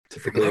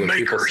Typically, The when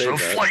people makers say of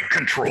that, flight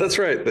control. that's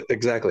right,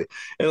 exactly.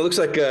 And it looks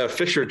like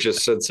Fisher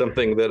just said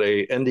something that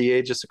a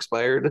NDA just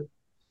expired,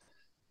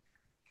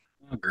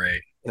 Oh,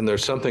 great. and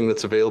there's something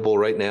that's available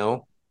right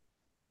now.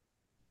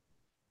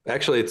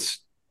 Actually,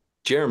 it's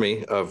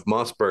Jeremy of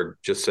Mossberg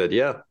just said,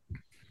 yeah,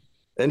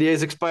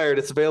 NDA's expired.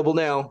 It's available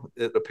now.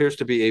 It appears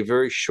to be a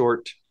very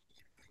short,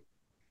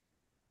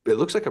 it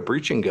looks like a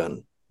breaching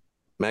gun,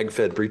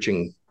 mag-fed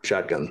breaching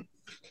shotgun.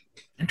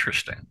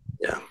 Interesting.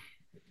 Yeah.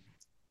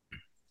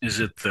 Is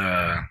it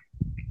the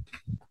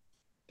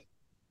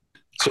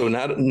So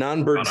not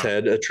non-bird's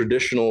head, a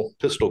traditional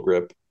pistol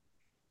grip.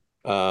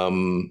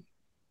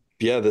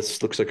 Yeah,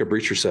 this looks like a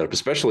breacher setup,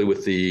 especially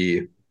with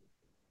the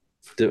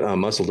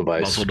muzzle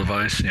device. muzzle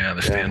device? Yeah,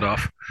 the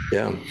standoff.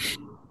 Yeah.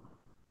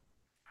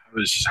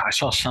 I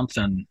saw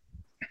something.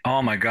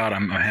 Oh my god,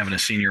 I'm having a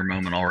senior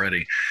moment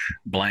already.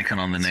 Blanking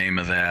on the name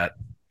of that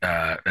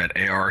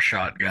AR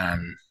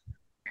shotgun.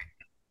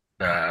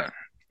 Uh,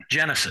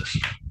 Genesis.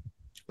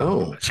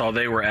 Oh. I saw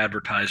they were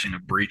advertising a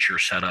breacher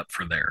setup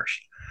for theirs.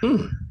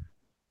 Hmm.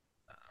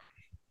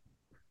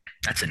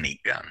 That's a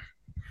neat gun.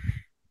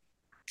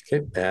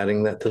 Okay,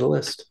 adding that to the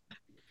list.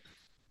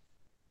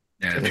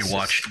 Yeah, if you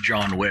watch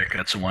John Wick,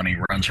 that's the one he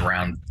runs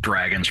around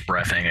dragon's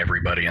breathing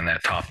everybody in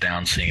that top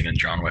down scene in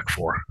John Wick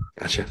 4.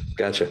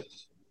 Gotcha.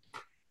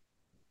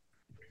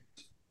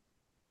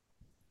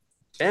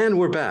 And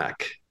we're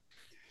back.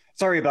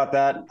 Sorry about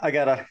that. I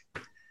gotta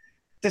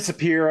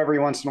disappear every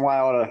once in a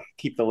while to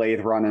keep the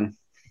lathe running.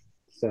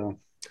 So,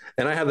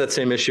 and I have that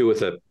same issue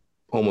with a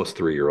almost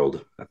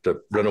 3-year-old. I have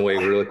to run away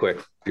really quick.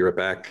 Be right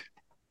back.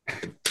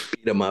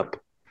 Beat him up.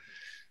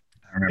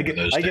 I get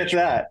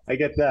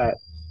that.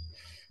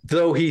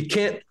 Though he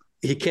can't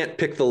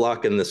pick the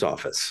lock in this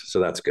office,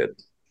 so that's good.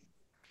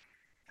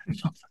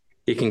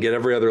 He can get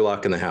every other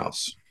lock in the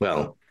house.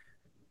 Well,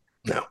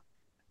 no.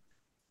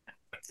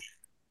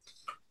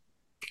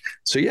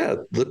 So yeah, it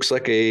looks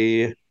like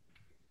a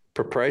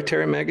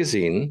proprietary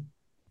magazine.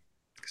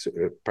 So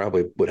it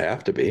probably would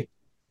have to be.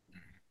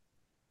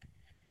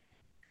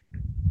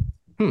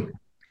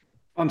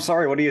 I'm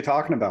sorry, what are you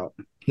talking about?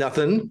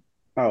 Nothing.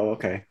 Oh,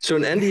 okay. So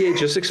an NDA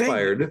just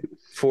expired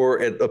for,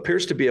 it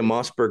appears to be a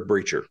Mossberg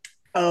breacher.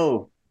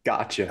 Oh,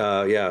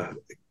 gotcha. Yeah.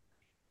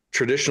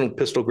 Traditional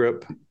pistol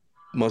grip,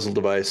 muzzle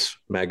device,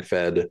 mag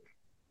fed,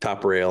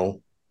 top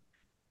rail.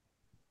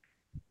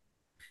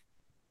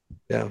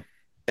 Yeah.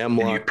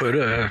 M-lock.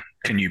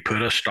 Can you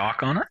put a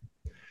stock on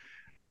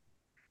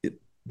it?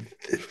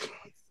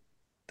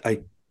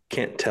 I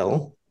can't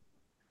tell.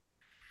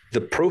 The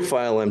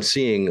profile I'm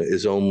seeing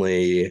is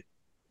only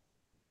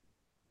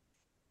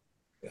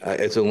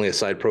it's only a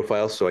side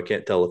profile, so I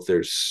can't tell if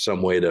there's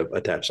some way to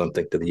attach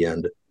something to the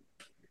end.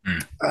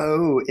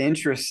 Oh,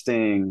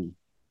 interesting.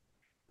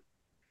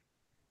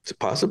 So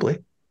possibly.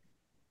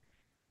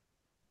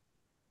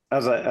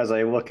 As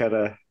I look at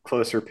a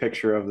closer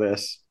picture of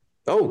this.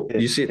 Oh,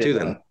 you see it too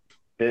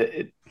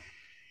then.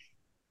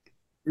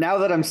 Now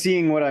that I'm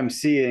seeing what I'm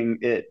seeing,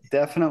 it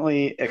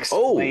definitely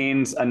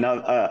explains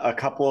a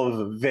couple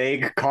of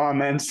vague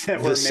comments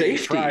that were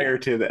made prior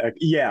to the.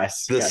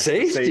 Yes. The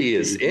safety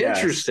is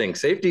interesting.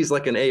 Yes. Safety is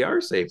like an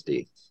AR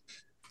safety.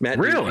 Matt,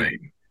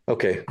 really?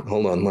 Okay,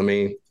 hold on. Let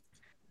me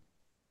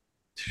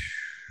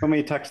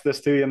text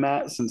this to you,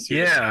 Matt, since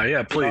you're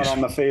please. not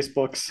on the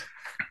Facebooks.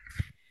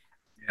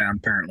 Yeah, I'm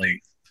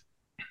apparently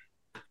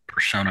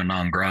persona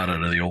non grata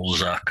to the old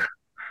Zuck.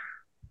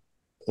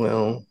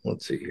 Well,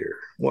 let's see here.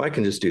 Well, I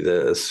can just do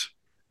this.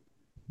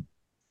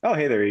 Oh,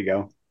 hey, there you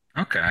go.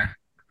 Okay.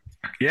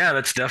 Yeah,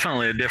 that's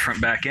definitely a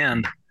different back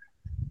end.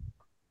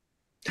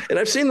 And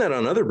I've seen that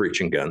on other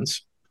breaching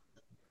guns.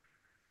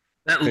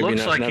 That maybe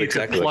looks like you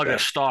exactly could plug a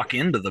stock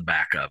into the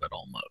back of it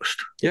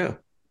almost. Yeah.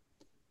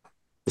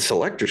 The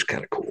selector's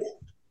kind of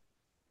cool.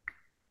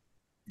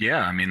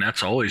 Yeah, I mean,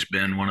 that's always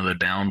been one of the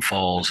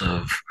downfalls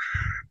of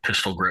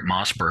pistol grip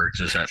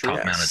Mossbergs is that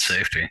top-mounted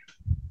safety.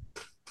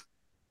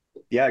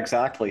 Yeah,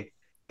 exactly.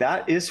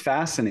 That is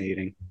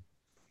fascinating.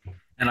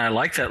 And I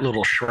like that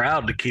little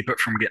shroud to keep it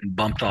from getting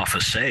bumped off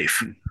a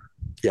safe.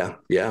 Yeah.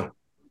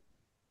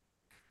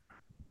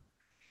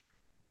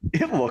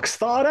 It looks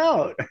thought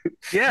out.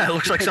 Yeah, it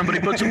looks like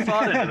somebody put some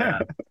thought into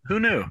that. Who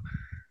knew?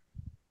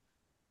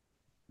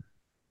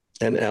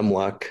 An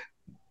M-lock,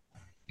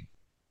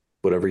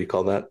 whatever you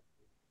call that.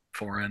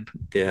 Forend.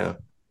 Yeah.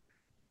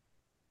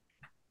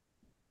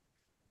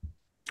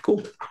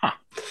 Cool. Huh.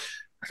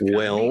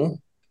 Well,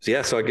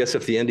 yeah, so I guess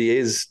if the NDA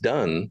is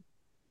done.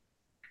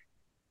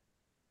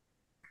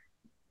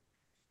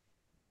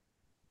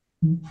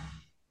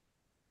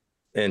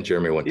 And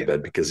Jeremy went to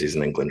bed because he's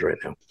in England right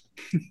now.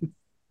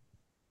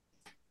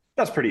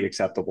 That's pretty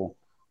acceptable.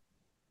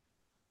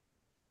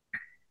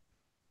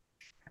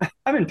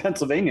 I'm in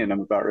Pennsylvania and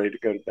I'm about ready to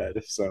go to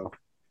bed. So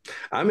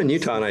I'm in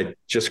Utah and I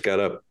just got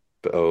up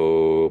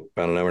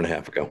about an hour and a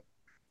half ago.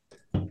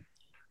 Well,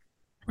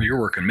 you're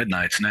working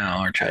midnights now,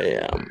 aren't you?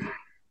 I am.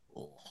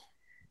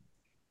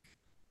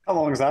 How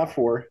long is that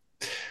for?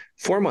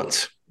 4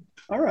 months.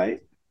 All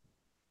right.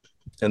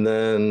 And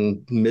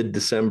then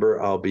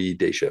mid-December, I'll be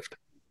day shift.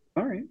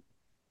 All right.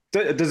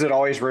 Does it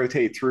always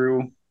rotate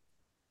through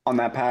on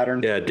that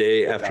pattern? Yeah,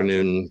 day,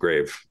 afternoon,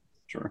 grave.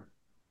 Sure.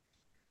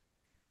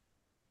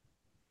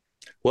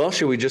 Well,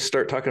 should we just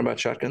start talking about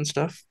shotgun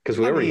stuff? Because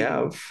we already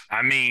have.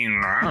 I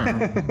mean,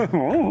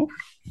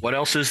 what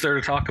else is there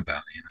to talk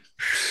about?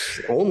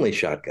 Only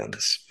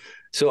shotguns.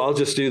 So I'll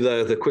just do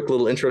the quick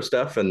little intro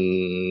stuff,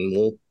 and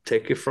we'll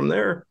take it from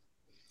there.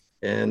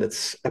 And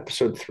it's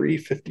episode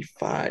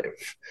 355.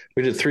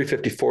 We did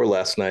 354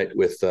 last night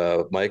with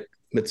Mike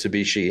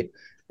Mitsubishi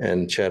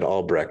and Chad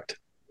Albrecht,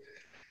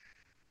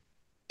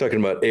 talking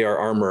about AR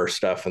armor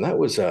stuff, and that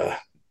was a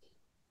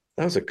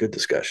good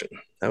discussion.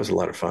 That was a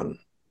lot of fun.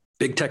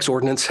 Big Tech's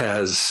Ordnance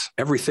has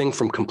everything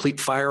from complete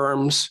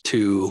firearms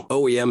to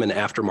OEM and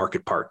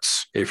aftermarket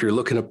parts. If you're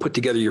looking to put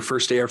together your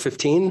first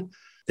AR-15,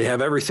 they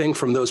have everything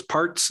from those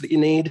parts that you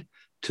need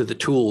to the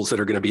tools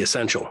that are going to be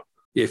essential.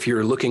 If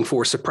you're looking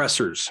for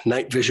suppressors,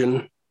 night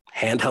vision,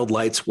 handheld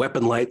lights,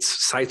 weapon lights,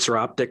 sights or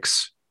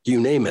optics, you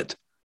name it,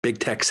 Big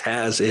Tech's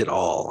has it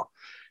all.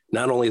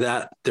 Not only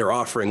that, they're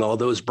offering all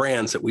those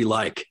brands that we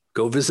like.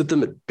 Go visit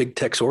them at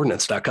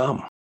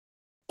bigtechsordnance.com.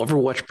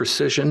 Overwatch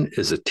Precision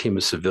is a team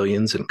of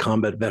civilians and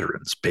combat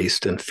veterans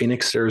based in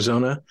Phoenix,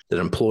 Arizona that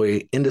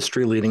employ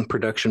industry-leading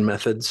production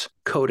methods,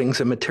 coatings,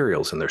 and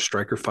materials in their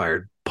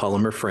striker-fired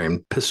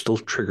polymer-framed pistol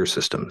trigger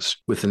systems.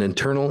 With an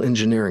internal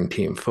engineering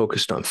team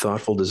focused on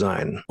thoughtful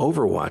design,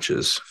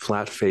 Overwatch's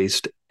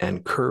flat-faced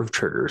and curved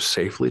triggers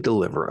safely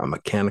deliver a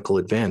mechanical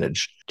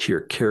advantage to your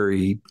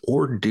carry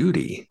or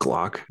duty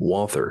Glock,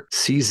 Walther,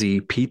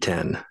 CZ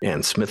P10,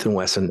 and Smith &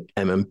 Wesson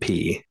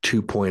MMP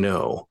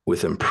 2.0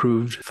 with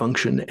improved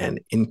function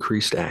and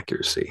increased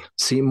accuracy.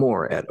 See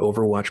more at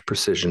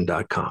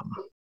overwatchprecision.com.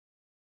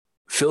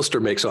 Filster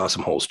makes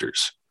awesome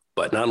holsters.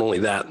 But not only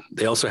that,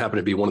 they also happen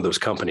to be one of those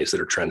companies that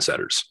are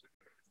trendsetters.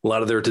 A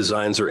lot of their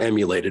designs are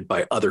emulated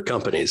by other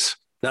companies.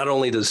 Not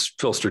only does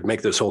Filster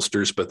make those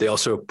holsters, but they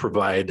also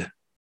provide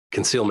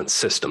concealment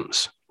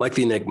systems like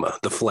the Enigma,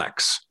 the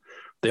Flex.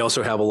 They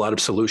also have a lot of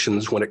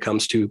solutions when it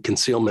comes to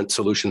concealment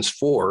solutions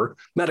for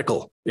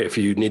medical. If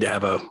you need to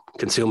have a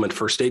concealment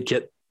first aid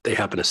kit, they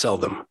happen to sell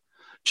them.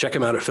 Check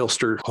them out at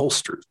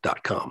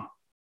filsterholster.com.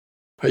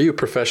 Are you a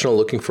professional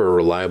looking for a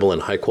reliable and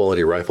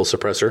high-quality rifle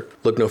suppressor?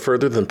 Look no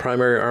further than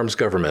Primary Arms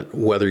Government.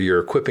 Whether you're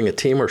equipping a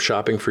team or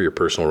shopping for your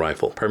personal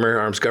rifle, Primary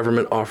Arms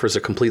Government offers a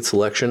complete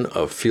selection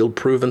of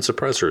field-proven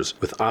suppressors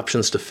with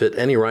options to fit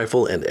any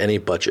rifle and any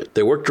budget.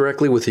 They work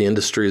directly with the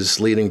industry's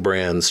leading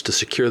brands to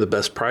secure the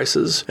best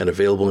prices and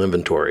available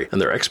inventory, and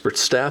their expert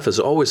staff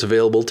is always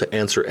available to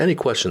answer any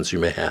questions you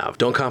may have.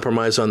 Don't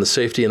compromise on the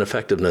safety and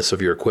effectiveness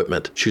of your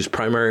equipment. Choose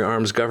Primary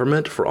Arms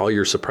Government for all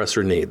your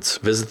suppressor needs.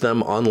 Visit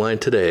them online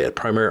today at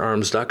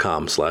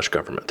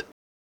primaryarms.com/government.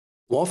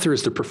 Walther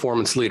is the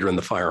performance leader in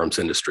the firearms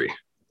industry,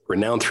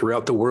 renowned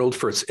throughout the world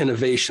for its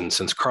innovation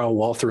since Carl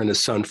Walther and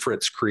his son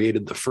Fritz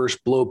created the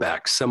first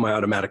blowback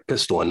semi-automatic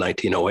pistol in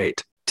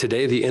 1908.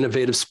 Today, the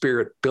innovative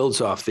spirit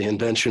builds off the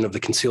invention of the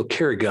concealed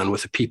carry gun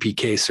with the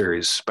PPK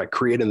series by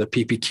creating the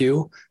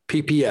PPQ,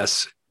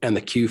 PPS, and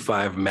the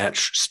Q5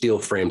 match steel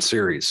frame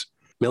series.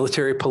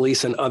 Military,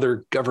 police, and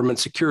other government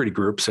security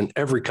groups in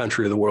every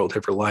country of the world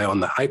have relied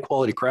on the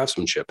high-quality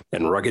craftsmanship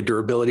and rugged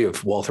durability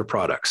of Walther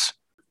products.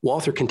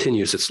 Walther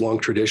continues its long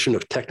tradition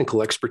of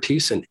technical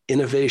expertise and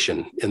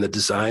innovation in the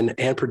design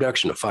and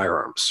production of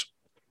firearms.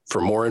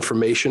 For more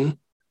information,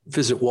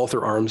 visit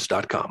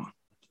waltherarms.com.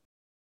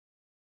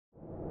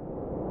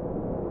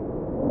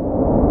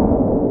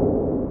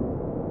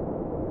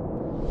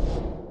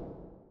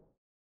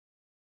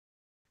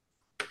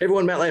 Hey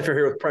everyone, Matt Lanfer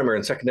here with Primary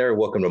and Secondary.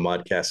 Welcome to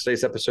ModCast.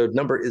 Today's episode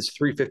number is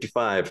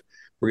 355.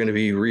 We're going to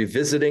be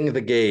revisiting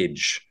the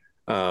gauge.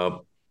 The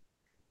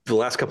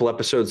last couple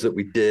episodes that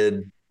we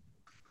did,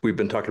 we've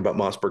been talking about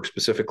Mossberg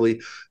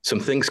specifically. Some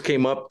things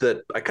came up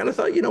that I kind of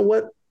thought, you know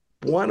what?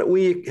 Why don't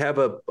we have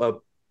a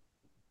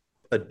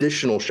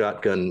additional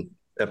shotgun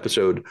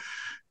episode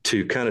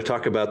to kind of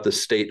talk about the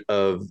state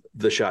of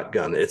the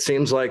shotgun? It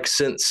seems like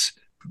since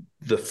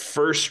the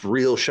first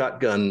real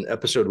shotgun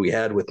episode we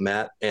had with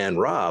Matt and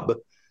Rob,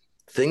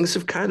 things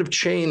have kind of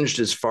changed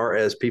as far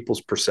as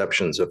people's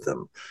perceptions of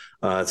them.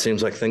 It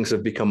seems like things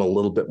have become a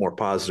little bit more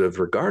positive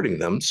regarding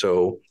them.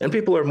 So, and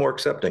people are more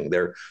accepting.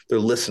 They're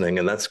listening,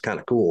 and that's kind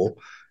of cool.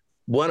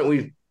 Why don't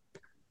we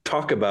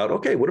talk about,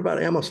 okay, what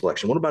about ammo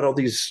selection? What about all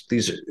these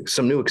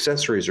some new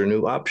accessories or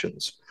new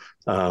options?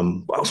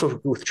 Also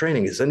with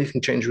training, has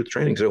anything changed with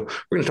training? So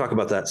we're going to talk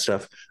about that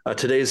stuff.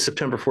 Today is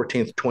September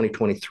 14th,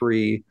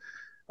 2023.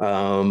 There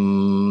are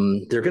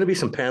going to be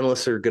some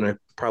panelists that are going to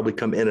probably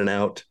come in and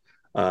out.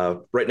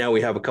 Right now we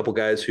have a couple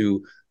guys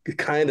who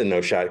kind of know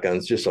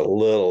shotguns just a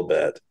little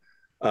bit.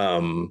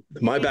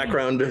 My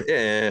background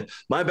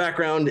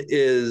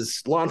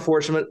is law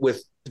enforcement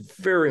with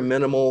very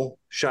minimal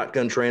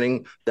shotgun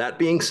training. That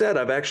being said,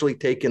 I've actually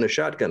taken a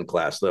shotgun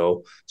class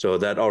though. So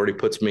that already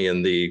puts me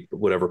in the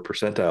whatever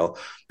percentile.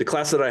 The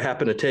class that I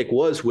happened to take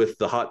was with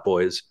the Hot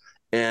Boys.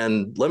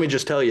 And let me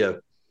just tell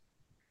you,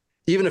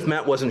 even if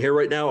Matt wasn't here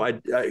right now,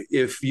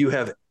 if you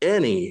have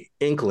any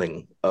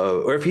inkling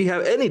or if you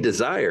have any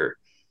desire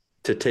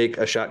to take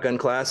a shotgun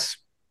class,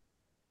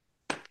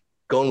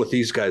 going with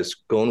these guys,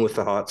 going with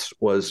the Hots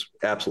was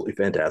absolutely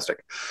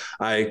fantastic.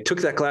 I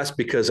took that class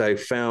because I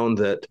found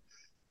that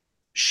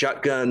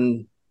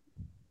shotgun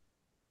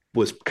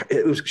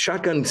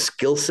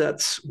skill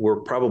sets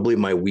were probably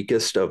my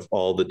weakest of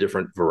all the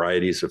different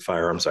varieties of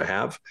firearms I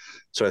have.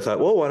 So I thought,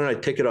 well, why don't I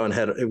take it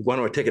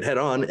head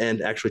on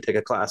and actually take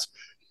a class?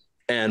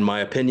 And my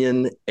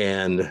opinion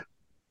and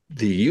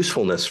the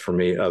usefulness for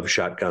me of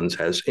shotguns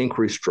has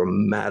increased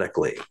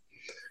dramatically.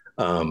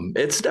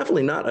 It's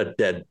definitely not a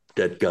dead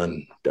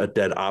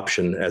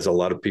option, as a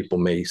lot of people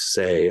may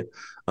say.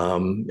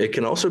 It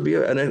can also be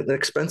an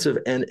expensive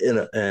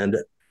and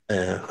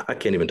I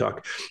can't even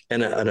talk,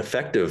 and an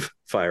effective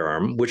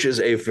firearm, which is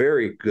a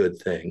very good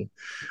thing.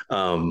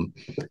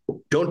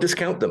 Don't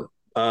discount them.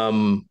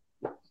 The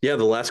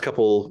last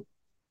couple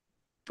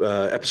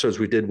episodes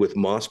we did with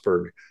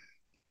Mossberg,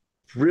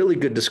 really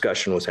good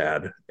discussion was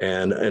had,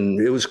 and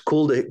it was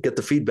cool to get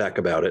the feedback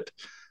about it.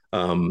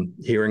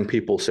 Hearing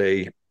people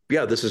say,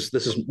 yeah, this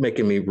is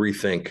making me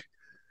rethink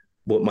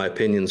what my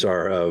opinions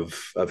are of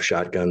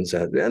shotguns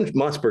and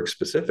Mossberg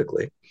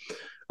specifically.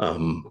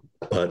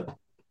 But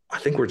I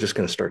think we're just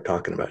going to start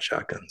talking about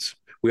shotguns.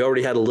 We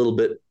already had a little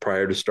bit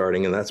prior to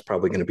starting, and that's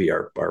probably going to be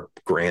our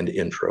grand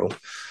intro.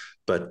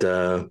 But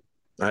I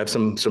have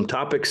some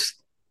topics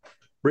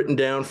written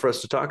down for us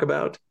to talk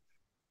about.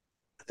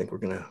 I think we're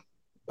going to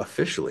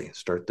officially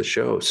start the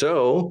show.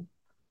 So,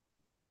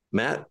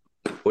 Matt,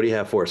 what do you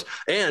have for us?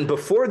 And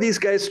before these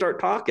guys start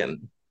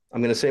talking,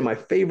 I'm going to say my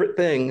favorite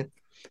thing.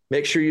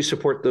 Make sure you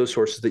support those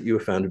sources that you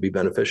have found to be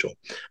beneficial.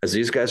 As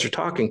these guys are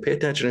talking, pay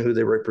attention to who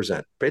they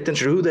represent. Pay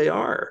attention to who they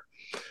are.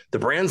 The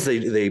brands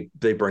they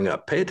bring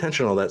up. Pay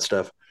attention to all that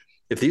stuff.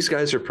 If these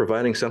guys are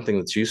providing something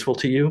that's useful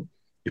to you,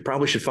 you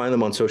probably should find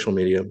them on social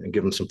media and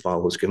give them some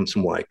follows, give them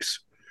some likes.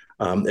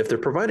 If they're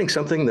providing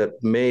something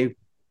that may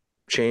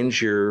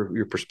change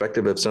your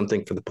perspective of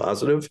something for the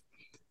positive,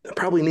 that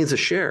probably needs a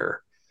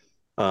share.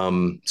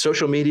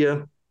 Social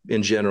media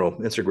in general,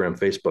 Instagram,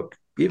 Facebook,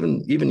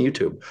 even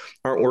YouTube,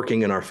 aren't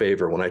working in our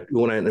favor.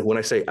 When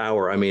I say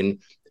our, I mean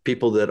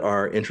people that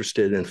are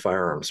interested in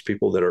firearms,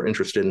 people that are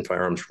interested in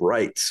firearms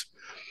rights.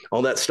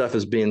 All that stuff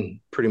is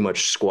being pretty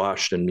much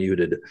squashed and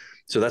muted.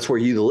 So that's where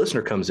you, the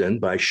listener, comes in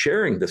by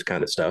sharing this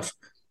kind of stuff,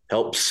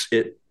 helps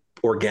it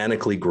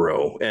organically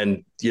grow.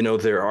 And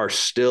there are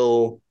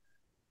still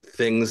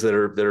things that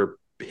are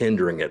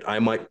hindering it. I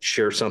might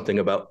share something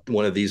about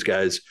one of these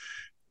guys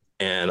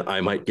and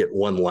I might get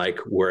one like,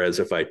 whereas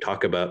if I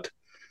talk about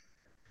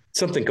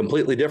something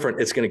completely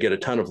different, it's going to get a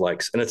ton of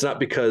likes. And it's not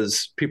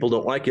because people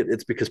don't like it,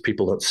 it's because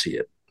people don't see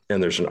it.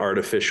 And there's an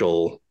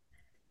artificial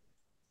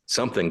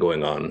something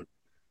going on.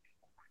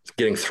 It's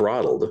getting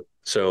throttled.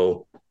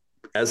 So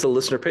as the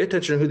listener, pay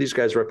attention to who these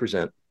guys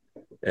represent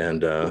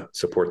and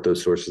support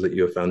those sources that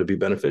you have found to be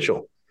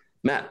beneficial.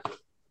 Matt.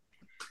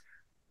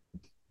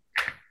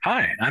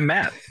 Hi, I'm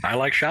Matt. I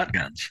like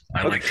shotguns.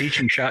 I like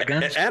teaching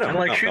shotguns. Adam. I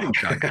like shooting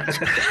shotguns.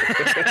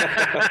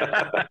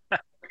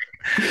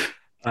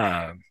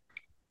 How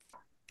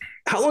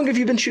long have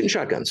you been shooting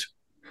shotguns?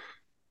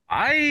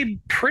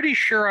 I'm pretty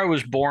sure I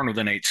was born with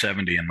an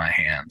 870 in my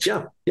hands.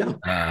 Yeah.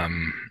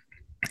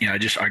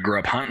 I grew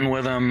up hunting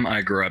with them.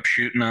 I grew up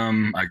shooting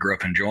them. I grew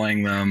up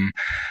enjoying them.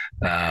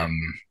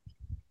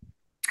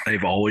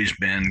 They've always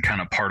been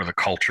kind of part of the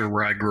culture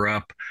where I grew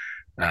up.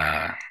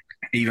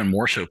 Even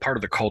more so part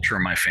of the culture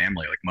of my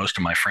family. Like most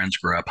of my friends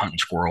grew up hunting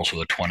squirrels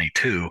with a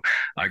 22.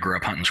 I grew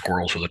up hunting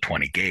squirrels with a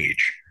 20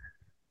 gauge.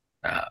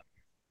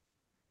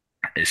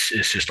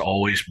 It's just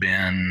always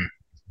been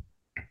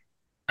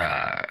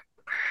a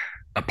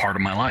part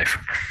of my life.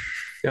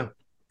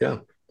 Yeah.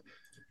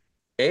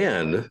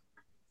 And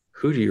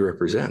who do you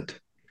represent?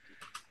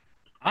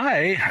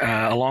 I,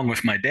 along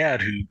with my dad,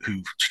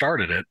 who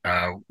started it,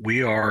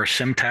 we are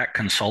SimTac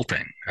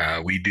Consulting.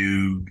 We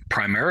do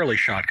primarily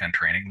shotgun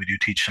training. We do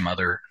teach some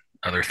other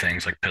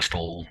things like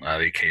pistol,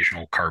 the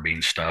occasional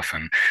carbine stuff,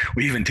 and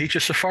we even teach a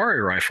safari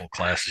rifle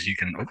class. As you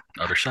can,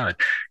 other side,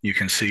 you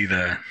can see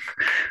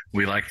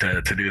we like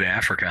to do the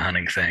Africa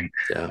hunting thing.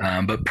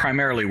 Yeah. But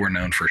primarily, we're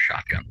known for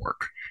shotgun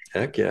work.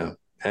 Heck yeah.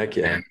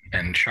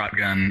 And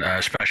shotgun,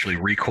 especially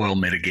recoil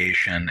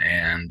mitigation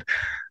and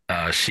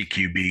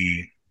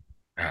CQB.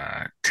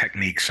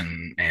 Techniques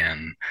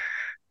and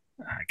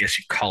I guess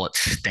you call it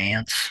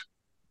stance,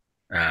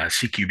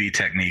 CQB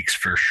techniques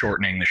for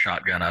shortening the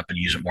shotgun up and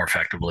use it more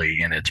effectively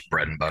in its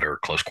bread and butter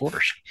close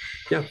quarters.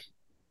 Yeah.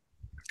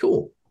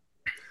 Cool.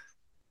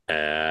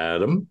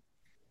 Adam.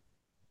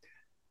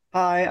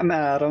 Hi, I'm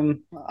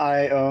Adam.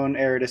 I own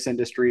Aridus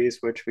Industries,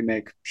 which we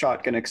make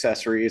shotgun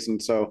accessories. And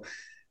so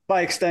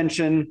by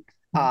extension,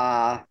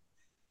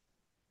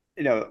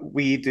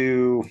 we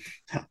do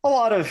a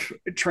lot of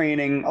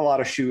training, a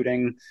lot of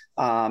shooting.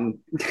 I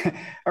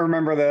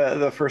remember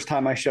the first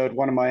time I showed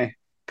one of my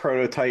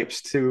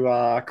prototypes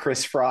to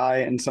Chris Fry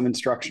and some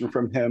instruction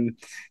from him.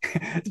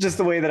 Just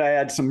the way that I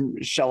had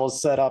some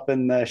shells set up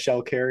in the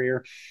shell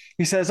carrier.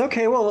 He says,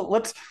 "Okay, well,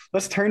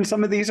 let's turn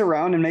some of these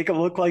around and make it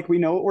look like we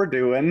know what we're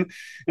doing."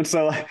 And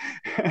so,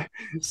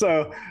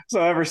 so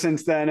ever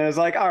since then, it was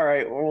like, all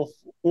right,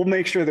 we'll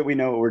make sure that we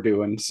know what we're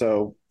doing.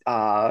 So,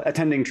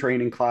 attending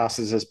training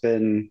classes has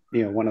been,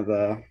 one of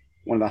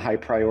the high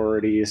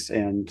priorities,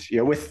 and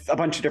with a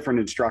bunch of different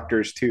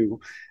instructors too.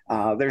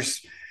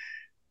 There's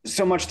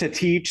so much to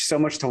teach, so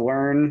much to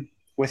learn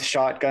with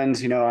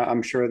shotguns.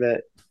 I'm sure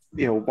that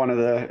one of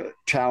the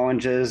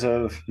challenges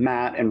of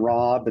Matt and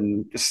Rob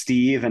and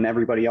Steve and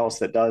everybody else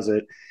that does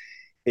it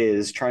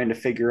is trying to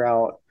figure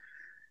out,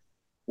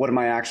 what am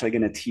I actually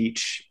going to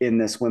teach in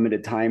this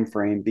limited time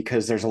frame?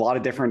 Because there's a lot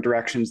of different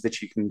directions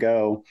that you can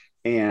go,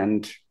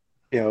 and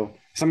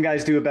some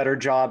guys do a better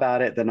job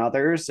at it than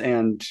others,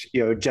 and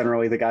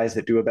generally the guys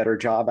that do a better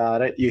job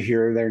at it, you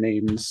hear their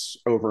names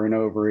over and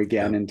over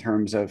again in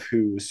terms of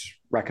who's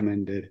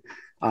recommended.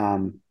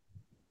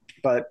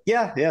 But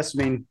yes,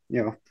 I mean,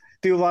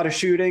 do a lot of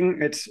shooting.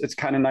 It's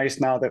kind of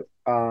nice now that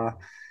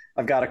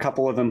I've got a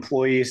couple of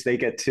employees. They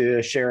get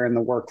to share in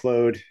the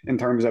workload in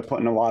terms of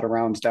putting a lot of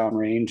rounds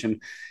downrange.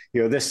 And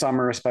this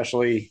summer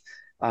especially,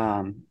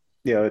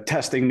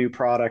 testing new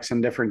products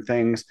and different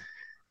things.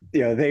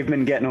 They've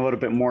been getting a little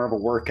bit more of a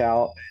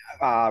workout,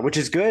 which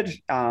is good.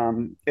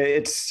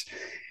 It's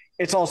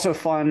also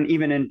fun,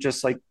 even in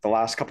just like the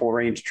last couple of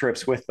range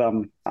trips with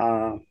them.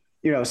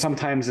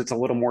 Sometimes it's a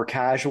little more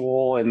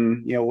casual,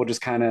 and we'll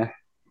just kind of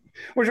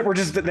we're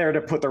just there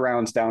to put the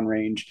rounds down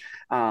range.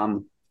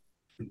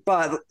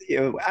 But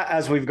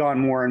as we've gone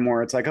more and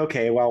more, it's like,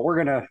 okay, well,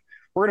 we're gonna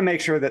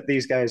make sure that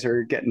these guys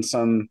are getting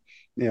some,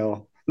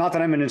 not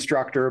that I'm an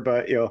instructor,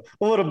 but a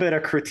little bit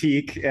of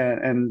critique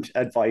and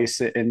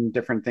advice in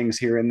different things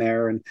here and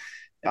there, and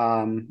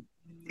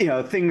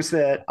things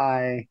that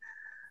I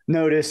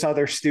notice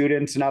other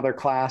students in other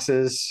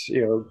classes,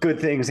 good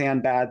things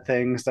and bad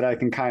things that I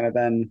can kind of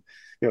then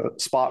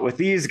spot with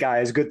these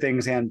guys, good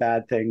things and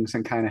bad things,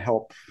 and kind of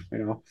help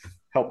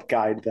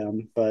guide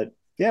them. But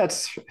yeah,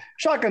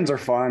 shotguns are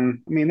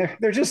fun. I mean,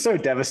 they're just so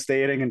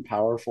devastating and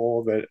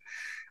powerful that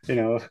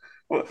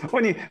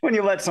when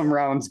you let some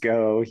rounds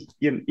go,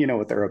 you know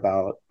what they're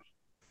about.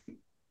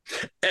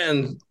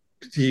 And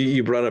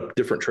you brought up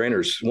different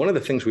trainers. One of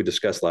the things we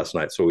discussed last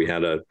night, so we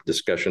had a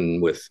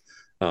discussion with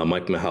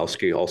Mike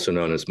Michalski, also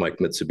known as Mike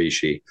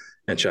Mitsubishi,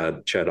 and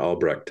Chad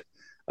Albrecht.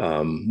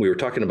 We were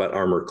talking about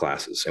armor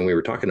classes, and we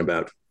were talking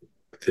about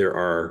there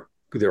are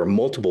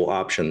multiple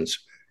options,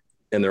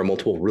 and there are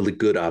multiple really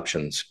good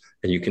options,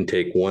 and you can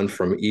take one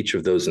from each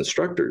of those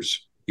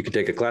instructors. You can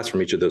take a class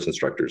from each of those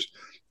instructors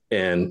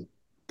and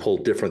pull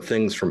different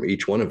things from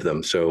each one of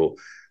them. So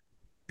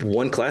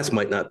one class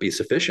might not be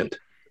sufficient.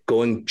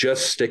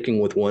 Sticking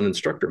with one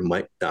instructor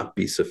might not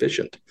be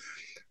sufficient.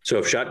 So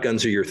if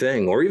shotguns are your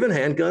thing, or even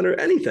handgun or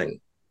anything,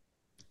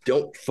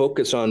 don't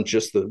focus on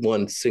just the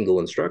one single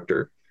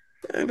instructor.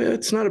 I mean,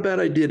 it's not a bad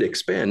idea to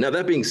expand. Now,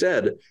 that being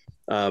said,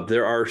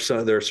 there are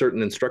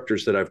certain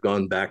instructors that I've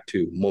gone back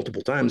to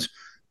multiple times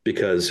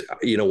because,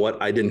 you know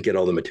what, I didn't get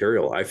all the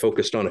material. I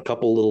focused on a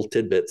couple little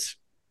tidbits,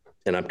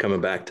 and I'm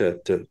coming back to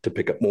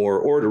pick up more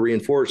or to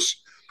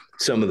reinforce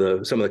some of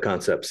the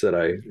concepts that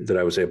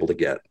I was able to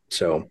get.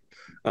 So,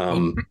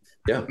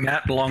 yeah.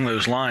 Matt, along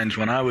those lines,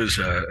 when I was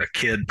a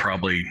kid,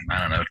 probably,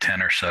 I don't know,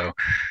 10 or so,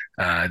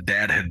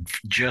 Dad had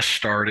just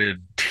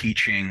started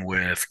teaching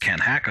with Ken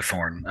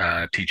Hackathorn.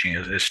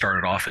 It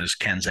started off as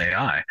Ken's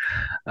AI.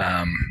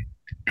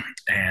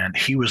 And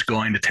he was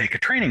going to take a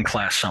training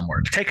class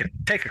somewhere, to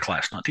take a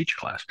class, not teach a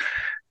class.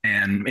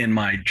 And in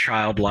my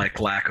childlike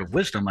lack of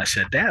wisdom, I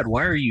said, Dad,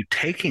 why are you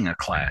taking a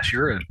class?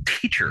 You're a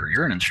teacher.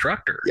 You're an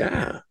instructor.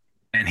 Yeah.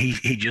 And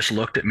he just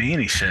looked at me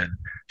and he said,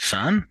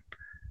 son,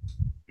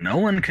 no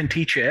one can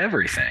teach you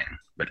everything,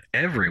 but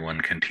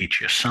everyone can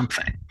teach you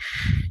something.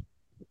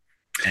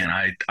 And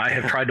I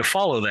have tried to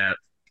follow that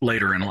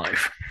later in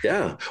life.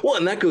 Yeah. Well,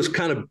 and that goes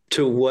kind of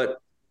to what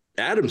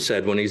Adam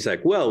said when he's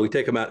like, well, we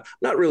take them out,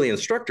 not really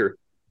instructor,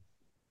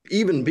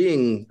 even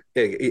being,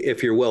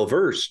 if you're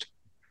well-versed,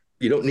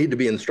 you don't need to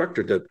be an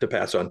instructor to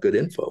pass on good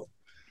info.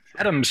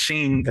 Adam's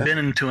been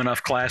into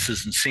enough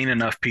classes and seen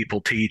enough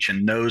people teach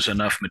and knows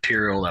enough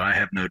material that I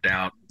have no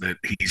doubt that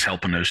he's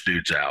helping those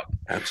dudes out.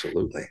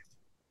 Absolutely.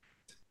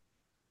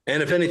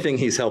 And if anything,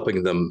 he's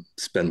helping them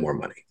spend more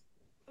money.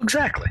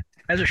 Exactly.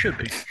 As it should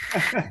be.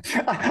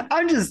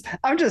 I'm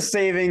just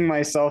saving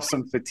myself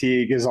some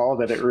fatigue is all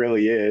that it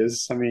really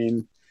is. I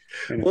mean,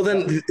 well,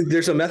 then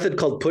there's a method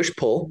called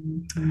push-pull.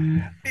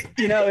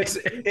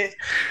 It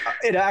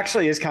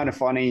actually is kind of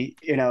funny.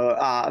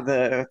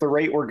 The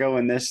rate we're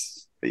going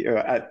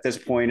at this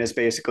point is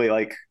basically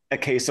like a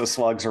case of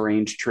slugs a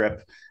range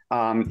trip.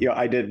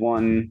 I did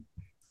one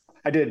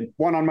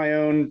on my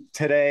own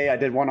today. I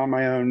did one on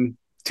my own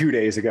 2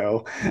 days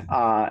ago.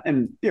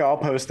 And I'll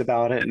post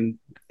about it, and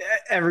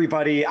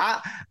everybody,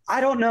 I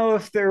don't know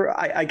if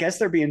I guess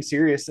they're being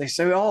serious. They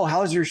say, oh,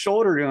 how's your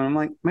shoulder doing? I'm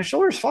like, my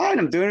shoulder's fine.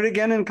 I'm doing it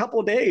again in a couple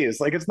of days.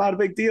 Like, it's not a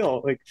big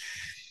deal. Like,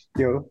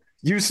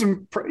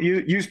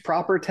 use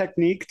proper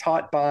technique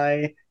taught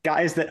by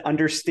guys that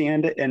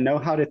understand it and know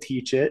how to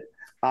teach it.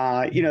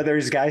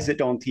 There's guys that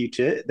don't teach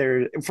it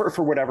there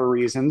for whatever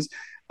reasons.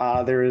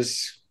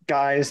 There's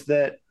guys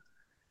that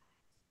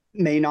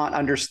may not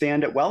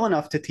understand it well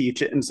enough to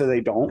teach it, and so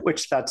they don't.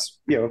 Which that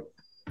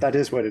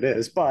is what it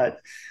is. But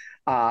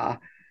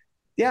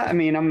yeah, I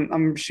mean,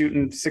 I'm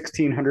shooting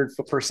 1,600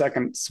 foot per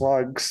second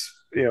slugs,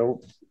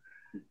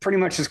 pretty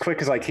much as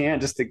quick as I can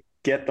just to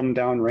get them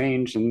down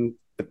range and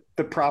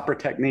the proper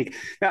technique.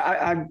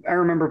 I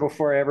remember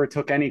before I ever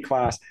took any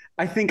class,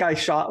 I think I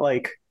shot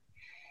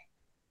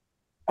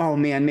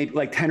maybe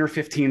like 10 or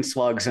 15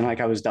 slugs and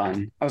I was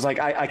done. I was like,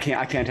 I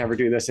can't ever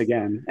do this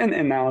again.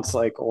 And now it's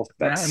like, well,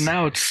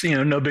 now it's,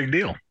 no big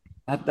deal.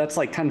 That's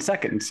like 10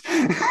 seconds.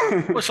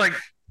 Well, it's like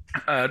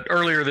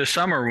earlier this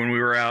summer when we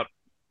were out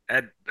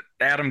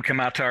Adam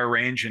came out to our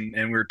range and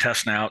we were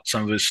testing out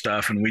some of his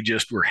stuff, and we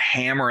just were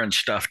hammering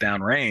stuff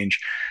down range.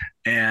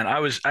 And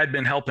I'd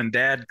been helping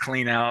Dad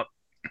clean out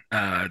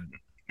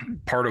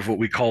part of what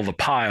we call the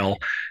pile,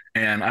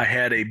 and I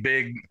had a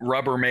big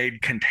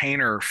Rubbermaid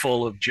container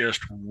full of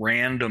just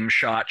random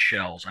shot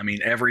shells. I mean,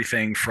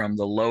 everything from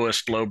the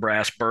lowest low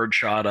brass bird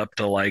shot up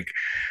to like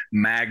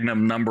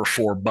Magnum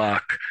 #4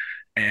 buck.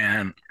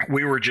 And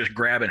we were just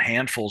grabbing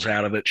handfuls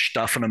out of it,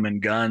 stuffing them in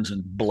guns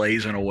and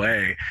blazing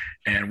away.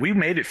 And we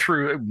made it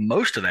through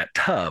most of that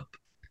tub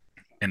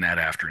in that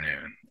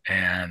afternoon.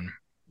 And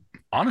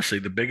honestly,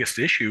 the biggest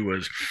issue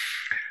was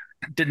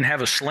didn't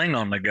have a sling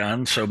on the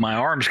gun, so my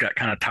arms got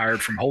kind of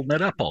tired from holding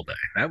it up all day.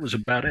 That was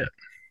about it.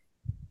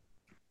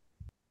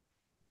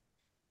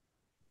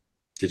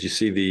 Did you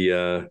see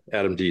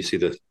Adam, do you see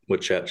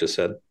what chat just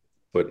said?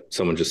 What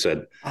someone just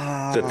said?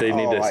 That they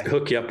need to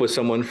hook you up with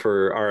someone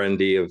for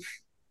R&D of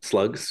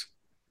slugs?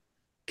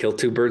 Kill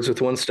two birds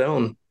with one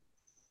stone.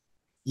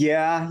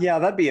 Yeah,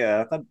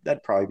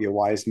 that'd probably be a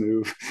wise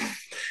move.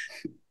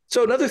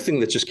 So another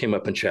thing that just came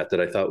up in chat that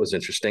I thought was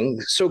interesting.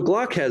 So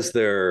Glock has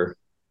their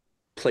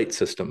plate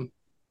system.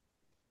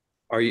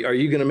 Are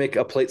you going to make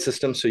a plate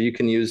system so you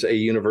can use a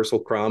universal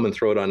crom and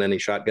throw it on any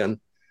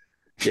shotgun?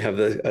 You have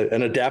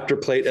an adapter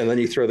plate and then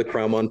you throw the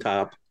crom on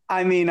top.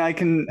 I mean, I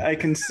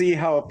can see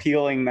how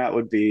appealing that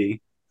would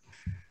be.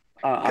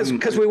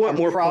 Because we want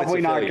more.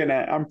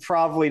 I'm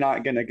probably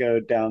not gonna go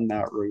down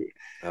that route.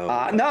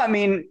 Oh, no, I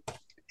mean,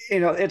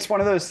 it's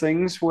one of those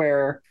things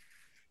where,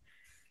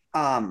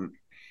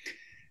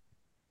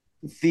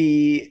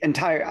 the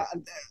entire,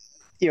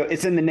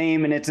 it's in the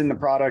name and it's in the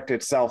product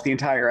itself. The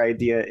entire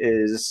idea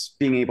is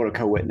being able to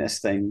co-witness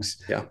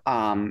things. Yeah.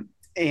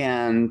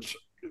 And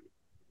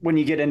when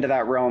you get into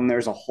that realm,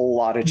 there's a whole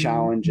lot of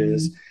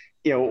challenges.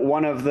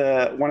 One of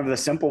the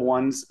simple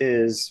ones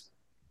is,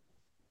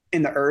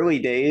 in the early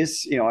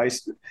days, I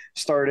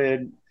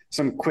started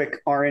some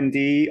quick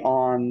R&D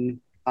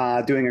on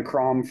doing a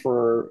crom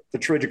for the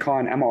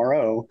Trigicon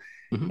MRO.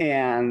 Mm-hmm.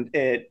 And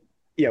it,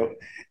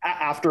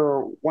 after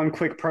one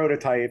quick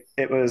prototype,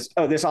 it was,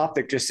 this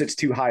optic just sits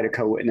too high to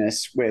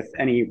co-witness with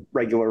any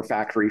regular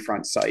factory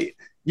front sight.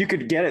 You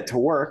could get it to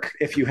work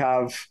if you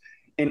have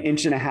an 1.5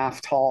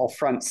 inch tall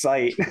front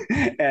sight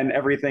and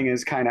everything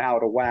is kind of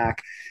out of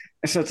whack.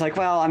 So it's like,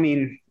 well, I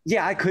mean,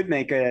 yeah, I could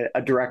make a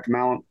direct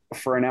mount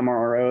for an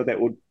MRO that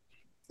would,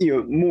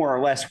 more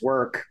or less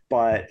work,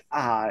 but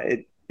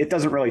it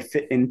doesn't really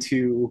fit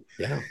into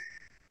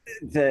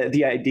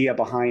the idea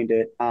behind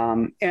it.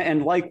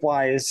 And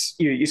likewise,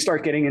 you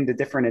start getting into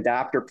different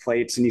adapter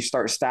plates and you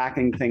start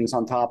stacking things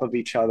on top of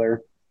each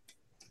other.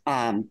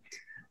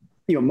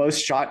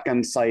 Most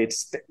shotgun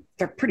sights,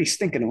 they're pretty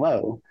stinking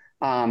low.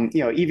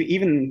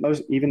 Even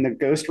the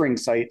ghost ring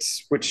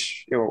sights,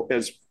 which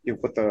is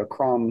what the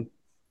crom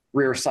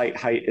rear sight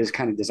height is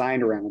kind of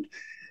designed around,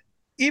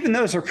 even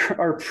those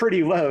are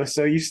pretty low.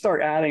 So you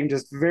start adding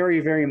just very,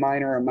 very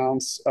minor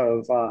amounts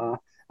of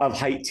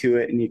height to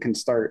it, and you can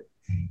start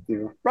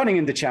running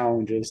into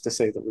challenges, to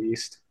say the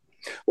least.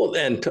 Well,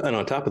 and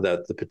on top of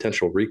that, the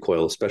potential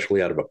recoil,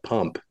 especially out of a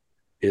pump,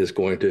 is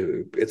going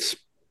to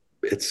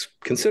it's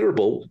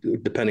considerable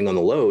depending on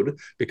the load,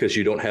 because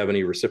you don't have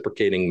any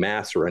reciprocating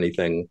mass or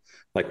anything.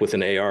 Like with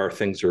an AR,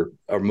 things are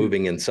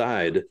moving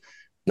inside.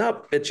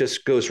 Nope, it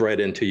just goes right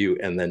into you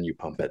and then you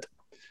pump it.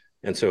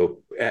 And so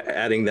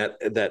adding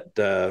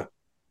that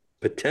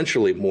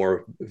potentially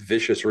more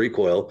vicious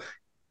recoil,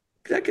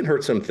 that can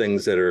hurt some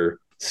things that are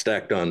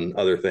stacked on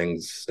other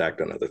things.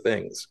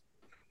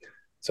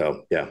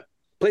 So yeah,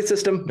 plate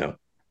system, no.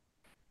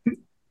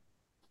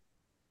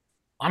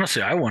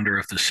 Honestly, I wonder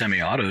if the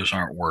semi-autos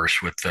aren't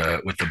worse with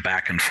the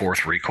back and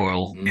forth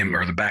recoil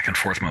or the back and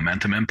forth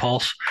momentum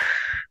impulse.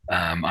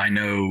 I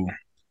know,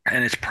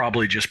 and it's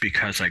probably just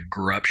because I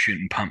grew up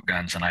shooting pump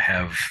guns and I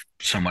have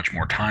so much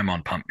more time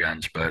on pump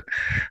guns, but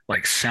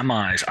like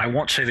semis, I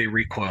won't say they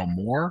recoil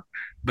more,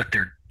 but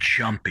they're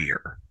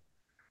jumpier.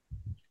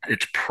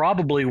 It's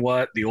probably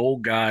what the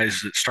old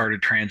guys that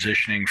started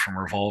transitioning from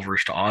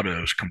revolvers to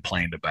autos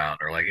complained about.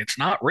 They're like, it's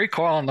not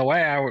recoiling the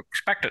way I would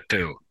expect it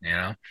to,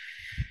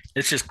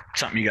 It's just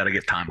something you got to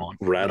get time on.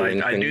 Rattling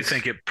But I do things.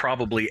 think it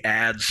probably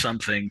adds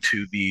something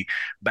to the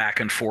back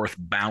and forth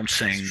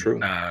bouncing, It's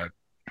true.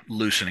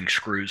 loosening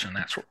screws and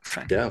that sort of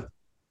thing. Yeah.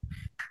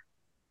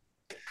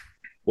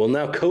 Well,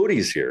 now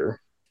Cody's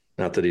here.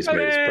 Not that he's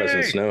made his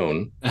presence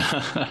known.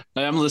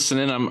 I'm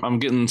listening. I'm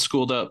getting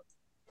schooled up.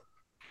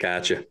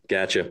 Gotcha.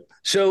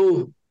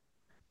 So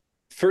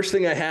first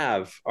thing I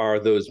have are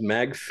those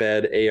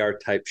mag-fed AR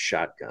type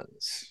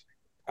shotguns.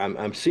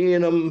 I'm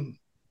seeing them.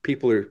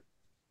 People are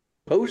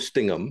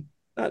posting them.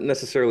 Not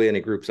necessarily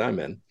any groups I'm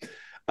in.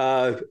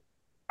 Are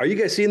you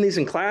guys seeing these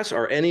in class?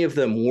 Are any of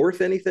them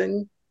worth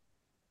anything?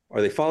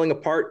 Are they falling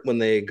apart when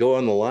they go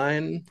on the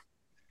line?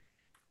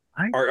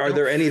 Are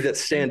there any that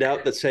stand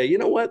out that say, you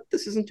know what,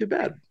 this isn't too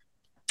bad?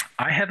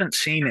 I haven't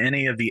seen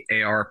any of the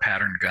AR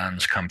pattern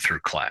guns come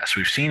through class.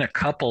 We've seen a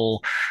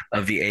couple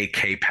of the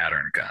AK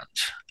pattern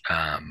guns.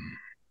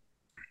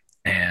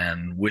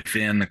 And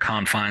within the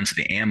confines of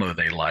the ammo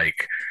they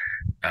like,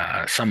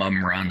 some of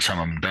them run, some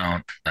of them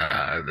don't.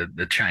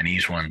 The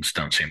Chinese ones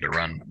don't seem to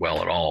run well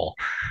at all.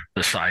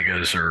 The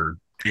Saigos are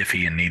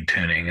iffy and need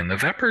tuning, and the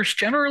Vepers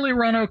generally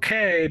run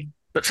okay,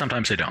 but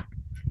sometimes they don't.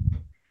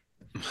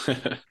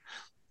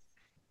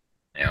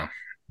 Yeah.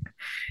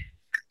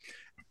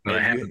 But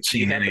I haven't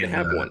seen any of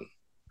have one.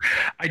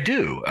 I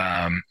do.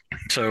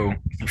 So,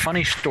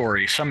 funny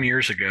story. Some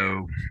years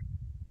ago,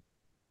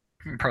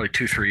 probably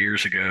 2-3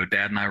 years ago,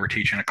 Dad and I were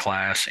teaching a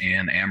class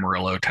in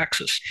Amarillo,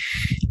 Texas.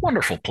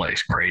 Wonderful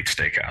place, great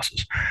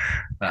steakhouses.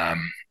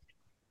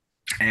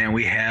 And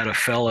we had a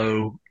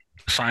fellow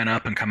sign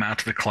up and come out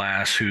to the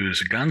class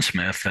who's a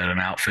gunsmith at an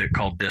outfit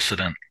called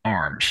Dissident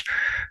Arms.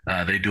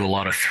 They do a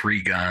lot of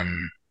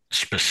 3-gun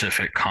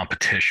specific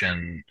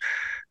competition,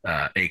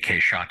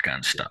 AK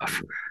shotgun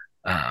stuff.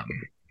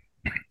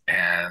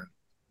 And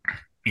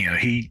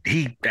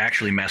he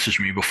actually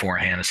messaged me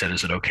beforehand and said,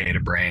 is it okay to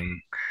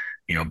bring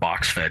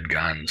box fed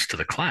guns to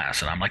the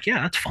class? And I'm like,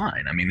 yeah, that's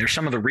fine. I mean, there's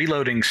some of the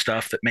reloading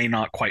stuff that may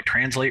not quite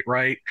translate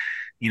right.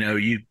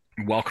 You're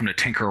welcome to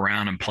tinker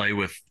around and play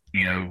with,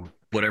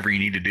 whatever you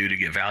need to do to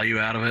get value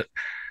out of it.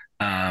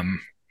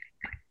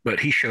 But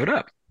he showed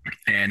up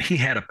and he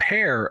had a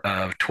pair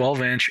of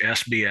 12-inch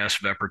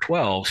SBS Vepr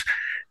 12s.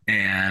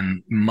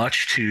 And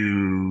much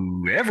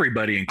to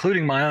everybody,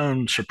 including my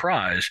own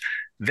surprise,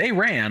 they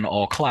ran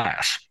all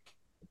class.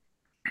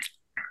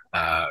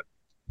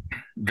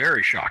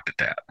 Very shocked at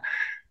that.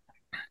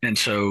 And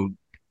so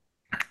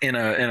in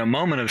a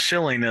moment of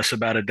silliness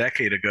about a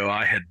decade ago,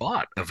 I had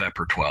bought a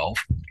Vepr 12.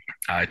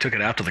 I took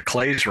it out to the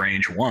clays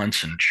range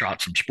once and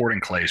shot some sporting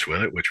clays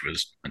with it, which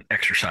was an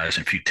exercise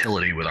in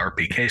futility with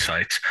RPK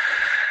sights.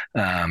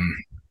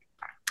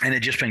 And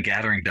it just been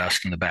gathering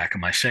dust in the back of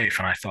my safe.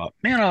 And I thought,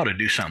 man, I ought to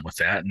do something with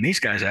that. And these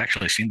guys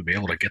actually seem to be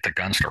able to get the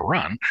guns to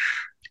run.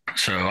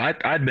 So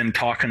I'd been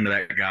talking to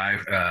that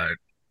guy,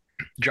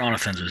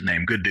 Jonathan's his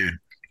name, good dude.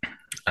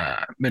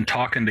 Been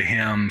talking to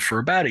him for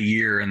about a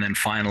year and then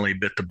finally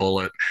bit the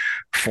bullet,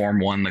 Form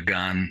 1 the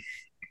gun,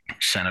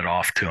 sent it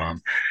off to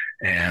him.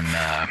 And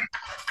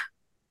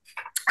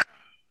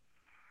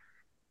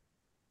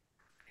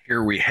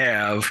here we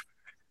have,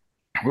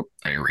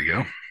 there we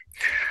go,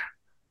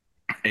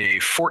 a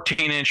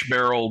 14-inch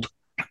barreled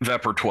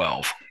Vepr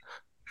 12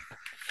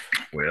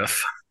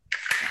 with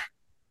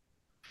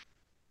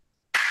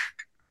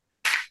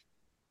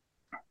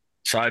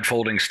side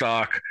folding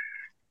stock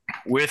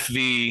with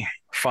the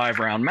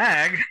 5-round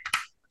mag.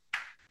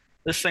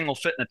 This thing will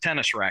fit in a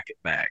tennis racket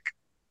bag.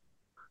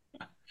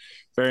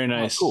 Very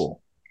nice. Oh,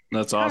 cool.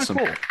 That's awesome.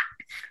 Cool.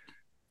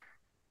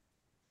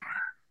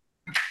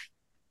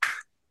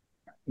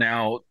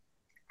 Now,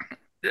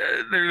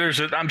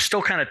 I'm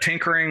still kind of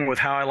tinkering with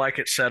how I like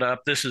it set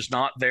up. This is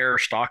not their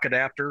stock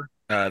adapter.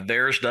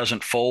 Theirs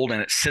doesn't fold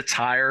and it sits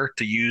higher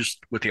to use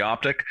with the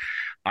optic.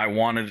 I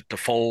wanted it to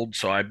fold,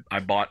 so I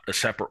bought a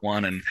separate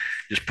one and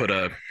just put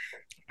a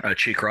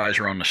cheek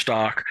riser on the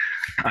stock.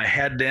 I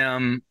had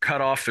them cut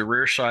off the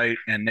rear sight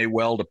and they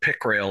weld a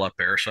pick rail up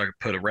there so I could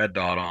put a red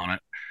dot on it.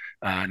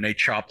 And they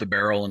chopped the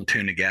barrel and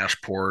tuned the gas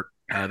port.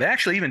 They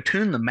actually even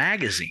tuned the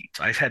magazines.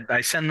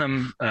 I send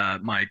them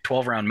my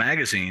 12-round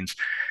magazines,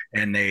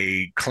 and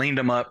they cleaned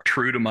them up,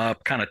 trued them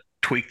up, kind of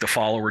tweaked the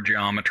follower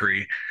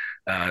geometry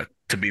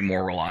to be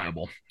more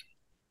reliable.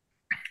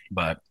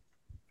 But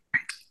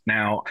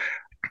now,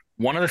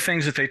 one of the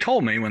things that they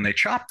told me when they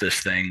chopped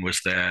this thing was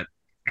that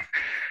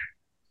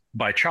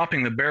by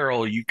chopping the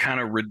barrel, you kind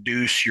of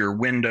reduce your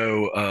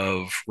window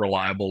of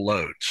reliable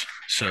loads.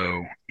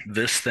 So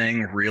this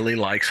thing really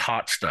likes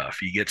hot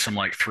stuff. You get some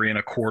like 3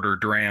 1/4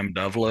 dram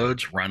dove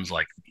loads, runs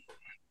like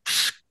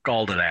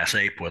scalded ass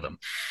ape with them.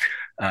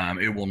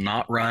 It will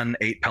not run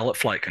 8 pellet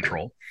flight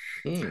control.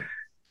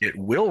 It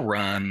will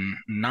run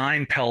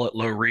 9 pellet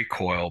low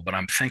recoil, but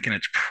I'm thinking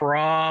it's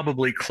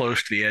probably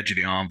close to the edge of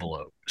the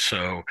envelope.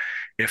 So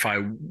if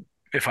I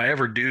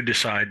ever do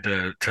decide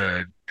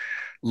to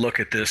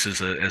look at this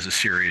as a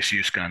serious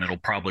use gun, it'll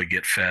probably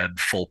get fed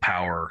full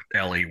power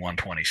LE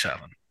 127.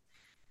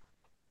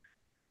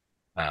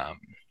 Yeah,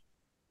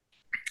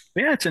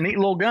 it's a neat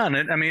little gun.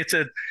 It's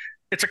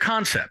a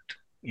concept.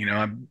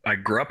 I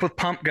grew up with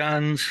pump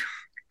guns.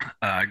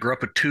 I grew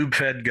up with tube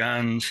fed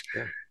guns.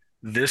 Yeah.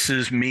 This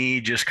is me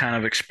just kind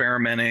of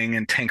experimenting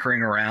and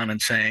tinkering around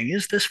and saying,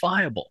 is this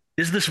viable?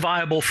 Is this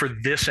viable for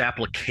this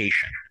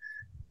application?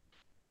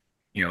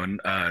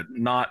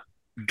 Not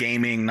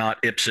gaming,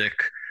 not IPSC,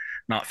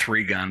 not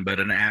 3-gun, but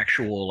an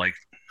actual like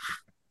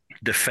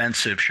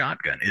defensive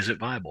shotgun. Is it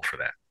viable for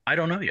that? I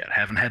don't know yet.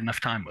 Haven't had enough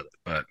time with it,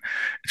 but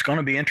it's going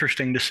to be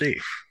interesting to see.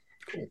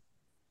 Cool.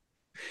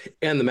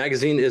 And the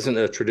magazine isn't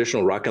a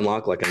traditional rock and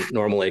lock like a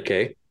normal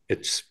AK.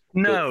 It's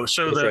no.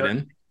 So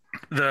right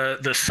the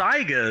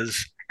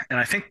Saigas, and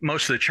I think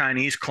most of the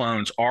Chinese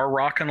clones are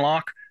rock and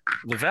lock.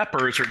 The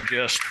Vepers are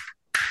just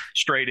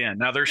straight in.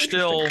 Now they're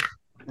still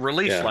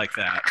released like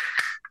that,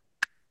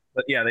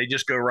 but yeah, they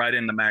just go right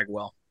in the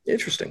magwell.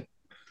 Interesting.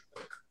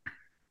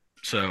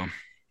 So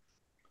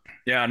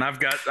yeah, and I've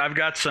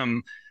got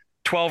some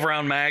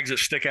 12-round mags that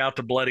stick out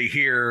the bloody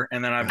here,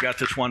 and then I've got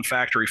this one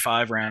factory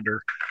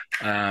 5-rounder.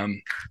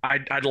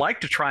 I'd like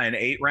to try an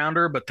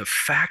 8-rounder, but the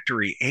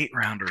factory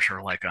 8-rounders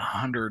are like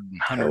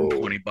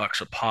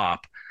 $120 a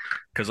pop,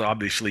 because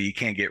obviously you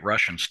can't get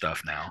Russian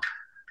stuff now.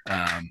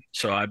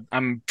 So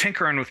I'm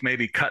tinkering with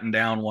maybe cutting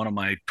down one of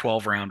my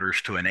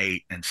 12-rounders to an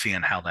 8 and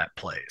seeing how that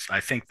plays.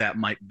 I think that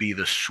might be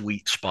the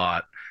sweet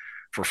spot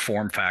for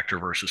form factor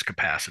versus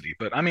capacity.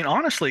 But I mean,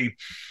 honestly,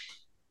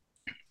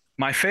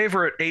 my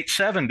favorite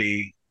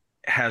 870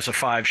 has a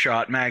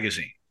 5-shot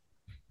magazine.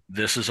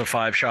 This is a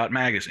 5-shot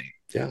magazine.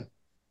 Yeah.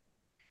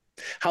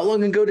 How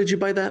long ago did you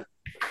buy that?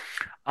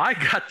 I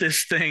got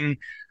this thing,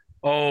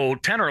 10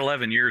 or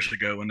 11 years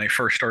ago when they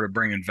first started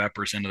bringing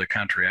Vepers into the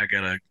country. I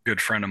got a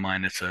good friend of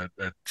mine that's a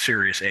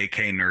serious AK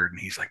nerd, and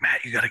he's like,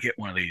 Matt, you got to get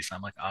one of these.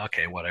 I'm like,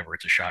 okay, whatever.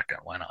 It's a shotgun.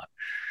 Why not?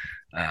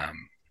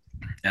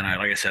 And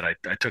like I said, I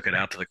took it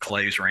out to the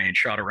clays range,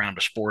 shot around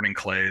to sporting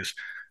clays.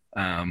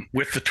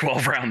 With the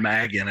 12-round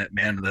mag in it,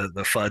 man,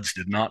 the FUDs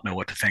did not know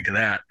what to think of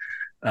that.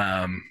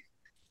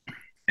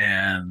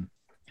 And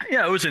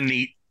yeah, it was a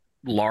neat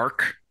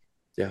lark.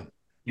 Yeah.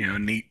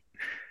 Neat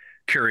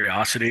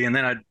curiosity. And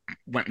then I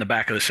went in the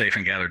back of the safe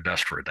and gathered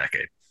dust for a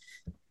decade.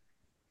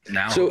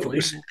 Now,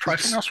 hopefully, try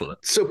something else with it.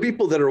 So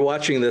people that are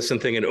watching this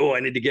and thinking, I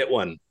need to get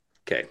one.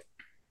 Okay.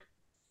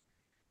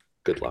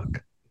 Good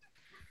luck.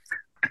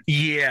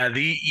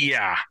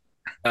 Yeah.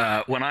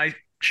 When I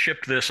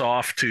shipped this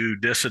off to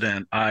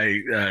Dissident,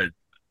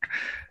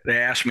 they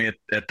asked me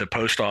at the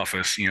post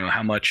office,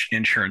 how much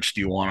insurance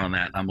do you want on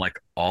that? And I'm like,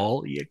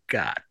 all you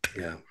got.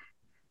 Yeah.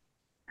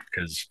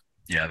 Because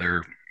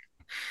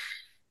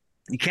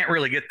you can't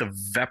really get the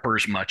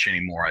Vepers much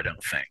anymore, I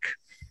don't think.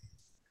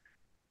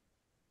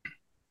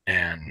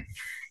 And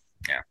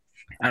yeah,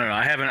 I don't know.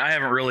 I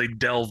haven't really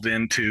delved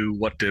into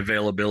what the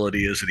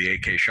availability is of the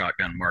AK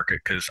shotgun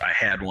market, because I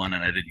had one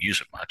and I didn't use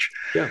it much.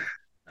 Yeah.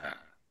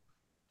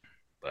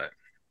 But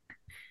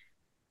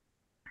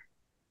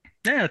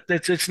yeah,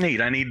 it's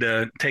neat. I need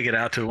to take it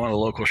out to one of the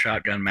local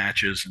shotgun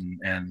matches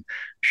and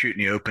shoot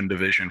in the open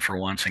division for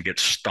once and get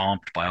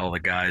stomped by all the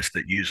guys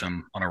that use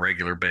them on a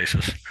regular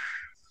basis.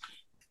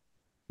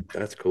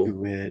 That's cool.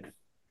 Do it.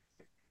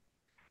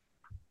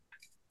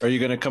 Are you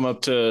going to come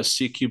up to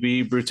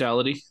CQB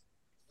Brutality?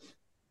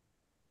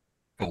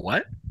 For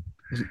what?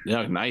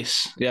 Yeah,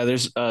 nice. Yeah,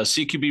 there's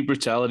CQB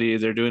Brutality.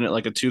 They're doing it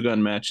like a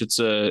 2-gun match. It's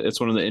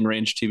one of the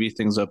in-range TV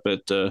things up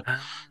at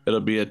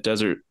it'll be at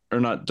Desert, or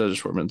not Desert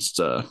Sportsman. It's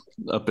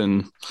up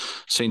in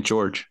St.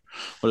 George.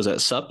 What is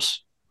that?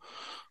 Sups?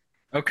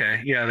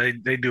 Okay, yeah,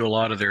 they do a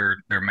lot of their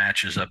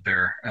matches up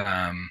there.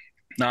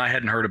 No, I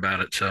hadn't heard about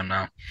it, so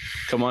no.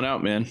 Come on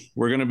out, man.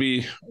 We're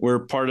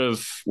part of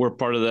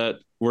that.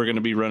 We're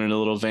gonna be running a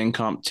little Van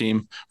Comp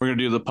team. We're gonna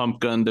do the pump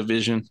gun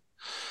division.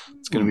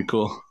 It's gonna be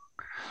cool.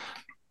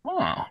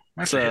 Oh,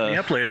 that's hit me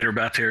up later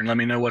about here and let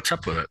me know what's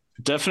up with it.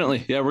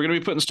 Definitely. Yeah, we're going to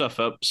be putting stuff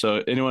up.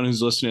 So anyone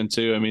who's listening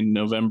to,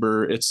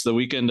 November, it's the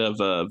weekend of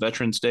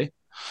Veterans Day.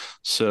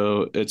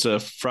 So it's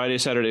a Friday,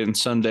 Saturday, and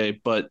Sunday,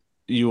 but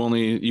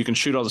you can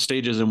shoot all the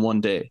stages in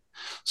one day.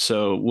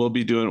 So we'll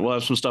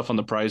have some stuff on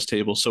the prize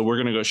table. So we're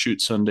going to go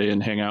shoot Sunday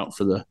and hang out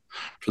for the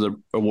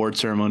award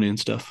ceremony and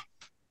stuff.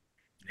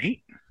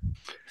 Neat.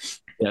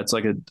 Yeah, it's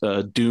like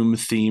a Doom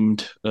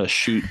themed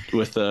shoot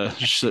with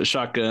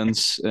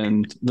shotguns,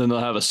 and then they'll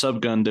have a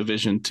subgun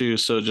division too.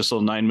 So just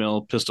little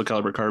 9mm pistol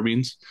caliber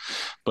carbines,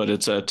 but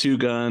it's a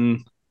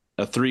 2-gun,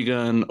 a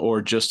 3-gun,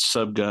 or just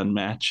subgun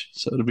match.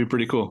 So it'll be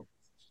pretty cool.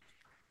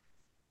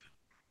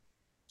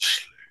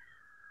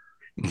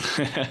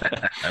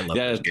 I love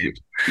those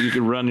games. You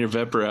could run your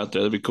Vepr out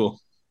there. That'd be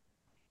cool.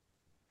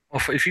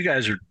 Well, if you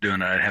guys are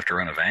doing it, I'd have to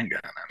run a Van gun.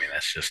 I mean,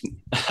 that's just.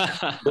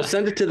 We'll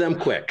send it to them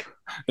quick.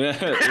 Yeah,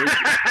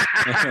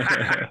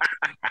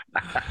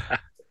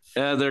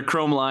 they're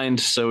chrome lined,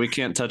 so we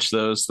can't touch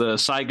those. The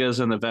Saigas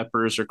and the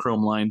Vepers are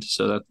chrome lined,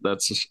 so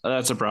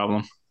that's a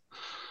problem.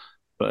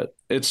 But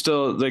it's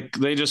still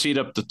they just eat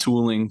up the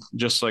tooling,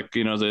 just like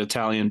the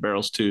Italian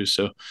barrels too.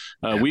 So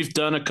we've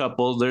done a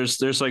couple.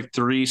 There's like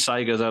 3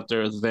 Saigas out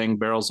there with Vang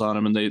barrels on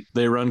them, and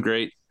they run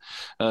great.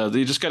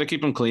 You just got to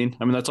keep them clean.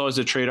 I mean, that's always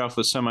a trade-off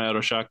with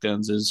semi-auto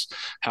shotguns is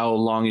how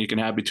long you can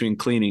have between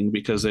cleaning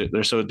because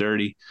they're so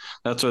dirty.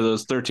 That's why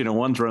those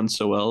 1301s run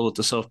so well with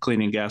the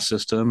self-cleaning gas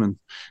system. And,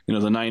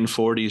 the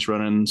 940s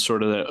running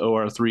sort of that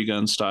OR3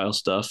 gun style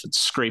stuff. It's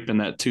scraping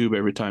that tube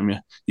every time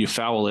you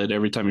foul it,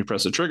 every time you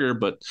press the trigger.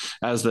 But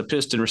as the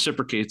piston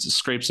reciprocates, it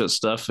scrapes that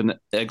stuff and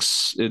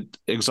it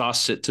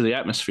exhausts it to the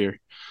atmosphere.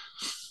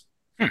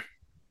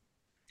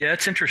 Yeah,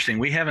 it's interesting.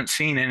 We haven't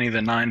seen any of the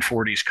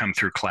 940s come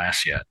through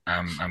class yet.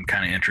 I'm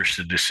kind of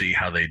interested to see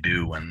how they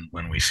do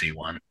when we see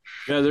one.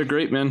 Yeah, they're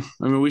great, man.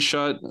 I mean, we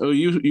shot. Oh,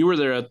 you were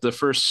there at the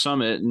first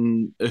summit,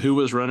 and who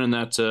was running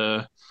that?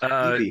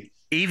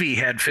 Evie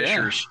had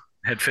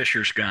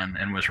Fisher's gun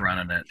and was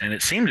running it, and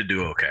it seemed to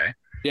do okay.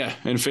 Yeah,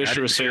 and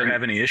Fisher was saying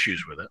have any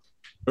issues with it.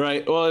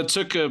 Right. Well, it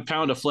took a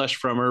pound of flesh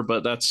from her,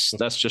 but that's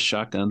just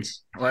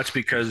shotguns. Well, that's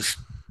because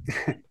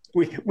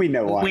we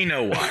know why. We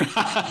know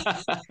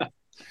why.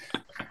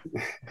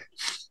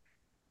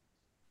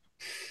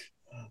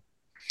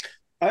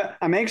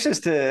 I'm anxious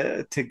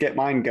to get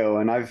mine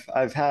going.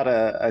 I've had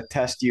a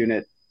test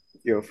unit,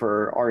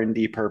 for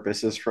R&D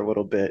purposes for a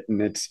little bit,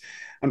 and it's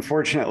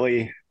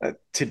unfortunately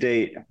to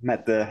date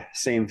met the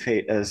same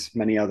fate as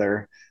many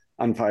other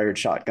unfired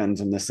shotguns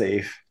in the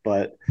safe.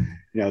 But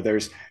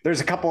there's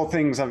a couple of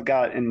things I've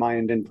got in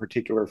mind in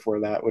particular for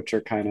that, which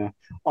are kind of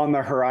on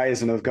the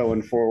horizon of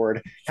going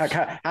forward.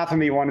 Half of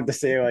me wanted to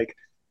say like,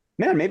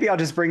 man, maybe I'll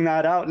just bring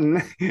that out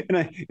in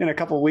a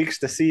couple of weeks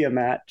to see you,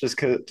 Matt, just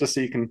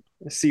so you can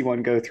see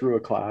one go through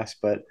a class.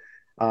 But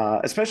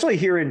especially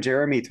hearing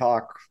Jeremy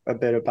talk a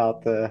bit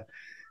about the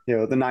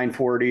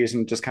 940s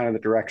and just kind of the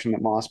direction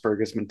that Mossberg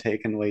has been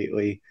taking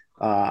lately,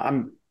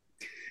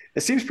 it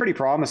seems pretty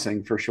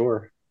promising for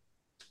sure.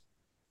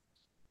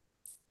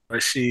 I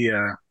see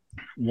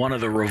one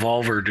of the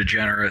revolver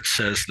degenerates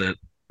says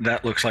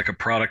that looks like a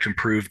product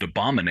improved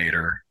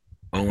Abominator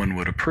Owen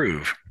would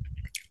approve.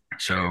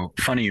 So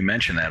funny you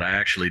mentioned that. I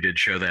actually did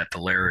show that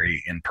to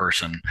Larry in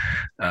person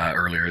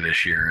earlier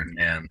this year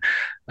and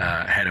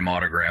had him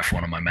autograph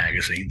one of my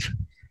magazines,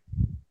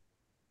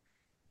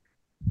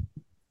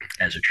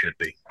 as it should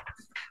be.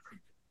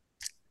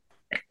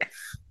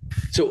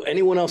 So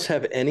anyone else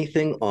have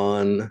anything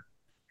on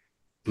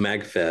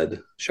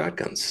mag-fed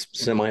shotguns,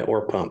 semi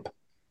or pump?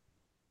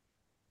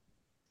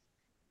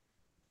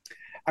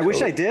 I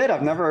wish I did.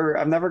 I've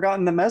never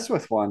gotten to mess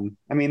with one.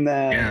 I mean,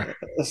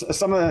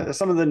 some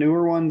of the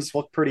newer ones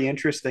look pretty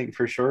interesting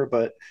for sure,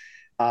 but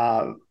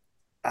I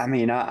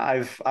mean,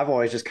 I've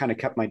always just kind of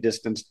kept my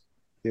distance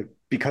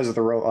because of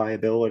the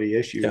reliability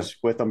issues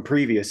with them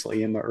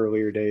previously in the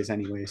earlier days,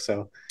 anyway.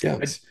 So yeah,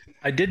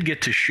 I did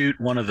get to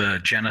shoot one of the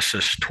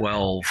Genesis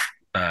 12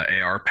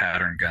 AR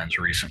pattern guns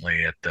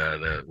recently at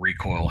the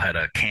Recoil had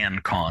a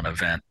CanCon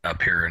event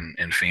up here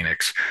in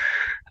Phoenix.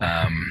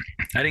 I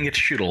didn't get to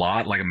shoot a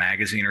lot, like a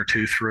magazine or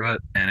two through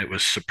it, and it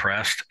was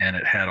suppressed, and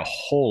it had a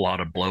whole lot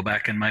of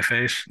blowback in my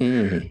face.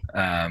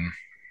 Got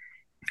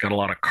a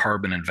lot of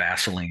carbon and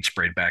Vaseline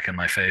sprayed back in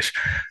my face.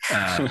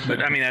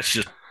 But I mean, that's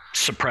just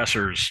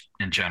suppressors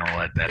in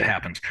general that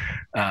happens.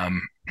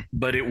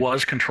 But it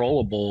was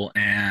controllable,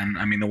 and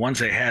I mean, the ones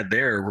they had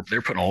there,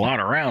 they're putting a lot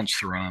of rounds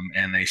through them,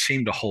 and they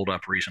seem to hold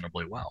up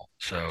reasonably well.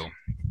 So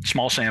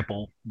small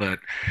sample, but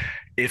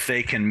if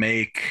they can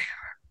make,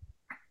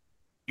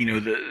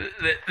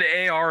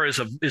 the AR is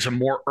a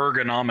more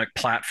ergonomic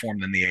platform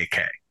than the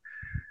AK.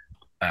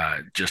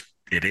 Just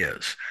it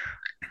is.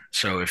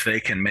 So if they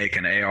can make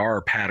an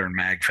AR pattern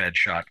mag-fed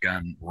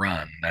shotgun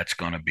run, that's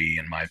going to be,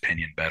 in my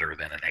opinion, better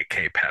than an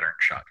AK pattern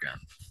shotgun,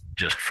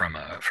 just from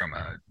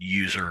a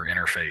user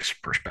interface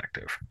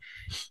perspective.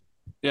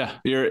 Yeah,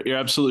 you're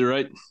absolutely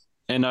right.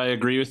 And I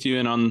agree with you.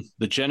 And on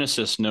the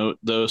Genesis note,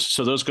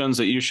 those guns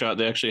that you shot,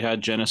 they actually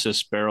had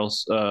Genesis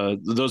barrels.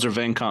 Those are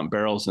Vancomp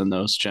barrels in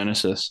those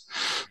Genesis.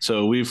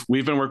 So we've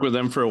been working with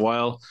them for a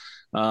while.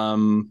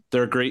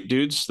 They're great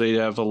dudes. They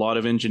have a lot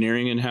of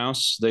engineering in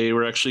house. They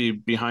were actually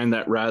behind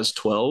that Raz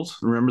 12.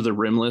 Remember the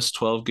rimless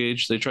 12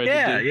 gauge they tried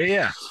to do?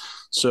 Yeah.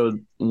 So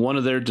one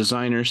of their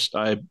designers,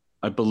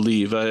 I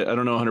believe, I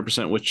don't know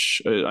 100%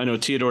 which, I know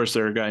Theodore's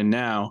their guy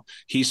now.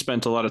 He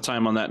spent a lot of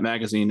time on that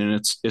magazine, and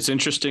it's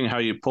interesting how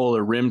you pull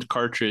a rimmed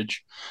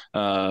cartridge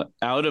out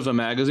of a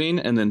magazine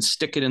and then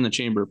stick it in the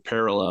chamber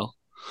parallel,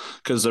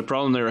 because the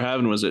problem they were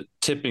having was it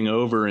tipping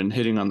over and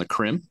hitting on the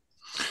crimp.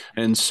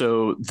 And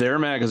so their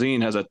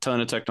magazine has a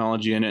ton of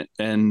technology in it,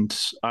 and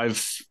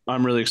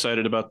I'm really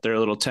excited about their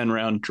little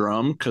 10-round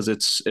drum, because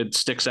it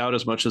sticks out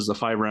as much as the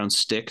 5-round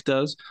stick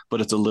does,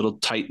 but it's a little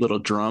tight little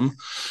drum.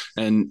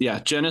 And yeah,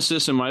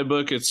 Genesis in my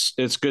book,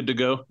 it's good to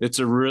go. It's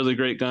a really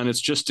great gun.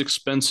 It's just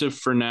expensive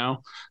for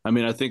now. I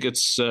mean, I think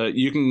it's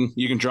you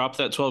can drop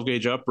that 12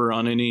 gauge upper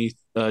on any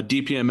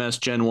DPMS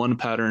Gen 1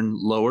 pattern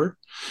lower,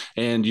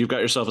 and you've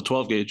got yourself a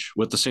 12 gauge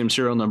with the same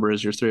serial number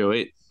as your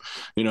 308.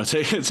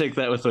 Take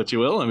that with what you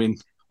will. I mean,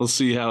 we'll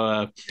see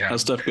how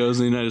stuff goes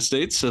in the United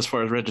States as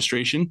far as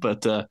registration.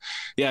 But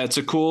yeah, it's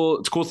a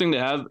cool thing to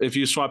have if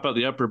you swap out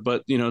the upper.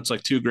 But it's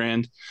like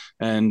 $2,000,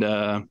 and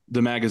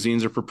the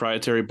magazines are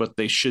proprietary, but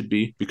they should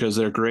be because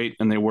they're great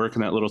and they work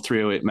in that little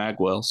 308 mag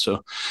well.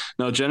 So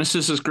no,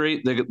 Genesis is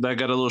great. They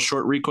got a little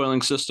short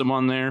recoiling system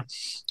on there.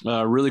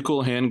 Really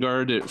cool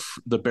handguard.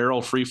 The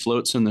barrel free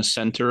floats in the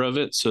center of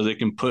it, so they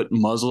can put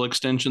muzzle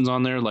extensions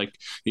on there, like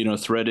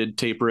threaded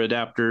taper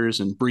adapters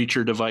and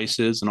breacher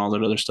devices and all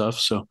that other stuff.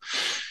 So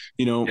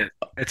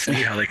it's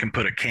neat how they can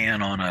put a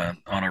can on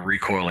a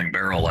recoiling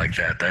barrel like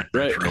that. That's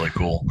right. Really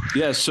cool.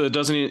 Yeah, so it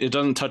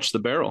doesn't touch the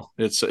barrel.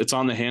 It's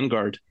on the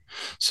handguard.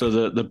 So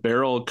the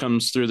barrel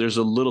comes through. There's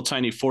a little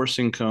tiny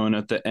forcing cone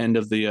at the end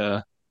of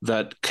the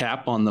that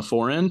cap on the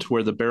forend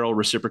where the barrel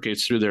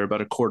reciprocates through there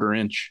about a 1/4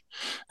 inch.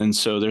 And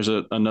so there's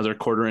another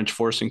 1/4 inch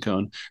forcing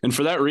cone. And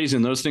for that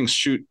reason, those things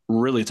shoot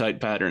really tight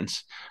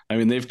patterns. I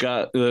mean, they've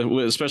got,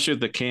 especially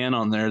with the can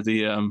on there,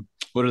 the,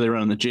 what are they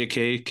running? The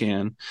JK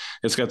can.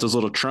 It's got those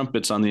little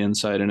trumpets on the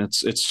inside, and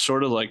it's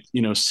sort of like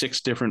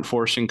 6 different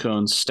forcing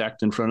cones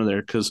stacked in front of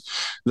there, because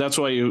that's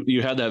why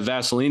you had that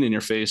Vaseline in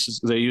your face.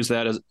 They use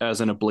that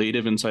as an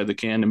ablative inside the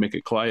can to make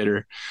it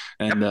quieter.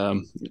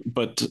 And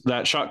but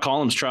that shot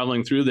column's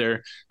traveling through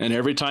there, and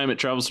every time it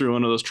travels through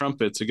one of those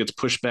trumpets, it gets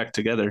pushed back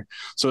together.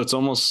 So it's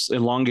almost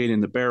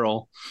elongating the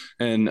barrel,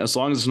 and as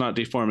long as it's not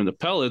deforming the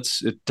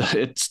pellets,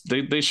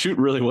 they shoot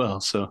really well.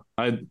 So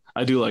I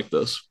do like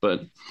those,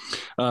 but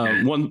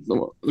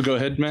go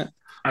ahead, Matt.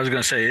 I was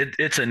going to say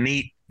it's a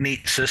neat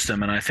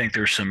system, and I think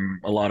there's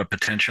a lot of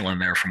potential in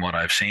there from what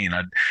I've seen.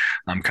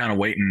 I'm kind of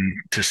waiting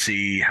to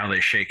see how they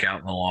shake out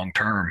in the long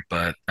term,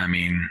 but I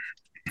mean,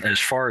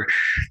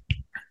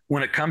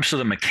 when it comes to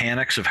the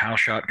mechanics of how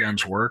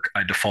shotguns work,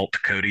 I default to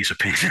Cody's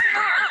opinion.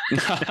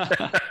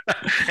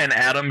 And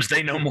Adams,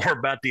 they know more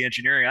about the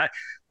engineering.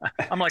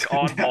 I'm like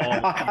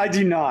oddball. I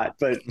do not,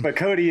 but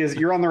Cody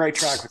you're on the right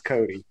track with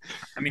Cody.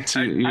 I mean,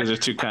 you guys are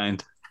too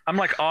kind. I'm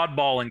like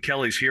oddball and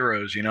Kelly's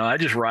heroes. I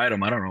just ride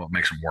them. I don't know what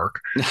makes them work.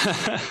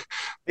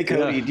 Hey,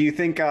 Cody, do you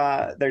think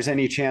there's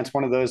any chance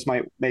one of those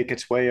might make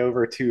its way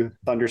over to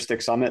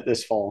Thunderstick Summit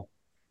this fall?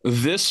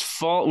 This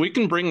fall, we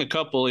can bring a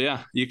couple.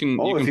 Yeah, you can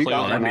play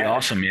one. That'd be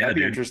awesome. Yeah, that'd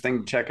be interesting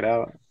to check it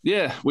out.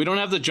 Yeah, we don't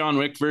have the John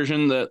Wick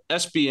version. The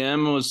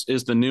SBM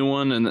is the new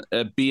one, and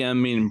BM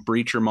meaning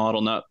breacher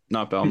model, not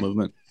bowel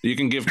movement. You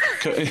can give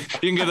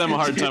them a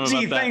hard time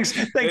about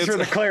that. Thanks for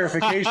the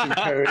clarification,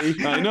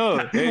 Cody. I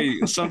know.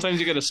 Hey,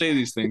 sometimes you got to say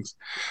these things.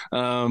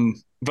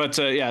 But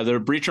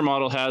the breacher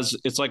model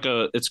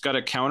it's got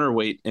a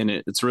counterweight in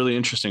it. It's really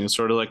interesting. It's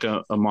sort of like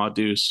a Mod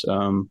Deuce.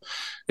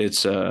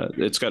 It's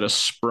got a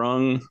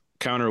sprung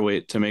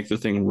counterweight to make the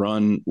thing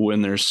run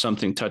when there's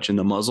something touching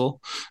the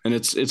muzzle, and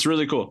it's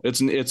really cool.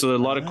 It's a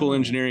lot of cool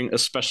engineering,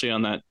 especially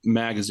on that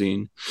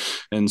magazine.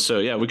 And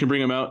so we can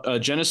bring them out.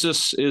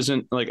 Genesis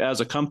isn't, like,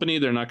 as a company,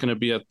 they're not going to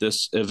be at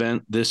this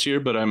event this year,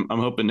 but I'm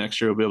hoping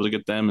next year we'll be able to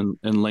get them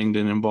and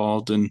Langdon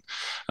involved, and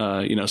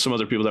some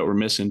other people that we're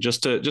missing,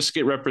 just to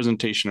get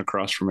representation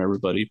across from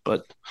everybody.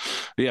 But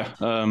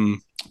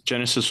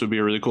Genesis would be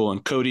really cool,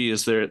 and Cody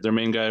is their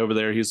main guy over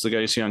there. He's the guy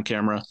you see on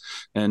camera,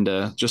 and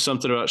just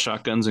something about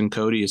shotguns and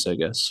Cody's, I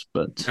guess.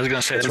 But I was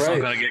going to say it's not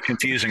going to get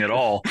confusing at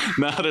all.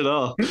 Not at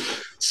all.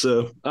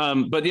 So,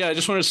 but yeah, I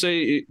just want to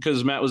say,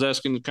 because Matt was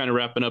asking, kind of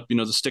wrapping up,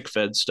 the stick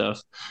fed stuff.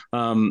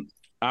 I've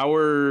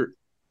been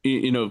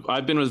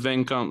with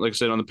Vancom, like I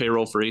said, on the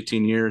payroll for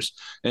 18 years,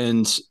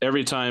 and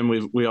every time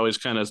we always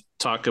kind of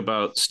talk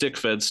about stick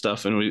fed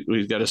stuff, and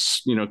we've got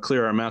to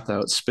clear our mouth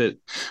out, spit,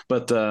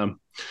 but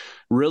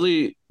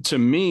really, to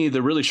me,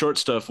 the really short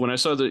stuff, when I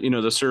saw the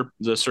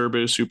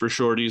Serbu super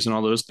shorties and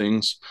all those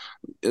things,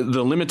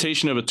 the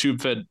limitation of a tube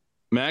fed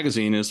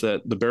magazine is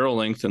that the barrel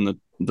length and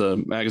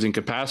the magazine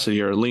capacity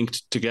are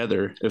linked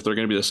together if they're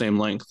going to be the same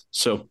length.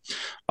 So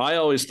I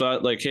always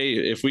thought, like, hey,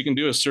 if we can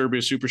do a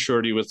Serbu super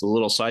shorty with a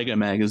little Saiga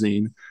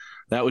magazine,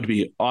 that would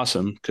be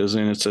awesome, because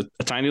then it's a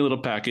tiny little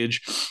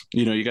package.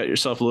 You got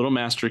yourself a little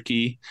master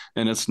key,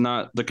 and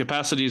the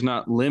capacity is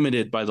not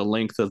limited by the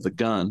length of the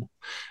gun.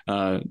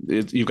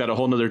 You've got a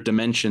whole nother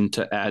dimension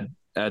to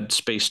add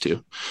space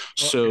to.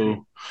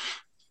 So,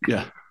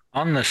 yeah.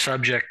 On the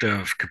subject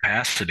of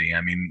capacity,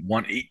 I mean,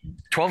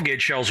 12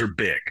 gauge shells are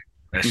big.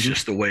 That's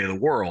just the way of the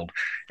world.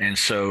 And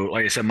so,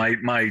 like I said,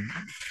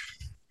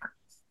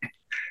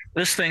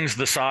 this thing's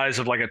the size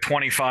of like a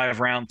 25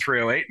 round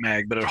 308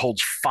 mag, but it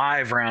holds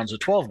 5 rounds of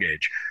 12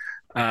 gauge.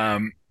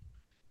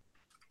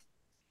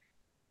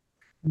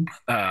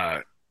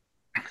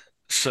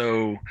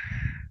 So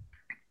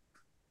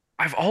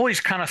I've always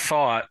kind of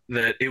thought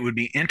that it would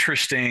be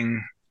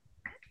interesting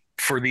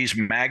for these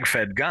mag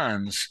fed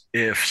guns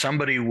if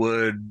somebody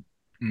would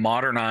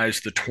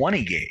modernize the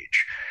 20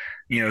 gauge.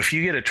 If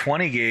you get a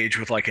 20 gauge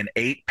with like an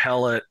 8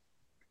 pellet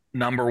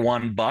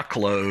 #1 buck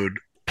load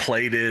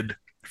plated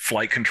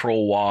flight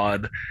control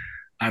wad.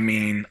 I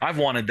mean, I've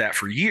wanted that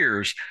for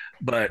years,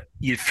 but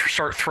you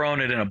start throwing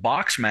it in a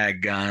box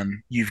mag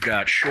gun, you've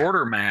got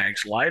shorter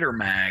mags, lighter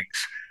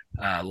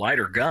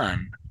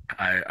gun.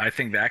 I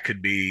think that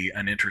could be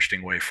an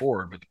interesting way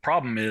forward. But the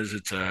problem is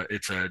it's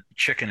a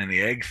chicken and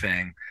the egg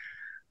thing.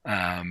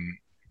 Um,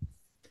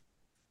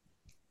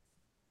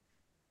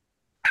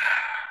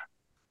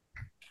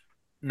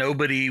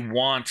 Nobody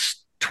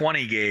wants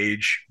 20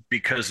 gauge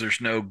because there's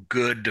no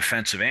good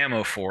defensive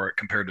ammo for it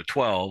compared to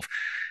 12,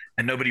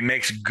 and nobody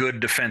makes good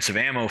defensive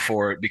ammo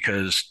for it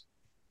because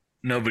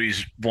nobody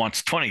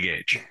wants 20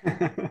 gauge.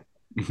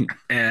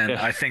 And Yeah.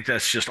 I think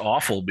that's just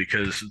awful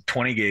because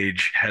 20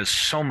 gauge has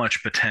so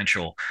much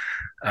potential.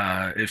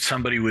 If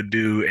somebody would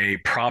do a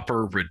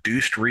proper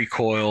reduced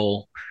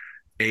recoil,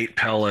 8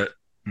 pellet,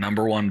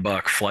 number one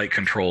buck flight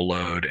control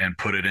load and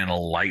put it in a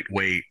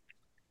lightweight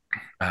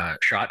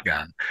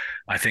shotgun,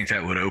 I think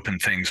that would open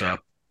things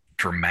up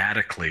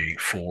dramatically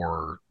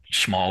for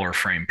smaller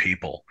frame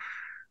people.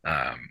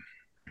 Um,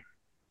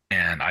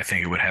 and I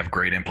think it would have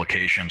great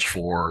implications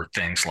for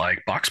things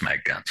like box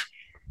mag guns.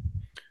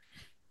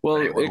 Well,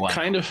 Hey, what it do I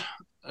kind know? of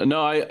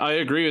no, I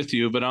agree with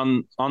you, but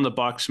on the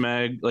box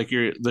mag, like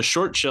the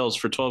short shells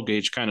for 12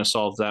 gauge kind of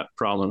solve that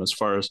problem as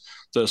far as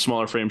the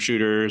smaller frame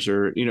shooters,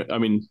 or I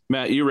mean,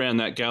 Matt, you ran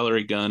that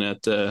gallery gun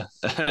at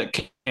at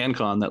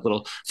CanCon, that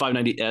little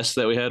 590S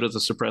that we had with a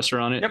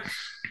suppressor on it. Yep.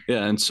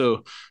 Yeah, and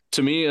so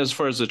to me, as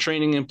far as the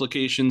training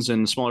implications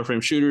and smaller frame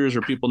shooters,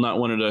 or people not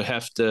wanting to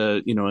have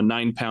to, a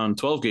 9 pound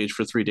 12 gauge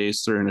for 3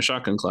 days through in a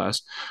shotgun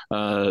class,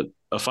 a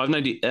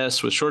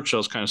 590S with short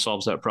shells kind of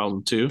solves that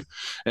problem too.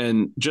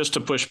 And just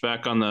to push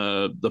back on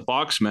the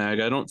box mag,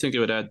 I don't think it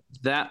would add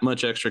that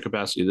much extra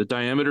capacity. The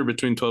diameter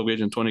between 12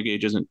 gauge and 20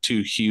 gauge isn't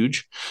too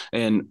huge,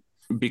 and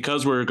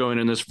because we're going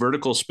in this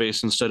vertical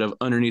space instead of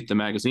underneath the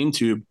magazine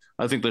tube,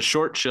 I think the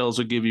short shells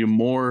would give you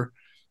more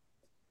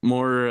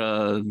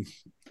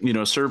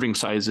serving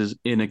sizes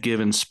in a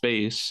given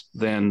space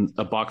than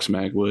a box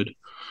mag would.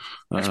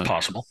 That's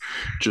possible.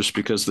 Just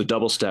because the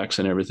double stacks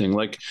and everything.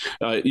 Like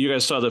you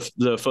guys saw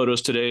the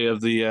photos today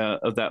of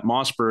that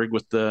Mossberg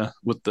with the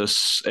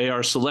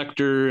AR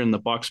selector and the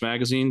box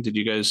magazine. Did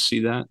you guys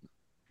see that?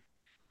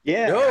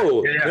 Yeah.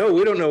 No, Yeah. no,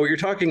 we don't know what you're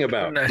talking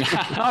about.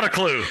 Not a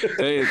clue.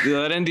 Hey,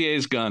 that NDA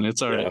is gone.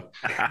 It's all right.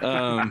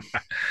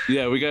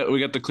 Yeah, we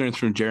got the clearance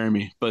from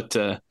Jeremy, but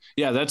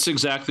yeah, that's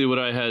exactly what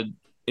I had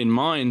in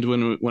mind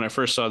when I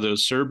first saw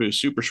those Serbu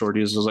super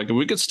shorties. I was like, if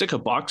we could stick a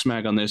box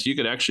mag on this, you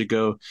could actually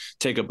go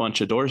take a bunch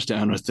of doors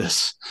down with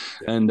this.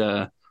 Yeah.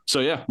 And so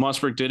yeah,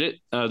 Mossberg did it.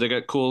 They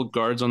got cool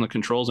guards on the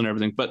controls and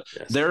everything, but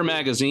Yes. their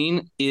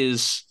magazine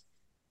is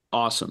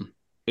awesome.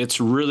 It's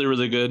really,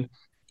 really good.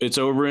 It's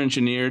over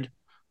engineered.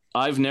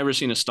 I've never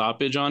seen a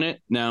stoppage on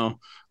it. Now,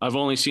 I've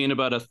only seen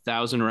about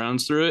 1,000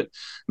 rounds through it.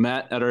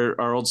 Matt, at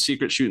our old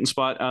secret shooting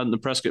spot out in the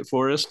Prescott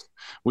Forest,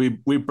 we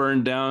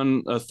burned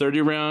down a 20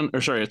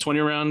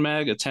 round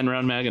mag, a 10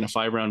 round mag, and a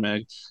 5 round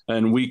mag,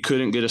 and we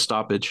couldn't get a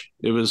stoppage.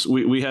 It was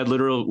we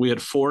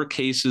had 4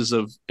 cases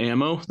of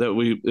ammo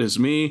is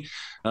me,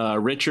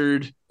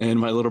 Richard,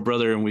 and my little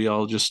brother, and we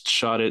all just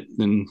shot it.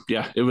 And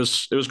yeah, it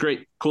was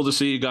great. Cool to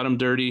see. Got them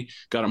dirty,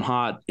 got them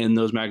hot, and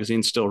those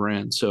magazines still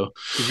ran. So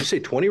Did you say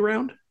 20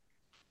 round?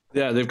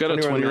 yeah, they've got a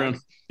 20 round.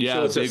 Yeah,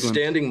 so it's a big one.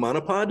 standing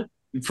monopod?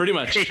 Pretty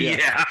much. Yeah.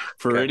 Yeah.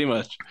 Pretty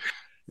much.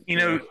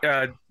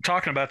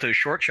 Talking about those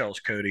short shells,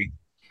 Cody,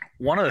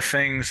 one of the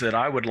things that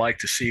I would like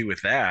to see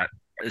with that,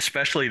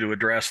 especially to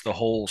address the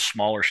whole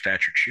smaller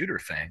statured shooter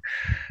thing,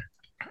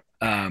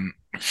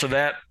 so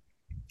that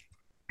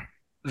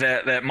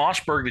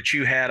Mossberg that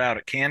you had out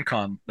at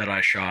CanCon that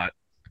I shot,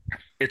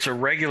 it's a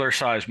regular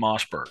size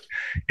Mossberg.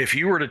 If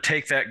you were to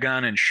take that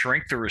gun and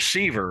shrink the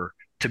receiver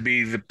to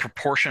be the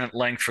proportionate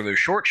length for those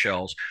short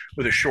shells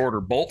with a shorter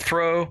bolt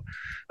throw,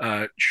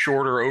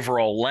 shorter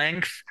overall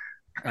length,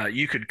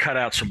 you could cut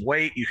out some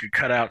weight. You could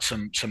cut out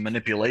some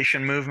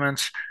manipulation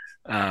movements.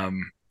 I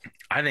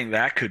think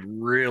that could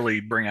really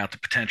bring out the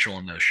potential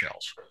in those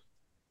shells.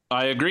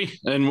 I agree.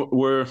 And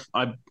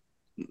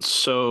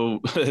so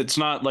it's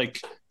not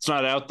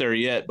out there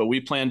yet, but we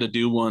plan to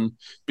do one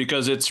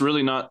because it's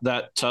really not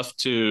that tough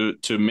to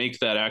make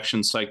that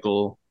action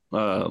cycle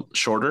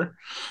shorter,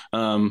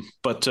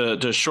 but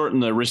to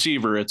shorten the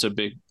receiver, it's a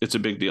big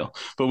deal.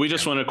 But we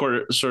just want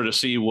to sort of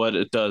see what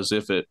it does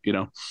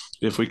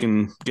if we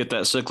can get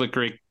that cyclic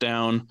rate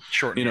down,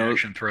 shorten the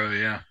action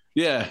throw.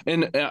 Yeah,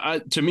 and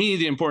to me,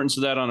 the importance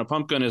of that on a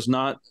pump gun is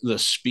not the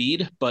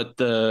speed, but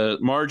the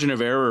margin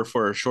of error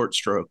for a short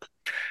stroke.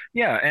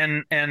 Yeah,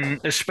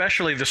 and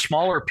especially the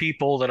smaller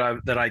people that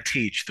I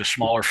teach, the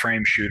smaller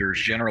frame shooters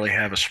generally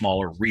have a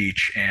smaller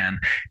reach, and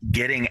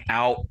getting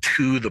out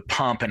to the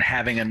pump and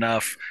having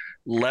enough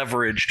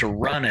leverage to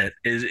run it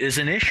is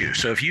an issue.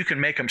 So if you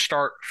can make them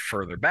start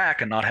further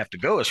back and not have to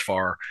go as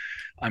far,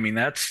 I mean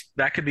that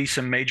could be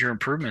some major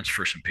improvements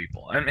for some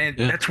people. I mean,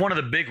 that's one of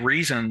the big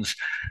reasons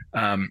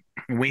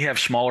we have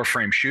smaller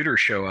frame shooters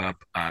show up.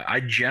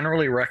 I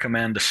generally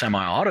recommend a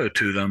semi-auto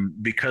to them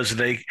because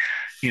they,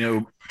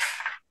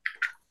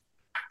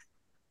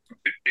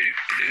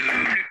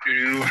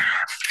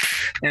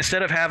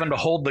 instead of having to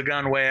hold the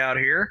gun way out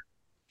here,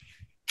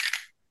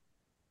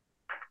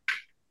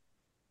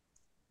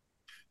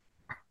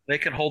 they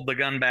can hold the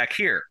gun back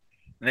here.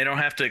 And they don't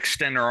have to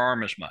extend their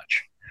arm as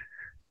much.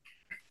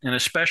 And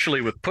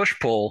especially with push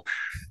pull,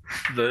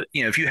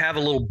 if you have a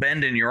little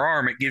bend in your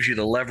arm, it gives you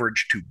the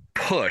leverage to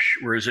push.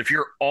 Whereas if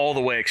you're all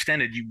the way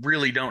extended, you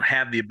really don't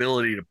have the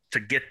ability to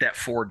get that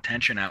forward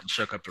tension out and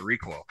soak up the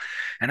recoil.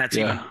 And that's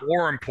even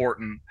more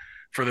important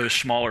for those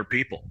smaller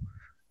people.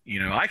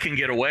 I can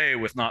get away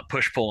with not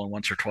push pulling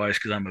once or twice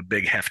because I'm a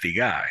big hefty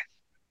guy.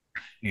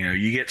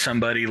 You get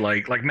somebody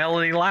like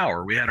Melanie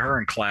Lauer. We had her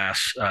in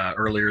class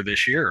earlier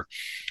this year.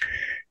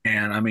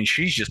 And I mean,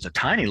 she's just a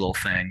tiny little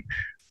thing,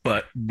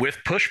 but with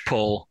push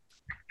pull,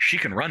 she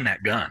can run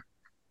that gun.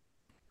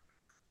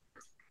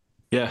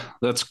 Yeah,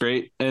 that's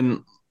great.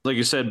 And like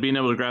you said, being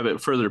able to grab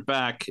it further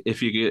back,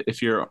 if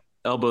your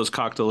elbow's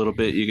cocked a little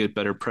bit, you get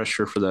better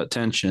pressure for that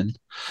tension.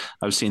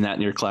 I've seen that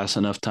in your class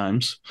enough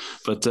times.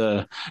 But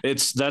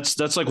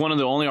that's like one of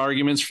the only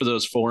arguments for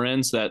those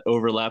foreends that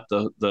overlap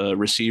the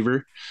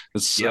receiver.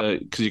 It's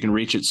because you can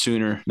reach it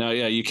sooner. Now,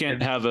 you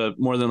can't have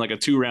more than like a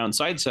 2-round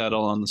side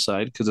saddle on the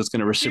side because it's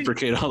going to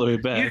reciprocate all the way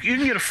back. You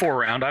can get a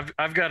 4-round.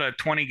 I've got a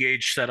 20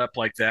 gauge setup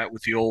like that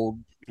with the old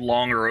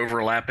longer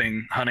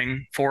overlapping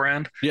hunting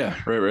forend. Yeah,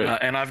 right.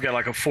 And I've got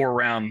like a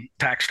 4-round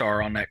tack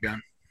star on that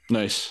gun.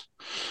 Nice.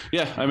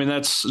 Yeah, I mean,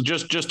 that's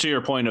just to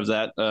your point of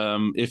that.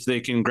 If they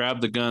can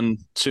grab the gun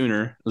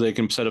sooner, they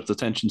can set up the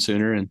tension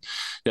sooner and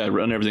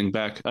run everything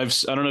back. I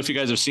don't know if you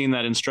guys have seen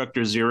that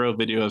Instructor Zero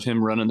video of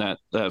him running that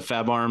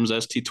Fab Arms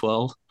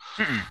ST12.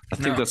 I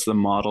think that's the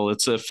model.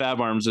 It's a Fab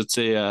Arms. It's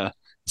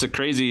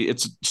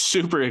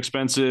super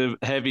expensive,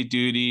 heavy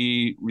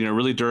duty,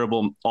 really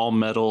durable, all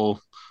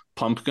metal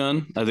pump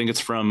gun. I think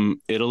it's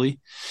from Italy,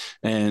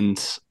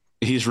 and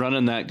he's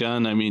running that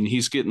gun. I mean,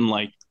 he's getting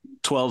like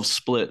 12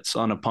 splits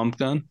on a pump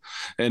gun,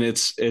 and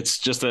it's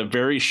just a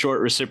very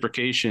short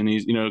reciprocation.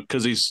 He's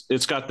because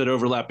it's got that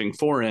overlapping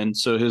forend,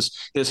 so his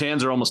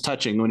hands are almost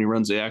touching when he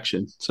runs the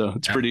action. So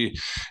it's pretty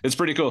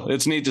cool.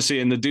 It's neat to see,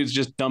 and the dude's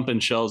just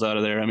dumping shells out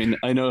of there. I mean,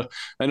 I know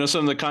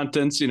some of the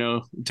contents,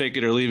 take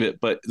it or leave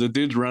it, but the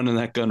dude's running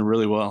that gun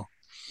really well.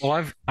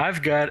 Well,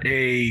 I've got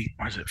a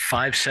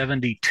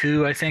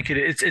 572, I think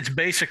it's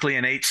basically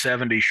an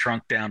 870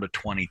 shrunk down to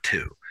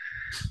 22.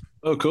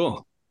 Oh,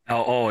 cool.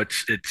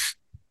 It's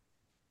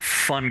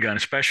fun gun,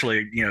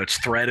 especially it's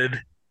threaded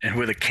and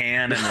with a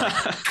can and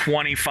like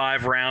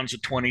 25 rounds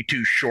of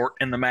 22 short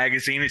in the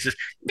magazine. It's just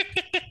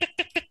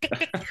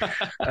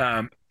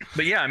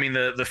but yeah, I mean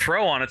the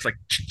throw on it's like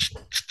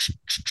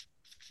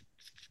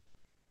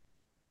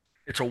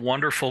it's a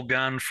wonderful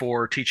gun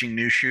for teaching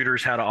new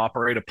shooters how to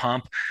operate a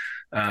pump,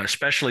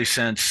 especially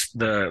since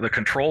the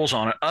controls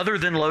on it, other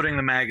than loading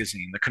the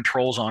magazine, the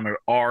controls on it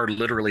are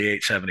literally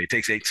 870. It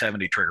takes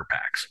 870 trigger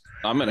packs.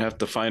 I'm going to have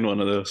to find one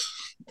of those.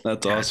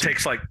 That's awesome. It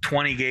takes like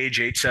 20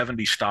 gauge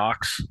 870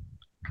 stocks.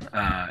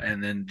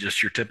 And then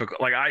just your typical,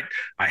 like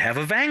I have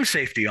a Vang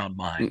safety on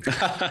mine.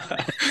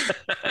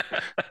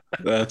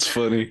 That's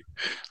funny.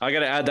 I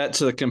got to add that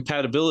to the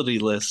compatibility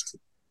list.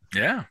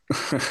 Yeah.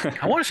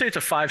 I want to say it's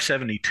a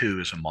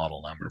 572 is a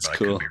model number, but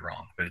cool. I could be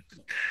wrong. But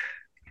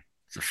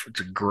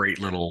it's a great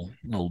little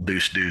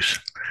deuce.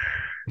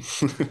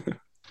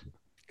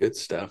 Good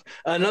stuff.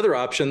 Another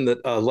option that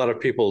a lot of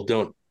people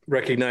don't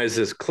recognize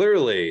is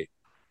clearly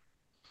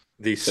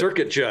the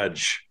circuit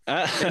judge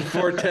in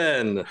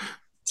 410.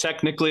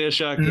 Technically a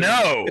shotgun.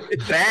 No,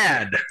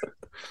 bad,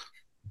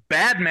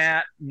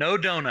 Matt. No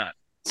donut.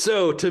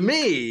 So to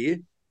me,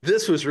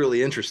 this was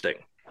really interesting.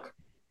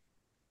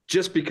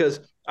 Just because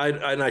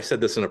I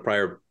said this in a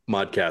prior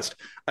ModCast,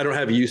 I don't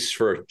have use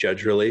for a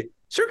judge really.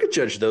 Circuit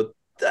judge though,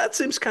 that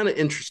seems kind of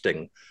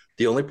interesting.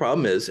 The only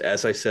problem is,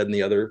 as I said in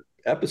the other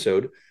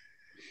episode,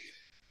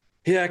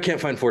 I can't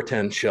find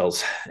 410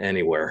 shells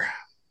anywhere.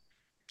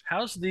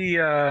 How's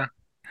the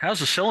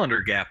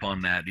cylinder gap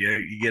on that?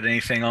 You get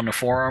anything on the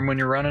forearm when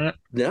you're running it?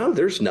 No,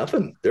 there's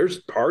nothing.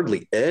 There's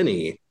hardly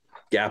any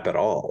gap at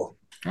all.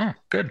 Oh,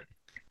 good.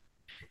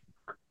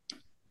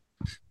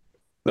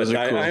 But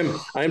cool.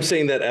 I'm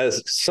saying that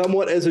as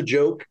somewhat as a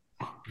joke,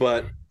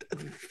 but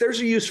there's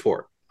a use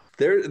for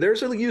it.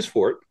 There's a use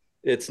for it.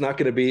 It's not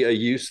going to be a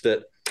use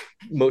that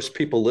most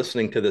people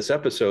listening to this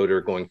episode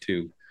are going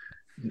to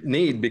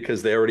need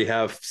because they already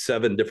have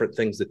 7 different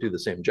things that do the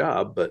same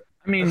job. But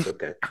I mean, that's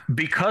okay.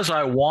 Because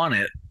I want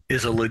it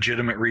is a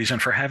legitimate reason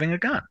for having a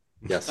gun.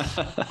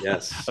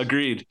 Yes.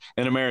 Agreed.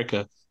 In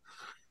America.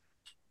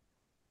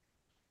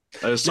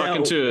 I was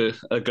talking to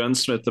a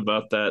gunsmith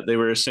about that. They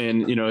were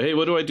saying, hey,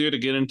 what do I do to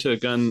get into a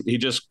gun? He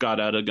just got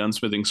out of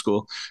gunsmithing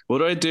school. What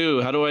do I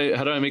do? How do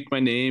I make my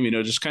name?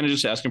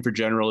 Just asking for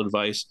general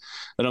advice.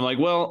 And I'm like,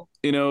 well,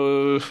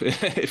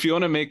 if you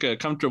want to make a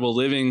comfortable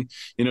living,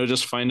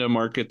 just find a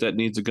market that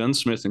needs a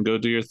gunsmith and go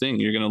do your thing.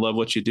 You're going to love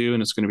what you do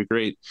and it's going to be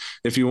great.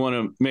 If you want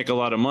to make a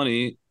lot of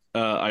money,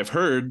 I've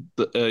heard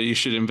you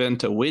should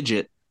invent a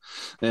widget.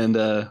 And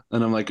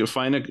I'm like,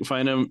 find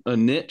a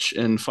niche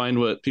and find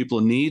what people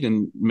need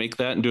and make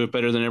that and do it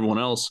better than everyone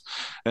else.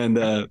 And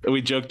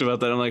we joked about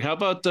that. I'm like, how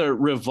about the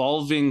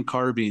revolving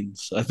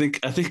carbines? I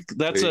think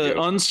that's an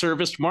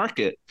unserviced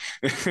market.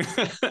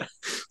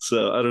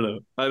 So I don't know.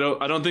 I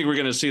don't think we're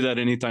going to see that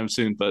anytime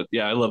soon. But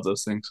yeah, I love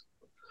those things.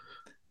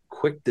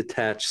 quick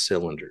detach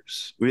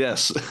cylinders.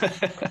 Yes.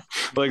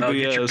 Like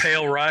get your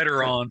pale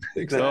rider on.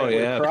 Exactly. Oh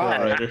yeah, Cry.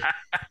 Pale Rider.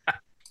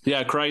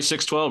 Yeah, Cry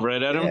 612,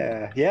 right, Adam?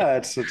 Yeah.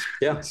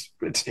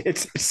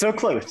 It's so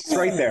close. It's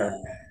right there.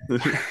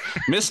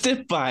 Missed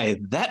it by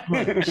that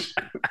much.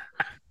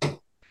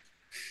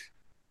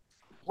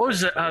 What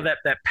was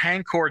that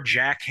Pancor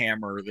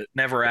jackhammer that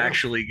never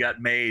actually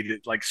got made?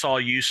 It like saw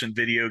use in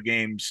video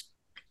games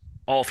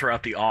all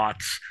throughout the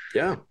aughts.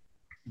 Yeah.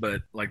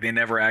 But like they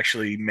never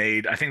actually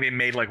made. I think they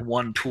made like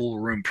one tool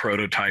room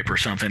prototype or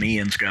something.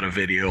 Ian's got a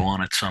video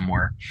on it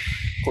somewhere.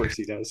 Of course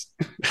he does.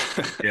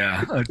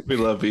 Yeah, We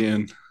love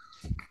Ian.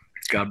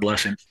 God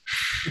bless him.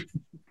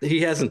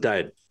 He hasn't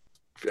died.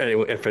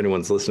 If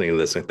anyone's listening to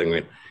this, I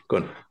think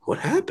going, what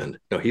happened?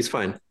 No, he's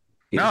fine.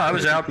 No, I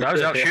was out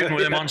shooting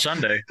with him on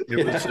Sunday.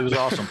 It was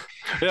awesome.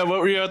 Yeah,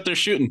 what were you out there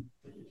shooting?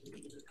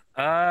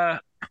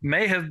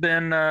 May have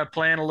been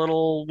playing a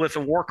little with a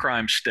war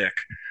crime stick.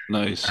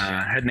 Nice.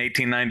 Had an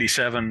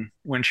 1897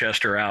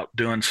 Winchester out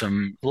doing a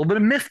little bit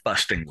of myth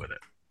busting with it.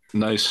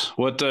 Nice.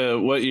 What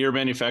year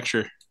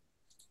manufacturer?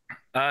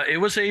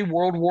 It was a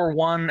World War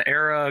I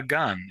era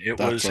gun.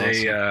 That's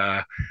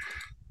awesome.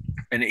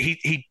 And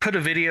he put a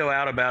video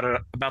out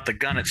about the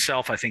gun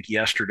itself, I think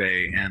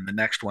yesterday, and the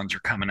next ones are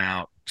coming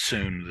out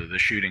soon. The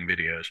shooting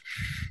videos.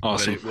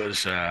 Awesome. But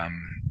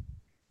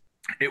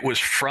it was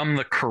from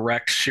the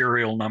correct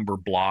serial number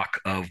block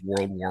of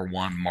World War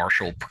I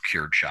Marshall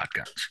procured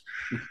shotguns.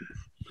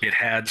 It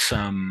had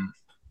some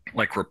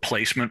like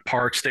replacement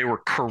parts. They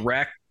were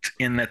correct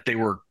in that they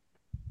were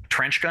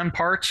trench gun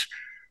parts,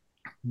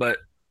 but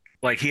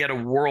like he had a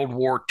World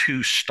War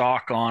II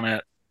stock on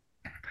it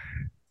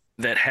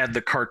that had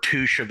the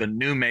cartouche of a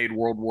new made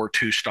World War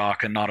II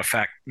stock and not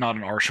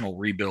an Arsenal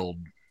rebuild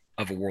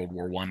of a World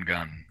War I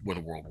gun with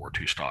a World War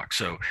II stock.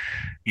 So,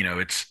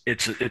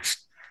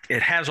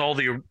 it has all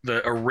the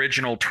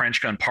original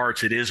trench gun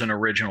parts. It is an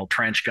original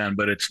trench gun,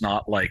 but it's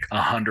not like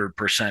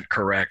 100%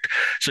 correct.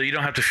 So you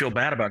don't have to feel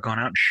bad about going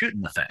out and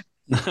shooting the thing.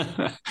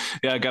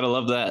 Yeah, I gotta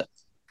love that.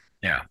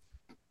 Yeah.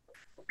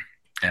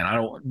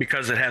 And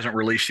because it hasn't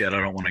released yet, I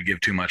don't want to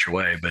give too much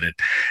away, but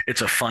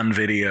it's a fun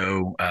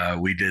video.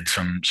 We did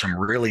some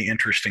really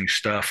interesting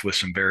stuff with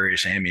some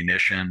various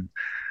ammunition.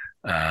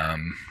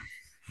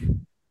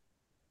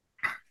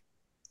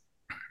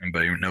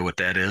 Anybody know what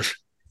that is?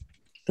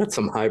 That's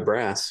some high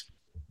brass.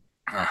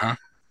 Uh-huh.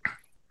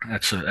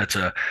 That's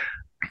a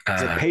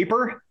Is it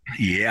paper?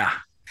 Yeah.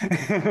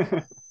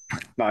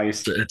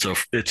 Nice.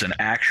 It's an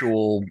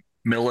actual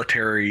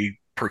military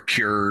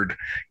procured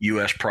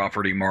U.S.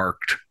 property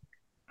marked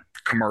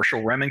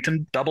commercial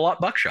Remington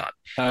double-aught buckshot.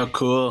 Oh,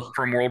 cool.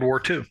 From World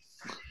War II.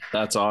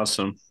 That's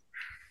awesome.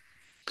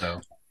 So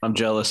I'm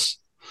jealous.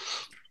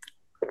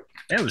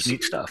 It was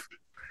neat stuff.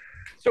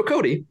 So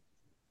Cody,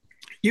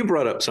 you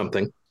brought up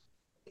something.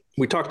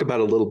 We talked about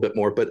it a little bit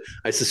more, but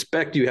I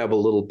suspect you have a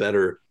little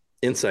better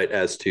insight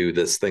as to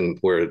this thing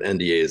where an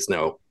NDA is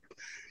now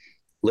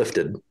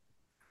lifted.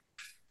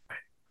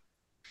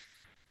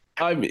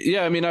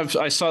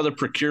 I saw the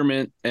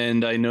procurement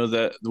and I know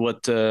that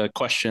what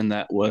question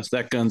that was.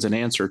 That gun's an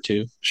answer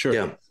to. Sure.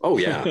 Yeah. Oh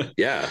yeah.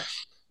 Yeah.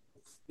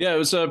 Yeah, it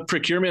was a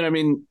procurement. I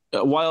mean,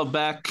 a while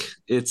back,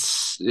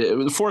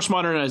 the force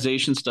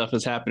modernization stuff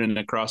is happening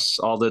across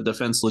all the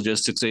Defense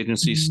Logistics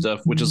Agency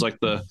stuff, which is like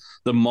the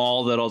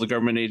mall that all the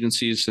government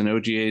agencies and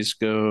OGAs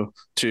go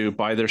to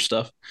buy their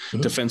stuff. Mm-hmm.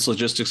 Defense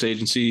Logistics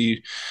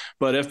Agency,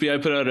 but FBI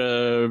put out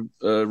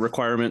a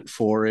requirement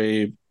for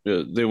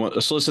they want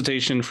a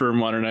solicitation for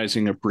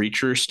modernizing a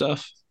breacher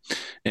stuff.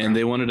 And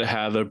they wanted to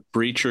have a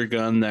breacher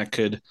gun that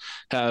could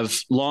have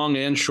long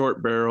and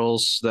short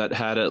barrels that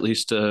had at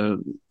least a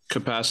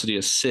capacity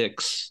of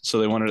 6. So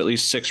they wanted at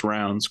least 6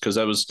 rounds because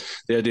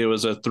the idea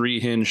was a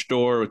 3-hinge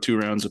door with 2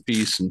 rounds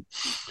apiece. And,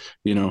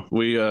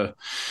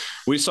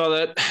 we saw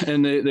that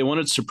and they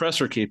wanted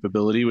suppressor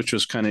capability, which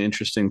was kind of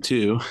interesting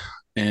too.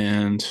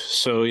 And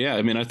so, yeah,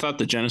 I mean, I thought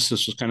the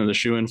Genesis was kind of the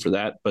shoe-in for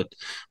that. But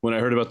when I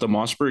heard about the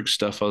Mossberg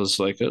stuff, I was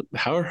like,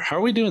 how are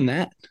we doing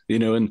that?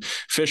 And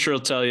Fisher will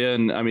tell you,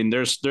 and I mean,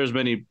 there's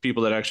many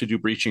people that actually do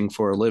breaching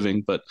for a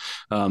living, but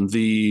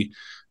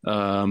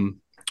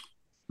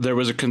there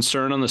was a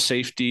concern on the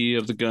safety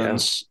of the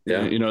guns.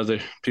 Yeah.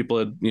 The people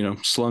had,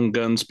 slung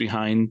guns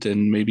behind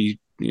and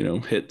maybe,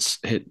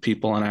 hit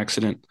people on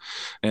accident.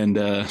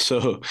 And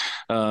so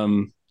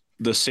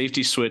the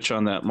safety switch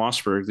on that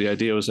Mossberg, the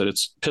idea was that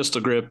it's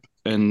pistol grip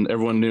and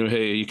everyone knew,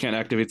 hey, you can't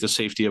activate the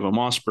safety of a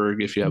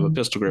Mossberg if you have a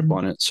pistol grip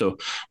on it. So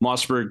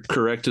Mossberg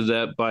corrected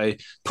that by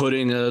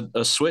putting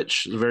a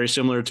switch very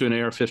similar to an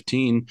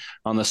AR-15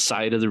 on the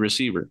side of the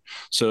receiver.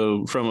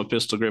 So from a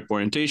pistol grip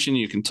orientation,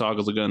 you can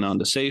toggle the gun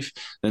onto safe,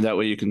 and that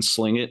way you can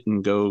sling it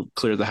and go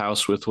clear the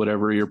house with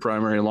whatever your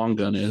primary long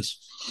gun is.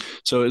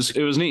 So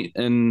it was neat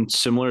and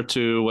similar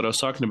to what I was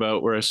talking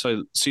about, where I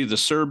see the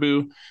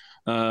Serbu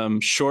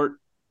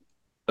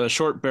a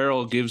short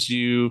barrel gives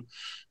you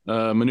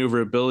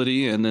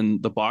maneuverability, and then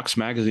the box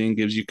magazine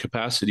gives you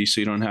capacity, so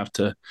you don't have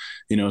to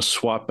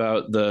swap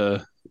out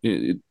the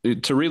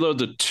to reload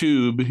the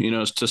tube,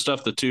 to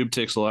stuff the tube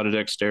takes a lot of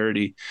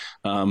dexterity.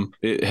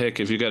 Heck,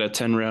 if you got a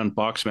 10-round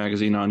box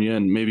magazine on you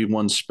and maybe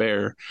one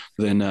spare,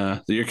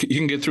 then you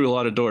can get through a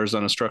lot of doors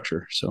on a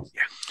structure. So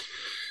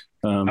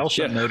I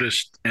also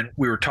noticed, and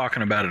we were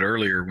talking about it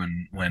earlier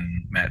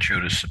when Matt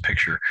showed us a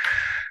picture,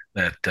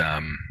 that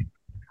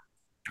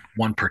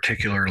one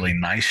particularly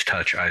nice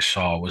touch I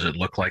saw was it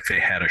looked like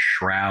they had a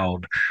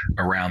shroud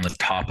around the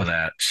top of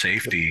that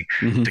safety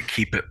to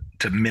keep it,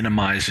 to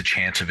minimize the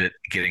chance of it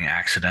getting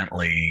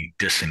accidentally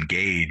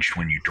disengaged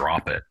when you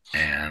drop it.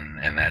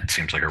 And that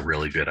seems like a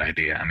really good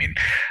idea. I mean,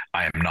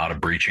 I am not a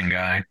breaching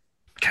guy,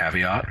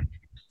 caveat,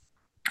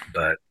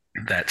 but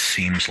that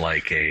seems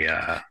like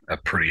a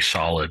pretty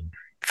solid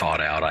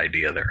thought out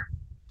idea there.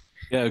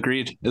 Yeah,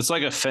 agreed. It's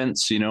like a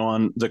fence,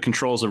 on the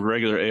controls of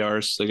regular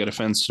ARs. They got a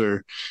fence,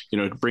 or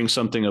bring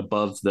something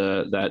above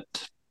that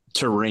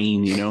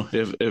terrain,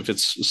 if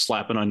it's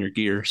slapping on your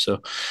gear. So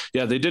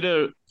yeah, they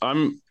did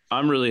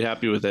I'm really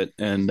happy with it.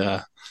 And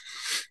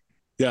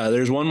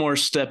there's one more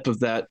step of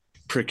that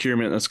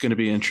procurement that's going to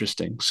be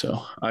interesting.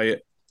 So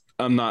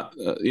I'm not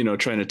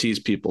trying to tease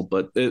people,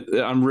 but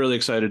I'm really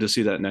excited to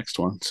see that next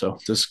one. So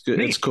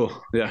it's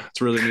cool. Yeah,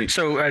 it's really neat.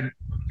 So a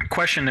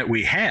question that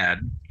we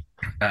had,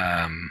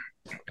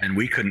 and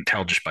we couldn't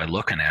tell just by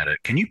looking at it.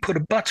 Can you put a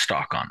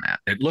buttstock on that?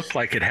 It looked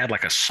like it had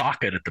like a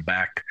socket at the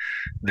back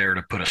there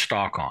to put a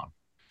stock on.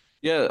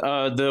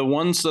 Yeah, the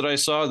ones that I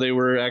saw, they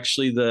were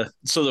actually the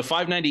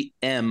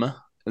 590M.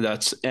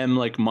 That's M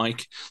like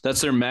Mike.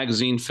 That's their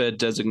magazine fed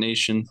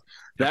designation.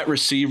 That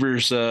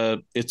receiver's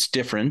it's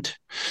different,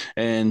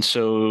 and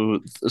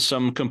so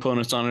some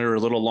components on it are a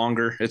little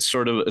longer. It's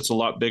a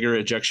lot bigger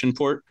ejection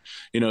port,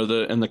 and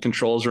the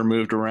controls are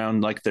moved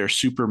around like their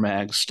super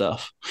mag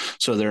stuff.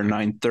 So they're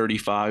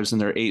 935s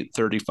and they're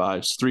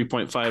 835s.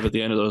 3.5 at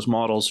the end of those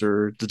models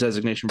are the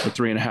designation for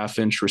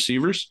 3.5-inch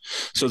receivers.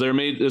 So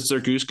it's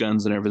their goose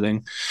guns and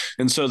everything.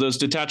 And so those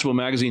detachable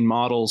magazine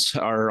models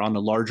are on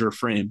a larger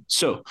frame.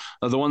 So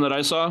the one that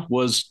I saw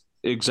was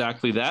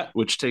exactly that,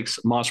 which takes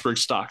Mossberg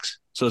stocks.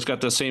 So it's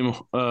got the same,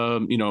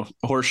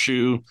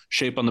 horseshoe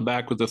shape on the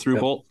back with the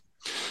through bolt.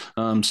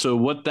 So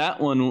what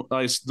that one,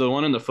 the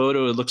one in the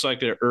photo, it looks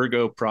like an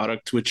Ergo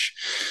product, which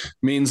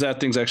means that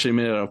thing's actually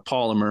made out of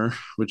polymer,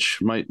 which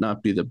might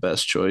not be the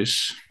best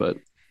choice, but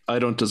I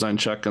don't design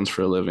shotguns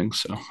for a living,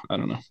 so I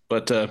don't know.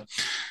 But that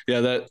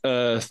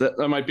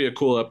might be a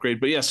cool upgrade.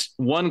 But yes,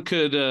 one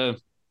could,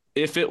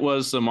 if it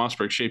was the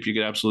Mossberg shape, you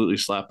could absolutely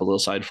slap a little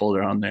side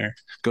folder on there.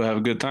 Go have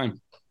a good time.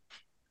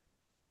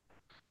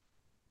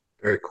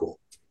 Very cool.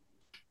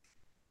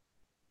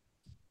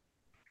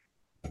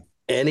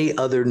 Any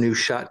other new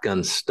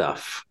shotgun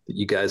stuff that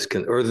you guys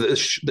can, or the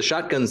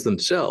shotguns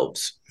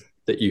themselves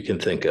that you can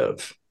think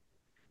of?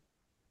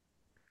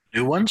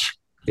 New ones?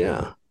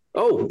 Yeah.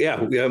 Oh,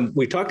 yeah.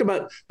 We talked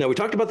about the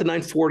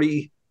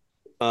 940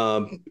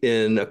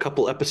 in a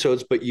couple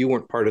episodes, but you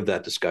weren't part of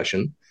that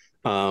discussion.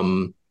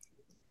 And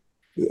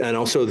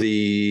also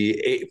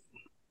the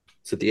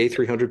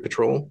A300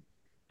 Patrol?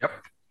 Yep.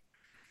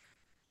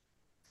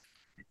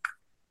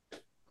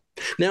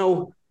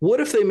 Now, what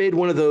if they made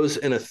one of those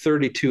in a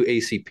 32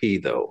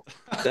 ACP, though?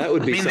 That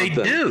would be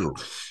something.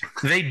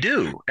 They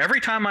do. Every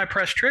time I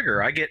press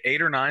trigger, I get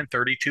 8 or 9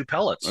 32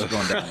 pellets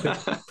going down.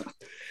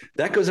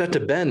 That goes out to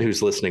Ben,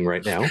 who's listening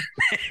right now.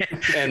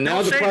 And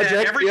now the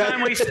project.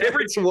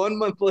 It's 1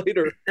 month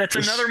later. That's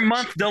another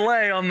month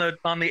delay on the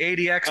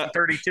ADX and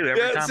 32.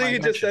 Every time you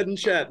just said in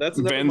chat.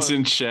 That's Ben's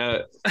in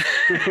chat.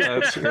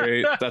 That's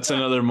great. That's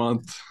another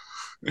month.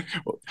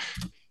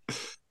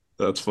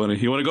 That's funny.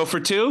 You want to go for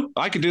 2?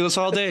 I could do this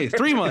all day.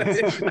 3 months.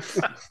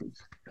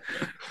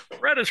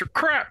 Reddits are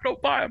crap.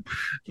 Don't buy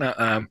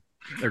them.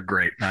 They're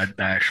great. I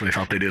actually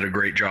thought they did a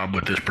great job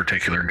with this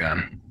particular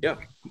gun. Yeah.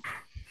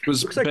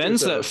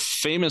 Ben's that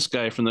famous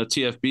guy from the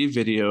TFB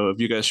video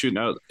of you guys shooting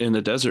out in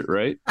the desert,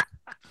 right?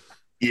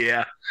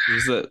 Yeah.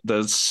 He's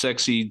the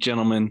sexy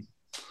gentleman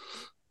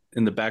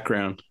in the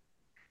background.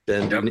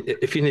 Ben,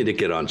 if you need to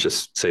get on,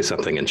 just say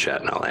something in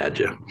chat and I'll add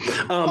you.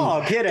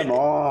 Get him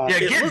on. Yeah,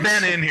 get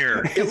Ben in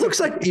here. It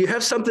looks like you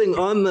have something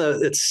on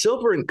it's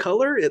silver in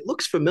color. It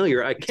looks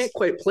familiar. I can't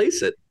quite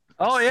place it.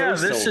 Oh, yeah.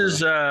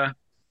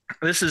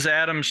 This is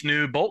Adam's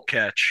new bolt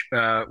catch,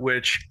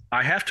 which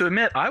I have to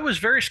admit I was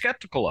very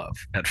skeptical of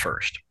at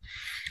first.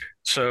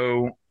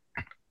 So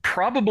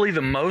probably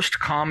the most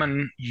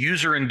common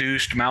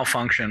user-induced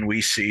malfunction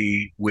we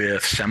see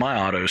with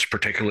semi-autos,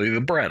 particularly the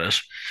Berettas,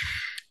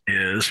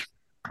 is,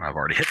 I've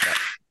already hit that,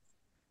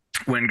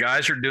 when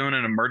guys are doing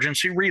an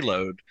emergency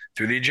reload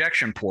through the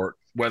ejection port,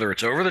 whether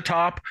it's over the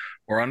top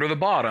or under the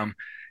bottom,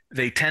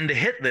 they tend to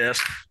hit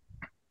this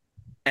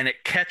and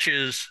it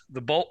catches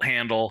the bolt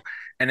handle,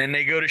 and then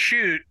they go to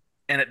shoot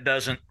and it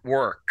doesn't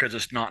work because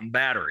it's not in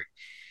battery.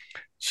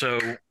 So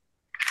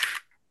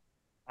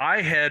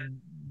I had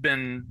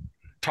been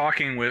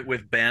talking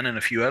with Ben and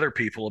a few other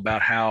people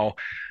about how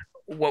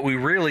what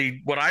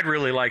I'd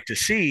really like to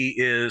see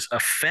is a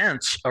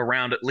fence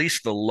around at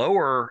least the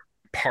lower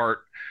part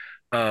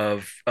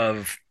of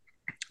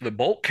the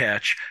bolt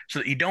catch so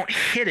that you don't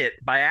hit it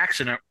by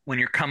accident when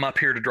you come up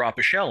here to drop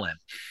a shell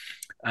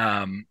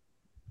in.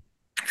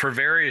 For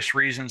various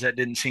reasons, that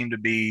didn't seem to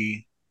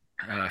be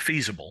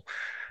feasible.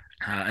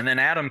 And then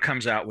Adam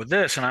comes out with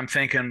this, and I'm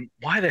thinking,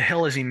 why the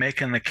hell is he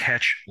making the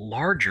catch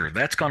larger?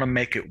 That's going to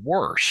make it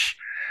worse.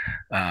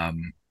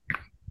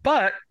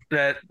 But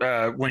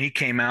that when he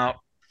came out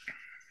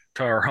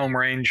to our home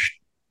range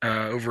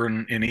over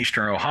in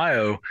Eastern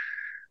Ohio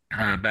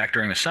back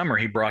during the summer,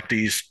 he brought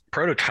these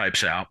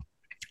prototypes out,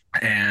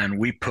 and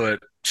we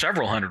put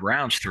several hundred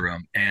rounds through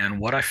them.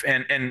 And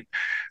and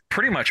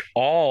pretty much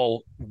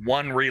all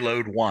one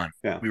reload one.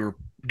 Yeah. We were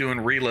doing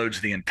reloads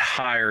the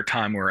entire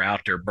time we were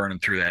out there burning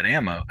through that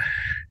ammo.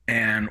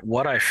 And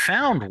what I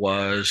found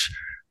was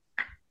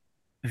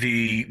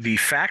the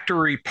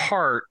factory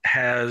part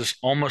has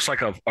almost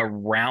like a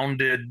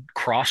rounded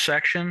cross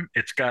section.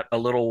 It's got a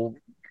little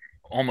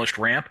almost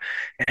ramp,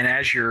 and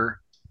as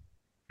you're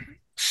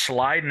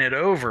sliding it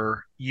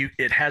over,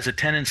 it has a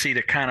tendency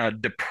to kind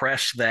of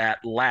depress that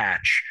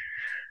latch.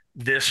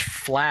 This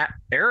flat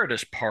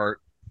Aridus part,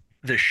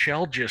 the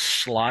shell just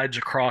slides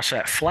across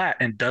that flat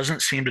and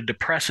doesn't seem to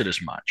depress it as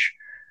much.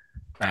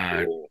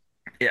 I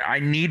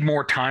need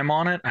more time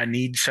on it. I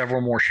need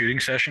several more shooting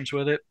sessions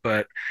with it,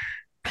 but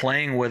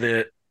playing with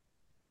it,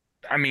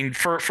 I mean,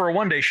 for a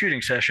one-day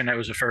shooting session, that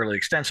was a fairly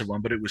extensive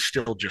one, but it was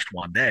still just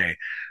one day.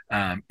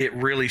 It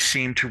really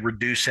seemed to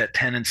reduce that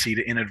tendency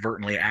to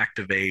inadvertently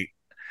activate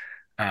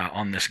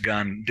on this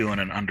gun doing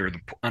an under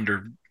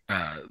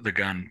the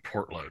gun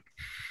port load.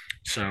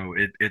 So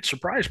it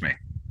surprised me,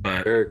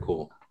 but Very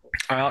cool.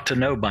 I ought to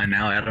know by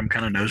now. Adam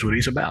kind of knows what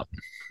he's about.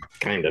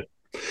 Kind of.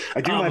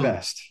 I do my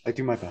best. I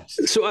do my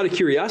best. So out of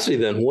curiosity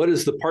then, what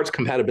is the parts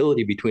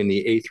compatibility between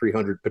the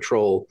A300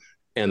 Patrol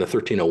and the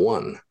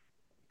 1301?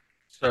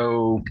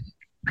 So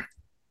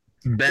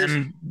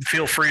Ben,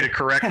 feel free to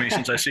correct me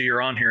since I see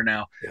you're on here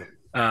now.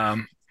 Yeah.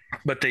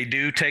 But they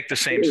do take the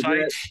same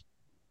sights.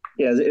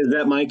 Is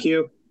that my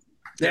cue?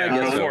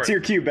 That's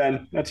your cue,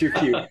 Ben. That's your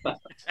cue.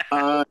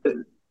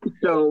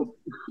 So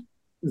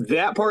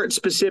that part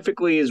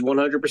specifically is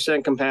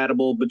 100%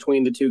 compatible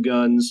between the two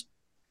guns.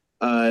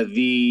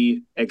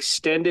 The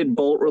extended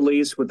bolt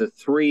release with the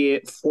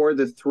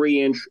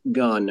 3-inch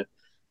gun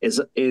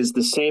is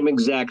the same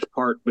exact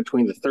part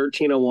between the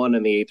 1301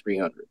 and the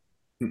A300.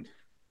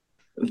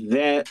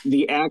 That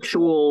the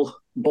actual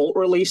bolt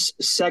release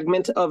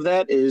segment of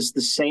that is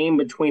the same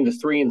between the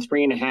 3 and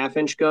 3.5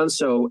 inch guns.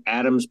 So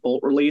Adam's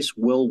bolt release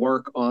will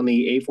work on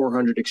the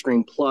A400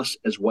 Extreme Plus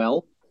as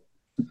well.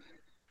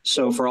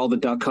 So for all the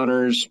duck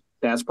hunters,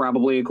 that's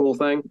probably a cool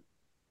thing.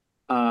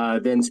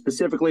 Then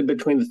specifically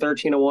between the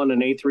 1301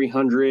 and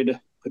A300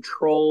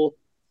 Patrol,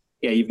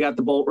 you've got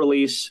the bolt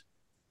release.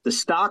 The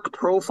stock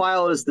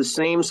profile is the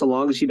same so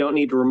long as you don't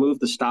need to remove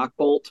the stock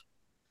bolt.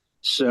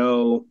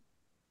 So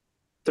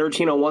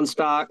 1301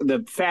 stock,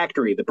 the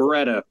factory, the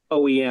Beretta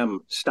OEM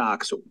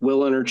stocks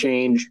will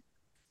interchange.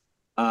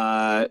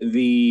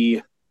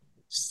 The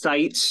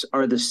sights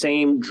are the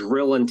same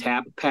drill and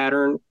tap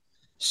pattern.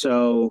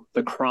 So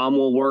the crom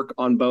will work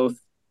on both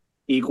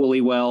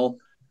equally well.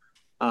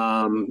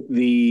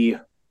 The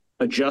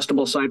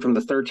adjustable sight from the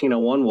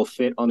 1301 will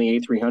fit on the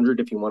A300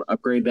 if you want to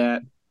upgrade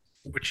that.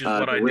 Which is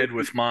what I did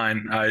with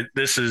mine. My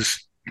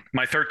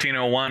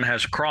 1301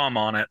 has crom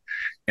on it,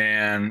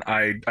 and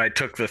I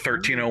took the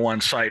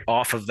 1301 sight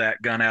off of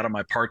that gun out of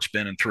my parts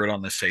bin and threw it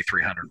on this A300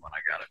 when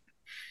I got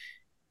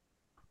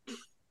it.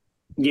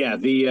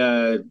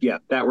 Yeah,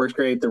 that works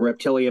great. The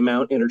Reptilia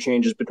mount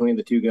interchanges between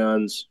the two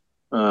guns.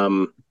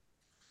 So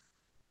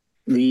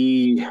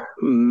the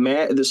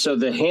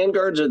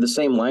handguards are the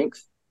same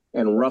length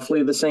and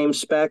roughly the same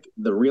spec.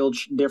 The real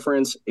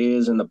difference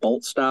is in the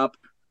bolt stop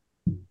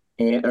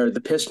or the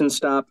piston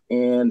stop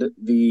and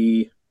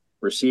the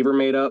receiver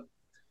made up.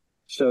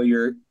 So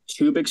your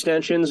tube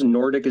extensions,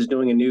 Nordic is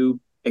doing a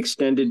new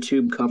extended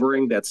tube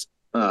covering that's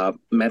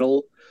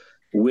metal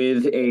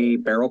with a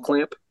barrel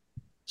clamp.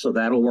 So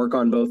that'll work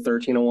on both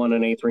 1301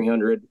 and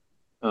A300.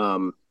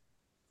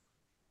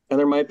 And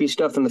there might be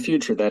stuff in the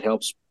future that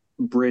helps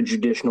bridge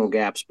additional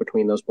gaps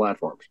between those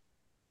platforms.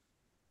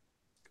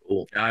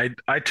 Cool.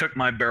 I took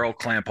my barrel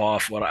clamp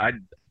off. What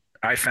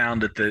I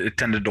found that it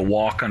tended to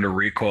walk under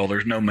recoil.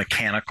 There's no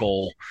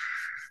mechanical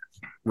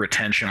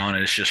retention on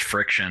it. It's just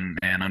friction,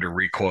 and under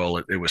recoil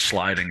it was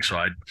sliding.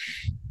 So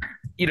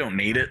you don't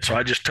need it. So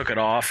I just took it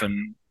off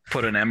and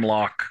put an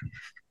M-lock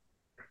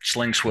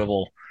sling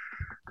swivel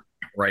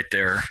right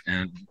there,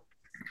 and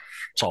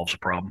solves the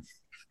problem.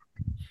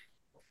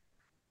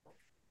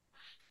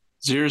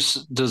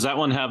 Does that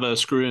one have a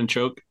screw-in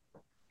choke?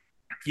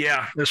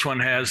 Yeah, this one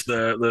has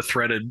the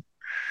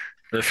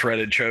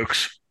threaded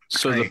chokes.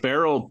 So the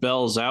barrel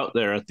bells out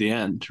there at the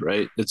end,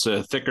 right? It's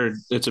a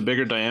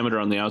bigger diameter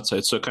on the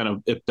outside, so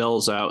it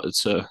bells out.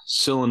 It's a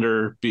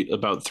cylinder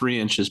about 3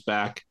 inches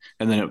back,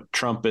 and then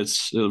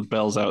it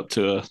bells out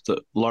to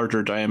the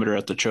larger diameter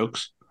at the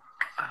chokes.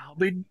 I'll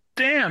be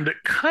damned, it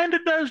kind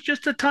of does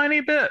just a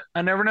tiny bit.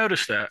 I never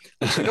noticed that.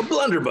 It's like a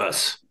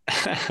blunderbuss.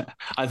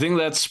 I think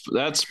that's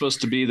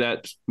supposed to be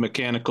that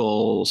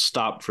mechanical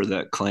stop for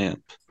that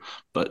clamp,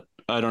 but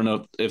I don't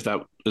know if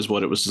that is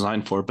what it was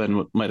designed for.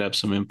 Ben might have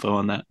some info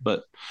on that,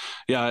 but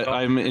yeah,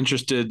 I'm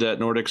interested that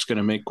Nordic's going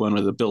to make one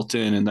with a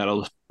built-in, and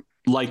that'll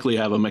likely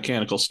have a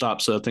mechanical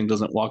stop so that thing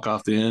doesn't walk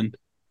off the end.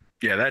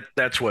 Yeah,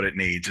 that's what it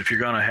needs. If you're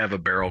going to have a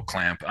barrel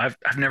clamp, I've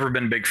never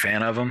been a big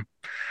fan of them.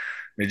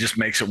 It just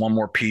makes it one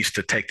more piece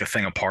to take the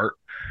thing apart.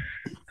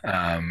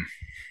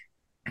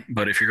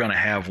 But if you're going to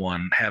have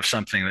one, have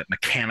something that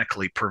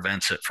mechanically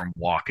prevents it from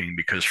walking,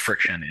 because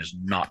friction is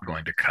not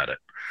going to cut it.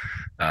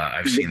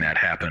 I've seen that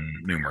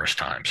happen numerous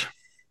times.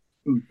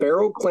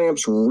 Barrel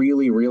clamps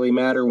really, really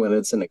matter when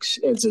it's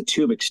a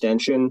tube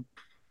extension,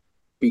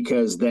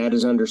 because that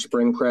is under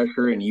spring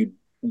pressure, and you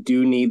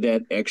do need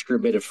that extra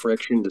bit of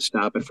friction to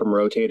stop it from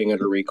rotating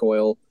under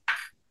recoil.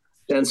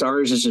 Since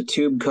ours is a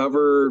tube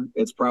cover,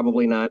 it's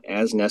probably not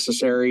as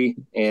necessary.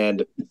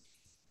 And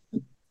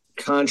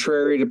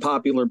contrary to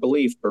popular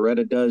belief,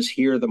 Beretta does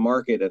hear the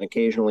market and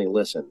occasionally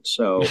listen.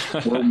 So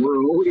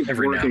we're always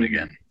every now and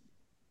again.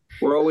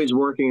 We're always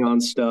working on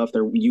stuff.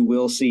 You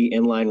will see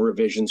inline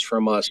revisions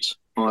from us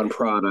on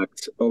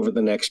product over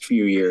the next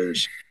few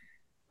years.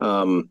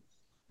 Now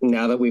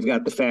that we've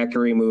got the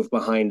factory move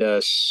behind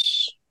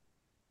us,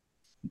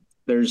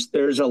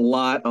 there's a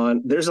lot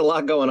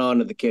going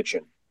on in the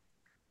kitchen.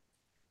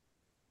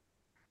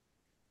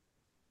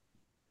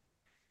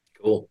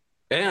 Cool.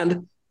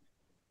 And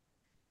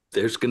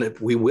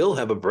we will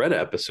have a Beretta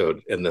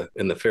episode in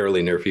the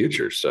fairly near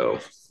future. So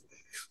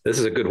this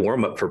is a good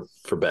warm up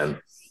for Ben.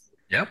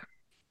 Yep.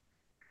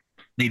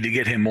 Need to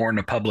get him more in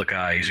the public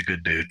eye. He's a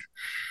good dude.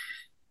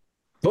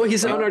 Well,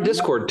 he's on our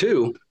Discord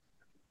too.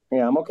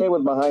 Yeah, I'm okay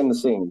with behind the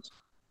scenes.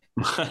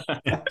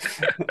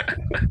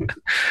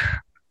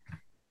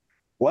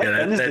 What? Yeah,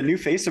 Ben is the new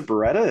face of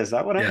Beretta? Is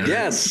that what I mean?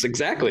 Yes,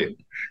 exactly.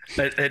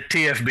 That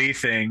TFB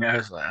thing, I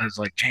was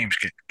like, James,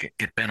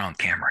 get Ben on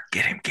camera.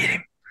 Get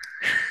him.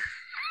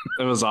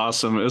 It was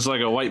awesome. It was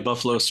like a white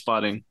buffalo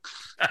spotting.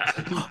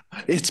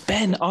 It's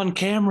Ben on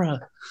camera.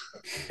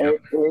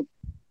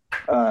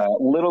 A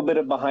little bit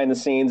of behind the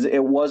scenes.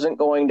 It wasn't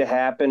going to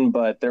happen,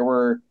 but there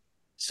were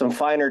some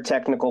finer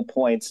technical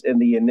points in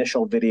the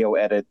initial video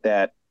edit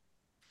that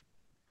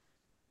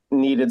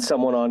needed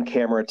someone on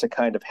camera to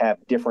kind of have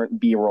different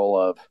B-roll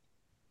of.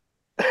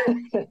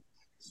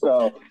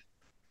 So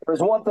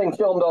there's one thing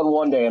filmed on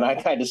one day, and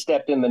I kind of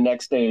stepped in the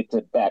next day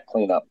to back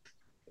clean up.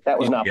 That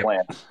was not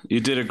planned. You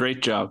did a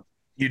great job.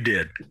 You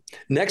did.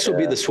 Next will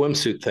be the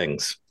swimsuit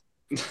things.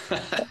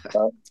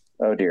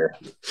 Oh dear.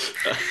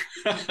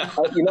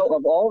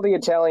 Of all the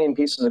Italian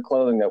pieces of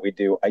clothing that we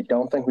do, I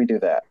don't think we do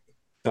that.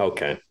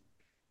 Okay.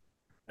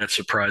 That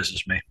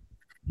surprises me.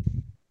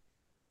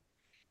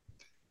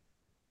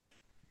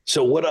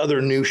 So what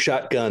other new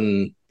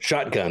shotguns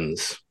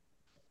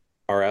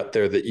are out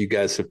there that you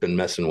guys have been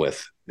messing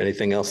with?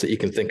 Anything else that you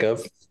can think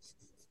of?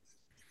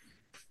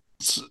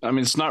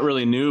 It's not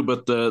really new,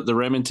 but the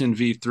Remington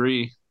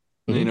V3,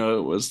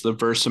 it was the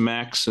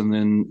Versamax and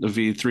then the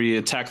V3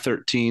 Attack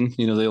 13.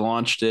 They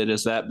launched it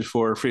as that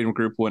before Freedom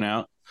Group went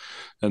out.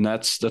 And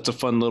that's a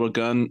fun little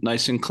gun,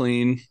 nice and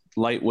clean,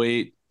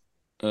 lightweight.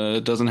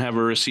 It doesn't have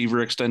a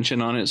receiver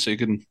extension on it, so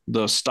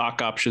the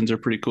stock options are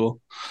pretty cool.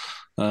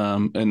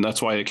 And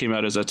that's why it came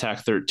out as Attack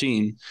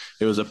 13.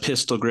 It was a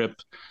pistol grip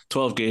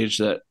 12 gauge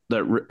that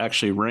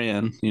actually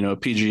ran, a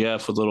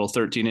PGF with a little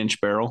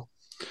 13-inch barrel.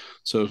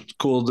 So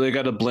cool. They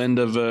got a blend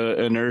of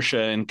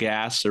inertia and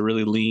gas, a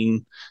really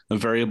lean, a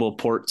variable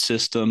port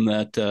system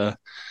that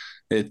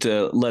it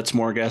lets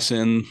more gas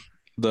in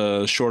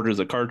the shorter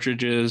the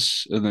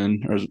cartridges or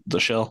the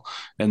shell,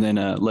 and then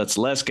lets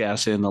less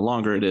gas in the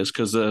longer it is,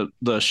 because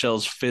the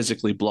shells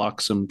physically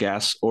block some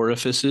gas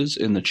orifices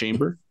in the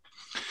chamber.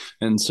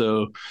 And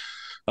so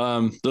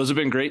those have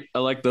been great. I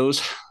like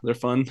those. They're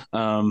fun.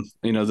 The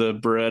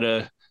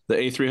Beretta, the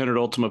A300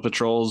 Ultima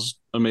Patrol's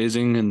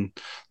amazing, and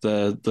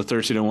the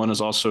 1301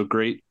 is also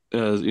great.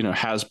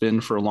 Has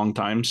been for a long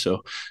time.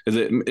 So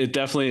it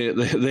definitely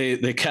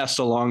they cast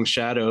a long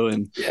shadow,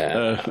 and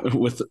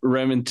with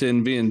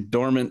Remington being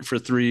dormant for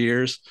 3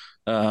 years,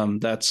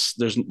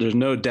 there's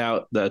no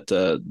doubt that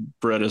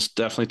Beretta's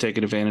definitely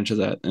taken advantage of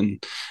that,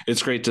 and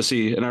it's great to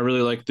see. And I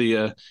really like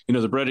the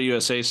the Beretta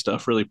USA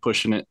stuff, really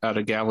pushing it out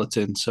of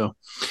Gallatin. So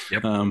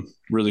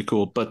really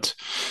cool. But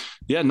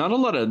yeah, not a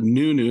lot of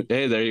new.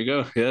 Hey, there you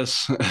go.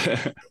 Yes.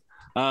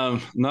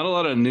 Not a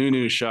lot of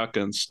new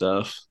shotgun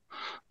stuff.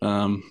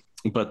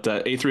 But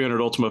A300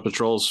 Ultima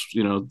Patrol's,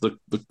 the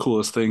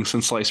coolest thing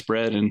since sliced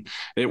bread, and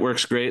it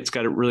works great. It's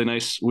got a really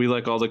nice, we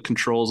like all the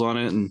controls on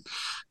it,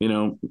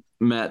 and,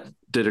 Matt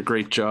did a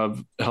great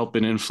job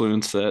helping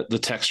influence the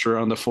texture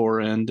on the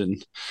fore end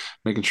and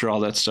making sure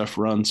all that stuff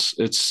runs.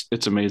 It's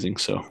amazing.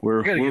 So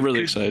we're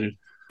really excited.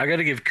 I got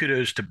to give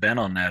kudos to Ben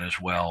on that as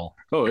well.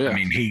 Oh yeah. I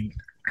mean,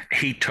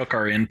 he took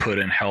our input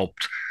and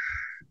helped,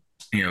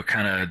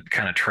 kind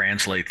of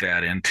translate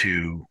that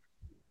into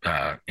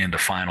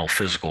final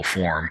physical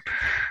form.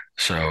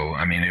 So,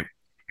 I mean,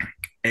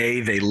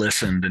 A, they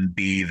listened, and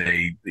B,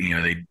 they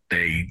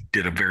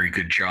did a very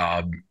good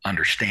job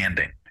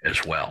understanding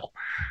as well.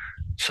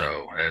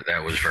 So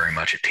that was very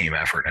much a team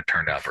effort, and it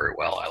turned out very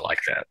well. I like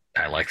that.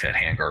 I like that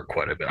handguard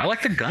quite a bit. I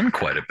like the gun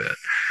quite a bit.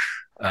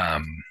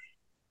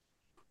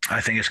 I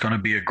think it's going to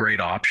be a great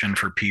option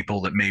for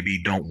people that maybe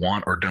don't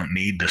want or don't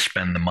need to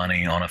spend the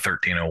money on a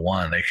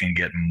 1301. They can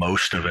get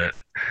most of it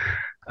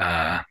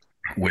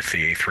with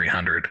the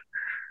A300.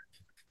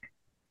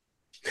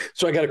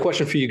 So I got a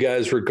question for you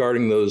guys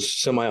regarding those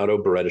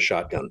semi-auto Beretta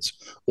shotguns.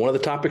 One of the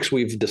topics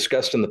we've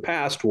discussed in the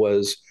past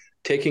was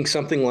taking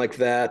something like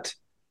that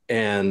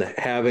and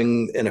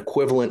having an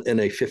equivalent in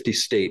a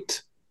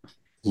 50-state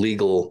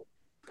legal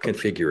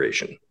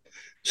configuration.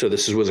 So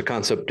this was a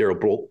concept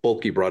Daryl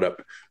Bolke brought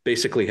up,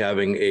 basically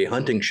having a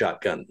hunting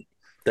shotgun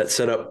that's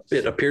set up.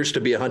 It appears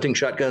to be a hunting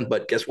shotgun,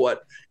 but guess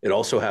what? It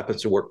also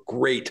happens to work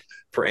great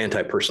for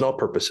anti-personnel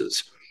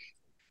purposes.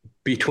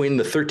 Between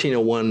the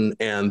 1301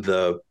 and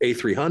the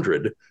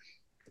A300,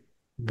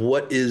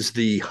 what is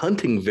the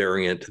hunting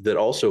variant that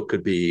also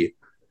could be?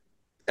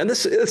 And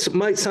this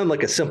might sound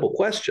like a simple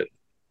question,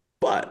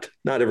 but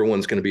not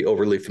everyone's going to be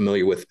overly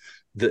familiar with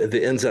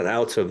the ins and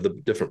outs of the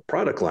different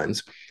product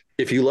lines.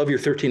 If you love your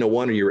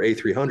 1301 or your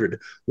A300,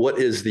 what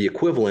is the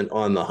equivalent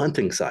on the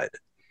hunting side?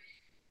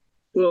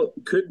 Well,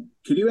 could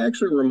you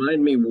actually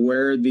remind me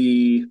where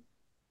the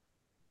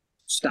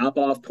stop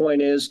off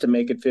point is to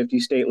make it 50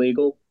 state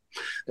legal?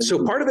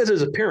 So part of it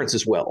is appearance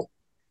as well.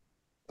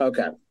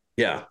 Okay.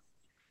 Yeah.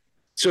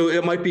 So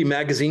it might be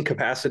magazine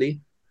capacity.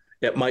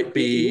 It might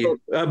be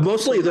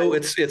mostly though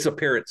it's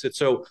appearance. It's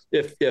so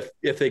if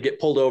they get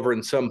pulled over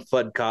and some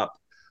FUD cop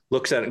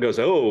looks at it and goes,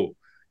 "Oh,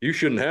 you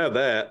shouldn't have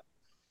that,"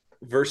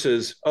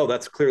 versus, "Oh,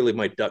 that's clearly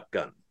my duck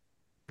gun."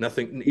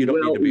 Nothing. You don't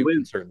need to be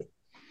concerned.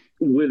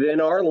 Within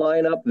our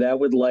lineup, that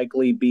would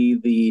likely be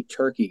the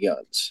turkey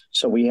guns.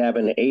 So we have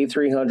an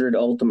A300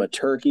 Ultima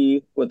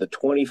Turkey with a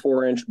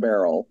 24-inch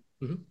barrel.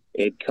 Mm-hmm.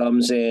 It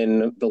comes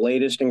in the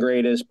latest and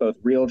greatest, both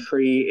real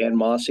tree and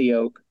mossy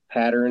oak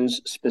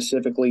patterns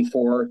specifically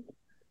for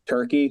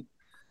turkey.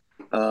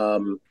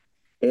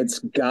 It's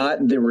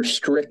got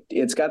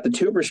the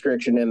tube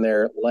restriction in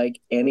there like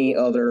any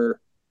other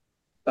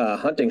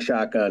hunting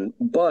shotgun,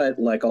 but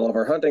like all of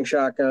our hunting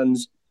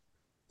shotguns,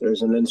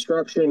 there's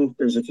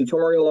a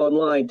tutorial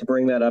online to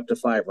bring that up to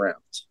 5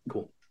 rounds.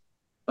 Cool.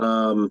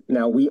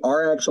 Now we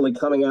are actually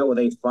coming out with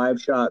a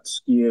 5-shot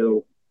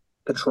SKU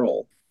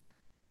patrol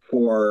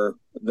for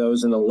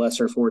those in the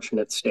lesser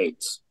fortunate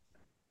states.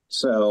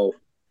 So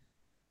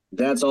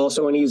that's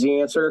also an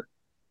easy answer,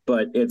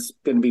 but it's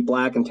going to be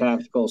black and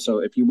tactical. So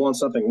if you want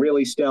something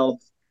really stealth,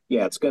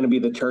 yeah, it's going to be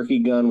the turkey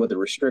gun with the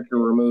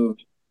restrictor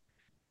removed.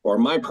 Or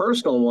my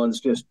personal one's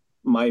just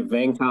my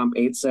Vangcomp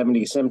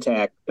 870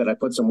 Simtac that I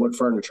put some wood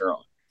furniture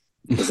on.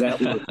 Because that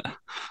was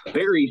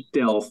very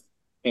stealth,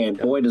 and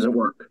boy, does it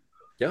work.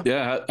 Yeah.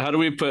 Yeah. How do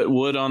we put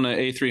wood on the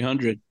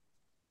A300?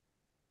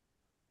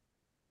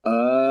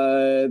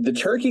 The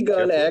turkey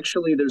gun,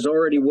 actually, there's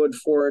already wood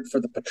for it. For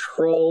the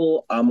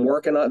patrol, I'm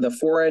working on the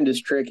fore end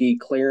is tricky,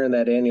 clearing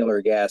that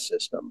annular gas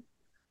system.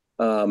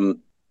 Yeah,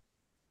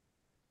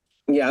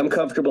 I'm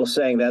comfortable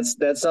saying that's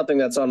something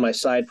that's on my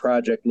side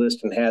project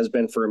list and has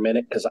been for a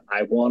minute because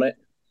I want it.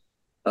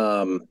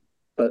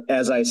 But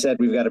as I said,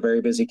 we've got a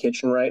very busy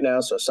kitchen right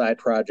now, so side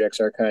projects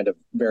are kind of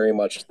very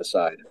much the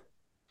side.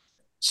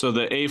 So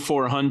the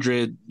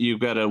A400, you've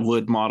got a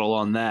wood model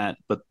on that,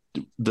 but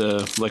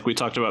like we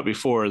talked about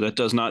before, that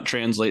does not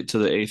translate to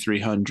the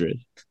A300.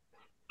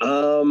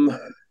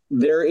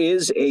 There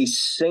is a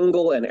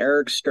single, and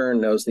Eric Stern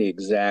knows the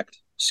exact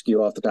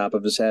SKU off the top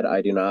of his head.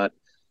 I do not.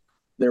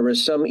 There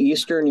was some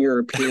Eastern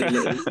European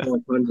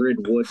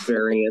A400 wood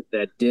variant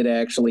that did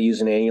actually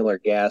use an annular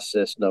gas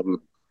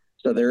system.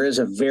 So there is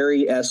a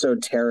very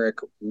esoteric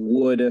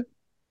wood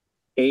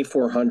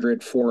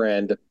A400 fore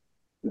end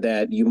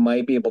that you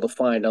might be able to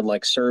find on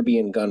like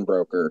Serbian Gun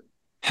Broker.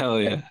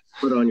 Hell yeah.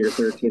 Put on your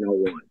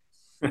 1301.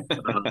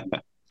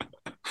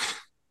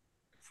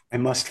 I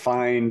must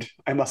find.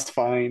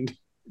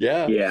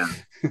 Yeah. Yeah.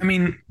 I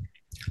mean,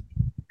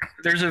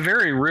 there's a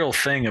very real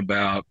thing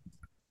about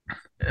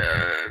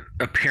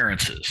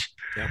appearances.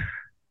 Yeah.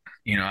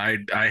 You know,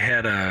 I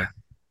had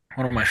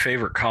one of my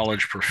favorite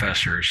college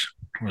professors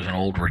was an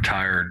old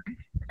retired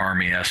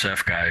Army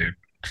SF guy who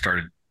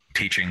started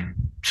teaching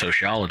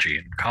sociology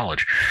in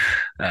college.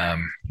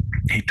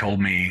 He told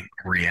me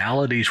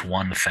reality's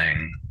one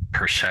thing,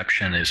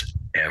 perception is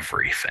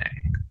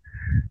everything.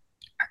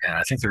 And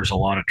I think there's a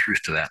lot of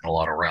truth to that in a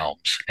lot of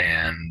realms.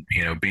 And,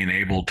 you know, being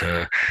able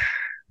to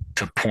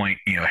point,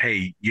 you know,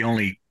 hey, you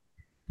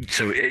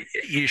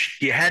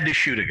had to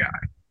shoot a guy.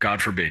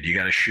 God forbid, you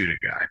got to shoot a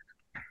guy.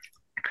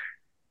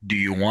 Do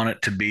you want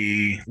it to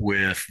be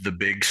with the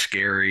big,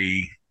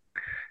 scary,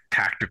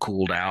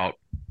 tacticaled out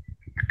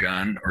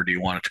gun, or do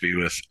you want it to be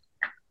with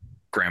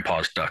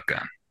grandpa's duck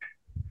gun?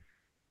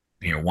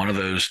 You know, one of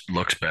those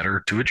looks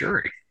better to a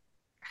jury.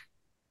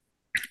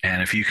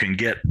 And if you can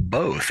get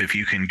both, if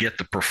you can get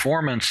the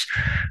performance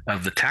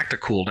of the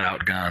tacticaled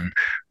out gun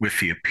with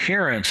the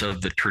appearance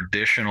of the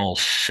traditional,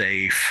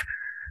 safe,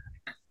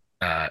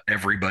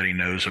 everybody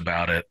knows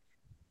about it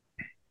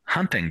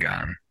hunting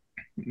gun.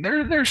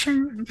 There's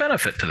some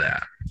benefit to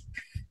that.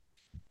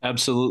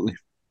 Absolutely.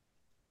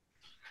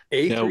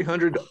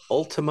 A300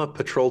 Ultima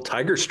Patrol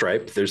Tiger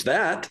Stripe. There's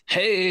that.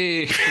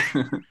 Hey,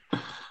 that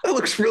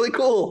looks really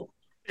cool.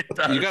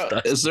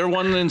 Is there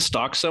one in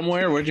stock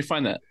somewhere? Where'd you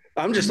find that?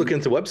 I'm just looking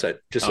at the website.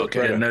 Just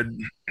okay, and they're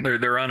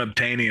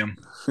unobtainium.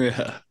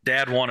 Yeah,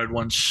 Dad wanted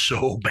one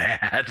so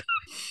bad.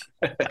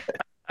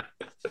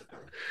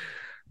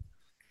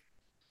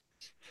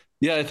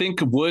 Yeah, I think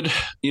wood.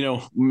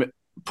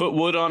 Put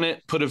wood on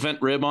it. Put a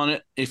vent rib on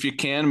it if you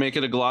can. Make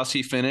it a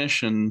glossy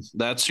finish, and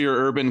that's your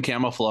urban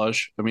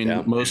camouflage. I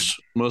mean, most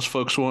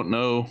folks won't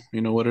know.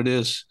 What it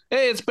is.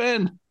 Hey, it's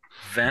Ben.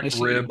 Vent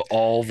rib,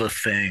 all the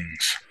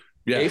things.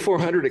 Yeah.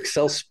 A400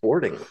 Excel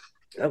Sporting.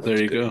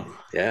 There you go.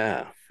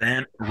 Yeah.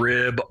 Vent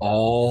rib,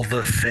 all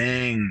the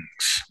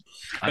things.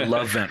 I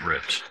love vent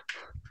ribs.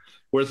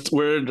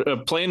 We're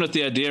playing with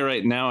the idea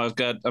right now.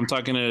 I'm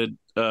talking to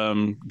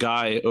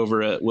Guy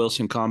over at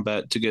Wilson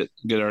Combat to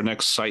get our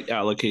next site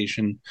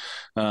allocation.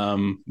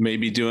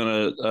 Maybe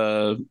doing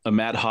a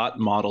Mad Hot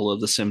model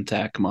of the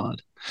Simtac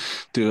mod.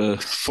 Do a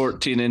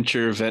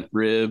 14-incher vent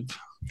rib.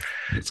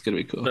 It's gonna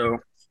be cool. So,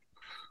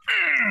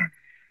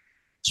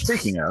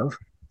 speaking of,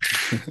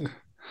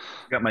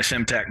 got my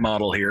Simtac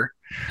model here.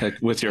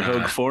 Heck, with your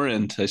Hogue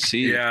forend, I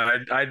see. Yeah,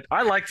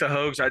 I like the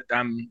Hogues.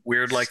 I'm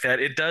weird like that.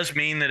 It does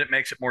mean that it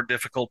makes it more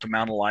difficult to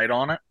mount a light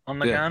on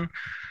the gun.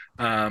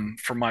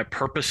 For my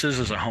purposes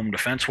as a home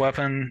defense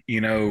weapon,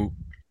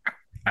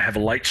 I have a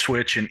light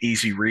switch and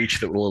easy reach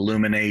that will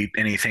illuminate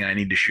anything I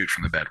need to shoot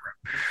from the bedroom.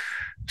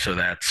 So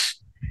that's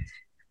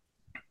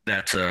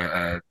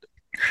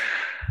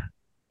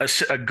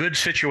a good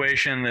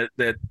situation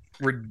that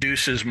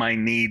reduces my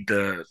need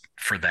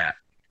for that.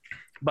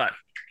 But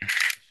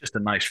just a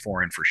nice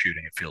forend for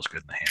shooting. It feels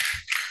good in the hand.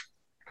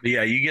 But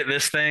yeah, you get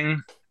this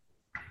thing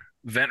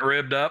vent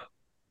ribbed up.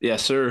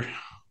 Yes, sir.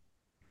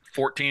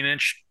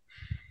 14-inch.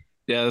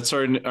 Yeah, that's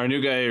our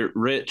new guy,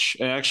 Rich.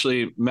 And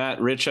actually,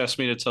 Matt, Rich asked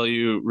me to tell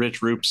you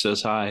Rich Roop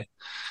says hi.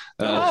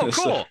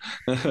 Cool.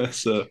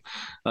 So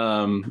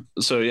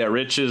yeah,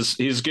 Rich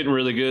he's getting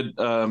really good,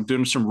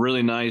 doing some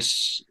really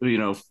nice,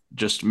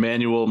 just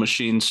manual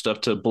machine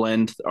stuff to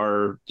blend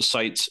our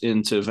sights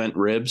into vent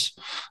ribs.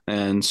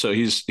 And so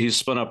he's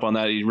spun up on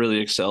that. He really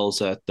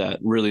excels at that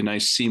really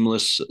nice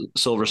seamless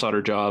silver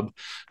solder job,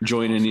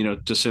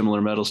 joining, to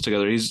similar metals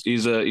together.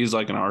 He's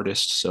like an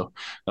artist. So,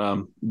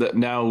 that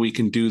now we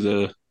can do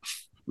the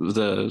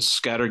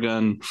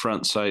scattergun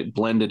front sight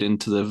blended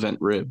into the vent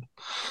rib.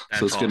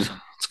 That's so it's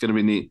awesome. It's going to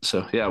be neat.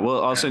 So yeah,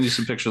 well, I'll send you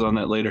some pictures on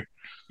that later.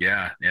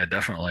 Yeah,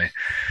 definitely.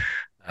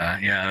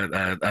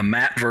 A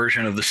matte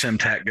version of the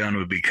Simtac gun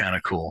would be kind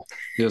of cool.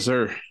 Yes,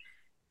 sir.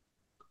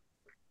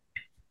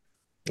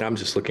 I'm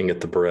just looking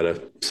at the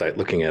Beretta site,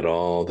 looking at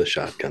all the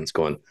shotguns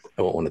going,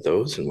 I want one of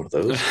those and one of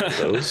those, one of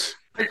those.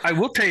 I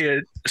will tell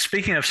you,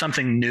 speaking of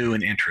something new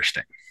and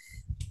interesting,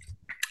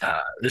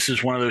 this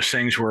is one of those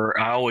things where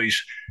I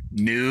always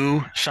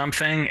knew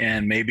something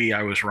and maybe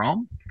I was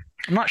wrong.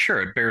 I'm not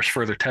sure. It bears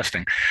further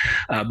testing.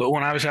 But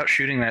when I was out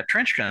shooting that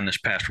trench gun this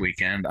past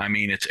weekend, I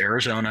mean, it's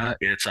Arizona.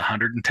 It's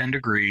 110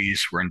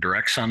 degrees. We're in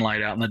direct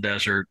sunlight out in the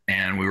desert,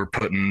 and we were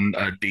putting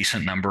a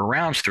decent number of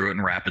rounds through it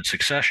in rapid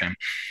succession.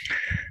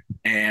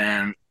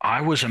 And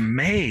I was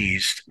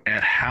amazed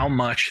at how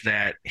much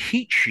that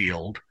heat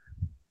shield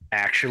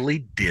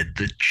actually did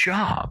the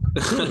job.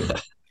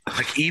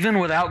 Like even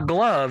without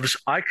gloves,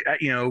 I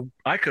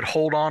could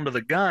hold on to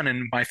the gun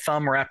and my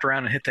thumb wrapped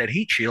around and hit that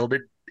heat shield.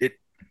 It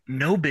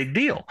no big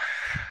deal.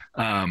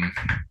 That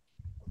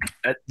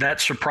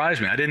surprised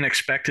me. I didn't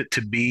expect it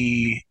to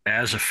be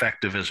as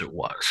effective as it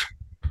was.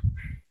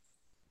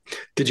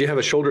 Did you have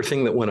a shoulder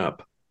thing that went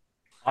up?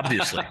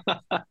 Obviously.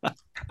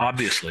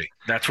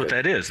 That's what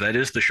that is. That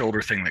is the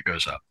shoulder thing that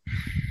goes up.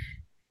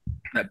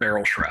 That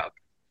barrel shroud.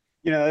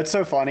 It's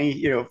so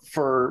funny,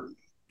 for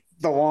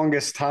the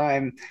longest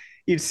time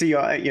you'd see,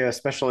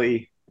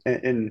 especially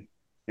in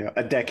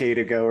a decade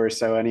ago or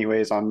so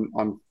anyways,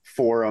 on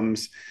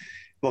forums,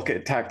 look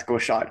at tactical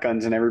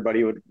shotguns and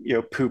everybody would,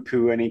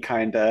 poo-poo any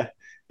kind of,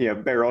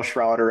 barrel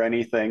shroud or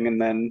anything. And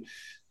then,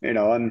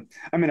 I'm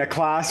in a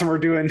class and we're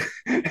doing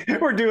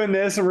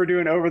this and we're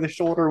doing over the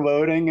shoulder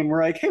loading. And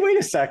we're like, hey, wait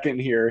a second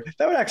here.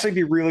 That would actually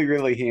be really,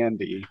 really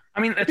handy. I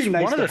mean, it's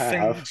nice one of the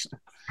things.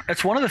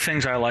 That's one of the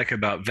things I like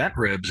about vent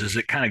ribs is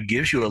it kind of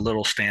gives you a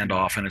little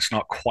standoff and it's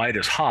not quite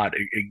as hot.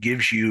 It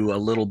gives you a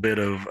little bit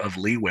of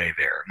leeway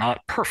there. Not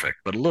perfect,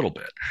 but a little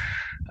bit.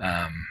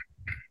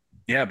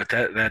 Yeah, but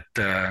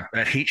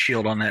that heat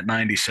shield on that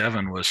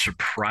 97 was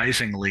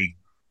surprisingly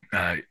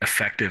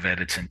effective at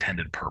its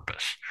intended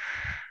purpose.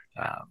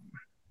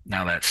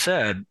 Now that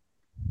said,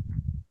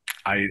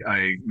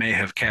 I may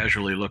have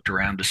casually looked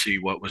around to see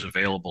what was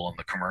available in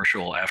the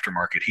commercial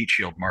aftermarket heat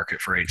shield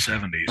market for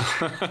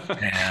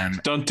 870s,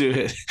 and don't do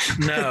it.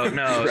 No,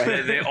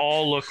 right. they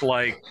all look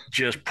like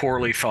just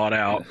poorly thought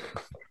out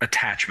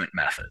attachment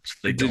methods.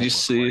 Did you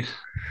see?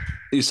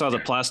 You saw the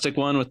plastic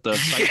one with the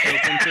sight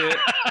built into it?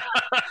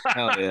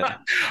 Hell yeah.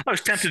 I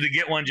was tempted to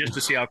get one just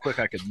to see how quick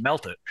I could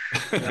melt it.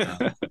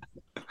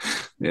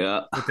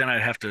 Yeah. But then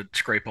I'd have to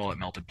scrape all that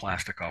melted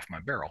plastic off my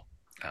barrel.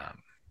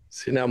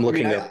 See, now I'm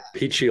looking up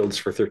heat shields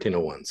for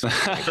 1301s. So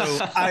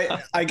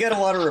I get a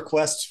lot of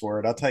requests for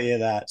it. I'll tell you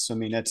that. So I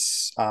mean,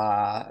 it's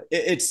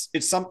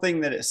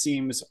something that it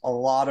seems a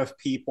lot of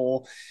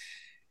people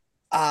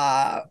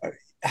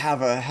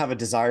have a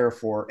desire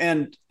for,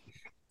 and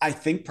I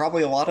think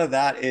probably a lot of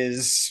that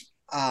is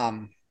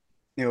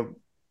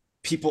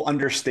people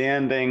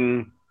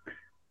understanding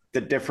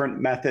the different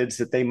methods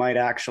that they might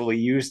actually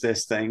use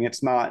this thing.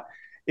 It's not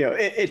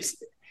it's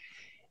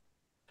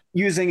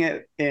using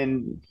it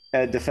in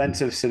a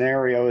defensive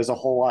scenario is a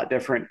whole lot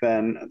different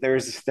than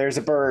there's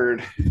a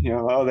bird,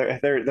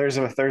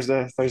 there's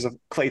a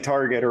clay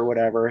target or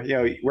whatever,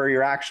 where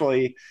you're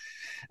actually,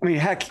 I mean,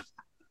 heck,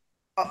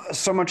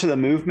 so much of the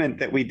movement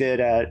that we did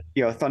at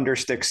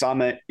Thunderstick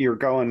Summit, you're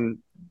going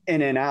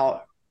in and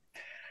out.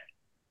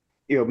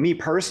 Me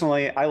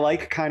personally, I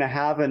like kind of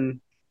having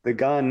the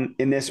gun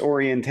in this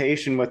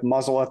orientation with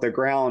muzzle at the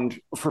ground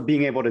for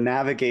being able to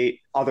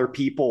navigate other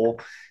people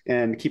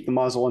and keep the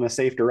muzzle in a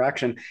safe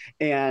direction,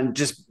 and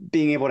just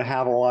being able to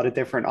have a lot of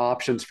different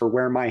options for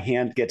where my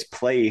hand gets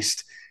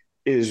placed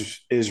is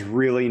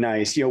really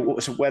nice. So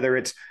whether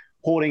it's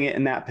holding it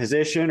in that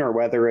position, or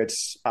whether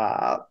it's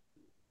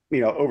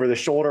over the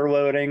shoulder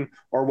loading,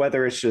 or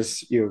whether it's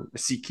just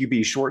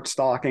CQB short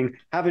stocking,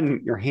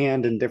 having your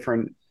hand in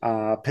different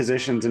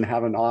positions and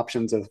having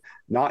options of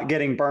not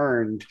getting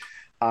burned.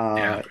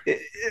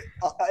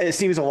 It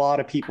seems a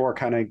lot of people are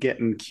kind of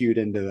getting cued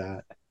into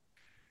that.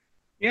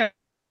 Yeah.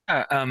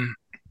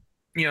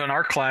 In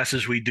our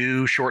classes, we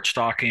do short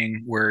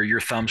stocking where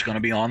your thumb's going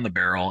to be on the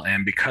barrel.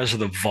 And because of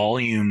the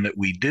volume that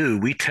we do,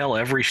 we tell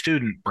every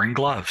student, bring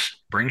gloves,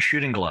 bring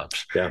shooting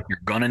gloves. Yeah. You're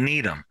going to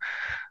need them.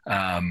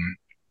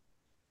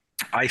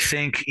 I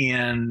think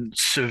in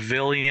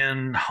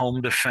civilian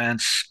home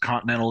defense,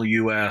 continental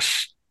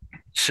U.S.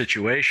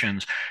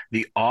 situations,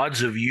 the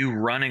odds of you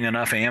running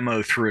enough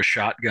ammo through a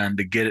shotgun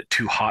to get it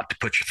too hot to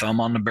put your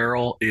thumb on the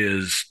barrel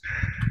is,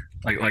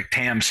 like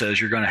Tam says,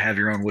 you're going to have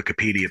your own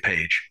Wikipedia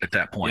page at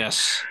that point.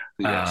 Yes.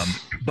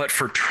 But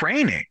for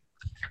training,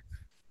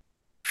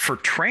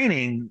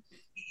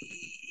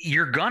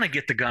 you're going to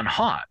get the gun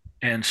hot.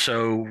 And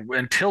so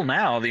until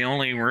now, the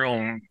only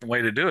real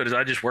way to do it is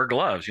I just wear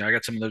gloves. I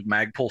got some of those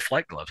Magpul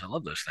flight gloves. I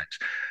love those things.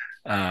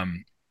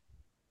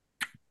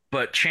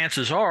 But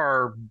chances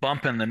are,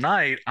 bump in the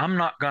night, I'm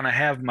not going to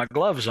have my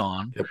gloves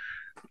on. Yep.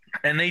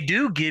 And they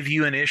do give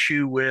you an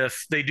issue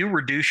they do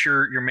reduce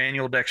your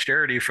manual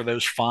dexterity for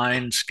those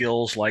fine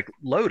skills like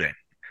loading.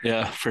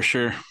 Yeah, for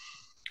sure.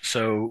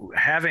 So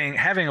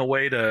having a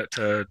way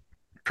to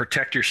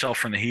protect yourself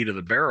from the heat of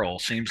the barrel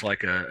seems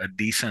like at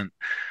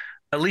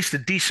least a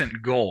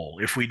decent goal.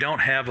 If we don't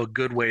have a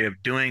good way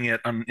of doing it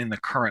in the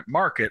current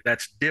market,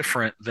 that's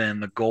different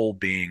than the goal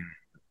being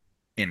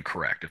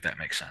incorrect, if that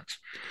makes sense.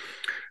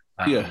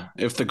 Yeah.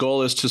 If the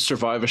goal is to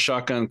survive a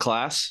shotgun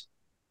class,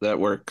 that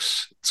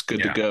works. It's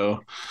good to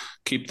go.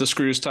 Keep the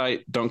screws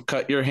tight. Don't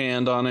cut your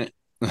hand on it.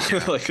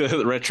 Like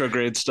the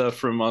retrograde stuff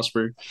from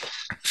Mossberg.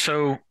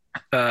 So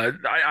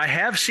I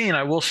have seen,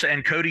 I will say,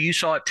 and Cody, you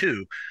saw it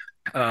too.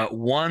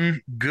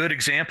 One good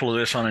example of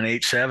this on an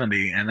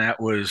 870, and that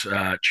was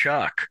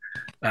Chuck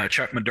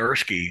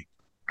Madursky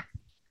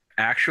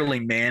actually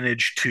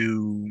managed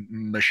to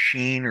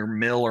machine or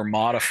mill or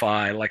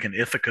modify like an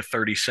Ithaca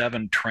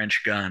 37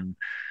 trench gun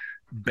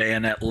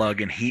bayonet lug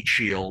and heat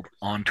shield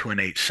onto an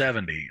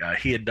 870.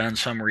 He had done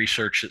some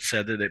research that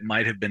said that it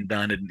might have been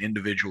done at an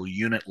individual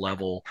unit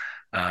level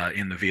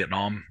in the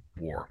Vietnam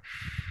War.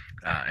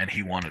 And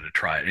he wanted to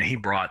try it. And he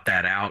brought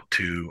that out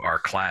to our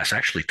class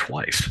actually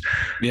twice.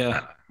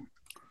 Yeah.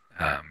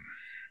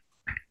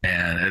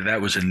 And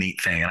that was a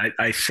neat thing. And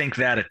I think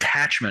that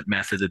attachment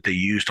method that they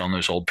used on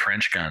those old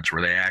trench guns,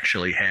 where they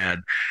actually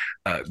had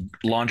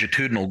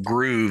longitudinal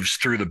grooves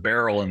through the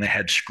barrel and they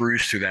had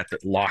screws through that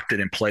locked it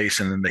in place.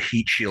 And then the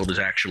heat shield is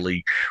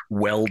actually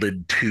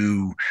welded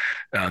to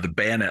the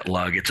bayonet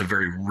lug. It's a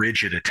very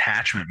rigid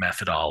attachment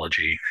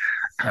methodology.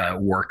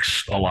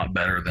 Works a lot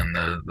better than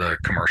the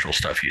commercial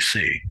stuff you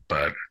see.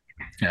 But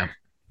yeah.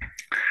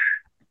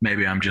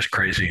 Maybe I'm just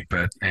crazy,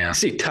 but yeah.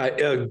 See,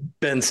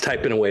 Ben's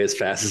typing away as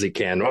fast as he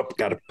can. Oh,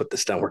 got to put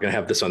this down. We're going to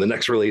have this on the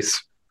next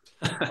release.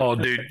 Oh,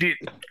 dude.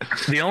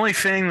 The only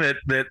thing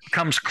that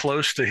comes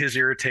close to his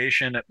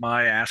irritation at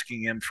my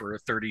asking him for a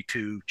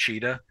 32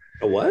 Cheetah.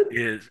 A what?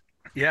 Is,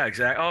 yeah,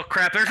 exactly. Oh,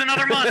 crap. There's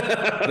another month.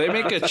 They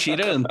make a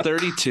Cheetah in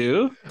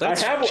 32? I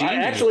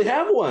actually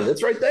have one.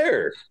 It's right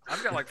there.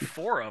 I've got like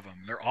 4 of them.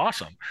 They're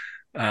awesome.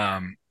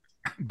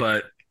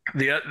 But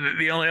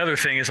the only other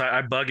thing is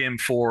I bug him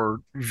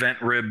for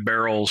vent rib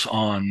barrels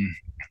on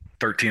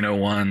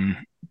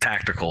 1301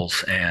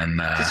 tacticals, and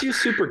just use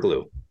super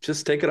glue.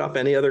 Just take it off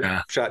any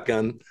other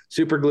shotgun,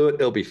 super glue it,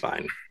 it'll be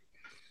fine.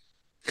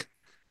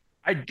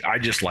 I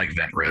just like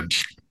vent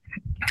ribs.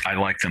 I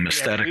like them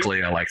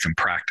aesthetically. I like them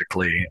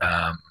practically.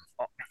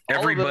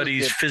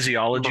 Everybody's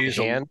physiology is.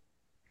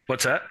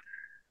 What's that?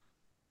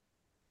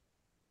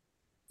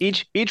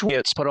 each one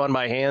gets put on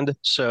my hand.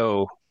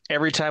 So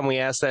every time we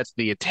ask that to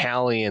the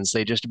Italians,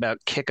 they just about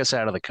kick us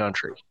out of the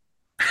country.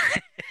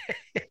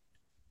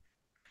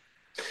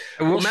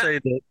 I will say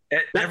that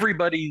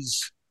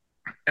everybody's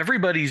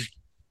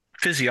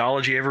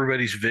physiology,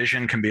 everybody's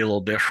vision can be a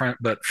little different.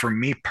 But for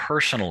me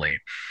personally,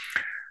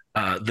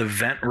 the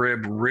vent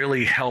rib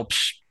really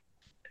helps.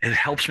 It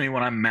helps me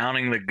when I'm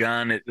mounting the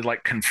gun. It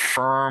like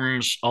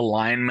confirms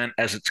alignment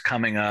as it's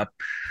coming up.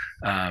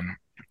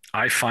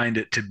 I find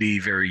it to be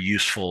very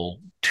useful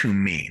to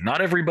me.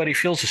 Not everybody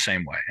feels the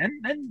same way.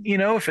 And you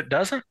know, if it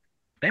doesn't,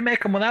 they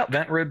make them without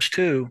vent ribs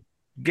too.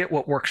 Get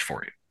what works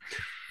for you.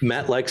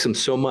 Matt likes them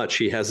so much,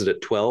 he has it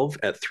at 12,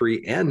 at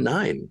 3, and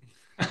 9.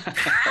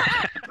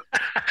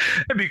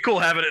 It'd be cool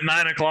having it at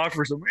 9 o'clock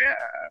for some,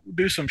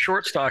 do some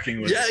short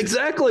stocking with Yeah, it.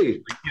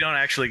 exactly. You don't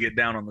actually get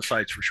down on the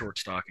sites for short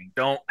stocking.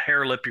 Don't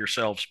hair lip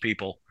yourselves,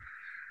 people.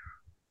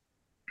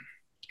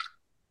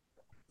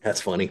 That's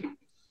funny.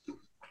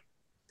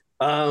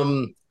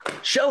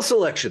 Shell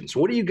selections.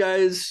 What do you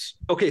guys?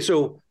 Okay,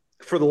 so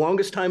for the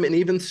longest time, and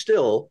even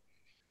still,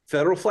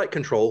 Federal Flight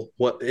Control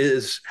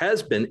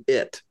has been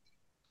it,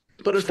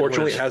 but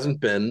unfortunately, it hasn't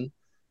been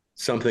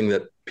something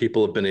that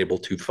people have been able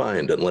to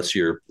find unless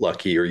you're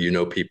lucky or you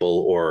know people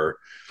or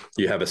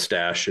you have a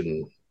stash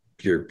and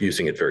you're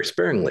using it very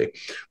sparingly.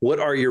 What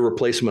are your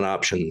replacement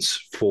options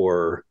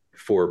for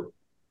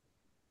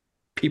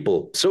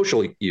people,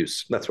 social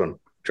use? That's what I'm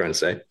trying to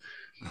say.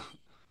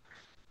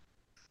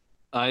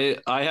 I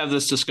have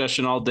this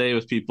discussion all day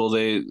with people.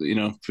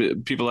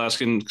 People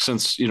asking,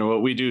 since,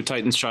 what we do,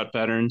 Titan shot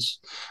patterns,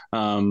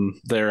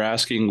 they're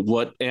asking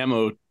what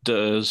ammo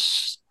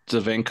does the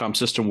VANCOM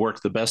system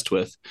work the best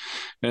with?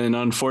 And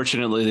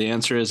unfortunately, the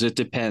answer is it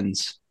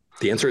depends.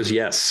 The answer is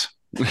yes.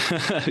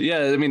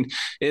 Yeah, I mean,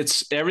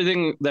 it's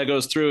everything that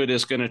goes through it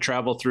is going to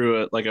travel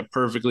through like a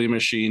perfectly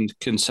machined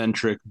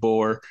concentric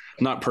bore.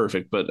 Not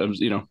perfect, but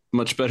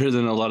much better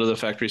than a lot of the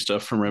factory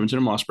stuff from Remington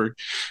and Mossberg.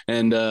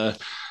 And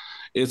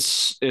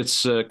it's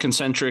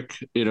concentric.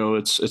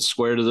 It's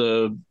square to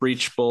the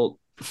breech bolt,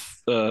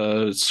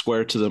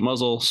 square to the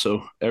muzzle,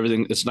 so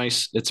everything, it's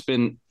nice. It's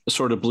been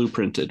sort of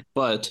blueprinted,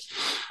 but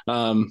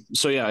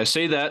so yeah, I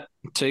say that,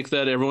 take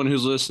that, everyone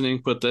who's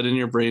listening, put that in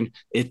your brain.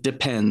 It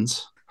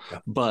depends. Yeah.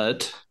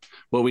 But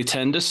what we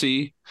tend to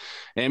see,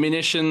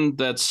 ammunition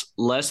that's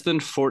less than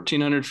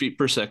 1,400 feet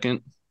per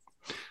second,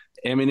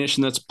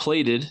 ammunition that's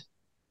plated,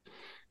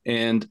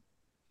 and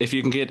if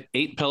you can get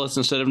 8 pellets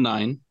instead of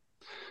 9,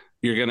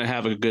 you're going to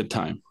have a good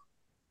time.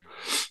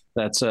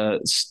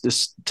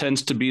 This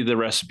tends to be the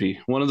recipe.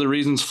 One of the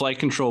reasons flight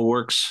control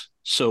works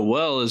so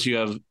well is you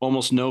have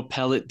almost no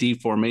pellet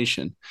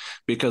deformation,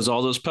 because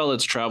all those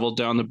pellets travel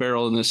down the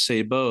barrel in this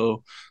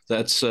sabot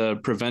that's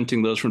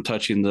preventing those from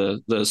touching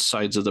the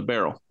sides of the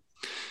barrel.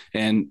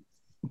 And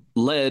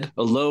lead,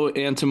 a low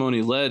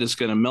antimony lead, is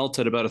going to melt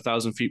at about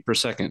 1,000 feet per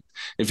second.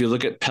 If you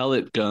look at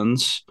pellet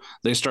guns,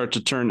 they start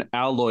to turn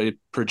alloy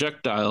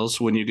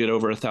projectiles when you get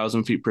over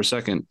 1,000 feet per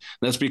second.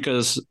 That's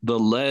because the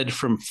lead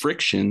from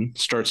friction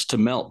starts to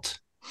melt,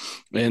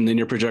 and then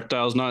your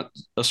projectile is not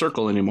a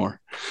circle anymore.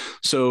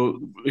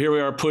 So here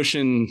we are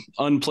pushing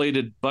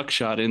unplated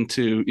buckshot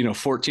into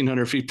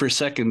 1,400 feet per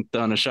second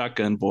on a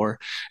shotgun bore,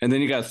 and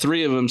then you got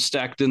 3 of them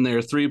stacked in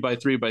there, 3 by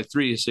 3 by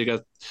 3. So you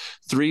got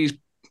 3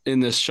 in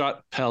this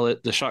shot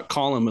pellet, the shot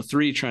column of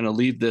 3 trying to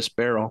leave this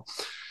barrel.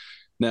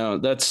 Now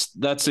that's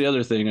the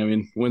other thing. I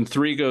mean, when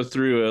 3 go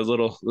through a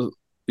little,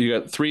 you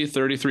got 3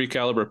 33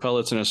 caliber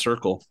pellets in a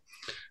circle.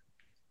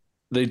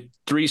 They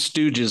 3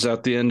 stooges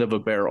at the end of a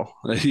barrel.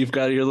 You've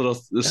got your little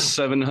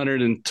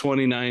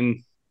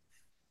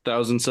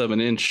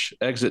 729,007 inch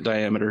exit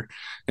diameter,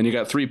 and you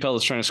got 3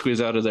 pellets trying to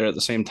squeeze out of there at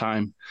the same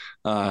time.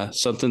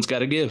 Something's got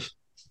to give.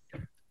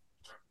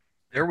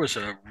 There was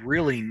a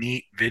really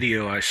neat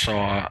video I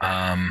saw.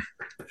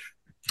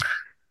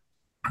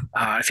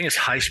 I think it's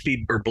high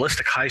speed or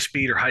ballistic high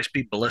speed or high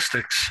speed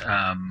ballistics.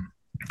 I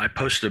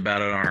posted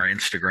about it on our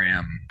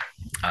Instagram,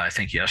 I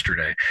think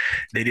yesterday.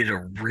 They did a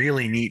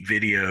really neat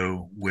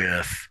video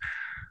with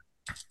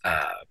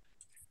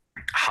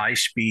high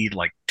speed,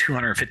 like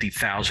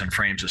 250,000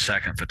 frames a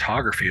second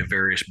photography of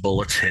various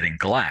bullets hitting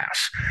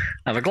glass.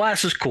 Now, the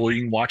glass is cool.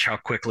 You can watch how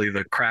quickly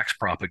the cracks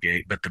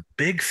propagate. But the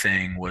big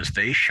thing was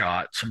they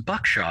shot some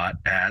buckshot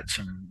at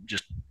some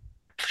just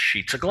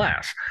sheets of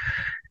glass.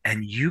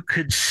 And you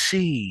could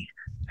see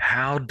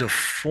how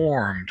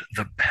deformed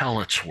the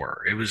pellets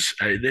were.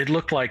 It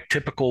looked like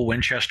typical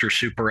Winchester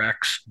Super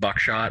X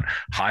buckshot,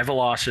 high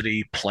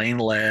velocity, plain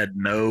lead,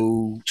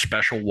 no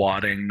special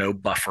wadding, no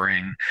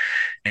buffering.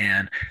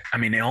 And I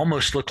mean, they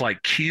almost look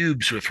like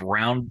cubes with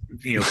round,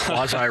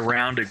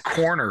 quasi-rounded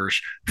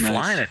corners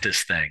flying at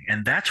this thing.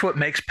 And that's what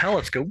makes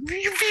pellets go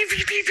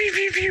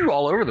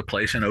all over the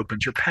place and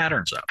opens your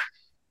patterns up.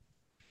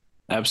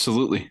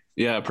 Absolutely.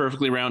 Yeah, a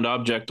perfectly round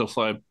object will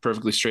fly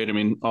perfectly straight. I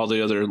mean, all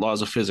the other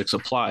laws of physics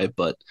apply,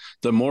 but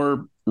the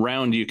more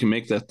round you can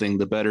make that thing,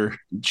 the better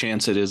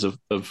chance it is of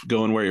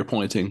going where you're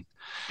pointing.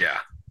 Yeah.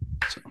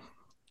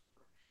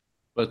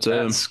 But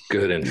that's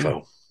good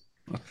info.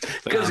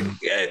 Because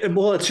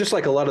well, it's just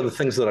like a lot of the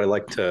things that I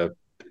like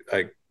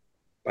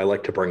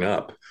to bring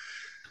up.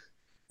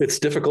 It's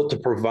difficult to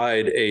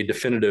provide a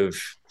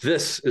definitive,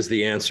 this is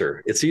the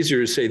answer. It's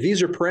easier to say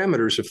these are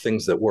parameters of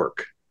things that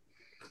work.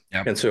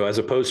 Yep. And so as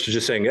opposed to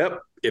just saying, yep,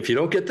 if you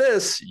don't get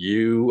this,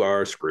 you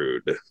are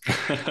screwed.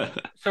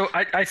 So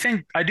I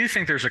do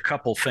think there's a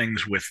couple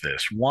things with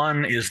this.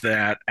 One is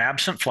that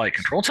absent flight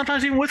control, and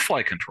sometimes even with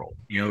flight control,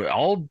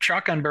 all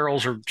shotgun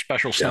barrels are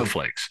special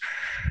snowflakes.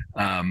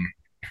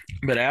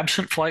 But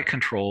absent flight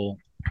control,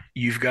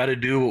 you've got to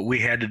do what we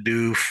had to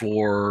do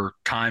for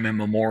time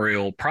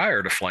immemorial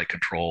prior to flight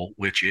control,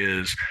 which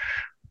is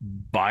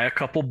buy a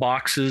couple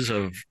boxes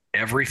of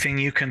everything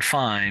you can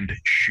find,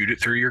 shoot it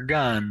through your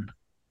gun,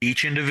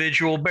 each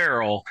individual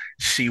barrel,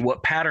 see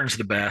what pattern's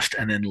the best,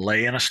 and then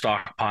lay in a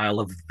stockpile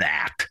of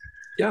that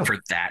for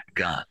that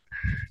gun.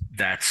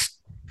 That's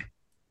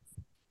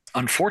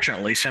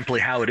unfortunately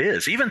simply how it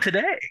is. Even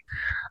today,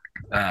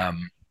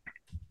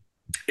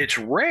 it's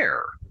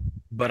rare,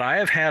 but I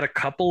have had a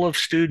couple of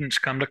students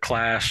come to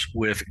class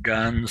with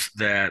guns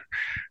that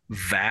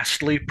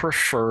vastly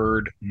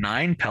preferred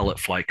 9 pellet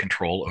flight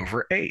control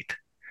over 8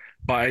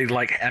 by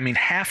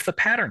half the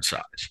pattern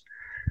size.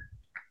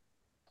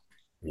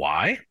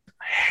 Why?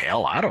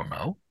 Hell, I don't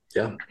know.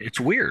 Yeah. It's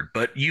weird,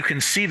 but you can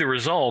see the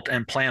result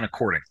and plan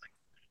accordingly.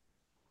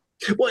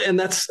 Well, and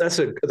that's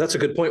a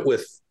good point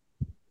with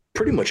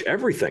pretty much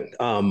everything.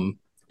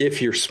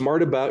 If you're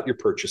smart about your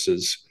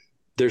purchases,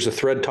 there's a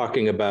thread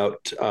talking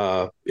about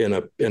in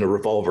a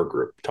revolver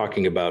group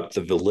talking about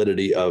the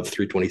validity of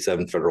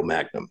 327 Federal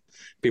Magnum.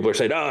 People are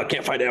saying, "Oh, I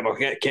can't find ammo.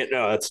 Can't.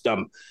 No, that's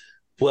dumb."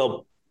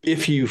 Well,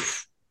 if you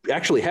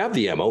actually have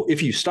the ammo,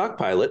 if you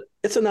stockpile it,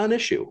 it's a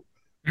non-issue.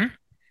 Mm-hmm.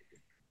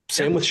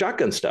 Same with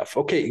shotgun stuff.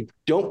 Okay,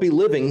 don't be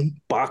living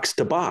box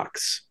to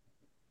box.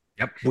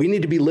 Yep. We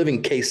need to be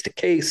living case to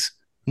case,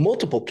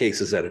 multiple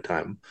cases at a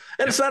time.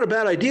 And it's not a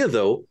bad idea,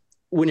 though,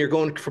 when you're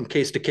going from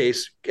case to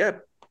case. Yeah,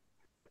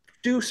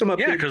 do some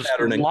updated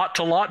patterning. Lot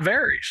to lot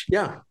varies.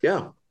 Yeah.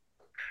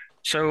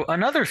 So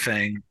another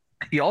thing,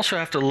 you also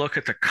have to look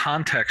at the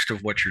context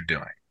of what you're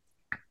doing.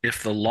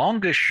 If the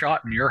longest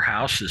shot in your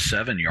house is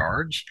 7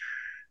 yards,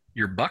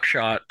 your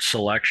buckshot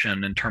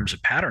selection in terms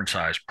of pattern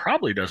size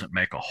probably doesn't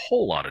make a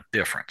whole lot of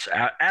difference,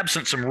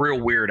 absent some real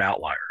weird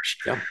outliers.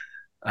 Yeah.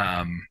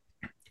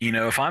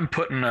 If I'm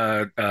putting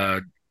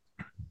a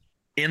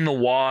in the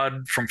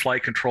wad from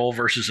flight control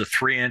versus a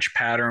 3-inch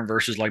pattern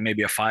versus like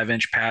maybe a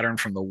 5-inch pattern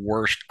from the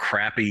worst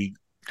crappy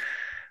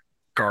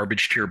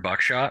garbage tier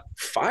buckshot,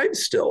 5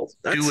 still.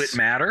 Do it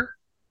matter?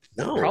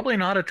 No, probably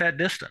not at that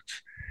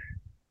distance.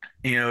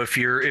 If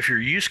your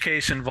use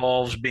case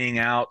involves being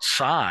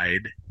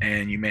outside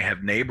and you may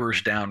have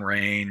neighbors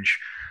downrange,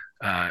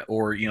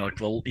 or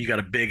you got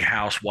a big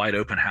house, wide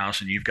open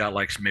house, and you've got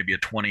like maybe a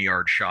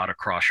 20-yard shot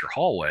across your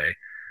hallway,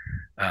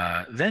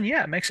 then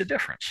it makes a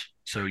difference.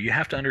 So you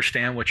have to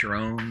understand what your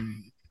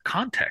own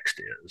context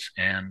is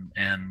and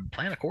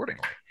plan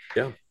accordingly.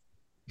 Yeah,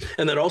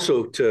 and then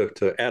also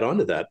to add on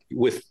to that,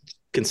 with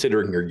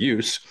considering your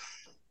use,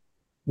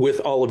 with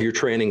all of your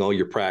training, all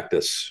your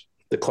practice,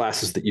 the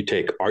classes that you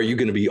take, are you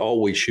going to be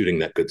always shooting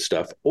that good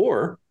stuff,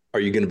 or are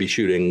you going to be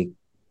shooting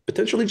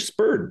potentially just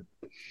bird?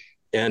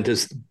 And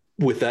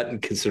with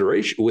that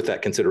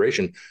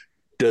consideration,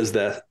 does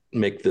that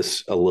make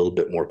this a little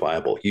bit more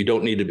viable? You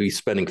don't need to be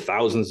spending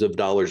thousands of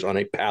dollars on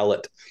a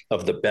pallet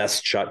of the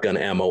best shotgun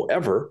ammo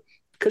ever,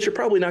 because you're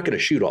probably not going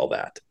to shoot all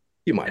that.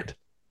 You might.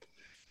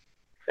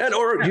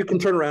 Or you can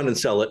turn around and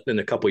sell it in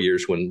a couple of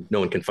years when no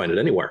one can find it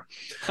anywhere.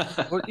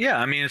 Well, yeah.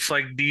 I mean, it's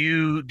like, do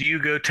you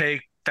go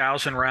take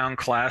 1,000-round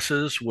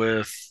classes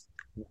with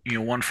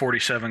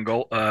 147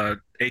 gold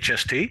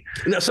HST?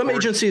 Now, some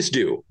agencies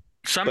do.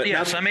 Some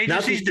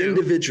agencies do.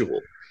 Individual.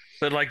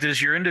 But like,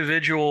 does your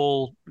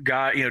individual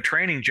guy,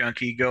 training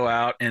junkie, go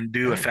out and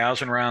do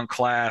 1,000-round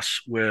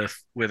class with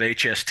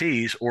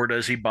HSTs, or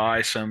does he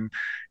buy some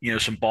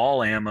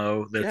ball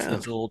ammo that's a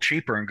little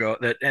cheaper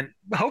and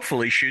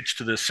hopefully shoots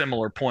to the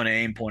similar point of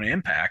aim, point of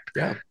impact?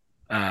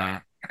 Yeah.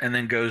 And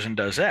then goes and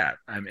does that.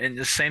 And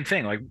the same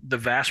thing, like the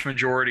vast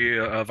majority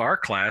of our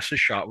class is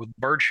shot with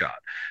birdshot,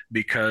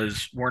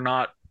 because we're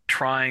not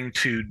trying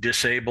to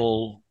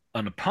disable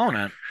an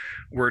opponent.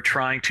 We're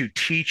trying to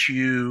teach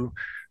you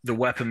the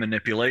weapon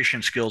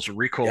manipulation skills, the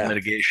recoil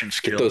mitigation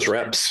skills. Get those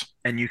reps.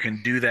 And you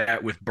can do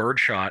that with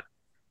birdshot.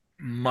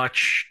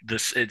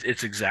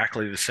 It's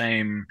exactly the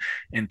same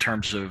in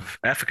terms of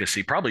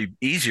efficacy, probably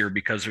easier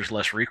because there's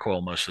less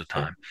recoil most of the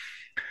time.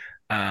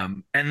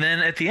 And then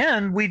at the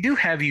end, we do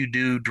have you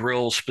do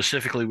drills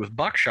specifically with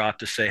buckshot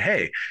to say,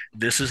 hey,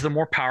 this is the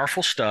more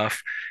powerful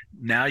stuff.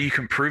 Now you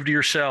can prove to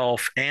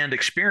yourself and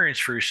experience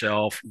for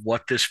yourself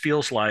what this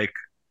feels like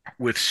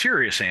with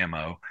serious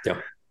ammo.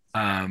 Yeah.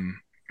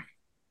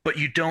 But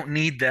you don't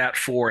need that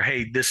for,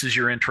 hey, this is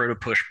your intro to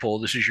push pull.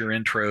 This is your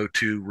intro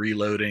to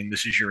reloading.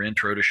 This is your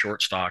intro to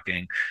short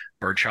stocking.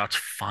 Birdshot's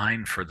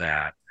fine for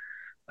that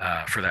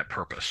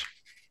purpose.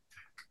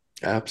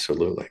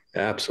 Absolutely.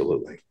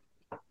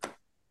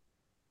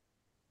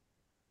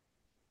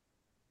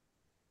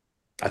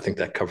 I think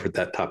that covered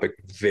that topic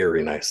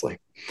very nicely,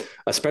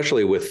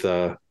 especially with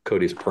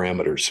Cody's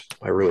parameters.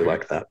 I really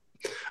like that.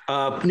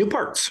 New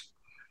parts.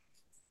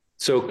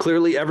 So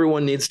clearly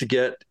everyone needs to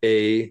get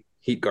a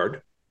heat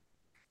guard.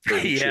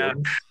 Yeah,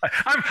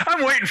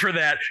 I'm waiting for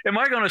that. Am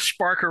I going to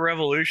spark a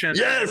revolution?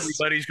 Yes,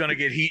 everybody's going to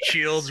get heat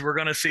shields. We're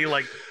going to see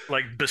like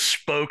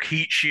bespoke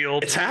heat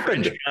shields. It's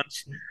happened.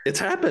 It's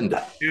happened,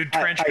 dude.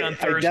 Trench gun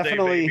Thursday,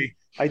 baby.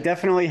 I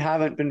definitely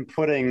haven't been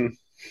putting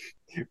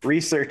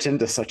research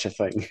into such a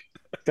thing.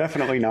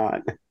 Definitely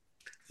not.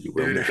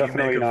 Dude, if you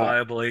make a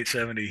viable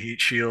 870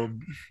 heat shield,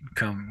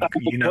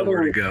 you know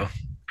where to go.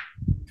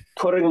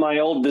 Putting my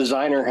old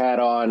designer hat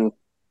on,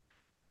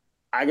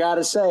 I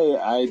gotta say,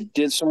 I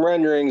did some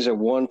renderings at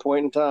one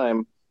point in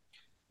time.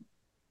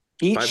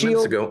 Heat 5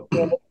 minutes ago.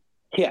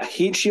 Yeah,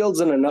 heat shields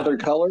in another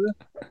color,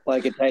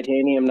 like a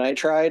titanium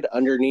nitride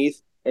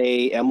underneath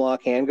a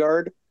M-LOK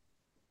handguard.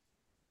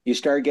 You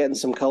start getting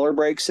some color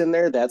breaks in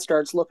there, that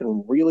starts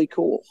looking really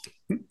cool.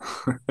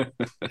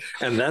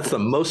 And that's the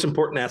most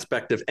important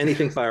aspect of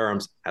anything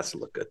firearms, has to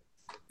look good.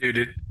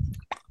 Dude,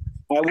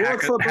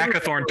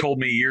 Hackathorn told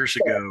me years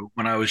ago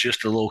when I was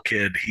just a little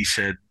kid, he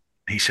said,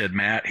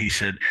 Matt,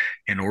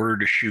 in order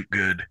to shoot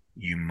good,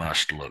 you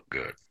must look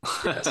good.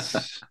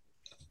 Yes.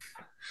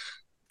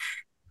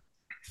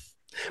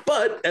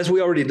 But as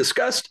we already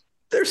discussed,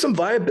 there's some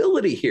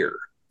viability here,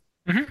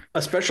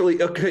 especially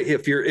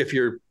if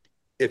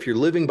you're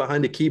living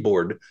behind a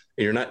keyboard and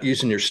you're not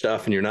using your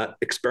stuff and you're not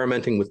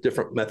experimenting with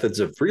different methods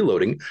of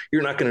reloading,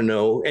 you're not going to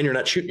know, and you're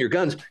not shooting your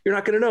guns, you're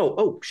not going to know,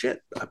 oh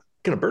shit, I'm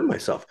going to burn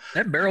myself.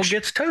 That barrel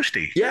gets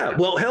toasty. Yeah.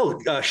 Well, hell,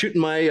 shooting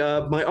my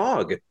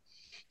AUG,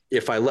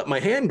 if I let my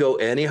hand go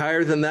any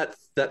higher than that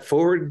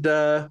forward,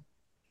 that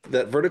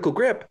vertical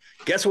grip,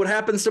 guess what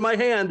happens to my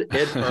hand?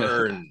 It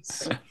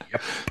burns.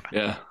 Yep.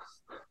 Yeah.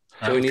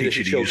 So we need a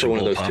shield for one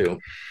of those too.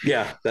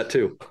 Yeah, that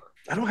too.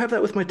 I don't have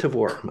that with my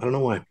Tavor. I don't know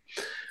why.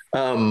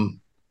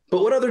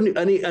 But what other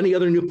any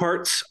other new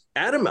parts?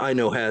 Adam, I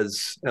know,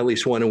 has at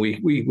least one, and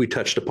we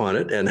touched upon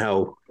it and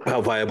how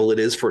viable it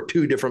is for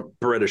 2 different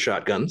Beretta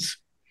shotguns.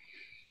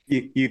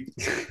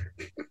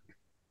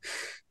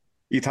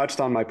 You touched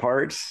on my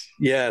parts.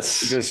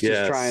 Yes. Just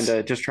trying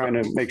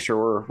to make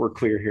sure we're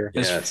clear here.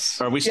 Yes.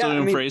 Are we still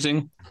in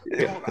phrasing?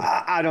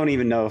 I don't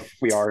even know if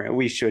we are.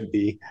 We should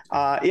be.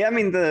 I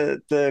mean,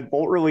 the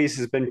bolt release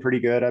has been pretty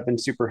good. I've been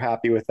super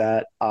happy with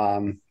that.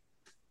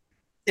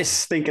 This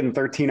stinking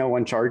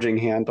 1301 charging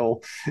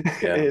handle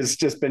has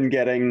just been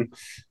getting,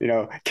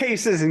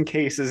 cases and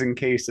cases and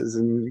cases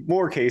and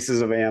more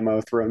cases of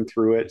ammo thrown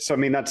through it. So I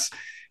mean, that's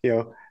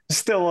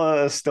still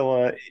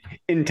a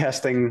in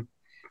testing.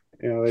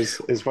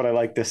 Is what I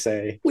like to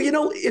say.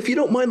 Well, if you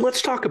don't mind,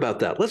 let's talk about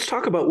that. Let's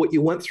talk about what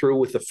you went through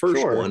with the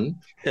first one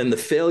and the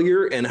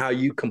failure and how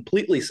you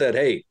completely said,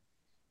 hey,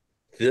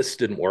 this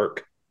didn't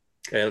work.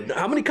 And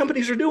how many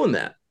companies are doing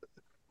that?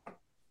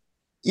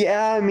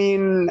 Yeah, I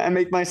mean, I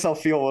make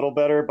myself feel a little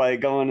better by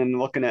going and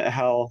looking at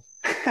how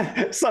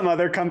some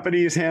other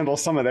companies handle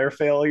some of their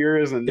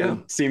failures, and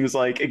it seems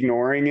like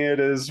ignoring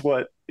it is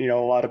what, a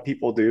lot of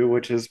people do,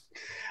 which is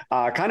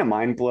kind of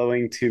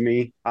mind-blowing to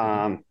me.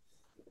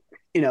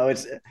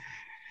 It's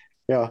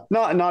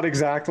not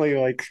exactly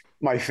like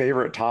my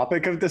favorite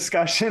topic of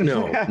discussion.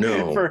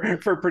 No.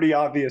 for pretty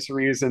obvious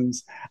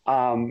reasons.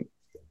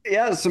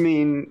 Yes, I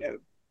mean,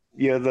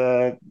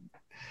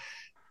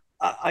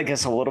 I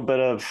guess a little bit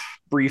of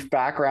brief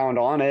background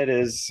on it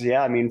is,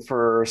 I mean,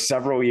 for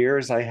several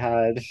years I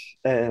had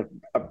a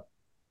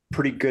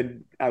pretty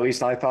good, at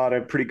least I thought,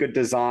 a pretty good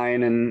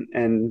design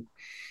and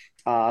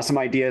some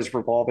ideas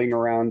revolving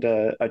around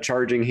a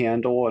charging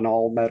handle, an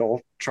all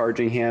metal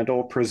charging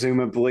handle.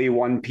 Presumably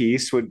one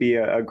piece would be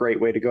a great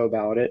way to go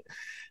about it.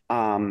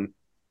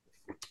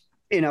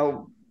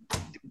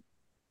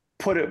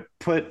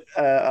 Put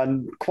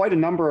quite a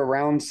number of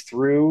rounds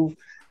through,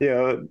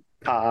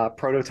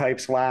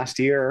 prototypes last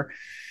year.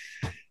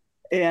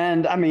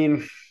 And I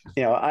mean,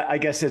 I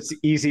guess it's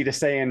easy to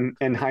say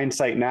in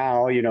hindsight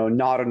now,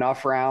 not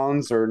enough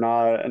rounds or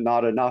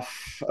not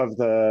enough of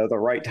the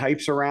right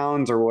types of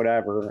rounds or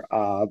whatever.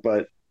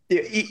 But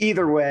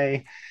either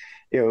way,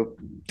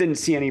 didn't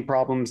see any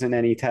problems in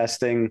any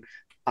testing.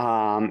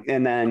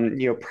 And then,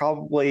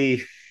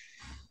 probably,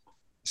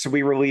 so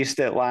we released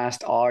it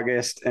last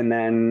August, and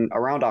then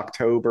around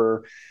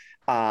October,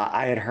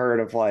 I had heard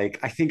of I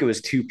think it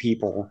was 2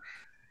 people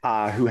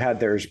who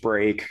had theirs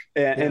break.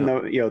 And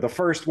the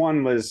first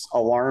one was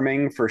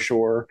alarming for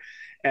sure.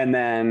 And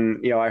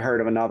then, I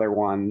heard of another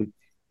one,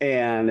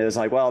 and it was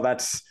like, well,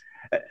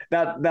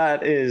 that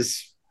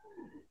is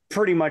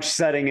pretty much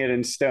setting it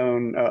in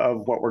stone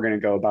of what we're going to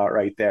go about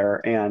right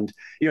there. And,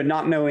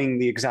 not knowing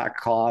the exact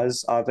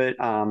cause of it,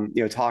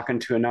 talking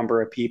to a number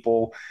of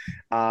people,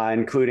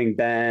 including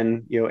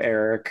Ben,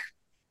 Eric,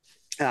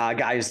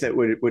 guys that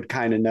would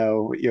kind of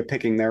know,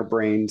 picking their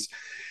brains.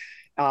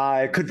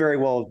 It could very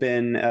well have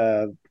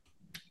been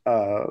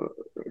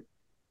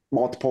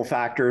multiple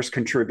factors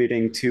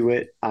contributing to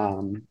it.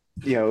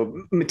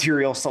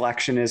 Material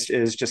selection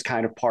is just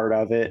kind of part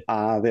of it.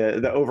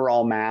 The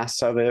overall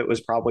mass of it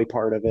was probably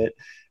part of it.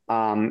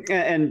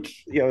 And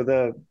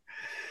the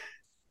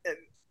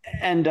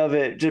end of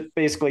it just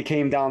basically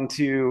came down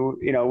to,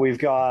 we've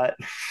got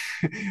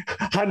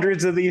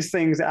hundreds of these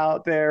things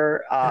out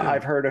there.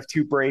 I've heard of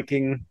 2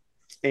 breaking,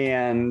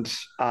 and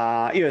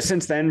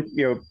since then,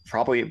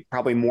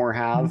 probably more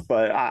have,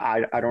 but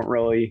I don't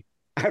really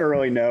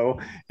know,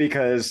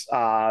 because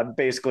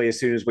basically as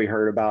soon as we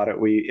heard about it,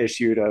 we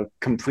issued a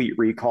complete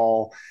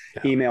recall,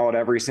 emailed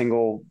every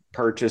single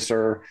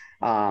purchaser.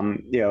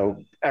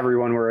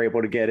 Everyone we're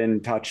able to get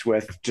in touch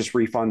with, just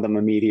refund them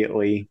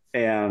immediately,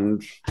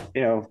 and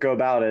go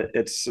about it.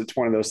 It's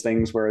one of those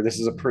things where this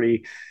is a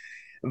pretty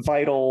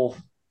vital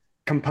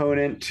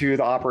component to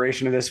the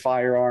operation of this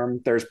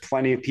firearm. There's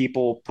plenty of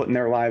people putting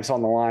their lives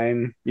on the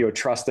line,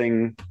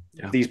 trusting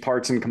these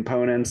parts and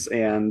components,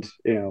 and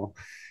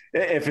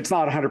if it's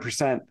not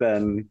 100%,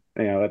 then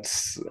it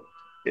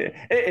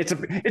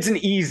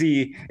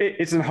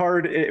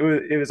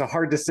was a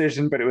hard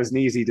decision, but it was an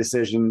easy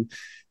decision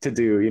to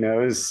do.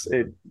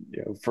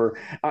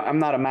 I'm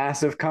not a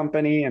massive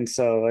company, and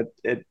so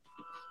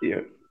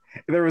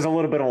there was a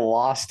little bit of a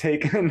loss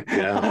taken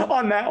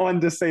on that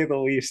one, to say the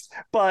least.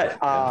 But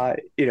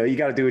you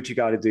got to do what you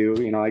got to do.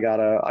 I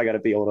gotta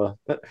be able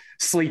to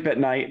sleep at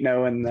night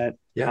knowing that.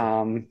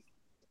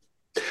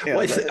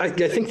 I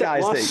think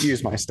guys that loss, that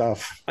use my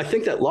stuff. I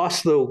think that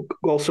loss, though,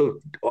 also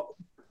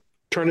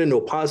turned into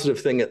a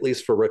positive thing, at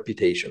least for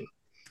reputation.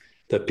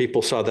 That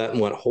people saw that and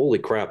went, "Holy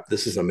crap,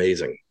 this is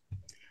amazing!"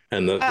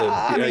 And the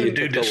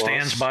dude that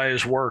stands by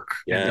his work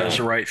and does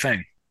the right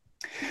thing.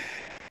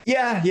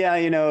 Yeah,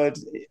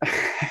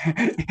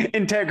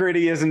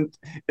 integrity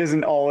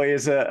isn't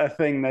always a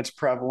thing that's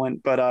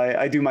prevalent, but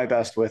I do my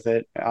best with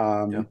it.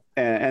 And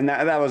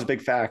that was a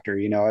big factor.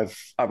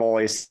 I've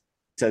always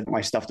said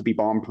my stuff to be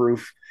bomb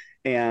proof,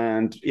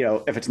 and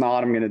if it's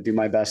not, I'm going to do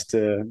my best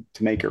to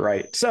make it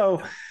right.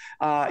 So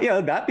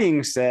that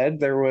being said,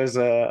 there was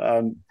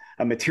a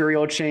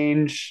material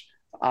change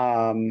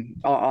on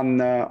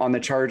the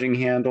charging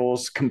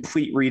handles,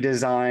 complete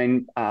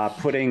redesign,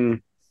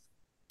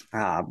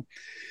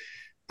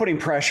 putting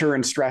pressure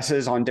and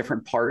stresses on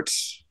different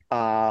parts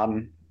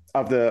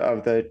of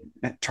the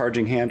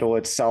charging handle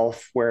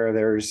itself, where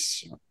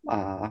there's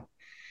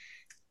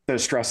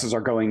those stresses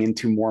are going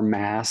into more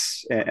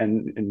mass,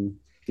 and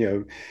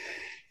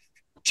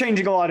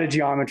changing a lot of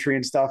geometry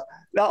and stuff.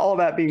 All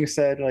that being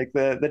said, like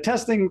the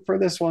testing for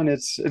this one,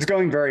 it's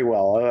going very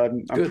well.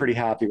 I'm pretty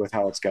happy with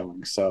how it's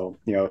going. So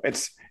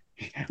it's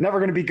never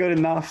going to be good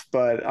enough,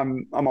 but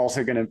I'm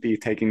also going to be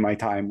taking my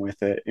time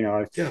with it.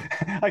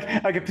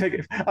 I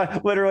could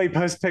literally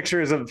post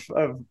pictures of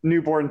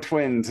newborn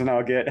twins, and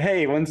I'll get,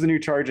 "Hey, when's the new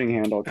charging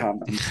handle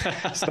coming?"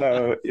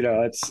 So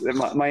it's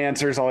my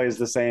answer is always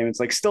the same. It's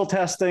like, still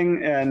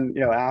testing, and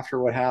after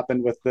what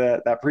happened with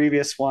that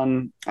previous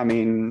one, I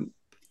mean,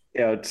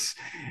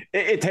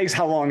 it takes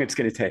how long it's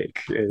going to take.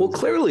 Well,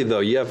 clearly, though,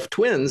 you have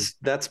twins.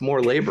 That's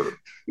more labor.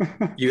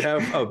 You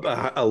have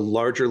a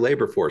larger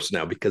labor force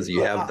now because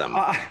you have them.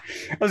 I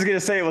was going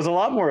to say it was a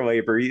lot more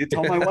labor. You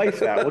tell my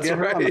wife that. We'll get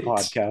her on the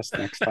podcast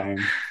next time.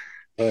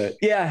 But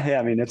yeah,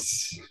 I mean,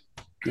 it's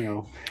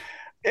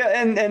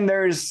and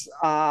there's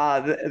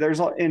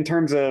in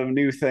terms of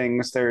new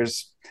things,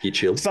 there's heat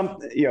shield. Heat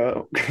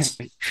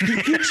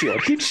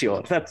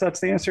shield. That's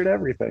the answer to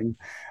everything.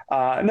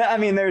 I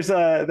mean, there's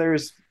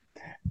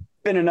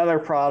been another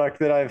product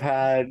that I've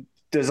had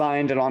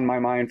designed and on my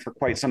mind for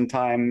quite some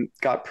time.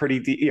 Got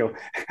pretty,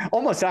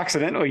 almost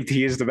accidentally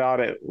teased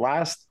about it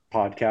last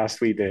podcast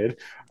we did.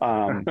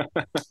 But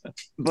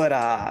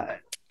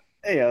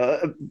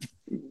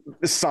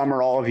this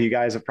summer, all of you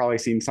guys have probably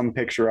seen some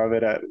picture of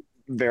it at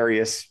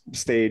various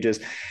stages,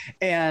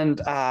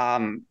 and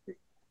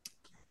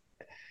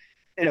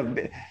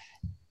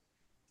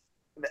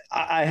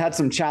I had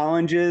some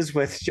challenges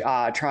with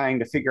trying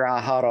to figure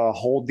out how to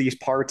hold these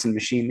parts and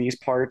machine these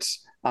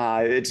parts.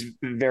 It's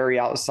very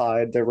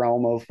outside the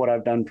realm of what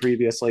I've done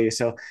previously.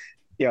 So,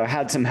 I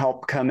had some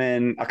help come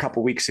in a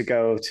couple weeks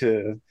ago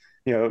to,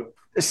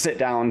 sit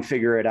down,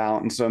 figure it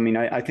out. And so, I mean,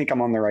 I think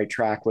I'm on the right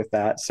track with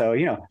that. So,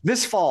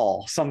 this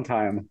fall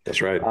sometime.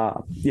 That's right.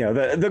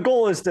 The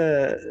goal is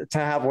to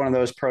have one of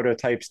those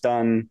prototypes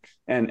done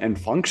and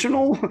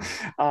functional,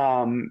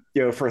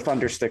 for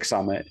Thunderstick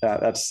Summit.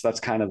 That's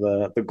kind of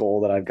the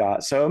goal that I've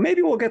got. So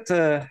maybe we'll get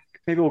to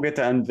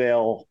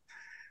unveil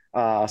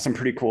some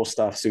pretty cool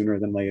stuff sooner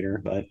than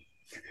later, but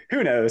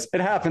who knows? It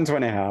happens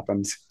when it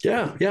happens.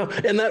 Yeah.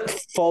 And that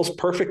falls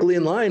perfectly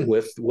in line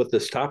with what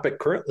this topic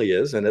currently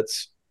is. And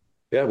it's,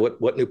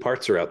 what new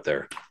parts are out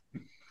there?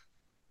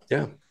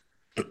 Yeah.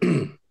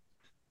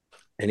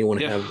 Anyone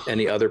have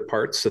any other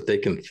parts that they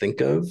can think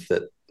of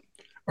that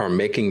are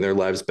making their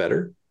lives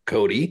better?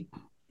 Cody?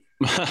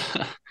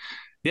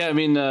 Yeah, I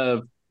mean,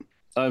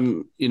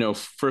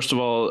 first of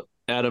all,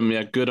 Adam,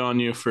 good on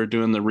you for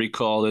doing the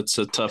recall. It's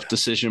a tough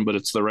decision, but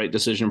it's the right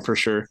decision for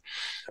sure.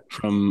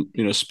 From,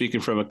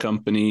 speaking from a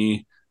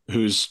company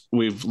who's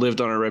we've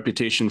lived on our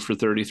reputation for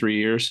 33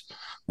 years.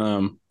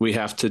 We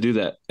have to do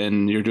that,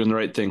 and you're doing the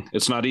right thing.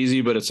 It's not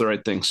easy, but it's the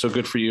right thing. So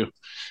good for you.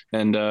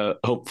 And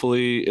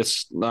hopefully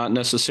it's not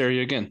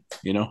necessary again.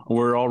 You know,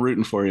 we're all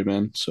rooting for you,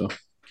 man. So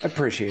I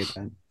appreciate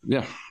that.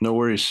 yeah, no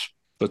worries.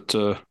 But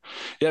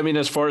yeah, I mean,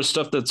 as far as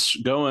stuff that's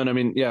going, I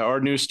mean, yeah, our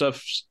new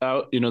stuff's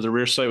out. You know, the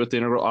rear sight with the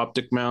integral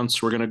optic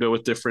mounts. We're going to go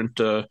with different.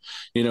 You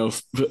know,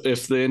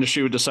 if the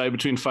industry would decide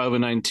between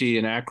 509T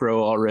and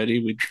acro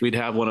already, we'd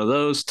have one of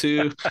those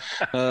too.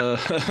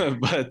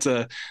 But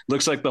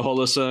looks like the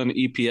Holosun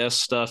EPS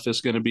stuff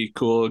is going to be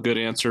cool. A good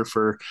answer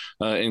for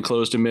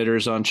enclosed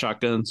emitters on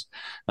shotguns.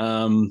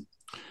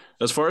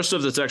 As far as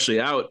stuff that's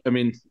actually out, I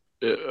mean,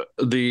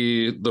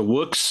 the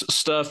Wooks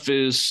stuff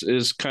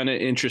is kind of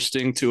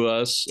interesting to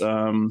us.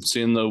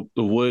 Seeing the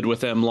wood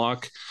with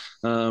M-Lock,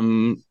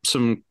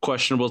 some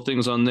questionable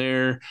things on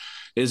there.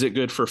 Is it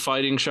good for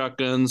fighting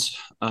shotguns?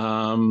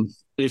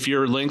 If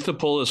your length of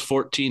pull is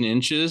 14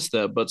 inches,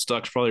 that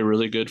buttstock's probably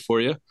really good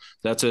for you.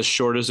 That's as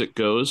short as it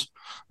goes.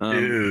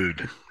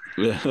 Dude.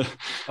 Yeah.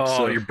 Oh,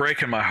 So you're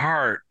breaking my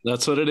heart.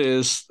 that's what it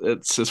is.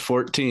 It's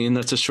 14.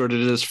 That's as short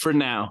as it is for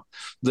now.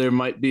 There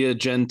might be a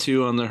Gen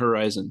 2 on the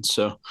horizon.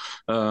 So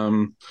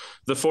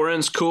the fore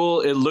end's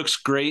cool. It looks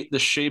great. The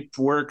shape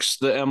works.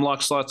 The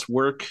M-Lock slots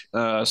work.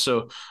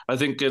 So I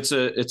think it's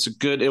a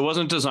good. It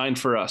wasn't designed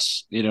for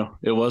us. You know,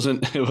 it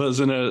wasn't. It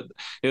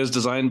was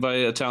designed by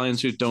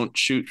Italians who don't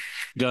shoot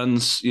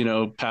guns. You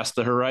know, past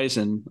the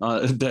horizon.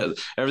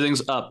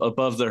 Everything's up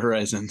above the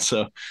horizon.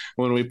 So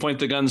when we point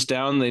the guns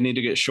down, they need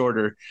to get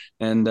shorter,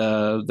 and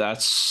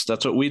that's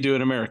what we do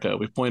in America.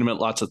 We point them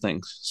at lots of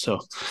things. So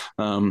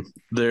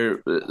they're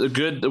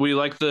good. We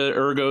like the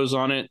ergos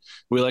on it.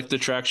 We like the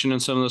traction in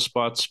some of the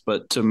spots,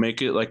 but to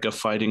make it like a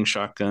fighting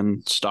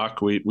shotgun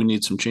stock, we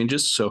need some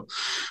changes. So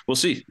we'll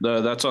see.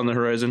 That's on the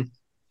horizon.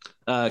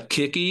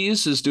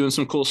 Kickies is doing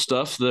some cool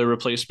stuff. The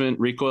replacement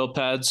recoil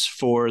pads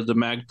for the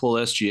Magpul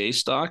SGA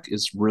stock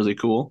is really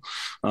cool.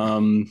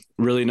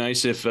 Really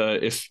nice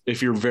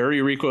if you're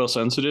very recoil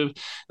sensitive.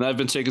 And I've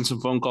been taking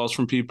some phone calls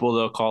from people.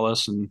 They'll call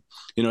us and,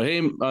 you know,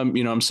 hey,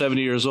 I'm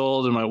 70 years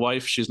old and my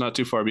wife, she's not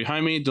too far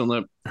behind me. Don't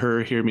let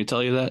her hear me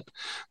tell you that.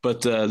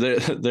 But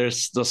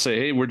they'll say,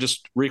 hey, we're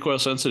just recoil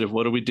sensitive.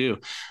 What do we do? I'm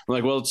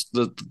like, well,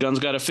 the gun's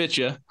got to fit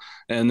you.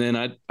 And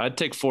then I'd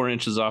take 4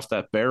 inches off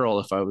that barrel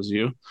if I was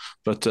you.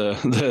 But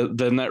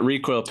then that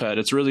recoil pad,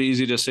 it's really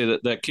easy to say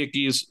that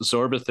Kickies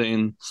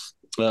Zorbathane,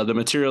 the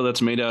material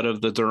that's made out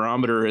of the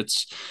durometer,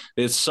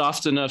 it's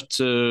soft enough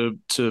to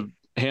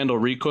handle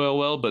recoil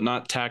well, but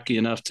not tacky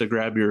enough to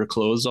grab your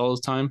clothes all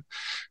the time.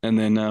 And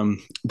then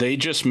they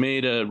just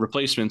made a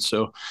replacement.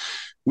 So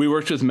we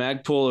worked with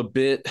Magpul a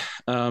bit.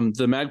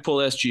 The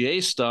Magpul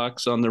SGA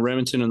stocks on the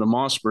Remington and the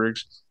Mossbergs,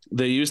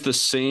 they use the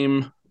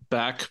same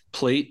back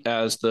plate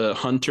as the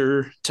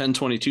Hunter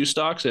 1022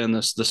 stocks and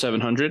the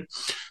 700.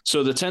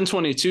 So the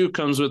 1022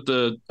 comes with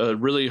a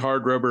really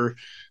hard rubber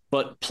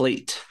butt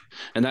plate,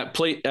 and that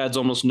plate adds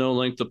almost no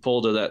length of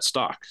pull to that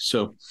stock.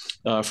 So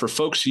for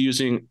folks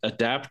using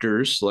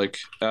adapters like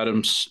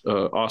Adam's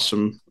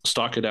awesome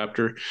stock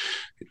adapter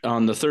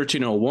on the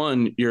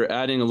 1301, you're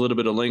adding a little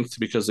bit of length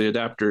because the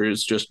adapter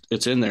is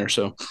it's in there.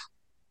 So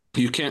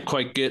you can't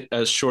quite get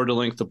as short a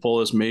length of pull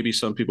as maybe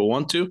some people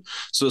want to.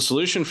 So the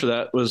solution for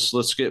that was,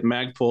 let's get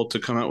Magpul to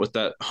come out with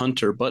that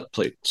Hunter butt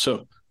plate.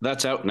 So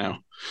that's out now.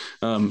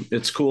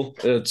 It's cool.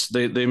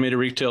 They made a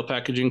retail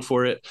packaging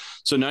for it.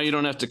 So now you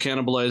don't have to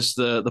cannibalize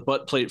the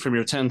butt plate from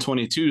your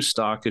 1022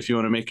 stock. If you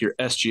want to make your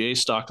SGA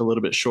stock a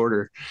little bit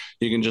shorter,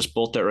 you can just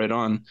bolt that right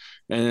on.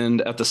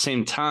 And at the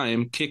same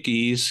time,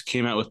 Kickies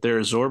came out with their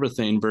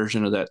Zorbathane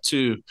version of that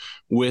too,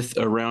 with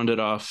a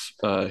rounded off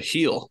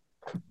heel.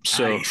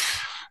 So Nice.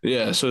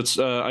 yeah, so it's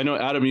I know,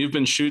 Adam, you've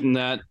been shooting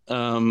that.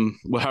 Well,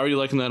 how are you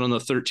liking that on the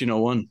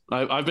 1301?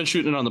 I've been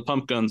shooting it on the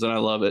pump guns and I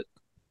love it.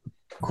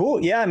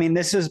 Cool. Yeah, I mean,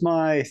 this is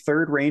my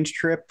third range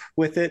trip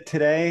with it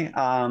today.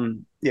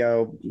 You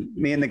know,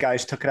 me and the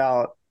guys took it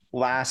out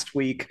last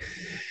week.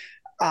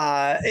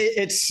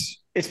 It's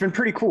been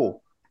pretty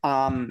cool.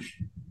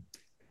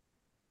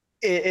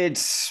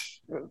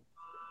 It's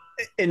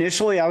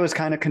initially I was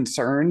kind of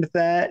concerned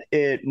that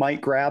it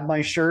might grab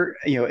my shirt.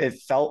 You know,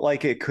 it felt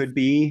like it could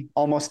be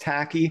almost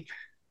tacky.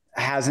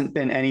 Hasn't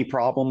been any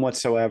problem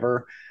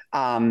whatsoever.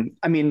 I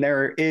mean,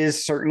 there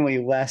is certainly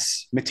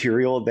less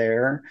material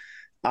there.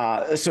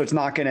 So it's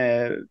not going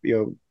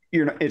to,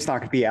 it's not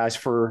going to be as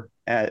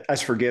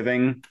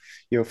forgiving,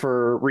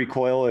 for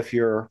recoil if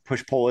your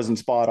push pull isn't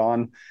spot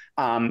on.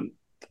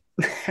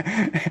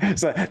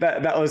 So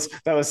that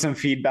was some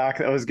feedback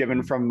that was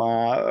given from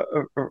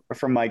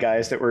my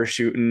guys that were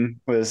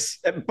shooting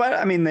but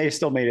I mean, they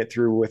still made it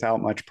through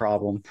without much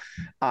problem.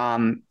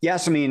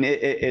 Yes, I mean,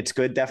 it's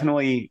good.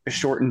 Definitely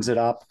shortens it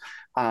up.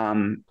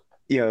 A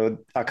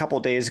couple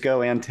of days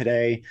ago and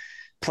today,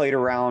 played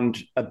around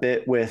a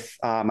bit with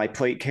my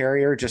plate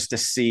carrier just to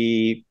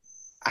see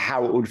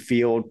how it would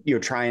feel,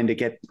 trying to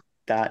get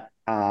that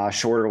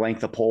shorter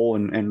length of pull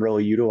and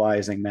really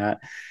utilizing that.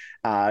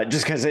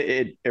 Just because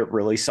it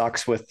really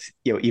sucks with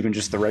even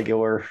just the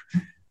regular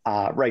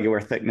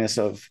regular thickness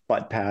of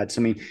butt pads.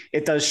 I mean,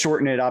 it does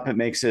shorten it up. It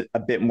makes it a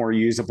bit more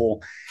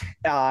usable.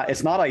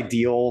 It's not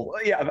ideal.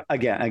 Yeah,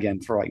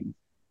 again, for like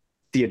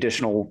the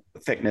additional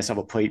thickness of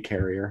a plate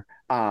carrier.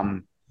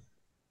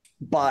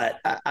 But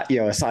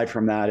aside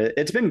from that,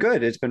 it's been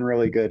good. It's been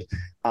really good.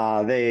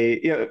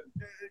 They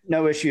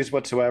no issues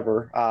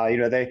whatsoever.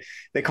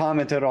 They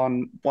commented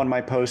on one of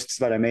my posts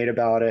that I made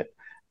about it,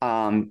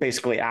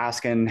 basically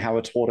asking how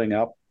it's holding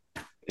up.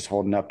 It's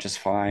holding up just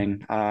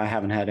fine. I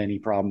haven't had any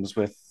problems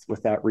with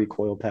that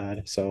recoil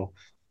pad. So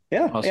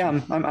yeah,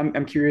 Awesome.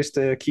 I'm curious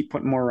to keep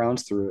putting more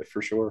rounds through it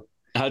for sure.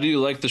 How do you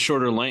like the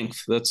shorter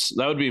length? That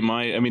would be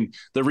my. I mean,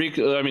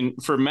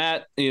 for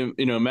Matt,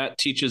 Matt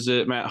teaches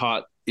it. Matt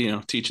Hott,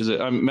 teaches it.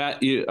 Matt,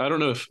 I don't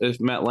know if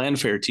Matt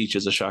Landfair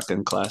teaches a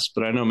shotgun class,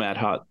 but I know Matt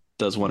Hott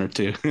does one or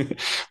two.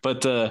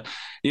 But the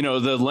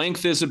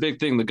length is a big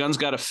thing. The gun's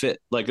got to fit.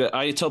 Like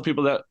I tell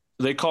people that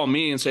they call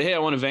me and say, "Hey, I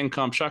want a Van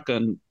Comp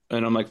shotgun."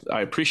 And I'm like,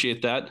 I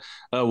appreciate that.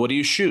 What do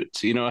you shoot?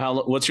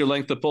 What's your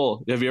length of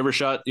pull? Have you ever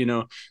shot,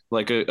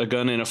 like a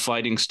gun in a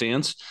fighting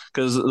stance?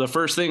 Because the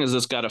first thing is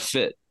it's got to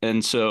fit.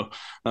 And so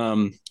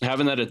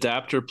having that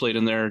adapter plate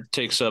in there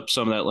takes up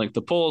some of that length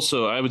of pull.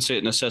 So I would say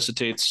it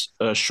necessitates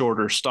a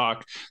shorter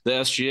stock. The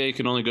SGA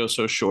can only go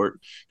so short.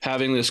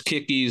 Having this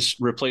Kickies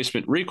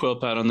replacement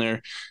recoil pad on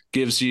there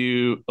gives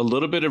you a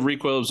little bit of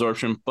recoil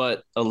absorption,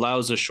 but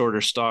allows a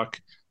shorter stock,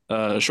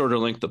 shorter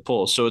length of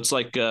pull. So it's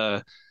like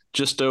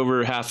just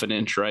over half an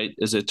inch, right?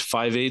 Is it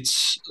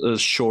 5/8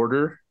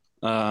 shorter?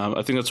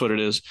 I think that's what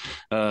it is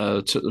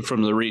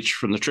from the reach,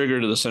 from the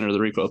trigger to the center of the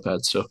recoil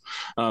pad. So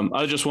I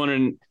was just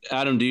wondering,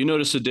 Adam, do you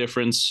notice a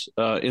difference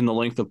in the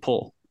length of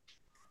pull?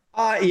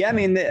 Yeah, I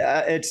mean,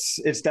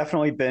 it's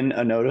definitely been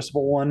a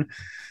noticeable one.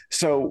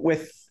 So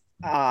with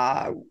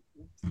our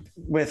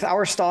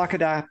stock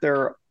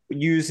adapter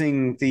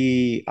using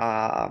the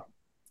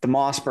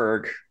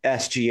Mossberg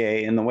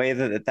SGA and the way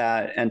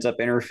that ends up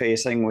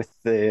interfacing with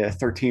the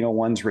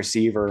 1301's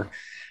receiver,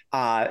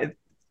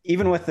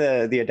 even with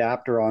the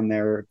adapter on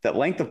there, the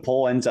length of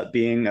pull ends up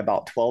being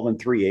about 12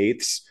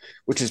 3/8,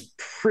 which is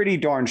pretty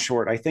darn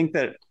short. I think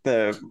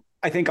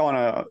on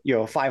a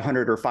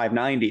 500 or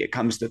 590, it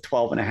comes to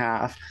 12 and a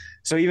half.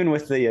 So even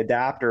with the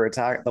adapter,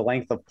 the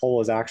length of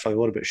pull is actually a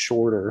little bit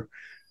shorter.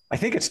 I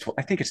think it's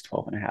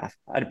 12 and a half.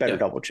 I'd better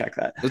double check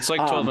that. It's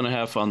like 12 and a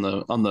half on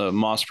the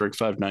Mossberg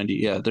 590.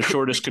 Yeah. The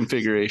shortest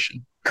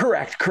configuration.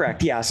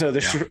 Correct. Yeah. So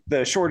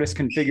the shortest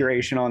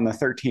configuration on the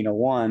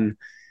 1301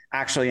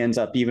 actually ends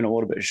up even a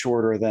little bit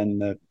shorter than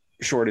the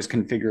shortest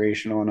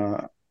configuration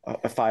on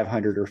a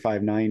 500 or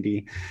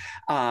 590.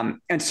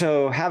 And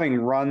so having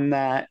run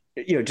that,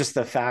 just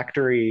the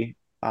factory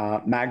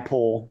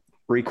Magpul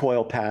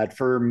recoil pad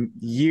for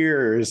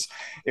years,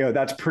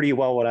 that's pretty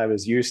well what I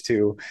was used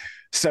to.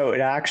 So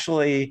it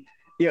actually,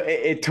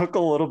 it took a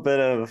little bit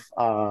of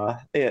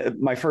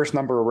my first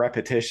number of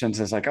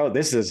repetitions is like, oh,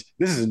 this is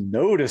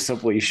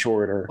noticeably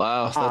shorter.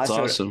 Wow, that's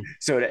awesome.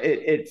 So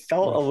it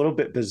felt a little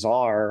bit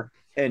bizarre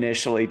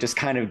initially, just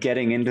kind of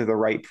getting into the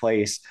right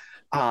place.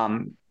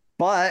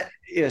 But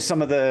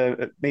some of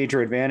the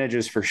major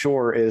advantages for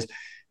sure is,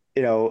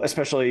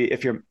 especially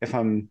if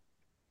I'm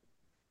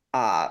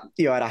at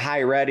a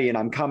high ready and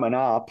I'm coming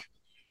up,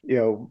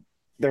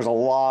 there's a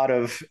lot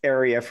of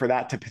area for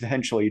that to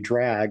potentially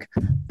drag,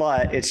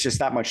 but it's just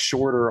that much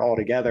shorter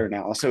altogether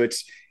now. So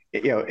it's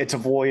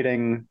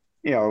avoiding,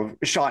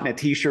 shot in a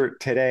t-shirt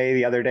today,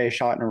 the other day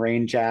shot in a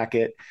rain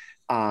jacket,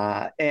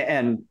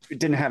 and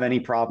didn't have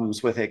any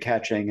problems with it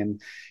catching. And,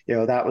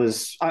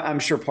 I'm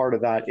sure part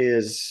of that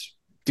is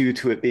due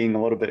to it being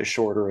a little bit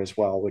shorter as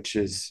well, which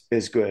is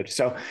good.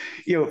 So,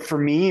 for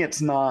me,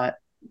 it's not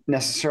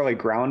necessarily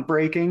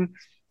groundbreaking.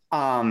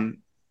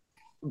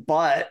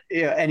 But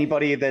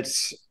anybody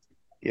that's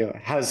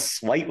has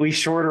slightly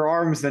shorter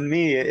arms than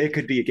me, it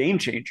could be a game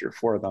changer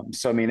for them.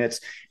 So I mean, it's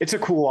a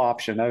cool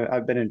option.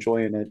 I've been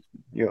enjoying it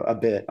a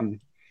bit.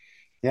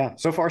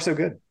 So far so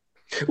good.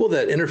 Well,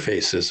 that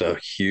interface is a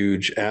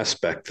huge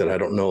aspect that I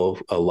don't know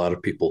a lot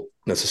of people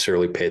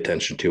necessarily pay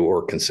attention to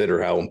or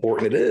consider how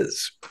important it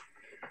is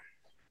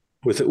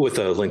with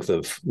a length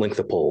of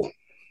pull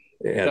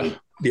and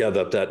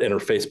that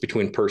interface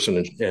between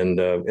person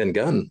and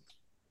gun.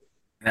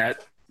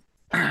 That,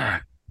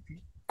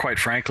 quite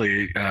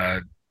frankly,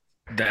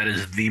 that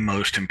is the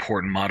most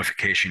important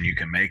modification you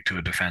can make to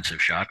a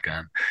defensive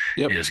shotgun.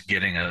 Yep. Is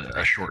getting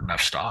a short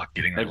enough stock,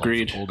 getting that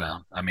length pull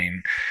down. I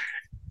mean,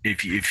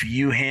 if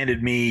you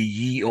handed me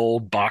ye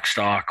old box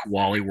stock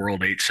Wally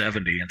World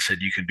 870 and said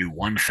you can do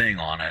one thing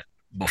on it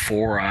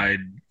before I'd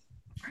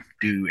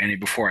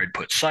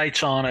put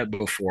sights on it,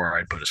 before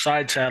I'd put a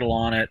side saddle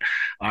on it,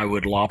 I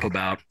would lop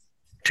about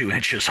 2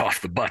 inches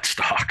off the butt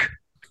stock.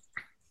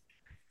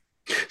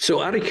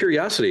 So out of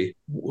curiosity,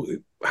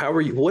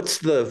 what's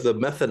the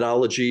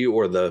methodology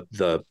or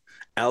the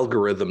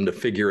algorithm to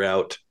figure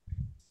out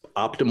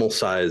optimal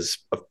size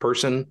of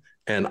person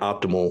and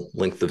optimal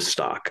length of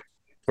stock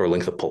or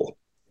length of pull?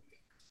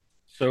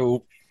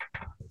 So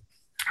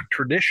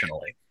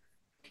traditionally,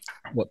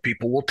 what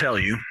people will tell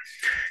you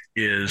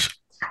is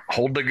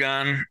hold the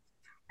gun,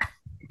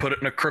 put it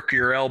in a crook of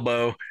your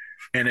elbow,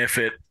 and if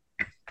it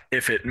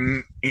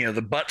the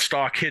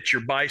buttstock hits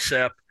your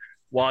bicep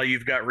while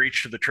you've got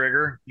reach to the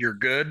trigger, you're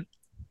good.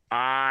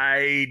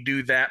 I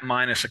do that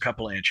minus a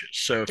couple of inches.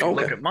 So if you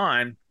look at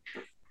mine,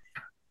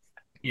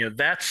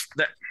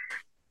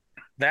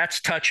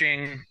 that's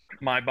touching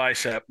my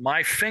bicep.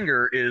 My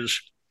finger is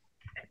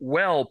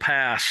well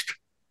past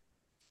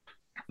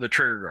the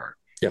trigger guard.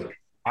 Yep.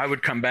 I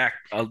would come back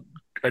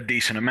a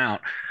decent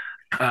amount.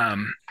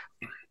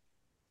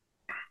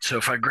 So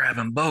if I grab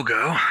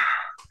Embogo,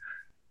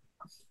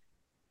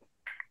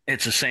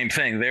 it's the same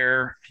thing.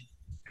 There,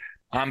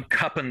 I'm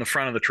cupping the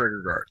front of the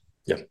trigger guard.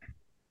 Yep.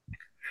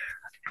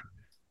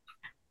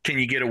 Can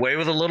you get away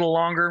with a little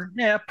longer?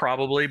 Yeah,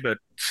 probably, but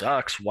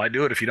sucks. Why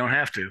do it if you don't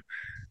have to?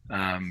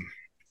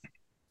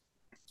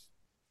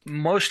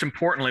 Most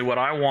importantly, what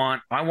I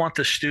want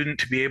the student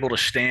to be able to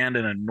stand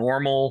in a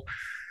normal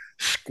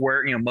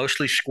square,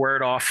 mostly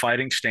squared off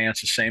fighting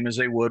stance, the same as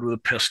they would with a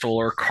pistol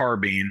or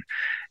carbine.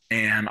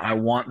 And I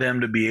want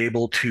them to be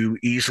able to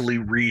easily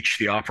reach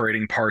the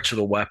operating parts of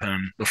the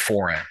weapon, the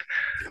forend.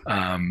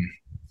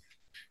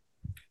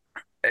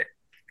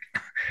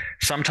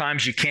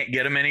 Sometimes you can't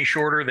get them any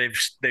shorter.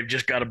 They've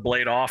just got to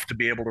blade off to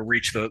be able to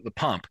reach the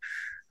pump.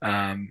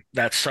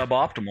 That's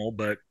suboptimal,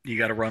 but you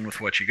got to run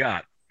with what you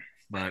got.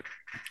 But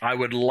I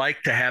would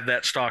like to have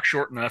that stock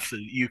short enough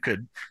that you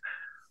could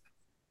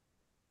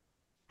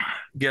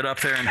get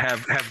up there and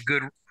have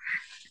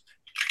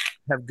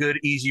good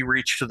easy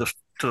reach to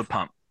the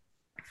pump.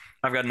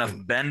 I've got enough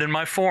bend in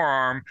my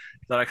forearm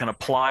that I can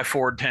apply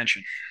forward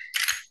tension.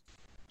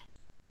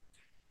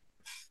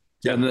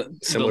 Yeah, and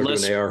similar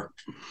to an AR.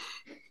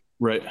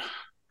 Right.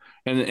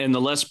 And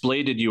the less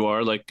bladed you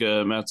are, like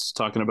Matt's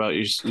talking about,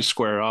 you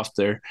square off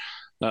there.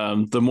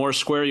 The more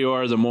square you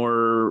are, the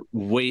more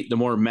weight, the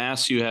more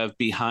mass you have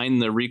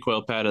behind the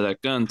recoil pad of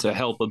that gun to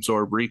help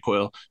absorb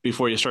recoil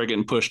before you start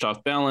getting pushed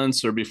off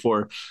balance or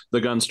before the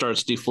gun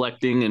starts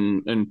deflecting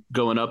and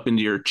going up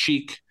into your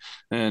cheek.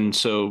 And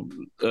so,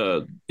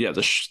 the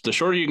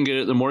shorter you can get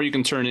it, the more you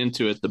can turn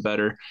into it, the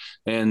better.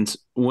 And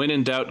when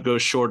in doubt, go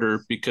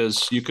shorter,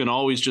 because you can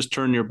always just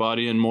turn your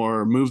body and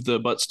move the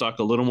buttstock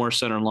a little more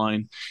center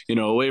line,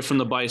 away from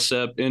the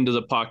bicep, into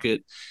the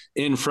pocket,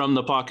 in from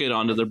the pocket,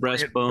 onto the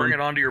breastbone. Bring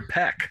it onto your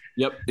pec.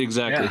 Yep,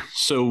 exactly. Yeah.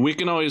 So we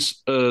can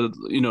always, a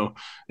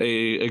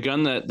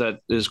gun that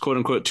is quote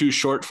unquote too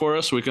short for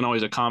us, we can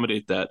always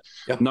accommodate that.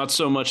 Yep. Not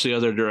so much the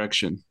other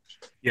direction.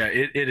 Yeah,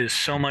 it is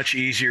so much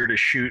easier to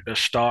shoot a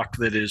stock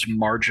that is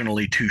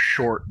marginally too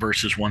short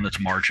versus one that's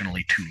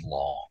marginally too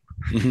long.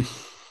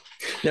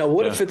 Mm-hmm. Now,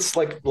 what if it's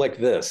like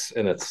this,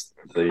 and it's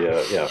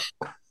the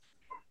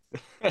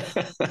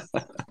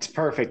It's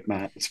perfect,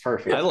 Matt. It's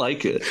perfect. I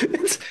like it.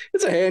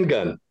 It's a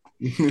handgun.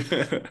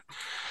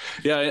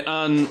 Yeah.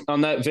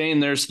 On that vein,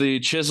 there's the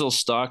chisel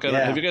stock.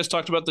 Have you guys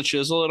talked about the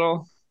chisel at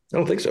all? I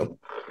don't think so.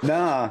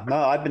 No.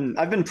 I've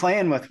been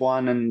playing with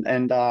one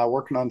and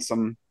working on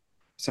some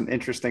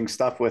interesting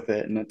stuff with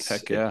it, and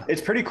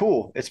it's pretty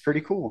cool. It's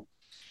pretty cool.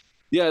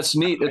 Yeah, it's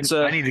neat.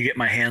 I need to get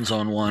my hands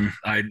on one.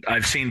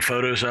 I've seen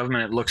photos of them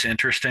and it looks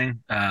interesting.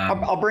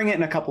 I'll bring it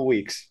in a couple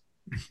weeks.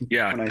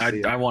 Yeah,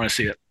 I want to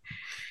see it.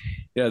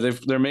 Yeah,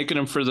 they're making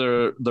them for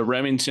the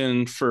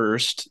Remington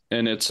first,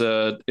 and it's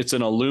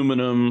an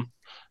aluminum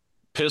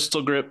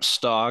pistol grip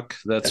stock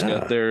that's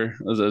got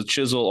the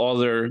chisel, all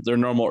their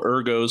normal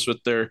ergos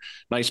with their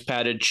nice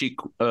padded cheek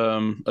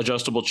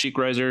adjustable cheek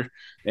riser,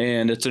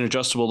 and it's an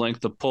adjustable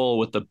length of pull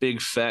with the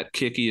big fat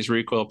Kickies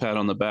recoil pad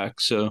on the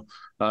back. So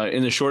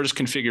in the shortest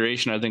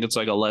configuration, I think it's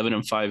like 11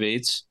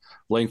 5/8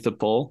 length of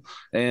pull,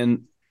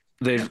 and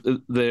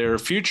they're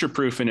future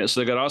proofing it. So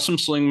they got awesome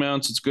sling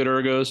mounts. It's good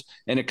ergos,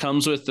 and it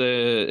comes with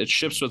it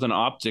ships with an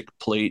optic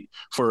plate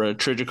for a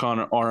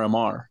Trijicon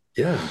RMR.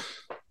 Yeah.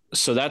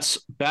 So that's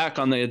back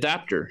on the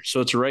adapter. So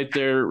it's right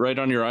there, right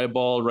on your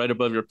eyeball, right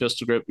above your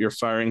pistol grip, your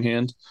firing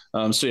hand.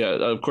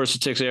 Of course it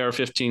takes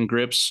AR-15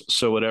 grips.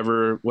 So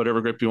whatever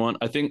grip you want.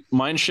 I think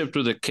mine shipped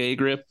with a K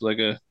grip, like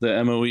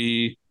the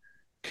MOE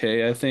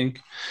K, I think.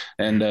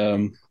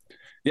 And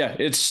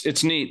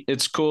it's neat.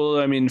 It's cool.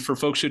 I mean, for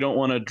folks who don't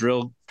want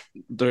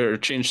to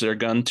change their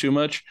gun too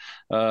much,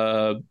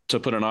 to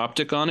put an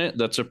optic on it,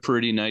 that's a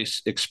pretty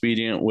nice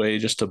expedient way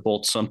just to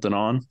bolt something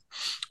on.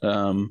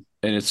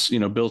 And it's,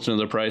 built into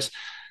the price.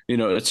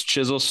 It's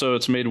chisel, so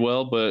it's made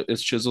well, but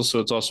it's chisel, so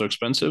it's also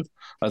expensive.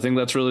 I think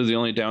that's really the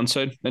only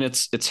downside. And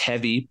it's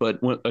heavy,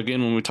 but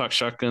when we talk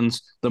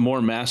shotguns, the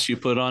more mass you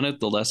put on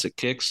it, the less it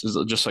kicks, is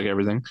just like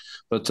everything.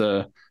 But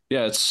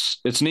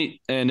it's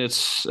neat and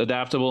it's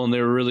adaptable. And they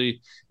were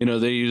really,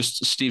 they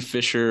used Steve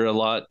Fisher a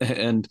lot,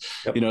 and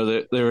yep.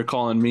 They were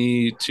calling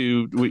me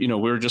to, we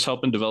were just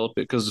helping develop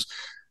it, because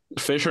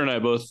Fisher and I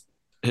both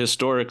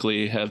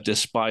historically have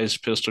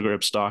despised pistol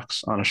grip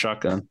stocks on a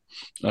shotgun.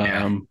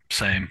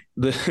 Same.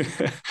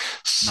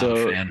 So not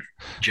a fan,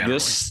 generally.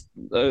 This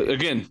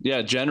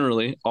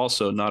generally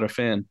also not a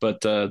fan, but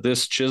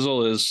this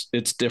chisel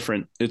it's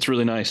different. It's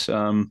really nice.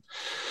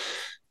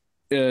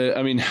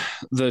 I mean,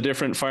 the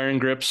different firing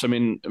grips. I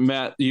mean,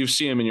 Matt, you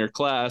see them in your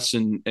class,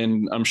 and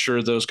I'm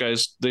sure those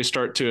guys, they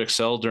start to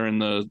excel during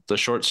the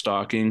short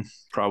stocking,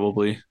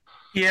 probably.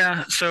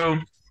 Yeah. So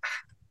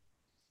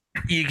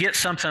you get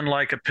something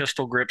like a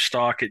pistol grip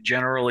stock. It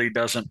generally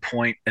doesn't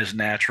point as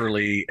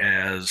naturally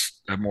as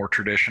a more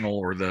traditional,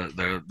 or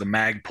the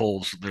mag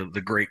pulls,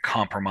 the great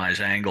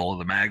compromise angle of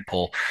the mag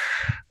pull.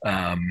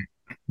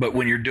 But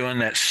when you're doing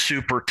that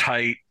super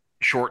tight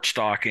short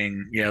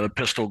stocking, yeah, the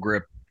pistol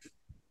grip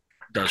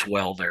does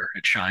well there.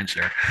 It shines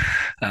there.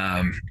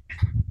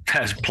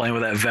 As playing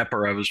with that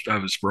Vepr, I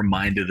was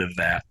reminded of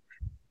that.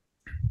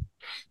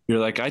 You're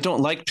like, I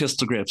don't like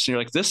pistol grips. And you're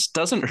like, this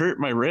doesn't hurt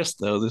my wrist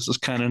though. This is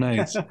kind of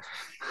nice.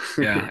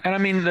 Yeah, and I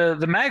mean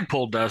the mag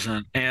pull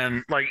doesn't,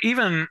 and like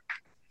even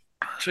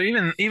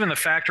the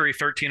factory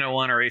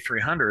 1301 or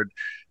A300,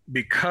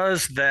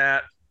 because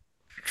that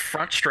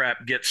front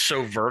strap gets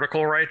so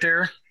vertical right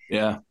there.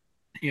 Yeah,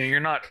 you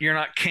know, you're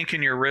not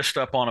kinking your wrist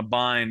up on a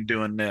bind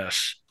doing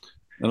this.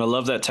 And I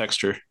love that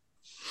texture.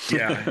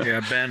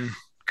 Yeah, Ben,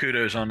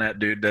 kudos on that,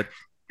 dude. That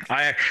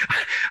I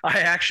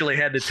actually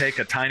had to take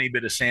a tiny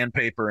bit of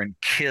sandpaper and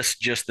kiss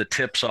just the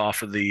tips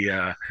off of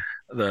the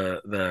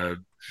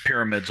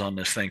pyramids on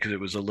this thing, because it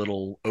was a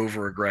little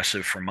over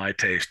aggressive for my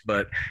taste.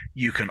 But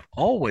you can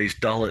always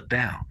dull it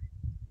down.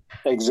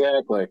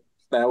 Exactly.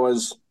 That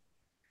was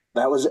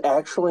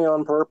actually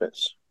on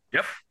purpose.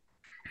 Yep.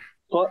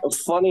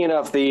 Funny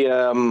enough,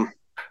 the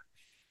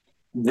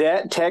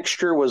that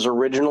texture was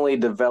originally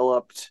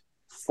developed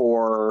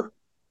for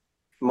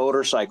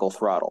motorcycle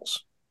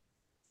throttles,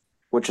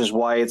 which is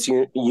why it's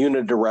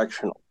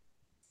unidirectional.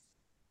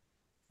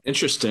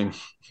 Interesting.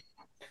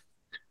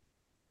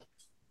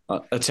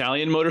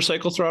 Italian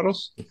motorcycle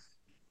throttles?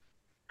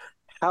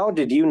 How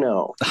did you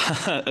know?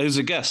 It was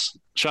a guess.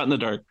 Shot in the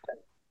dark.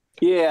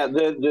 Yeah,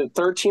 the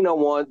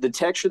 1301, the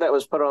texture that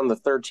was put on the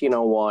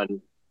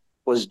 1301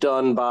 was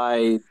done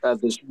by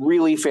this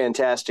really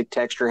fantastic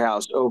texture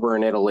house over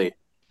in Italy.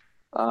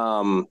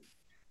 And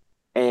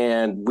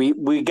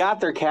we got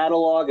their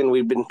catalog, and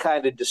we've been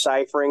kind of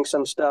deciphering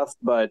some stuff,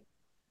 but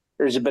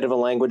there's a bit of a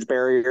language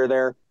barrier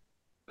there.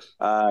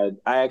 I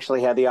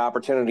actually had the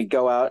opportunity to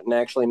go out and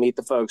actually meet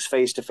the folks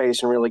face to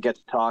face and really get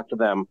to talk to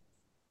them.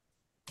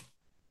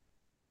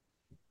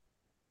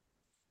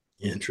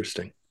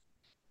 Interesting.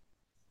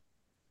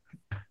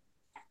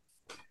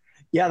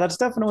 Yeah, that's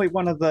definitely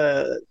one of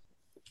the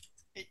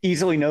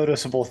easily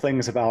noticeable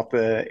things about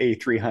the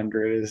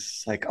A300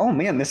 is like, oh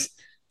man, this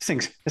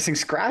thing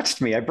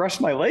scratched me. I brushed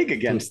my leg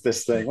against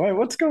this thing.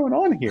 What's going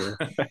on here?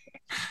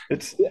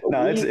 It's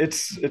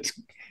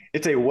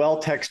a well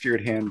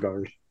textured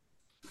handguard.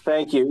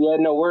 Thank you. Yeah,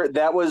 no,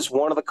 that was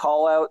one of the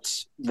call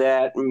outs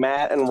that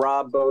Matt and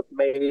Rob both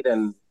made,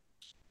 and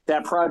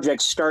that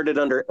project started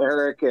under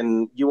Eric,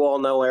 and you all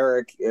know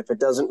Eric. If it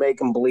doesn't make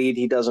him bleed,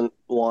 he doesn't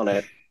want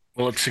it.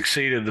 Well, it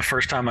succeeded. The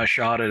first time I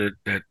shot it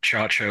at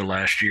SHOT Show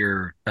last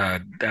year,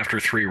 after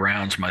 3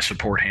 rounds, my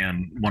support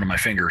hand, one of my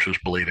fingers was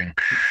bleeding.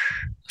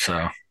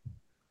 So,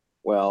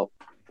 well,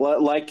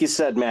 like you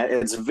said, Matt,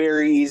 it's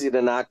very easy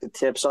to knock the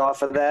tips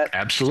off of that.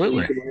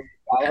 Absolutely.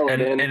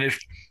 And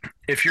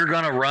if you're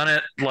going to run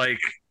it like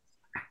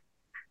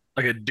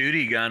a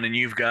duty gun and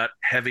you've got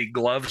heavy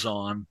gloves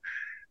on,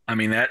 I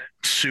mean, that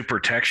super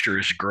texture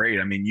is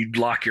great. I mean, you'd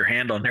lock your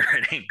hand on there,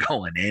 it ain't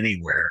going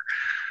anywhere.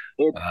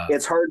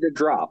 It's hard to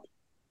drop.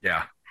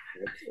 Yeah.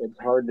 It's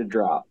hard to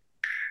drop.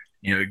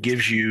 You know, it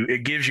gives you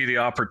the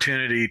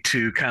opportunity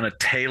to kind of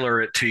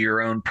tailor it to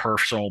your own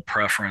personal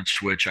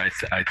preference, which I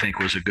think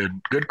was a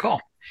good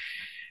call.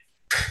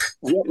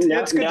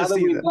 Yeah, it's good to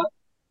see that.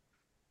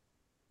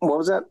 What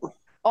was that?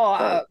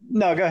 Oh,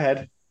 no, go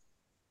ahead.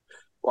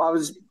 Well, I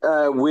was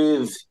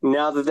with,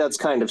 now that that's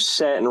kind of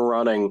set and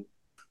running,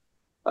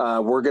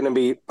 we're going to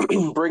be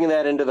bringing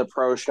that into the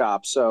pro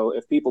shop. So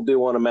if people do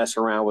want to mess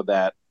around with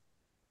that,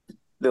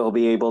 they'll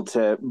be able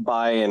to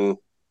buy and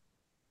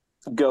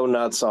go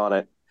nuts on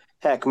it.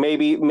 Heck,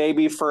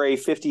 maybe for a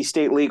 50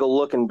 state legal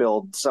look and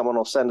build, someone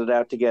will send it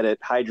out to get it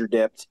hydro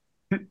dipped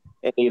in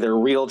either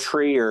real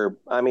tree or,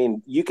 I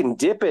mean, you can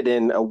dip it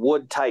in a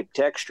wood type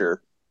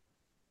texture.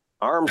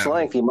 Arm's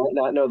length, you might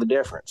not know the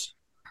difference.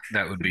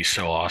 That would be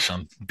so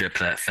awesome. Dip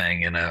that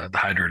thing in the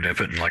hydro dip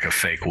it in like a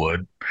fake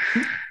wood.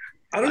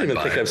 I don't even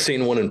think I've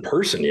seen one in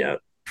person yet.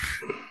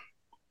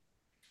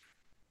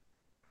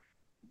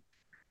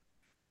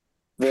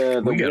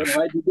 The wood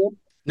hydro dip?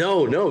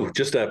 No,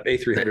 just a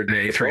A300.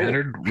 The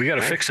A300. We got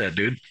to fix that,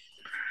 dude.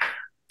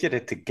 Get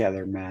it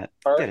together, Matt.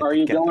 Are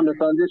you going to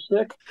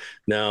Thunderstick?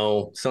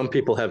 No, some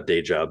people have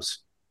day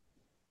jobs.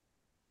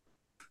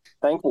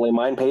 Thankfully,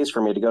 mine pays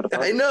for me to go to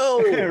Thunderstick. I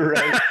know.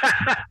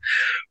 Right.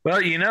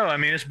 Well, you know, I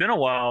mean, it's been a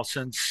while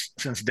since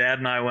Dad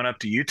and I went up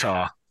to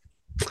Utah.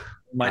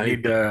 Might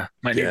need to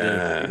do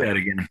that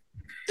again.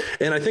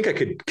 And I think I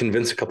could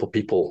convince a couple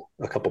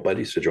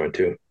buddies to join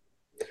too.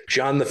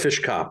 John the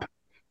Fish Cop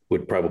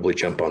would probably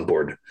jump on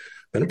board.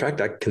 And in fact,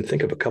 I can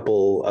think of a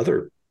couple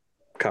other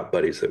cop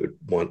buddies that would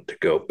want to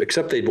go,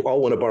 except they'd all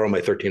want to borrow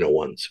my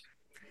 1301s.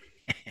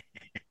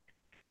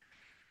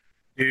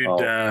 Dude,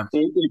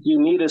 If you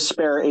need a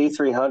spare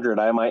A300,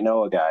 I might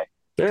know a guy.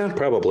 Yeah,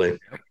 probably.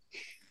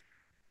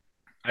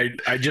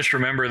 I just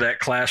remember that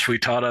class we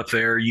taught up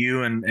there.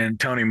 You and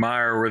Tony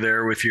Meyer were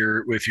there with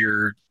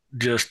your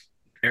just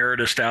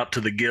Aridist out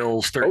to the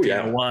gills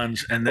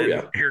 1301s, and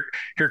then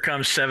here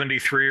comes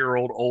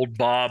 73-year-old old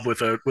Bob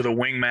with a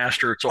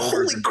wingmaster. It's older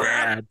Holy than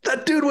crap! Dad.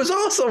 That dude was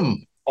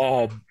awesome.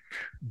 Oh,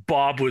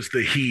 Bob was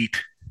the heat.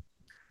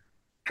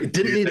 It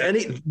didn't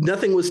need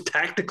nothing was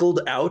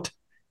tacticaled out.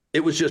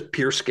 It was just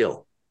pure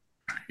skill.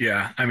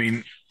 Yeah, I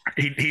mean,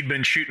 he'd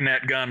been shooting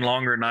that gun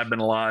longer than I've been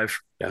alive.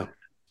 Yeah.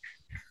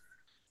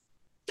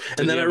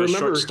 And then I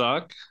remember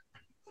stock.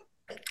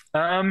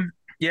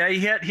 Yeah,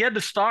 he had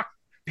the stock.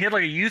 He had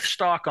like a youth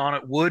stock on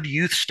it, wood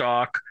youth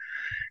stock.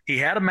 He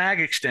had a mag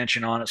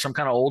extension on it, some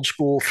kind of old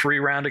school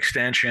 3-round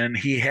extension.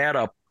 He had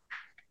a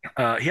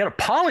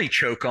poly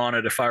choke on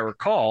it, if I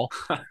recall,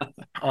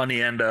 on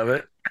the end of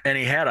it, and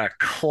he had a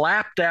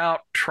clapped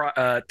out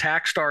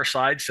Tacstar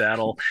side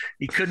saddle.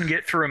 He couldn't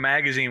get through a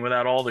magazine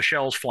without all the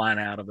shells flying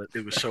out of it.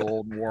 It was so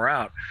old and wore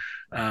out.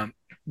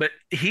 But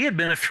he had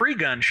been a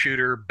 3-gun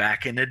shooter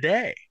back in the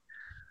day.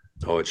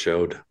 Oh, it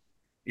showed.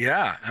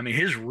 Yeah, I mean,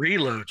 his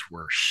reloads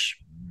were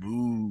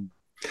smooth.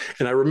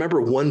 And I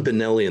remember one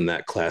Benelli in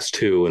that class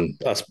too,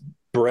 and us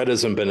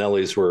Berettas and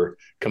Benellis were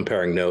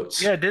comparing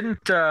notes. Yeah,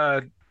 didn't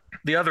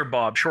the other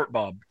Bob, Short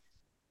Bob?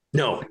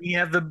 No, didn't he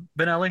have the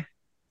Benelli?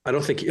 I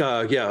don't think.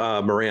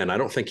 Moran. I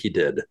don't think he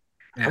did.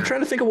 Yeah. I'm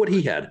trying to think of what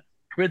he had.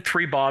 We had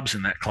 3 Bobs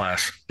in that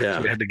class. Yeah,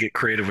 so we had to get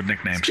creative with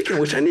nicknames. Speaking of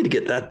which, I need to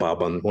get that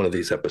Bob on one of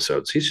these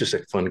episodes. He's just a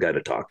fun guy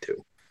to talk to.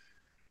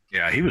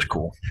 Yeah, he was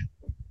cool.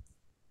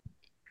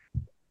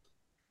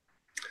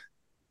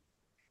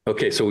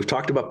 Okay, so we've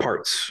talked about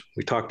parts.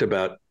 We talked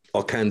about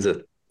all kinds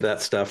of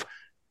that stuff.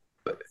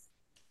 But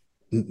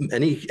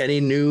any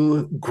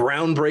new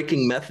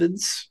groundbreaking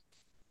methods?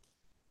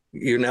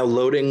 You're now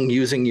loading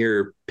using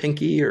your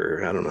pinky,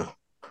 or I don't know.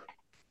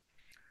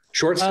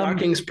 Short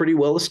stocking's pretty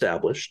well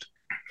established.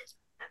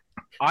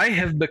 I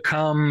have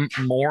become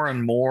more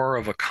and more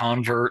of a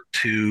convert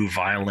to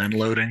violin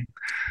loading.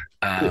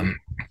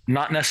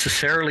 Not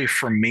necessarily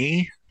for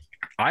me.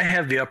 I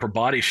have the upper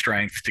body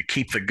strength to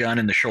keep the gun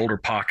in the shoulder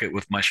pocket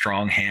with my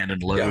strong hand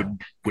and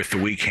load with the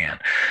weak hand.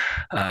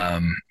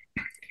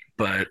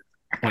 But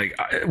like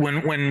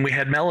when we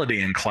had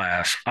Melody in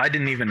class, I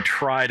didn't even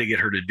try to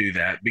get her to do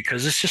that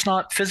because it's just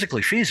not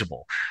physically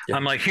feasible. Yeah.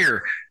 I'm like,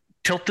 here,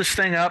 tilt this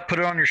thing up, put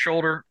it on your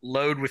shoulder,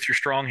 load with your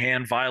strong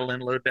hand,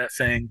 violin load that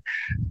thing.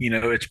 You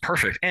know, it's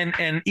perfect.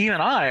 And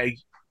even I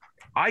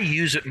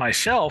use it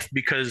myself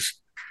because,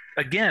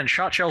 again,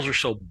 shot shells are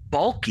so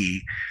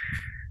bulky.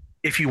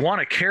 If you want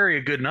to carry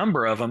a good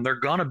number of them, they're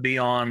going to be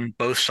on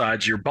both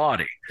sides of your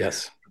body.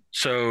 Yes.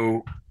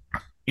 So,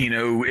 you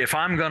know, if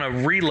I'm going to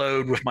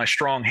reload with my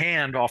strong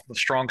hand off the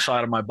strong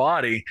side of my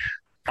body,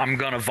 I'm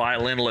going to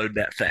violin load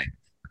that thing.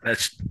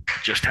 That's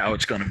just how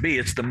it's going to be.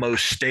 It's the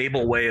most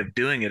stable way of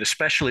doing it,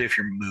 especially if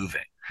you're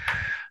moving.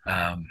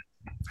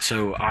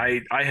 So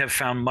I have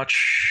found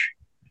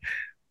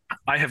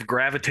I have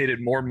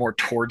gravitated more and more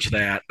towards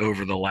that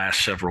over the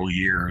last several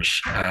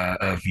years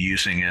of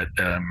using it.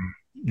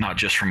 Not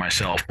just for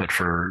myself, but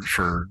for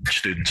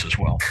students as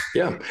well.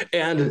 Yeah.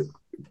 And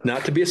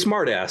not to be a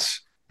smartass,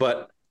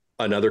 but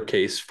another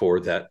case for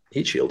that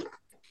heat shield.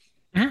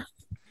 Mm-hmm.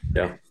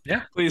 Yeah.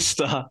 Yeah. Please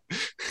stop.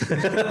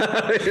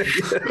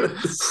 Because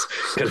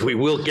we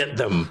will get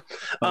them.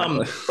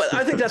 But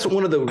I think that's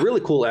one of the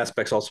really cool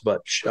aspects also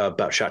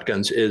about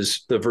shotguns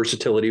is the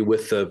versatility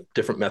with the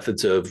different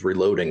methods of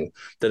reloading,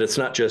 that it's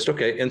not just,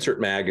 okay,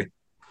 insert mag,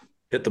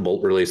 hit the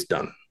bolt release,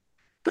 done.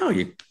 No,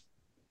 you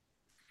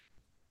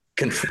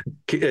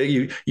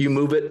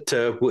move it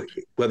to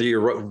whether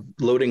you're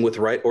loading with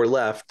right or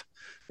left,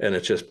 and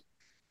it's just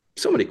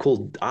so many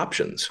cool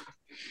options.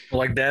 Well,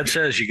 like Dad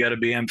says, you got to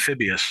be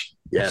amphibious.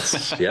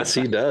 Yes,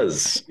 he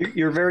does.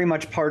 You're very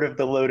much part of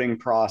the loading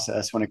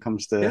process when it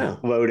comes to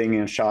loading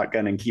a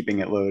shotgun and keeping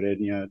it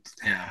loaded. You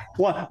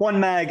know, one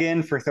mag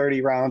in for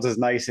 30 rounds is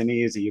nice and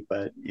easy,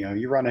 but you know,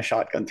 you run a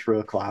shotgun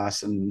through a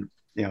class, and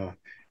you know,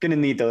 gonna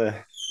need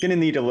to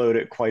load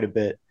it quite a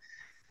bit.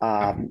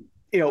 You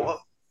know.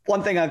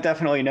 One thing I've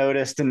definitely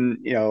noticed, and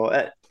you know,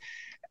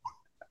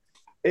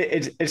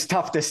 it's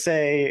tough to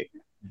say.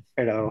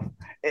 You know,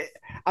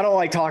 I don't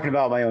like talking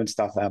about my own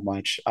stuff that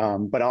much,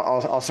 but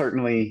I'll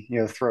certainly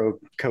throw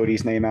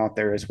Cody's name out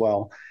there as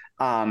well.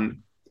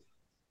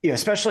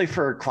 Especially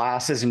for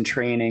classes and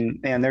training,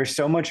 and there's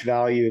so much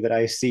value that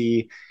I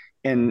see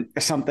in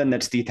something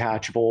that's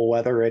detachable,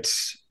 whether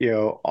it's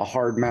a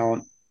hard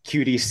mount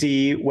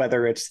QDC,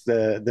 whether it's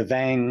the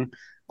Vang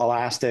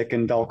elastic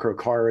and Velcro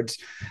cards.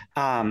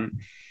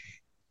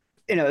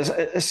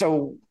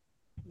 So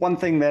one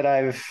thing that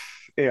I've,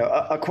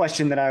 a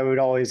question that I would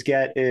always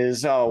get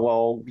is,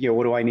 what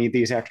do I need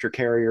these extra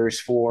carriers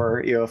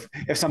for? If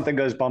something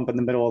goes bump in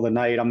the middle of the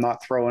night, I'm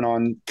not throwing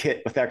on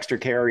kit with extra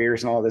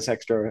carriers and all this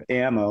extra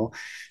ammo.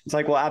 It's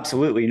like, well,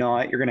 absolutely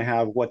not. You're going to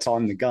have what's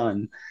on the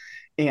gun.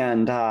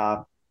 And,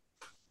 to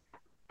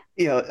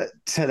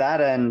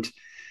that end,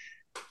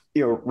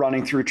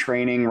 running through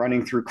training,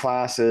 running through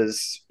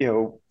classes,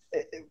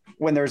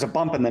 when there's a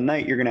bump in the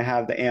night, you're going to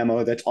have the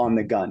ammo that's on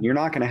the gun. You're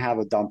not going to have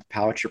a dump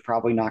pouch. You're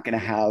probably not going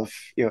to have,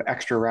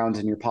 extra rounds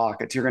in your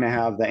pockets. You're going to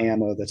have the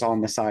ammo that's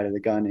on the side of the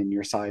gun in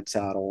your side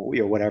saddle,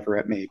 whatever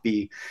it may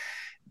be.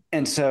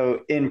 And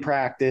so in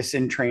practice,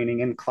 in training,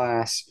 in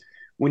class,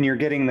 when you're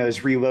getting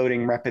those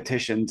reloading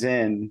repetitions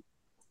in,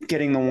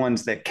 getting the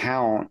ones that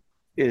count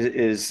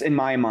is in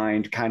my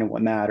mind kind of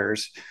what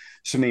matters.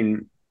 So I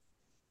mean,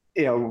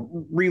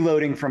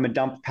 reloading from a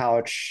dump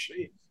pouch,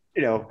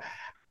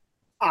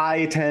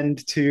 I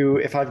tend to,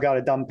 if I've got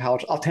a dump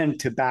pouch, I'll tend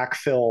to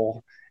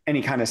backfill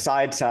any kind of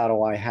side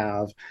saddle I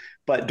have.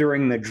 But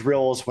during the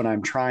drills, when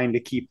I'm trying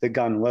to keep the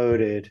gun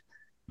loaded,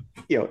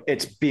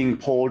 it's being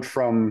pulled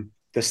from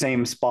the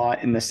same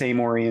spot in the same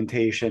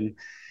orientation.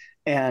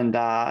 And,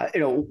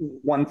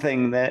 one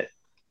thing that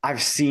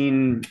I've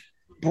seen,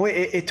 boy,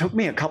 it took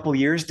me a couple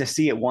years to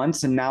see it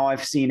once. And now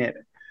I've seen it,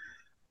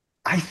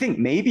 I think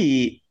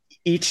maybe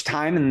each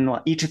time in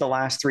each of the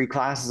last 3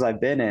 classes I've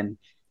been in,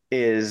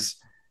 is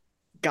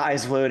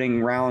guys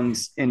loading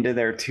rounds into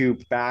their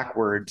tube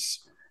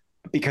backwards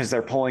because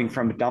they're pulling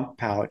from a dump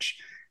pouch.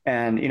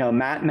 And,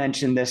 Matt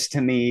mentioned this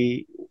to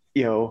me,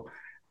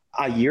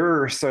 a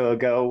year or so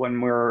ago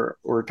when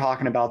we're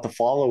talking about the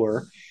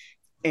follower.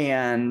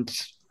 And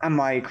I'm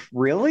like,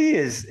 really?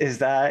 Is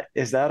that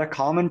a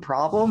common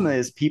problem?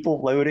 Is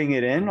people loading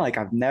it in? Like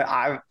I've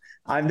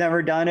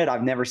never done it.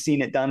 I've never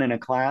seen it done in a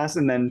class.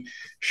 And then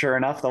sure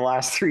enough, the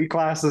last 3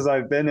 classes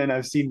I've been in,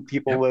 I've seen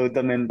people load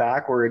them in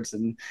backwards.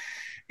 And,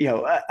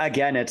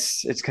 again,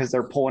 it's because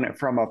they're pulling it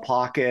from a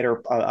pocket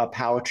or a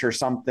pouch or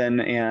something.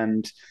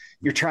 And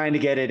you're trying to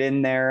get it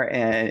in there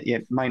and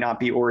it might not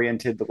be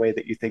oriented the way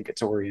that you think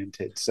it's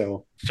oriented.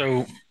 So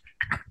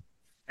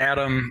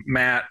Adam,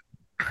 Matt,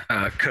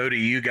 Cody,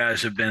 you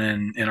guys have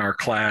been in our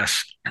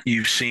class.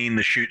 You've seen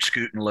the shoot,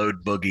 scoot, and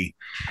load boogie,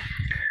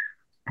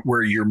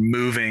 where you're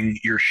moving,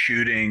 you're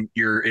shooting,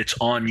 it's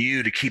on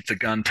you to keep the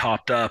gun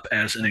topped up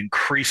as an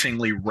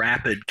increasingly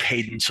rapid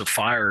cadence of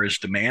fire is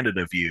demanded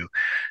of you.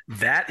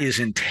 That is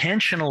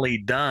intentionally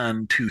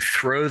done to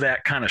throw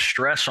that kind of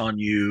stress on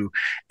you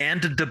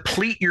and to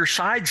deplete your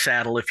side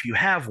saddle if you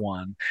have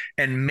one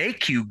and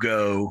make you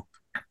go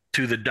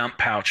to the dump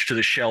pouch, to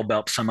the shell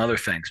belt, some other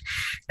things.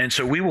 And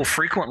so we will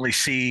frequently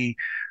see,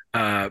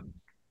 and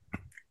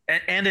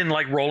in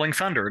like Rolling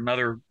Thunder,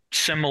 another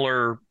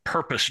similar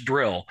purpose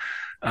drill,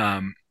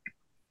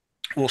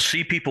 we'll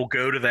see people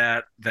go to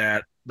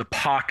the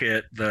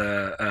pocket,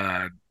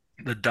 the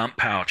dump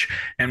pouch,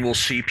 and we'll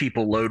see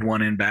people load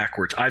one in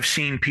backwards. I've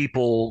seen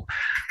people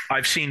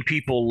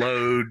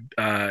load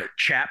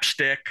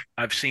chapstick.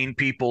 I've seen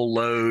people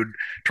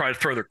try to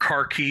throw their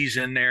car keys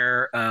in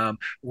there.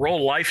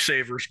 Roll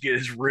lifesavers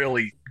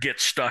get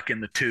stuck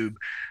in the tube.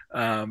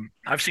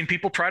 I've seen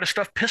people try to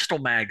stuff pistol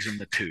mags in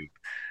the tube.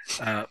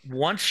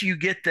 Once you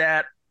get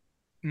that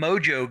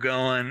mojo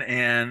going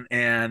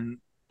and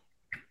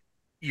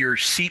your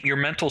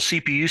mental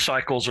CPU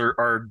cycles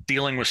are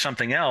dealing with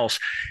something else,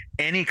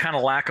 any kind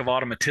of lack of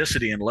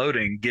automaticity in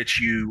loading gets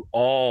you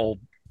all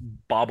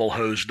bobble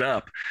hosed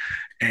up.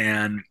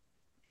 And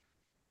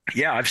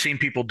yeah, I've seen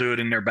people do it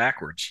in there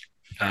backwards.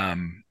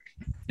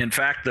 In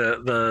fact,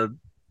 the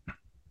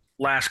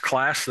last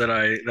class that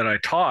I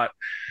taught,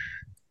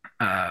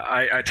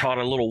 I taught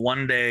a little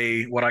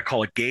 1-day, what I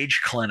call a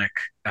gauge clinic,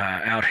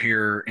 out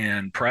here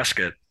in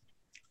Prescott.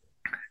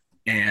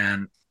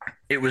 And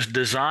it was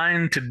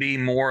designed to be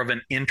more of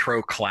an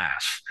intro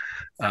class,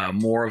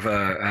 more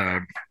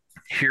of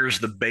here's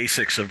the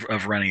basics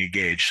of running a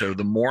gauge. So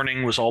the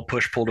morning was all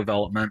push-pull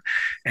development,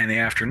 and the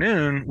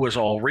afternoon was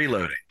all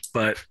reloading.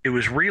 But it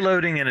was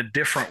reloading in a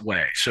different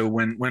way. So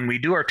when we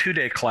do our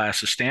 2-day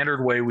class, the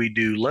standard way we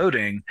do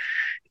loading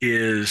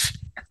is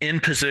in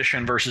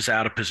position versus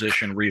out of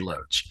position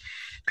reloads.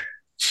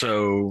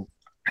 So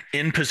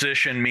in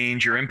position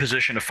means you're in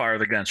position to fire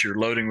the gun, so you're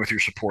loading with your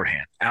support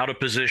hand. Out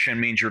of position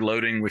means you're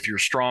loading with your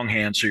strong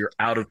hand, so you're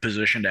out of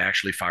position to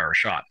actually fire a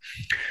shot.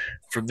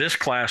 For this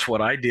class,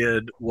 what I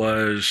did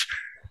was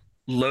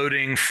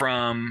loading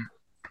from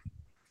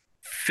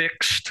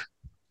fixed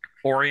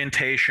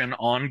orientation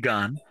on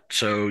gun,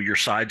 so your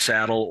side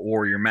saddle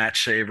or your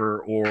match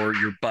saver or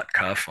your butt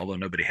cuff, although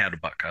nobody had a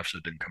butt cuff, so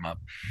it didn't come up.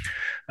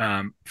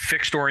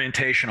 Fixed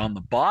orientation on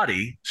the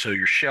body, so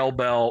your shell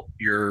belt,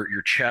 your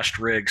chest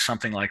rig,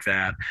 something like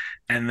that,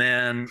 and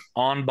then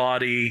on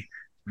body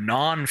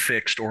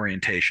non-fixed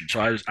orientation.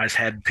 So I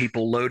had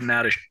people loading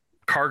out of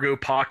cargo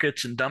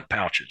pockets and dump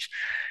pouches,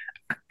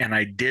 and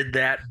I did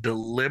that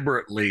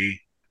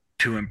deliberately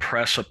to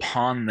impress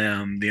upon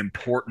them the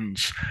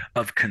importance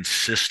of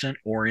consistent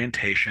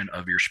orientation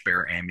of your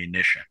spare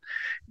ammunition.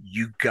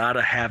 You got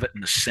to have it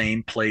in the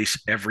same place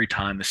every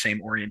time, the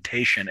same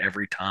orientation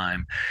every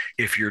time,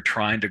 if you're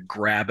trying to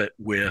grab it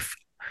with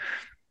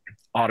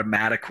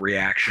automatic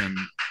reaction,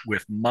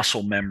 with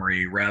muscle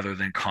memory rather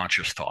than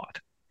conscious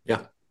thought. Yeah.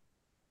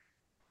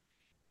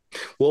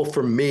 Well,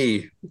 for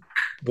me,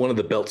 one of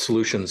the belt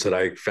solutions that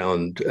I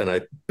found, and I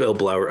think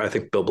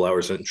Bill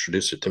Blowers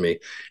introduced it to me.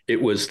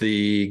 It was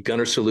the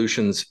Gunner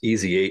Solutions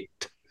Easy 8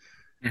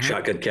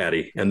 shotgun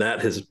caddy, and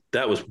that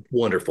was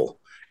wonderful.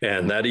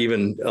 And that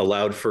even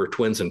allowed for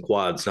twins and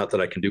quads. Not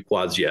that I can do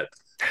quads yet,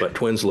 but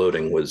twins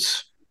loading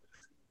was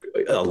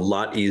a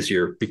lot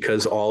easier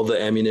because all the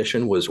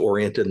ammunition was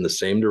oriented in the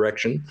same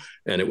direction,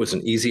 and it was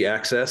an easy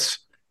access.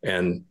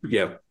 And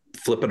yeah,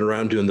 flipping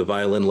around doing the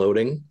violin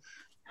loading.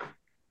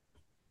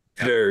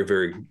 Very,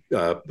 very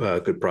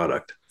good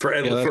product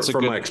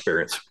from my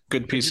experience.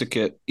 Good piece of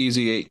kit.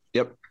 Easy 8.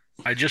 Yep.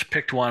 I just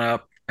picked one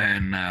up,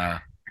 and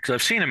because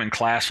I've seen them in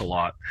class a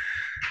lot,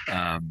 but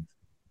I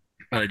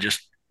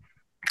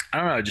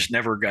don't know. I just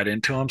never got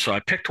into them. So I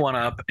picked one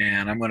up,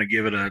 and I'm going to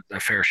give it a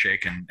fair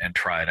shake and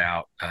try it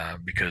out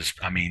because,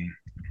 I mean,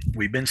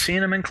 we've been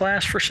seeing them in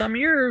class for some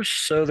years,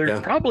 so there's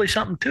probably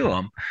something to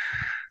them.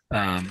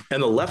 And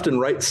the left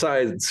and right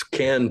sides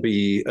can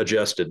be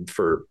adjusted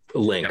for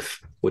length,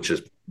 which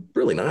is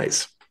really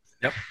nice.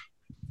 Yep.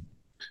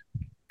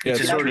 Yeah,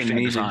 it's sort of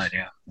design.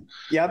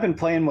 Yeah, I've been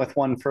playing with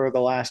one for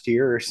the last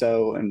year or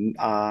so, and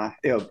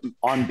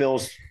on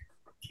Bill's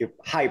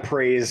high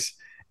praise,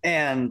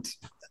 and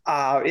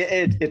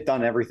it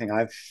done everything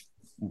I've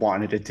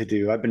wanted it to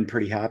do. I've been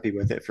pretty happy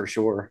with it for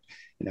sure.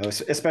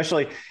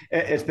 Especially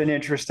it's been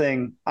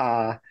interesting.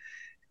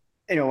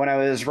 When I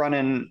was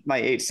running my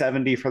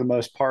 870 for the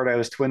most part, I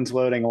was twins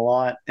loading a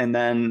lot, and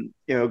then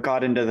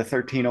got into the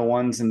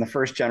 1301s and the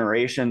first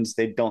generations.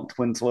 They don't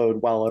twins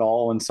load well at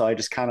all, and so I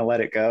just kind of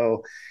let it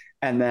go.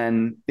 And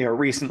then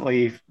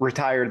recently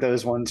retired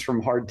those ones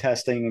from hard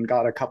testing and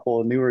got a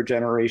couple of newer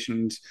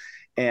generations,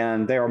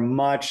 and they are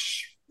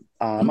much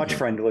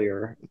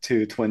friendlier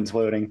to twins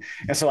loading.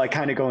 And so I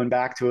kind of going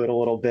back to it a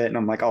little bit, and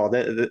I'm like, oh,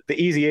 the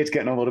Easy 8's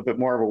getting a little bit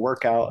more of a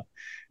workout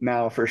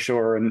now for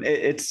sure. And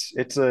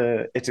it's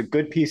a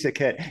good piece of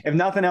kit. If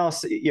nothing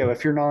else,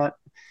 if you're not,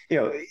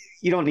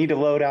 you don't need to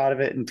load out of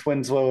it in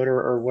twins load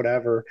or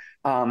whatever.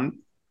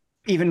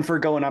 Even for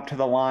going up to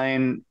the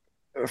line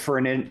for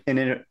an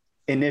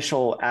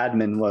initial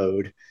admin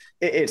load,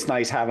 it's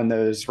nice having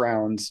those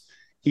rounds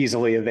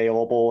easily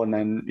available. And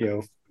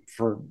then,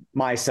 for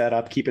my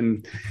setup,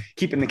 keeping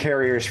the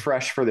carriers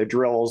fresh for the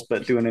drills,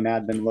 but doing an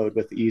admin load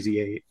with the Easy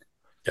 8.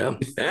 Yeah.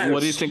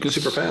 What do you think is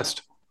super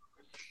fast?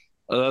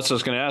 That's what I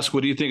was going to ask.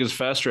 What do you think is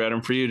faster,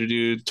 Adam, for you to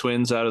do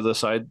twins out of the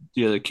side,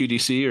 the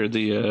QDC or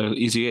the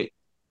Easy 8?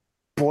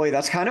 Boy,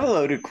 that's kind of a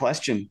loaded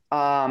question.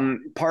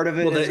 Part of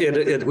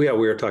it we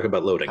were talking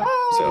about loading.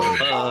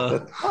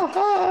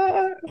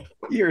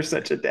 You're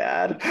such a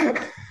dad.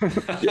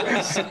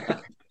 Yes.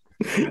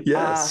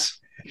 Yes.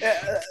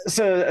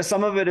 So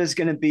some of it is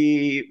going to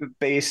be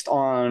based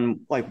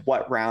on like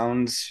what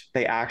rounds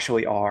they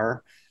actually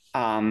are. So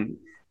I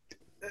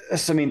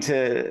mean,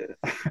 to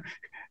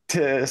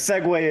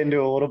segue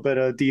into a little bit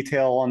of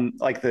detail on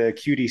like the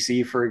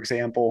QDC, for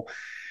example,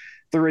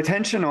 the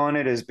retention on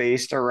it is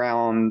based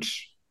around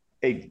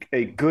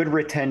a good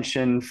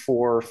retention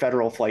for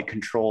federal flight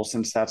control,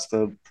 since that's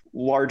the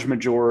large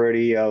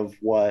majority of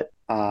what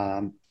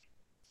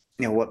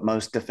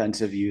most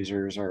defensive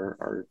users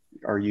are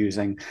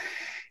using.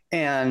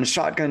 And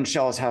shotgun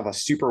shells have a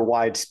super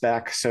wide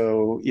spec,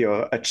 so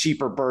a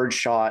cheaper bird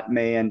shot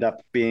may end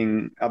up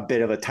being a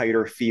bit of a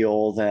tighter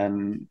feel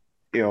than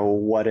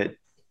what it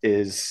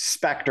is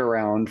spec'd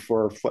around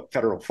for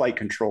federal flight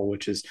control,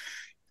 which is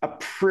a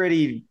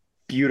pretty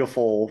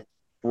beautiful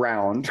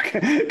round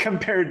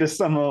compared to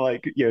some of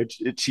like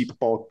cheap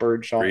bulk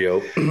bird shot.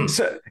 Rio.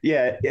 So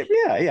yeah.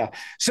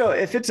 So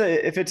if it's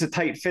a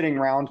tight fitting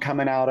round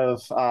coming out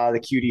of the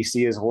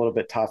QDC is a little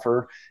bit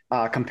tougher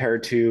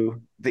compared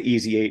to the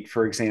Easy 8,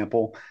 for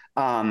example.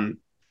 Honestly,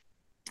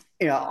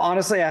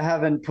 I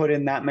haven't put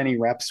in that many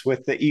reps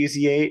with the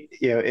Easy 8.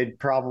 It'd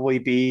probably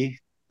be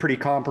pretty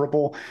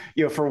comparable.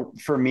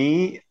 For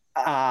me,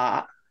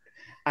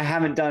 I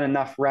haven't done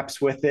enough reps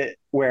with it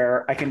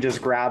where I can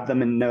just grab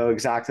them and know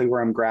exactly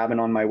where I'm grabbing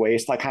on my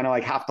waist. I kind of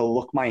like have to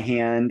look my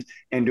hand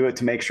and do it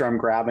to make sure I'm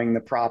grabbing the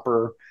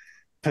proper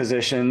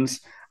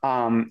positions.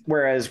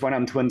 Whereas when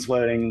I'm twins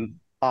loading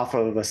off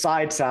of a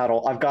side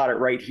saddle, I've got it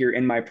right here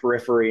in my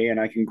periphery and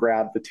I can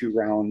grab the two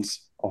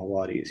rounds a whole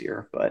lot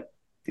easier. But,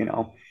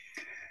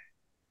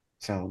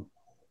 so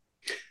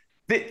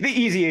the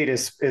Easy 8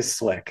 is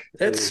slick.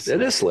 It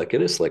is slick.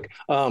 It is slick.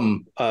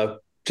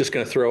 Just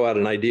going to throw out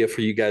an idea for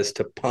you guys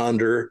to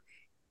ponder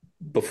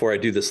before I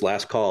do this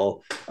last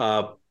call.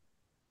 We're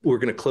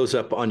going to close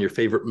up on your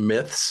favorite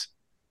myths.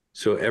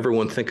 So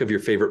everyone think of your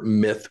favorite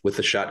myth with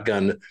a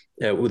shotgun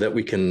that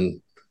we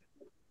can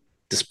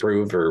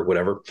disprove or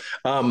whatever.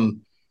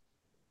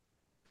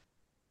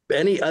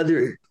 Any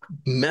other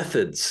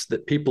methods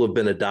that people have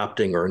been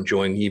adopting or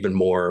enjoying even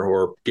more,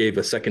 or gave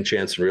a second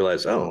chance and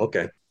realized, oh,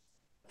 okay.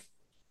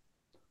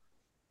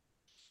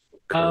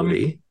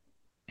 Cody,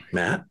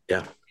 Matt,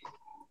 yeah.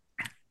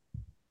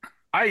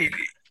 I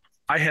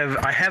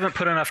haven't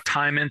put enough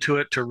time into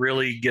it to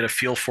really get a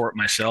feel for it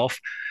myself.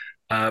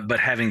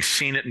 But having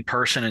seen it in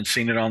person and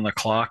seen it on the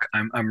clock,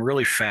 I'm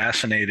really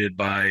fascinated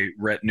by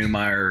Rhett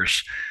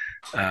Neumeier's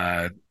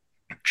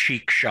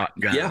cheek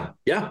shotgun.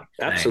 Yeah,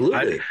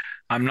 absolutely.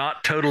 I'm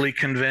not totally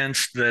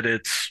convinced that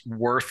it's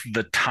worth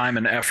the time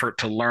and effort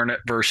to learn it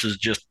versus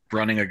just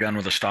running a gun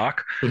with a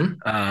stock.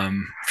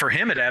 For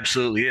him, it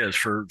absolutely is.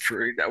 For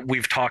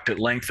we've talked at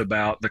length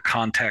about the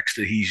context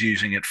that he's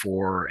using it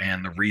for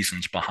and the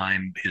reasons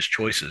behind his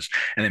choices,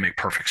 and they make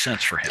perfect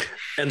sense for him.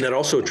 And that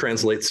also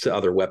translates to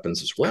other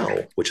weapons as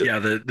well, which is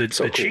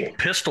the cheek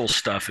pistol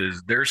stuff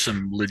is there's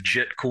some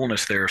legit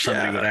coolness there.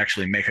 Somebody would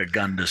actually make a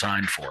gun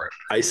designed for it.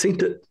 I think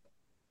that.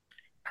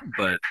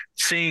 But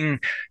seeing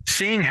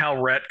how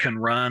Rhett can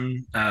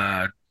run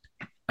a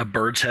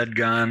bird's head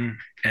gun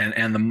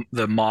and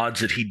the mods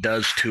that he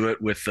does to it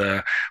with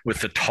the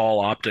tall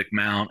optic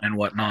mount and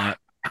whatnot,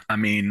 I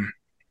mean,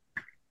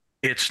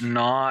 it's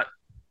not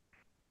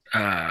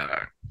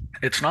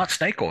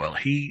snake oil.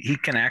 He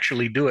can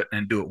actually do it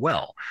and do it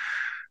well.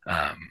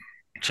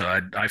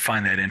 So I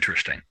find that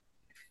interesting.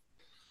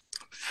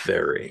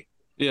 Very.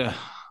 Yeah,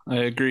 I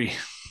agree.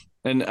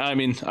 And I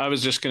mean, I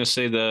was just going to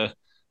say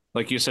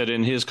like you said,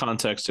 in his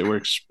context, it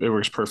works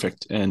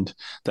perfect. And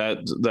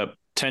that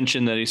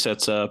tension that he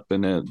sets up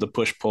and the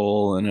push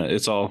pull and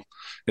it's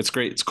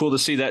great. It's cool to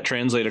see that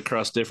translate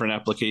across different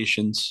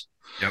applications.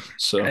 Yep.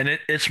 So, and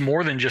it's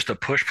more than just a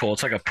push pull.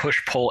 It's like a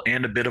push pull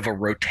and a bit of a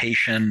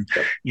rotation,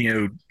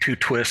 two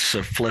twists,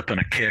 a flip and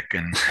a kick.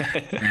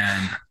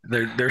 And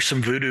there's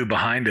some voodoo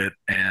behind it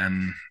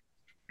and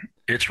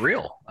it's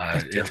real.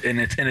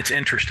 It's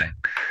interesting.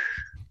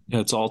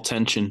 Yeah, it's all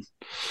tension.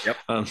 Yep.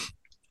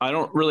 I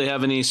don't really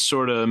have any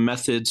sort of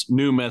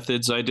new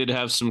methods. I did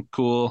have some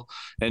cool,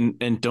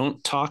 and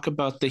don't talk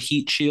about the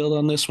heat shield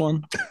on this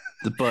one,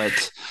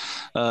 but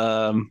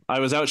I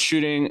was out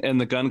shooting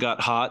and the gun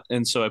got hot,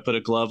 and so I put a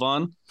glove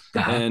on,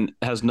 and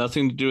it has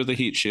nothing to do with the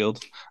heat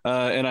shield.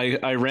 And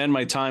I ran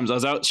my times. I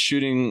was out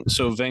shooting.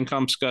 So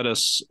Vancomp's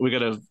we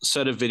got a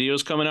set of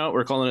videos coming out.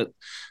 We're calling it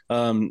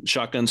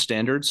shotgun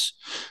standards.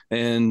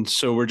 And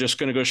so we're just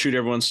going to go shoot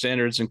everyone's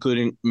standards,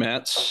 including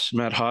Matt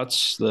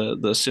Hott's, the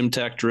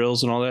Simtac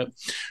drills and all that.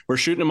 We're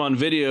shooting them on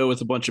video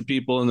with a bunch of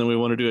people. And then we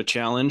want to do a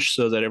challenge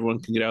so that everyone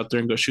can get out there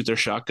and go shoot their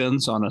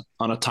shotguns on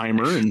a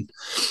timer and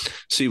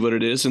see what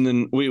it is. And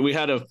then we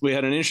had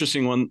an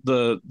interesting one,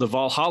 the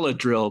Valhalla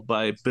drill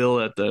by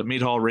Bill at the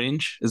Mead Hall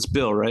Range. It's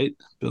Bill, right?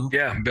 Bill?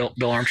 Yeah. Bill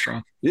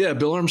Armstrong. Yeah.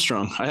 Bill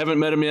Armstrong. I haven't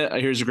met him yet. I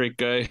hear he's a great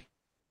guy.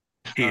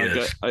 He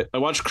is. I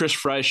watched Chris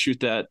Fry shoot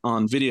that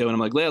on video and I'm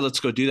like, yeah,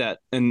 let's go do that.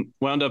 And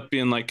wound up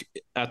being like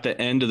at the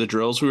end of the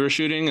drills we were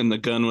shooting and the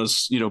gun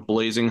was,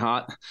 blazing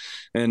hot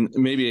and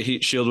maybe a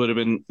heat shield would have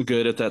been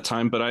good at that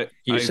time. But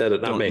I said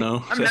it, not don't me.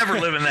 know. I'm never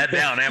living that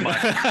down, am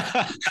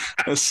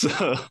I?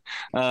 So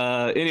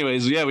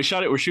anyways, yeah, we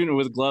shot it. We're shooting it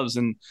with gloves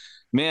and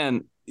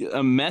man,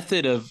 a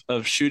method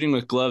of shooting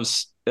with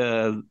gloves,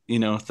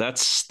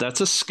 that's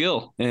a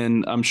skill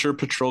and I'm sure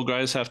patrol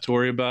guys have to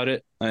worry about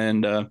it.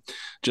 And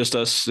just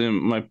us in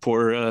my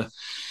poor,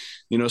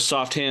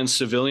 soft hands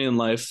civilian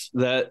life,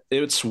 that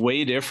it's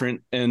way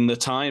different. And the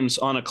times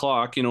on a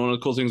clock, one of the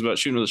cool things about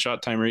shooting with a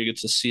shot timer, you get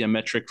to see a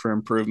metric for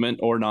improvement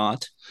or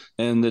not.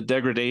 And the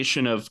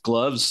degradation of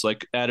gloves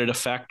like added a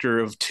factor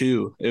of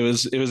 2. It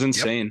was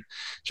insane.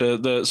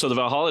 Yep. So the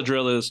Valhalla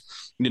drill is,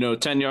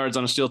 10 yards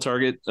on a steel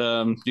target.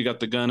 You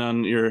got the gun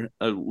on your,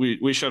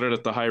 we shot it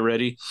at the high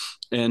ready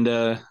and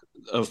a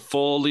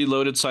fully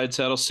loaded side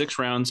saddle, 6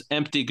 rounds,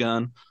 empty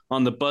gun.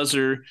 On the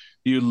buzzer,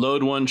 you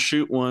load 1,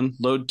 shoot 1,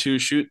 load 2,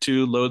 shoot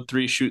 2, load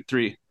 3, shoot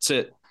 3. That's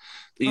it.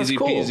 Easy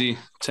peasy.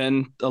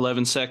 10,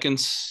 11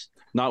 seconds,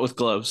 not with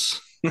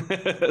gloves.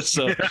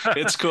 So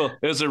it's cool.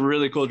 It was a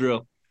really cool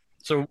drill.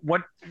 So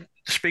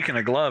speaking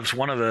of gloves,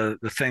 one of the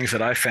things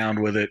that I found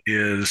with it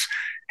is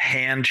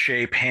hand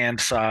shape,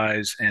 hand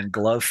size, and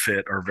glove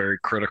fit are very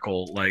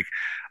critical. Like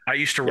I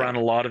used to run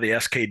a lot of the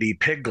SKD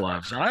pig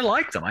gloves and I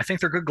like them. I think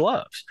they're good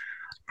gloves.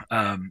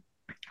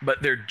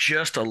 But they're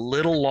just a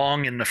little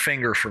long in the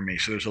finger for me.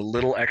 So there's a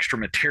little extra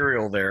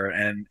material there.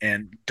 And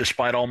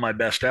despite all my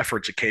best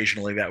efforts,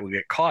 occasionally that would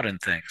get caught in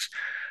things.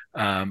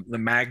 The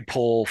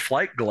Magpul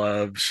flight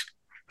gloves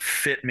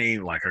fit me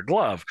like a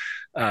glove,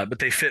 but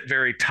they fit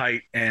very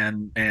tight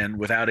and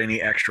without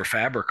any extra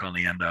fabric on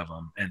the end of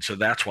them. And so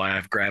that's why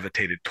I've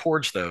gravitated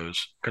towards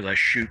those because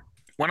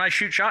when I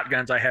shoot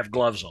shotguns, I have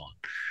gloves on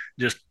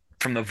just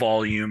from the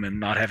volume and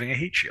not having a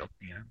heat shield.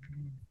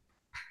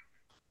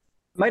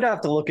 Might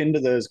have to look into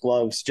those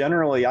gloves.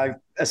 Generally,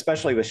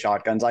 especially with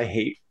shotguns, I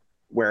hate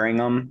wearing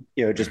them,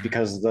 just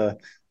because of the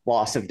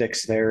loss of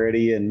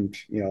dexterity and,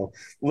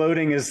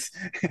 loading is,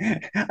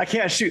 I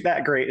can't shoot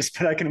that great,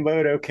 but I can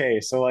load okay.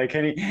 So like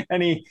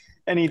any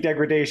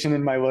degradation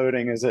in my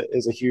loading is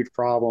a huge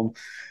problem.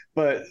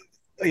 But,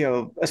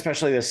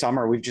 especially this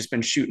summer, we've just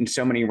been shooting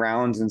so many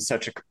rounds in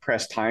such a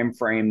compressed time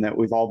frame that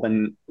we've all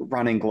been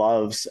running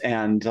gloves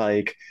and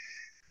like,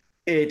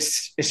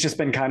 it's just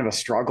been kind of a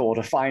struggle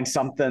to find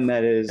something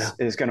that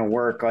is going to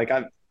work. Like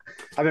I've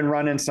been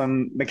running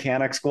some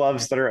mechanics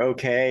gloves that are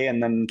okay.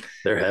 And then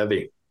they're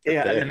heavy.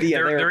 Yeah.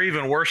 They're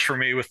even worse for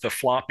me with the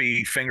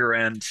floppy finger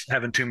ends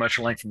having too much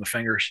length in the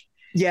fingers.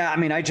 Yeah. I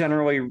mean, I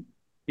generally,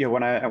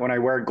 when I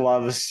wear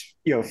gloves,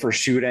 for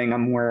shooting,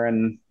 I'm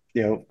wearing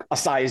a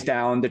size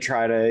down to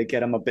try to get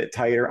them a bit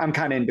tighter. I'm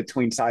kind of in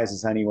between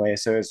sizes anyway,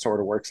 so it sort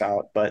of works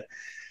out. But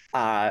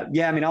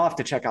yeah, I mean, I'll have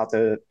to check out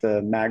the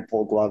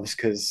Magpul gloves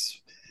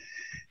because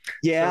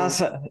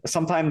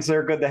sometimes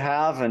they're good to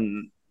have,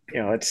 and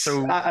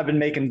I've been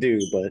making do.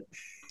 But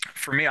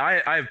for me,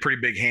 I have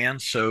pretty big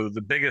hands, so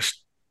the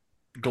biggest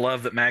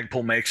glove that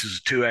Magpul makes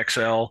is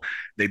 2XL.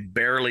 They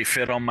barely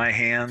fit on my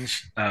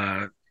hands,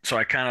 so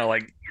I kind of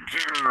like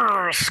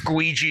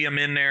squeegee them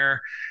in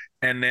there,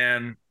 and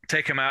then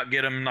take them out,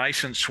 get them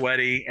nice and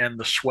sweaty, and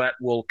the sweat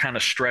will kind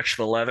of stretch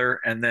the leather,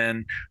 and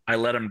then I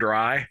let them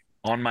dry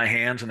on my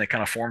hands, and they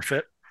kind of form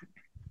fit.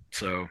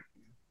 So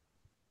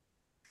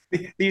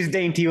these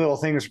dainty little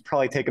things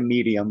probably take a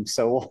medium,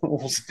 so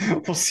we'll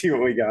see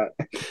what we got.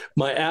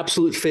 My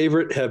absolute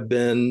favorite have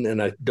been,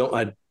 and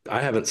I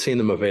haven't seen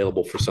them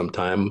available for some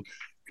time.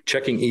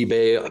 Checking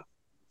eBay,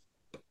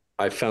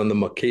 I found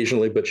them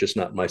occasionally, but just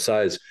not my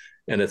size.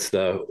 And it's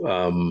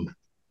the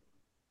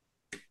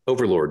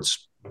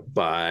Overlords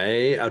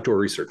by Outdoor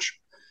Research.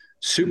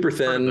 Super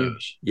thin.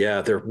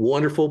 Yeah, they're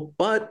wonderful.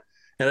 But,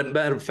 and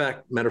matter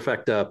of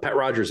fact, Pat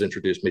Rogers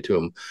introduced me to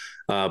them.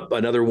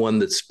 Another one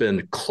that's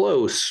been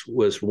close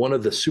was one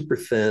of the super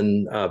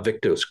thin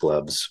Victos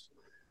gloves.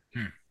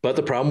 But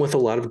the problem with a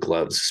lot of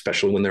gloves,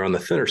 especially when they're on the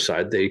thinner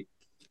side, they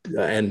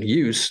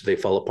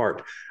fall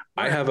apart.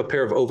 I have a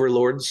pair of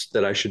Overlords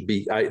that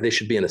they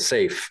should be in a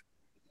safe.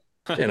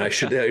 And I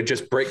should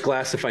just break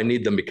glass if I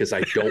need them because I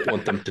don't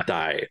want them to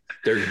die.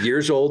 They're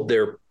years old.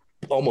 They're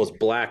almost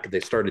black. They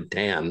started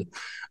tan.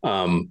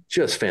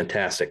 Just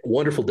fantastic.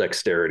 Wonderful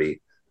dexterity.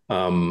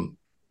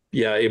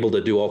 Able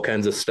to do all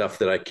kinds of stuff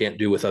that I can't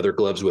do with other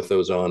gloves with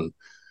those on.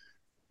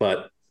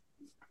 But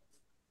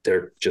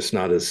they're just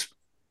not as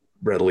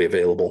readily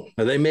available.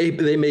 They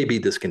may be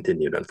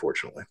discontinued,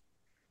 unfortunately.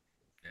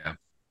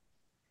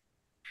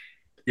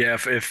 Yeah,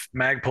 if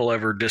Magpul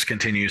ever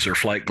discontinues their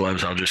flight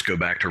gloves, I'll just go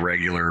back to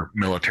regular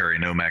military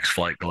Nomex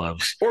flight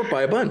gloves. Or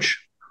buy a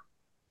bunch.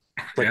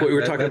 Like what we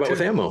were talking about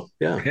with ammo.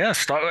 Yeah. Yeah.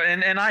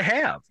 And I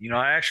have.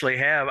 I actually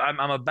have.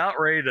 I'm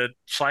about ready to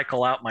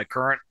cycle out my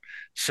current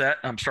set.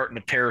 I'm starting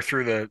to tear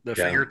through the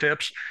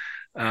fingertips.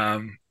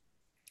 And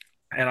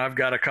I've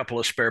got a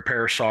couple of spare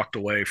pairs socked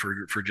away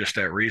for just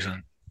that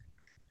reason.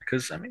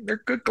 Because, I mean,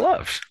 they're good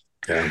gloves.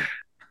 Yeah.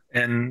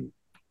 And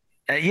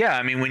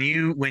I mean, when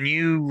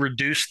you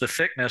reduce the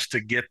thickness to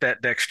get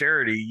that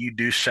dexterity, you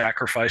do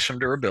sacrifice some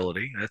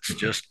durability. That's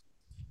just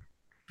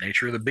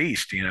nature of the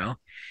beast, cheap,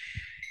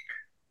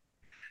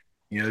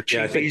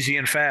 easy,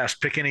 and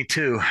fast. Pick any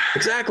two.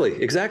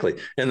 Exactly.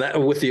 And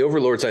that, with the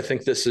Overlords, I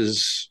think this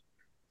was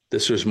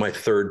my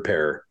third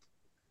pair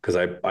because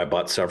I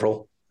bought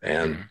several,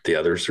 and the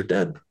others are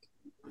dead.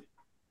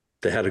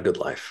 They had a good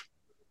life.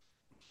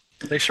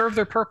 They serve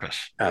their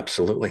purpose.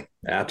 Absolutely.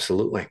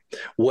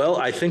 Well,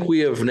 I think we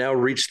have now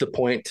reached the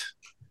point.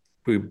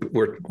 We've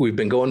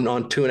been going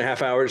on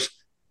 2.5 hours.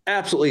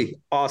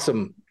 Absolutely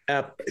awesome.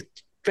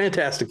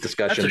 Fantastic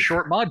discussion. That's a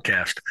short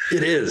ModCast.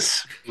 It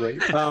is.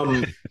 Right.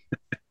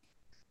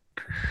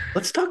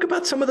 Let's talk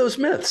about some of those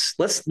myths.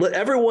 Let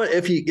everyone,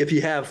 if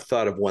you have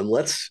thought of one,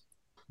 let's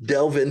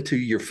delve into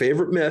your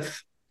favorite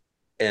myth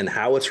and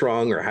how it's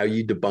wrong or how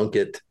you debunk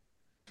it.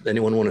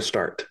 Anyone want to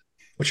start?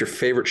 What's your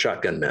favorite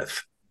shotgun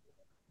myth?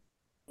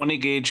 20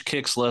 gauge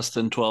kicks less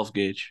than 12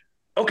 gauge.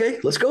 Okay,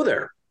 let's go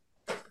there.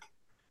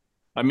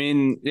 I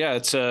mean, yeah,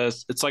 it's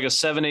like a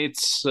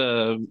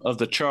 7/8 of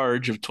the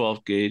charge of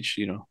 12 gauge,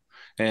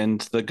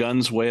 and the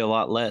guns weigh a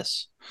lot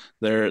less.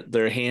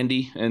 They're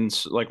handy, and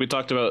like we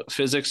talked about,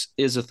 physics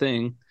is a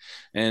thing,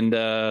 and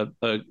an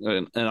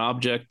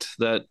object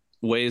that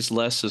weighs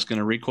less is going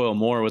to recoil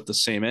more with the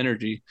same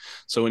energy.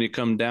 So when you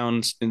come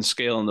down in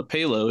scale on the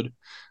payload,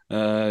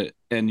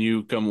 and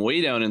you come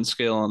way down in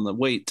scale on the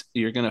weight,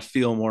 you're going to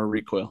feel more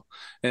recoil.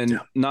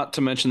 And not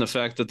to mention the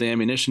fact that the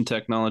ammunition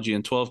technology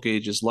in 12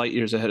 gauge is light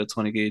years ahead of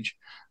 20 gauge.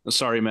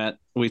 Sorry, Matt.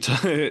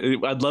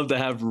 I'd love to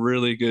have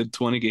really good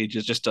 20 gauge.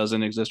 It just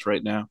doesn't exist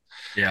right now.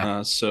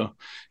 Yeah.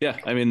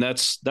 I mean,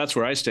 that's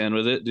where I stand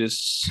with it.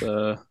 Just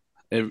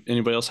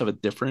anybody else have a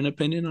different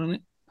opinion on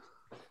it?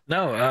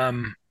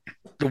 No.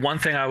 The one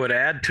thing I would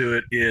add to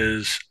it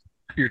is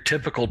your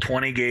typical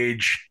 20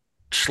 gauge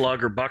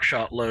slug or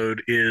buckshot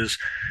load is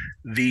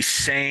the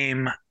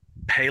same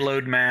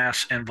payload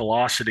mass and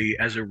velocity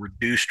as a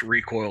reduced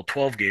recoil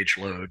 12 gauge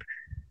load.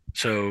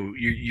 So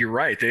you're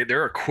right.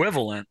 They're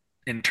equivalent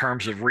in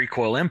terms of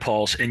recoil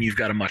impulse, and you've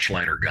got a much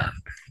lighter gun,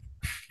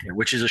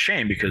 which is a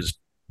shame because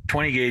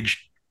 20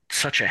 gauge,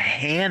 such a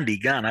handy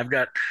gun. I've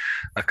got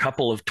a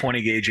couple of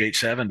 20 gauge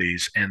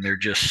 870s, and they're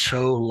just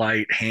so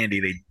light,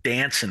 handy. They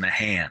dance in the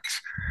hands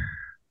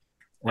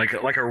like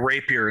a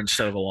rapier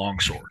instead of a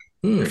longsword,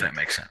 if that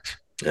makes sense.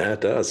 Yeah,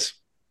 it does.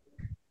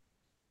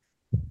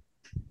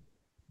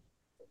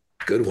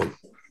 Good one.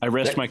 I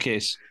rest my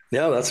case.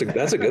 Yeah, that's a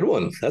good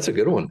one. That's a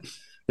good one.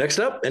 Next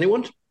up,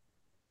 anyone?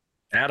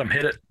 Adam,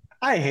 hit it.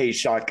 I hate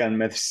shotgun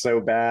myths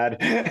so bad.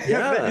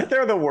 Yeah.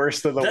 They're the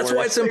worst of the worst. That's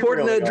why it's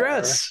important to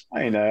address.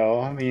 I know.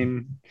 I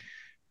mean,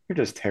 you're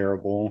just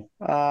terrible.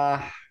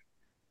 Can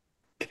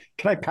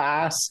Can I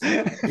pass?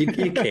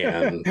 You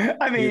can.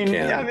 I mean, You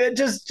can.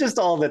 just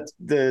all the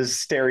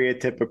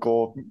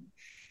stereotypical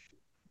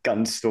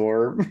gun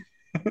store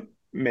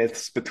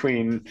myths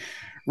between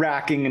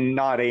racking and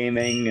not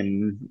aiming,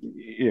 and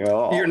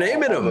You're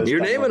naming them. You're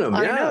naming them.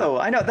 Yeah.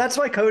 I know. That's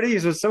why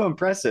Cody's was so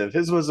impressive.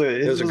 His was a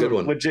good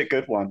one. legit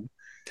good one.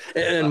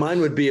 And mine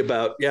would be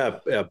about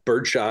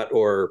birdshot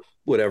or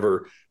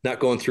whatever, not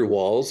going through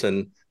walls.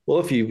 And well,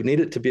 if you need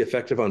it to be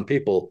effective on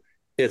people,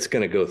 it's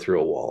going to go through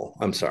a wall.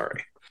 I'm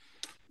sorry.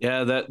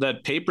 Yeah,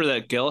 that paper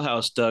that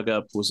Gelhaus dug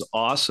up was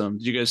awesome.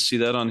 Did you guys see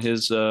that on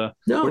his? No.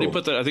 Where did he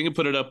put that? I think he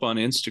put it up on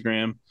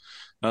Instagram.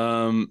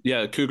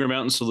 Cougar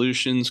Mountain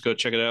Solutions. Go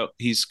check it out.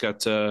 He's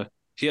got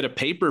he had a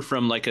paper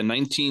from like a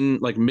mid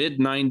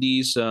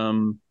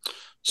 90s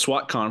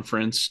SWAT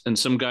conference, and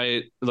some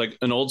guy, like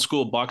an old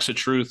school box of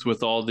truth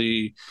with all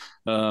the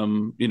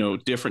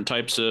different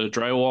types of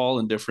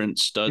drywall and different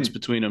studs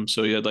between them.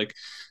 So he had like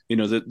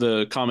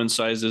the common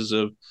sizes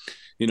of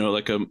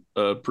like a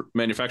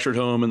manufactured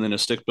home and then a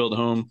stick built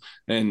home,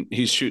 and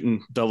he's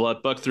shooting double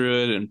out buck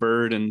through it and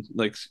bird and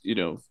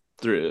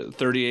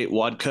 38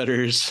 wad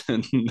cutters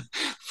and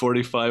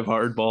 45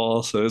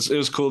 hardball. So it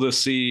was cool to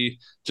see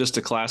just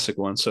a classic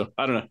one. So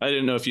I don't know. I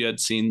didn't know if you had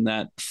seen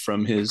that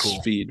from his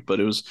feed, but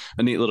it was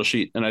a neat little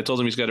sheet. And I told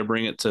him he's got to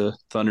bring it to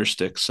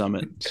Thunderstick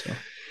Summit. So.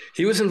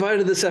 He was invited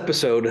to this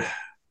episode,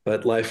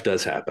 but life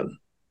does happen.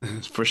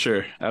 For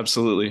sure.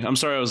 Absolutely. I'm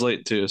sorry I was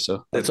late too.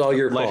 So that's all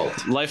your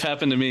fault. Life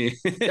happened to me.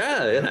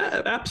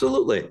 Yeah,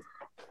 absolutely.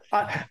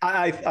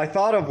 I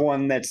thought of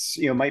one that's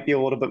might be a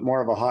little bit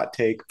more of a hot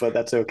take, but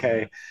that's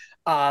okay.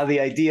 The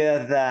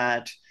idea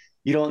that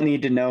you don't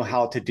need to know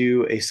how to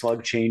do a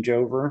slug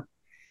changeover.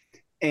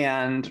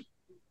 And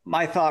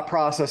my thought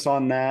process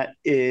on that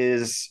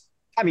is,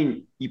 I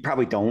mean, you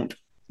probably don't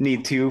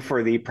need to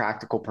for the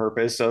practical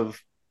purpose of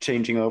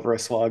changing over a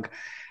slug.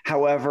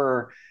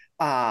 However,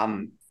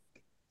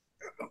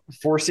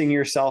 forcing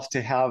yourself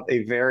to have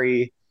a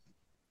very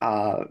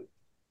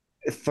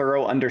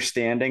thorough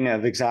understanding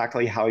of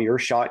exactly how your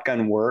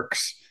shotgun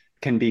works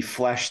can be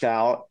fleshed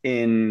out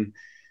in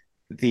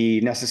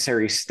the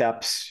necessary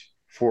steps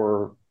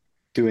for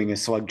doing a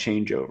slug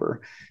changeover.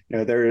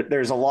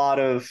 There's a lot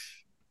of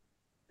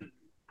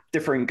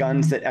different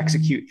guns that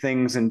execute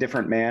things in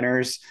different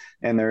manners,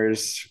 and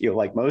there's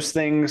like most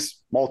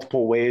things,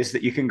 multiple ways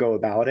that you can go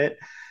about it.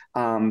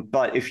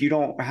 But if you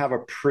don't have a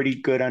pretty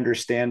good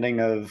understanding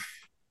of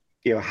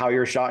how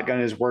your shotgun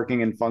is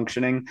working and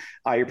functioning,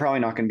 you're probably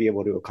not going to be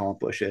able to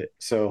accomplish it.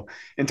 So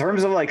in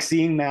terms of like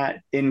seeing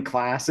that in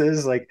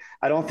classes, like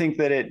I don't think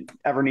that it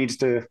ever needs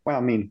to, well,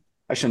 I mean,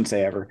 I shouldn't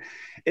say ever.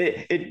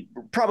 It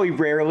probably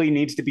rarely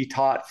needs to be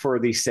taught for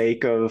the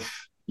sake of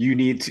you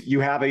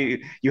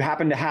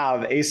happen to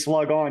have a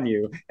slug on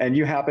you and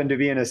you happen to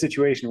be in a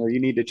situation where you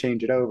need to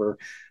change it over,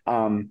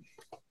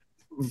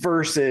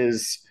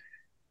 versus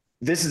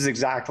this is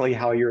exactly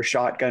how your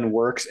shotgun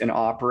works and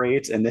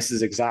operates, and this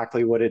is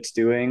exactly what it's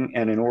doing.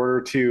 And in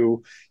order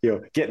to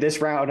get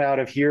this round out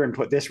of here and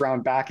put this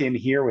round back in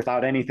here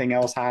without anything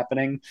else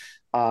happening,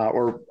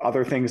 or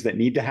other things that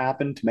need to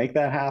happen to make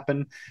that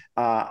happen,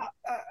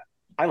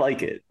 I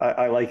like it.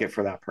 I like it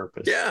for that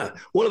purpose. Yeah.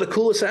 One of the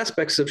coolest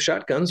aspects of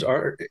shotguns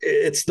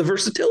it's the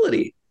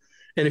versatility.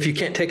 And if you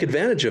can't take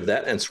advantage of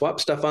that and swap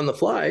stuff on the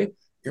fly,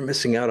 you're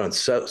missing out on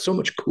so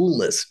much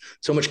coolness,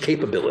 so much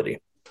capability.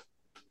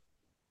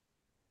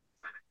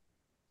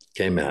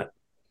 Okay, Matt,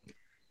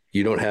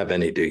 you don't have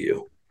any, do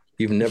you?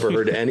 You've never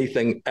heard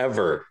anything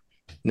ever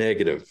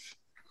negative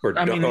or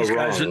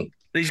wrong.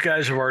 These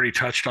guys have already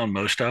touched on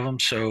most of them,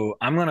 so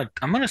I'm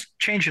gonna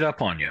change it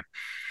up on you.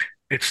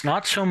 It's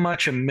not so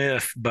much a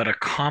myth, but a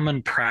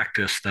common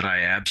practice that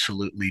I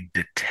absolutely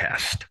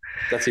detest.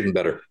 That's even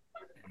better.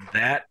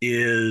 That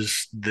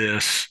is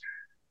this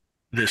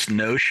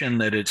notion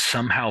that it's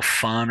somehow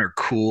fun or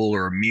cool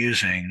or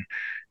amusing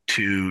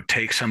to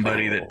take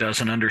somebody that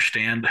doesn't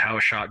understand how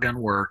a shotgun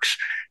works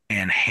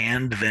and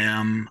hand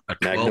them a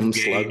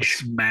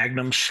 12-gauge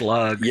Magnum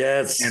slug,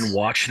 yes, and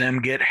watch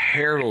them get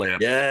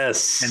hair-lipped,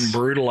 yes, and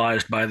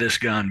brutalized by this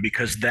gun,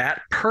 because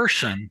that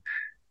person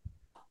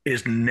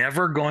is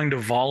never going to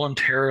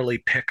voluntarily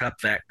pick up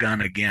that gun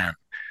again.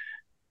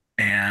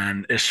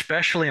 And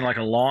especially in like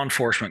a law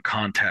enforcement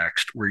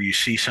context where you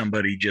see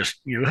somebody just,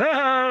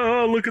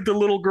 look at the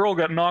little girl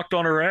got knocked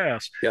on her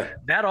ass. Yeah.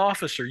 That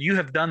officer, you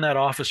have done that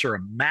officer a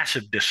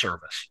massive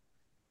disservice,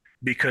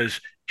 because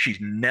she's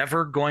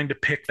never going to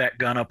pick that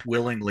gun up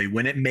willingly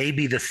when it may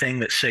be the thing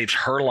that saves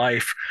her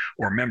life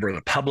or a member of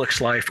the public's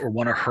life or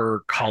one of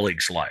her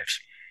colleagues' lives.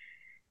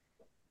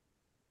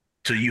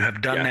 So you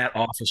have done that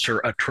officer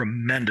a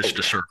tremendous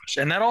disservice.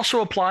 And that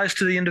also applies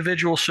to the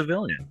individual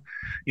civilian.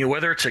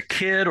 Whether it's a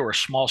kid or a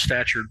small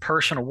statured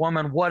person, a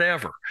woman,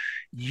 whatever,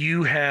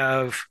 you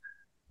have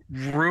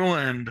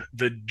ruined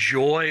the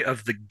joy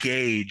of the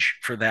gauge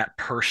for that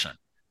person.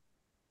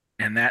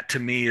 And that to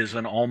me is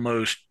an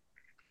almost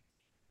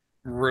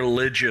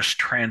religious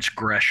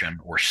transgression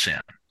or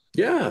sin.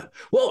 Yeah.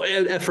 Well,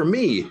 and for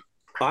me,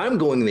 I'm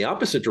going in the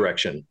opposite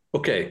direction.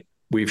 Okay,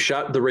 we've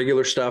shot the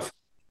regular stuff.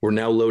 we're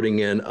now loading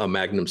in a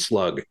Magnum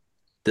slug.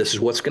 This is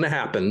what's going to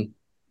happen.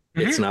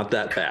 Mhm. It's not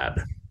that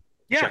bad.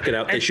 Yeah. Check it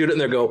out. They shoot it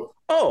and they go,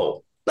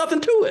 oh,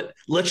 nothing to it.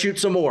 Let's shoot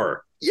some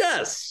more.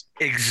 Yes.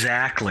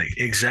 Exactly.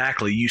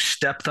 You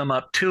step them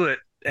up to it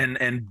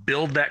and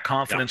build that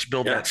confidence,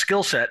 build that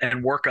skill set,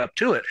 and work up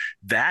to it.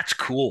 That's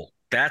cool.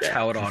 That's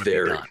how it ought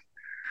to be done.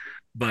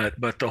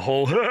 But the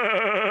whole,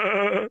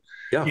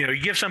 you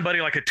give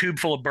somebody like a tube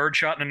full of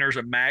birdshot and then there's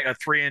a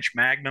 3-inch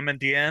Magnum at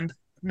the end.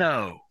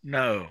 No.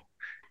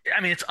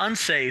 I mean, it's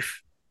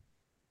unsafe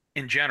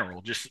in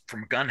general, just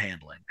from gun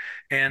handling.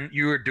 And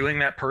you are doing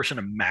that person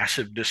a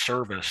massive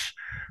disservice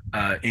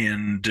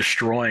in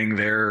destroying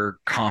their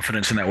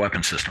confidence in that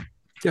weapon system.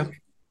 Yeah.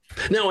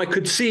 Now, I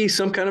could see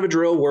some kind of a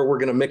drill where we're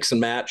going to mix and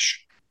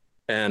match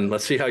and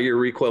let's see how your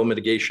recoil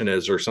mitigation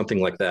is or something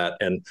like that.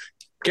 And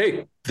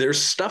okay,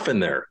 there's stuff in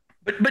there.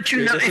 But if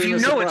you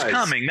know it's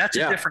coming, that's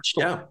a different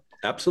story. Yeah,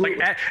 absolutely.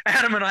 Like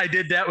Adam and I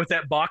did that with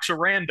that box of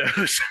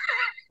randos.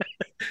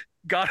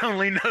 God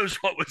only knows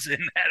what was in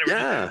that.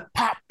 Yeah.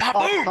 Pop,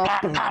 boom,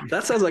 pop.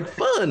 That sounds like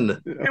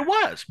fun. It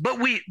was, but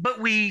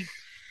we.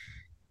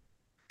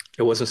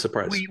 It wasn't a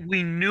surprise.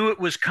 We knew it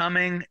was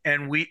coming,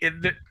 and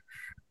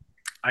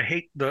I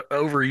hate the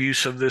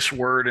overuse of this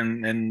word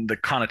and the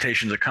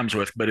connotations it comes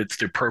with, but it's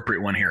the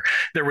appropriate one here.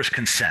 There was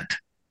consent.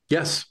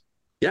 Yes,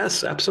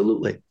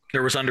 absolutely.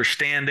 There was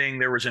understanding.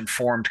 There was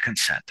informed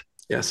consent.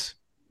 Yes.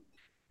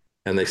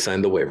 And they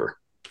signed the waiver.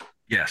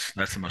 Yes,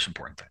 that's the most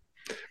important thing.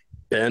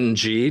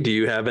 Benji, do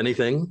you have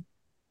anything?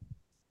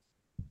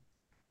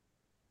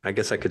 I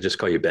guess I could just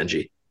call you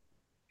Benji.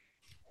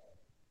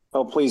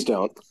 Oh, please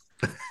don't.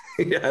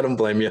 Yeah, I don't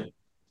blame you.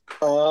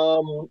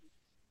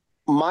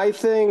 My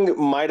thing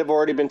might have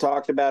already been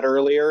talked about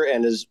earlier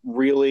and is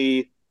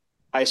really,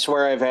 I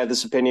swear I've had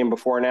this opinion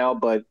before now,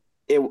 but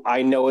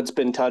I know it's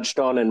been touched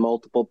on in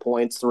multiple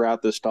points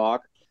throughout this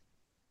talk,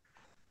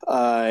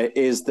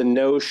 is the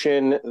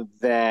notion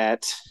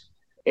that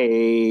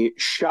a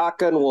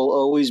shotgun will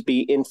always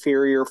be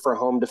inferior for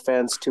home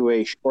defense to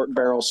a short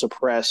barrel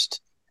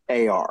suppressed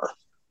AR.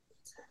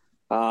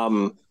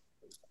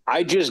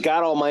 I just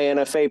got all my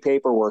NFA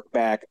paperwork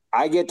back.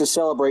 I get to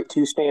celebrate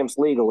 2 stamps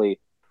legally,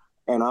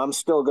 and I'm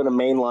still going to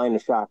mainline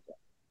the shotgun.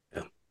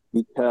 Yeah.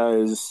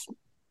 Because,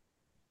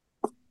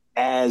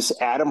 as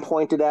Adam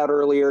pointed out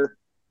earlier,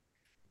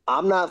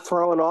 I'm not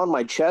throwing on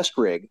my chest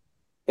rig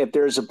if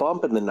there's a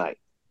bump in the night.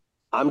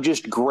 I'm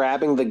just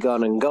grabbing the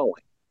gun and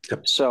going.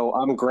 Yep. So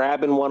I'm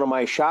grabbing one of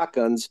my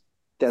shotguns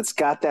that's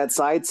got that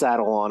side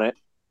saddle on it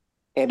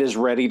and is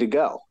ready to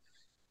go.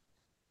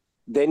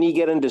 Then you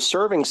get into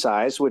serving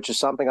size, which is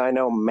something I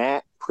know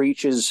Matt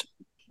preaches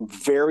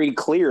very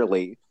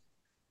clearly,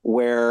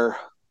 where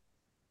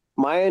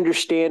my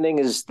understanding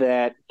is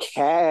that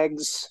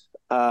CAG's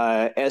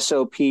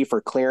SOP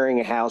for clearing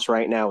a house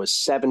right now is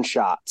 7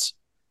 shots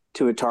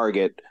to a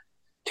target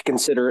to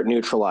consider it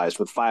neutralized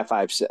with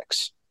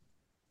 5.56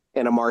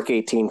 and a Mark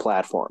 18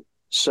 platform.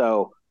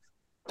 So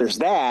there's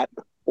that,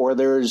 or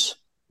there's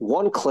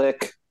 1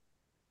 click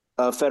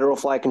of Federal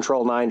Flight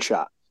Control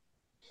 9-shot.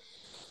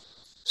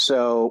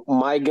 So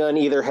my gun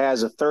either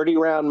has a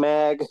 30-round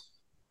mag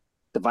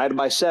divided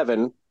by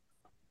 7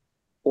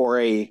 or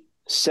a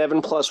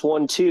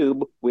 7+1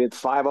 tube with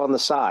 5 on the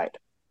side.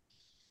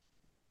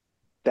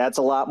 That's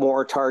a lot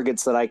more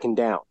targets that I can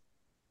down.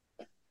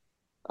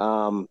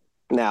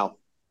 Now,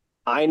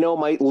 I know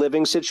my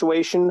living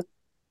situation.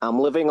 I'm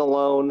living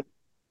alone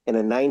in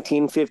a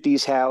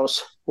 1950s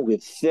house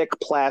with thick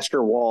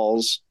plaster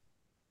walls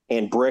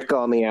and brick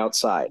on the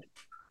outside.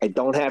 I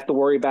don't have to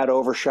worry about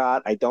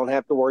overshot. I don't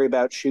have to worry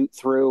about shoot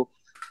through.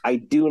 I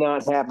do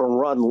not have a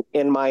run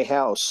in my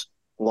house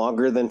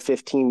longer than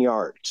 15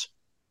 yards.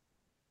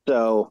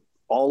 So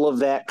all of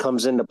that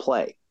comes into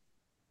play.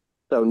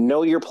 So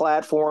know your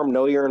platform,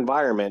 know your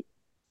environment.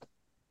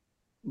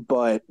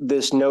 But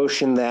this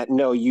notion that,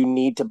 no, you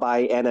need to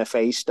buy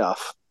NFA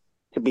stuff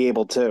to be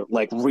able to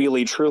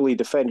really, truly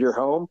defend your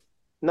home.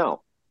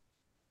 No.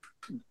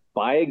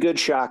 Buy a good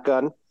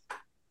shotgun.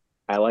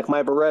 I like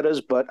my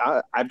Berettas, but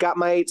I've got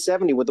my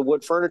 870 with the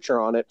wood furniture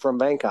on it from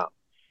Vancom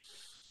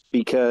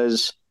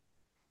because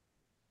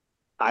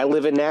I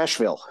live in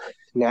Nashville.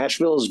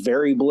 Nashville is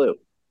very blue.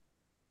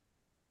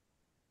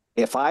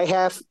 If I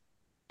have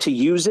to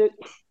use it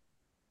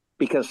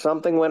because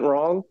something went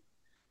wrong,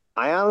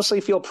 I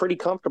honestly feel pretty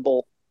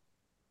comfortable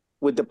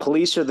with the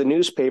police or the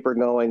newspaper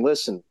going,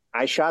 listen,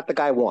 I shot the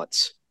guy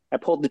once. I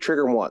pulled the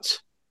trigger once.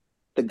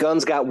 The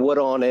gun's got wood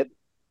on it,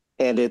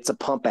 and it's a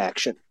pump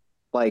action.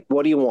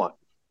 What do you want?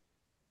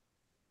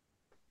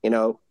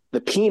 The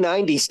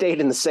P90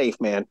 stayed in the safe,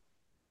 man.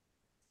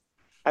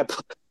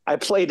 I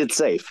played it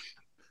safe.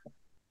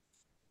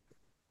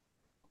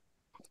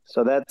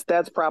 So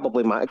that's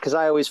probably because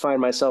I always find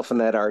myself in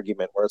that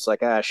argument where it's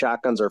like,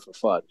 shotguns are for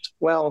fun.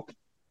 Well,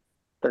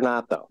 they're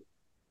not, though.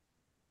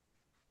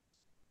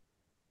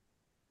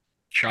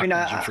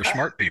 Shotguns are for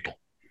smart people.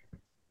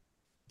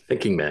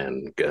 Thinking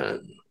man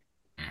gun.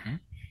 Mm-hmm.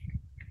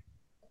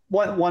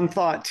 One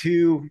thought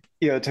too,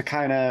 to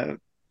kind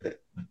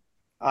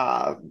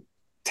of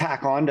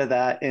tack onto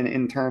that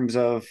in terms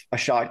of a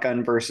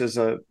shotgun versus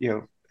a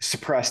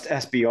suppressed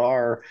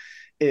SBR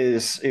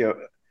is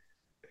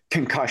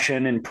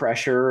concussion and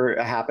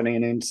pressure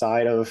happening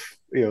inside of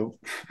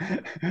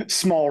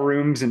small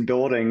rooms and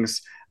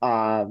buildings.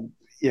 I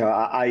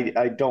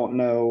don't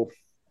know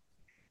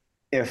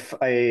if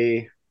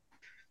a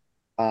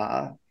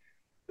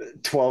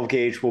 12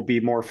 gauge will be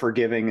more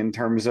forgiving in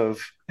terms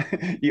of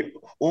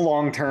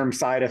long-term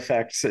side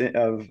effects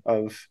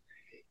of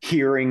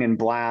hearing and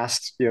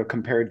blast,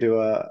 compared to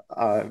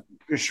a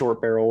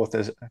short barrel with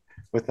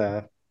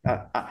a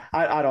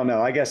I don't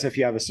know. I guess if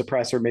you have a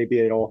suppressor, maybe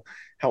it'll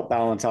help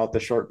balance out the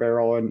short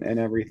barrel and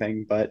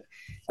everything. But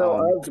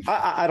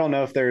I don't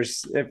know if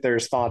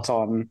there's thoughts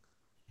on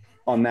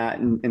that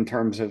in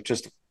terms of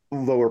just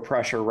lower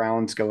pressure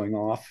rounds going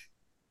off.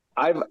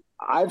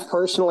 I've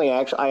personally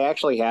I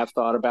actually have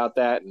thought about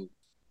that, and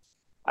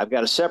I've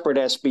got a separate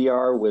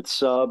SBR with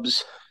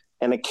subs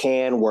and a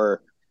can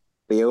where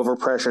the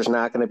overpressure is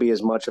not going to be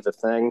as much of a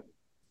thing.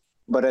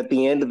 But at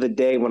the end of the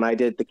day, when I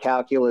did the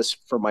calculus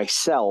for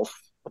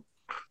myself,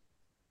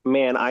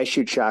 man, I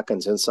shoot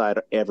shotguns inside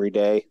every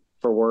day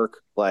for work.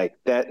 Like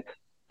that,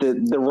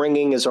 the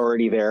ringing is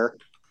already there.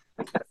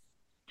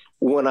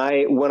 When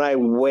I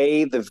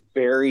weigh the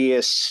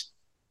various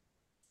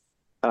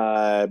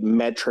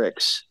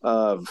metrics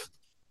of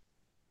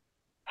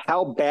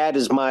how bad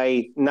is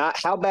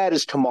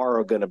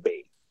tomorrow going to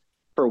be,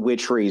 for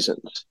which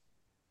reasons,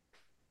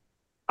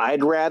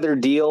 I'd rather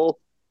deal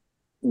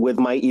with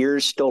my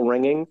ears still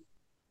ringing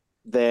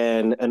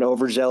than an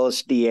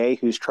overzealous DA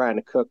who's trying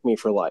to cook me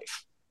for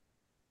life.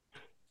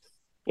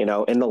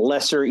 And the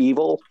lesser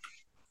evil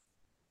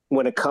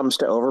when it comes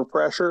to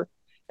overpressure,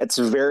 it's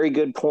a very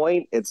good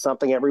point. It's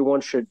something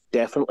everyone should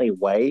definitely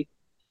weigh,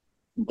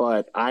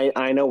 but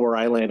I know where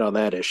I land on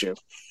that issue.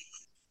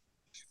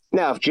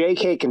 Now, if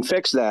JK can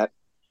fix that,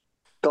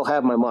 they'll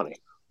have my money.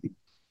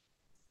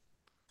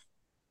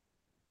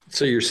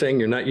 So you're saying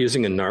you're not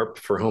using a NARP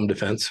for home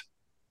defense?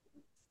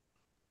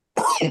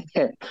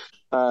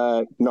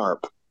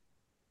 NARP.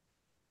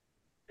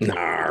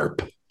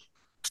 NARP.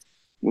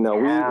 No,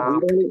 we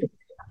don't.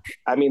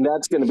 I mean,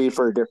 that's going to be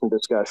for a different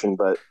discussion,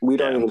 but we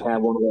don't even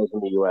have one of those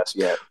in the U.S.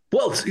 yet.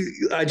 Well,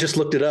 I just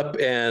looked it up,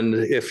 and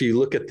if you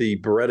look at the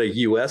Beretta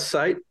U.S.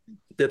 site,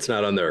 it's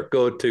not on there.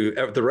 Go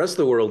to the rest of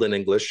the world in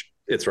English,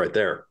 it's right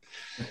there.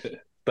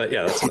 But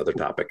yeah, that's another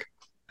topic.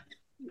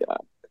 Yeah.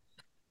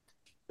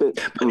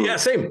 But yeah,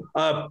 same.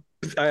 I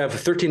have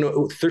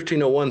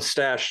 1301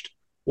 stashed,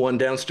 one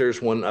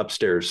downstairs, one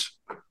upstairs.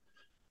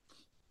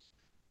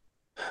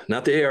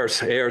 Not the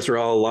ARs. ARs are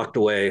all locked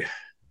away.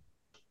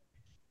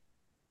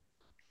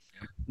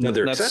 No,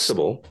 they're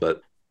accessible,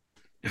 but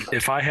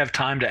if I have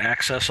time to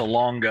access a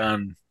long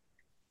gun,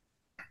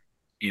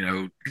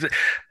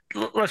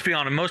 let's be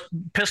honest, most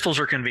pistols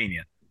are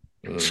convenient.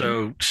 Mm-hmm.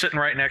 So sitting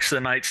right next to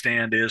the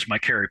nightstand is my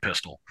carry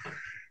pistol,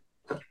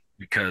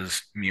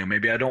 because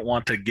maybe I don't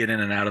want to get in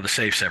and out of the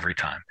safes every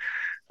time.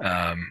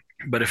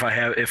 But if I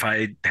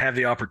have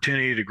the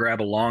opportunity to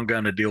grab a long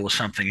gun to deal with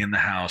something in the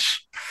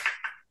house,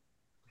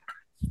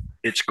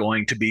 it's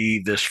going to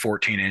be this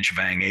 14-inch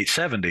Vang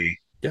 870.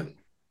 Yeah.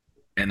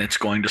 And it's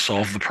going to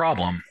solve the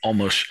problem.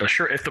 Almost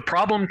sure. If the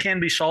problem can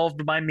be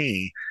solved by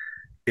me,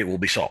 it will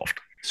be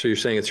solved. So you're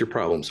saying it's your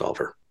problem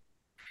solver.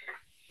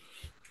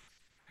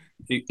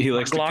 He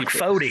likes Glock to keep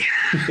 40.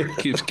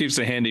 keeps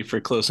it handy for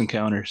close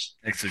encounters.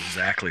 That's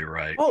exactly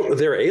right. Oh,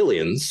 they're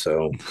aliens,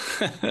 so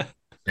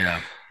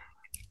yeah.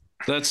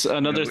 That's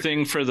another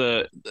thing for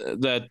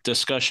that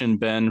discussion,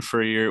 Ben, for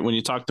when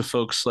you talk to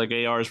folks like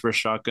ARs versus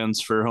shotguns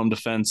for home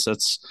defense.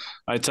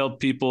 I tell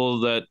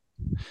people that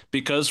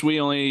because we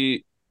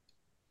only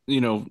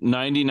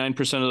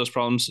 99% of those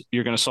problems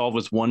you're going to solve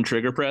with one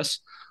trigger press.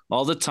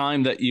 All the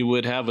time that you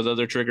would have with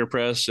other trigger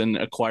press and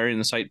acquiring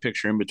the sight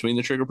picture in between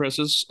the trigger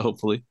presses,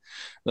 hopefully,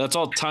 that's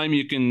all time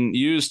you can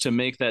use to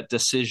make that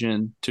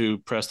decision to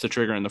press the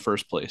trigger in the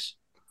first place.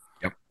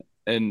 Yep.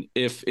 And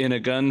if in a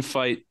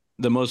gunfight,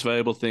 the most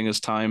valuable thing is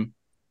time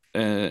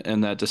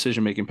and that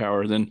decision-making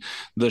power, then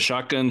the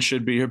shotgun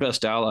should be your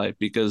best ally,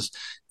 because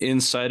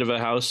inside of a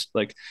house,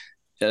 like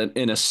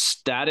in a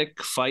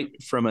static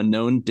fight from a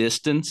known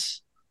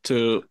distance,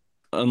 to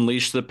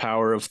unleash the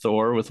power of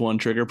Thor with one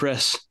trigger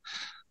press,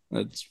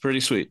 that's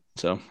pretty sweet.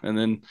 So, and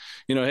then,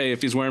 hey,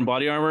 if he's wearing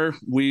body armor,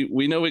 we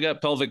know we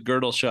got pelvic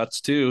girdle shots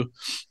too.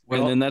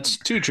 Well, and then that's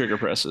two trigger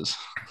presses.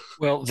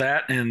 Well,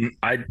 that, and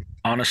I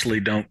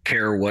honestly don't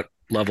care what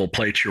level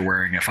plates you're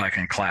wearing if I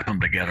can clap them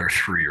together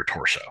through your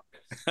torso.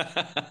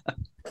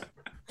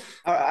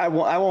 I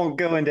won't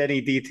go into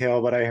any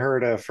detail, but I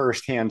heard a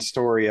firsthand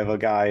story of a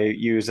guy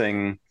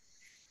using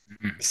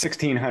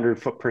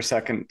 1,600 foot per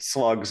second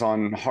slugs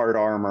on hard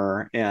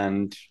armor,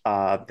 and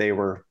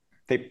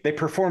they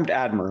performed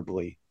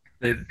admirably.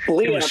 It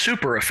was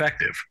super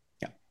effective.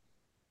 Yeah.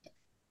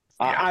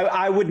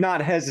 I would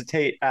not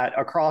hesitate at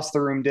across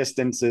the room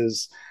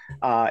distances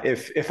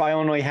if I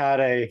only had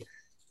a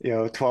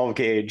 12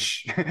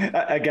 gauge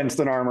against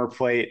an armor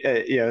plate.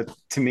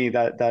 To me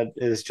that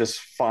is just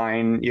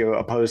fine.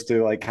 Opposed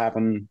to like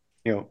having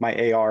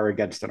my AR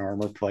against an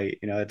armor plate.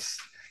 It's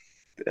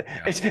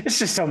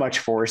just so much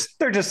force.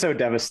 They're just so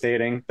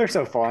devastating. They're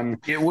so fun.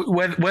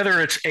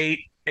 Whether it's eight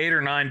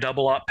or nine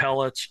double op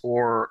pellets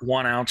or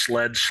 1 ounce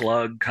lead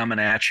slug coming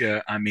at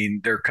you, I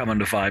mean, they're coming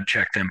to vibe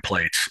check them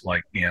plates.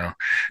 Like,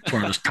 it's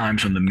one of those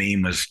times when the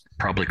meme was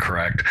probably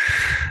correct.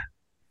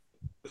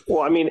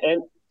 Well, I mean,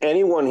 and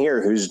anyone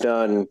here who's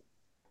done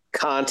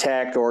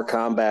contact or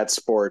combat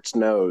sports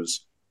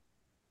knows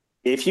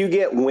if you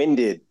get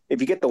winded, if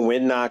you get the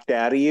wind knocked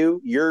out of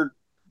you,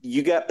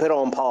 you got put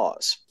on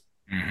pause.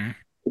 Mm-hmm.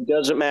 It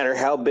doesn't matter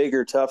how big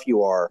or tough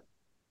you are.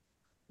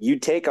 You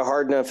take a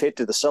hard enough hit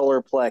to the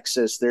solar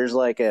plexus, there's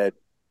like at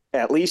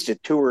least a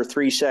 2 or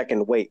 3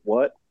 second wait.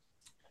 What?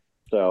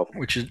 So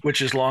which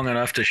is long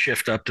enough to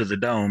shift up to the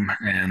dome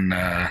and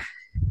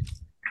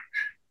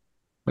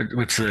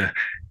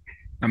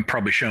I'm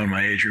probably showing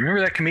my age.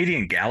 Remember that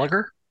comedian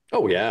Gallagher?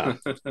 Oh yeah,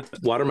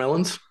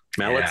 watermelons,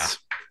 mallets.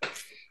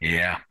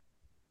 Yeah.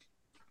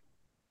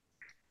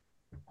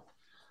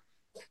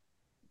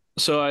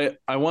 So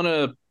I want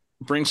to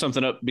bring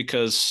something up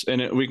because,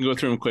 we can go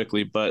through them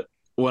quickly, but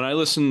when I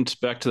listened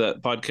back to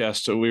that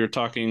podcast, so we were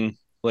talking,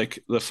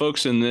 like, the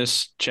folks in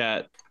this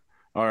chat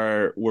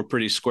were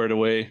pretty squared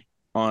away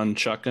on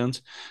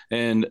shotguns.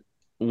 And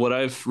what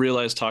I've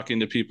realized talking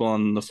to people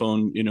on the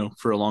phone,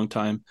 for a long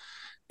time,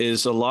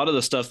 is a lot of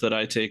the stuff that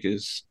I take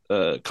is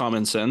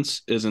common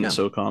sense isn't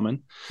so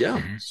common.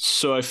 Yeah.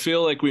 So I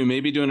feel like we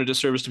may be doing a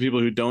disservice to people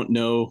who don't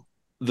know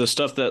the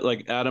stuff that,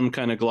 like, Adam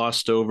kind of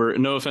glossed over.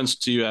 No offense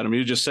to you, Adam.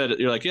 You just said it.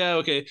 You're like, yeah,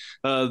 okay.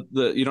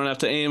 You don't have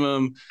to aim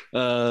them.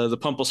 The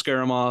pump will scare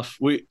them off.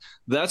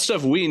 That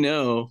stuff we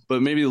know,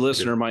 but maybe the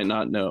listener might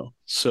not know.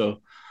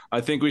 So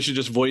I think we should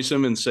just voice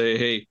them and say,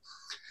 hey,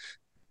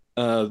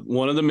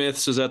 one of the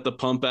myths is that the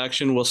pump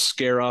action will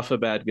scare off a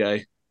bad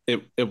guy.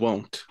 It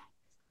won't.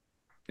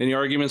 Any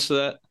arguments to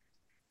that?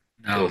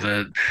 No,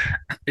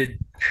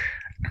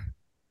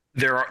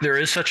 there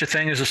is such a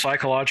thing as a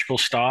psychological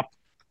stop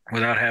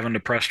without having to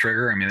press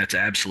trigger. I mean, that's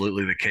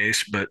absolutely the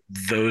case, but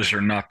those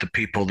are not the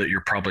people that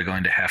you're probably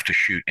going to have to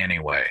shoot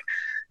anyway.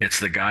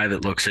 It's the guy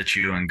that looks at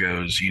you and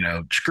goes,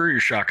 screw your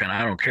shotgun.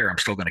 I don't care. I'm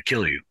still going to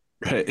kill you.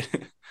 Right.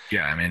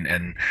 Yeah. I mean,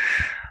 and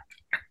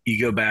you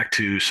go back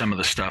to some of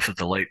the stuff that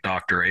the late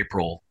Dr.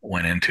 April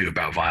went into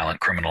about violent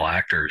criminal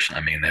actors.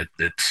 I mean,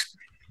 it's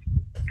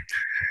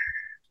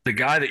the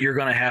guy that you're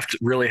going to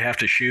really have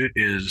to shoot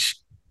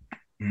is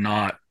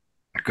not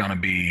going to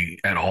be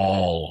at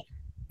all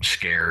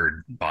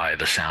scared by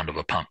the sound of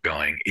a pump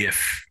going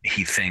if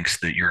he thinks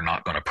that you're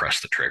not going to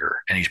press the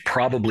trigger. And he's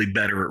probably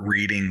better at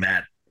reading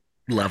that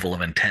level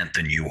of intent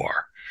than you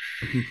are.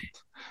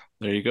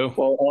 There you go.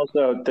 Well,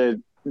 also,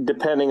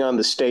 depending on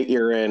the state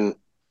you're in,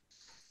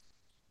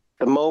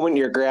 the moment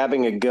you're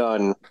grabbing a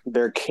gun,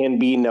 there can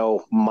be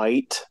no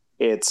might.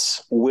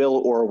 It's will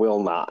or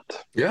will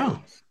not. Yeah.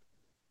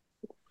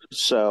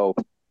 So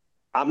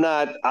I'm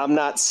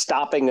not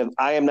stopping.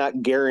 I am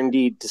not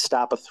guaranteed to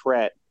stop a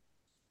threat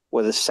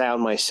with a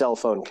sound my cell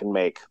phone can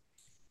make.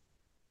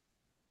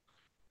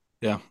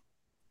 Yeah.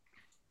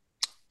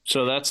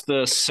 So that's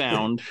the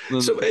sound.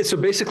 So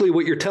basically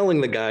what you're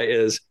telling the guy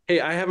is, hey,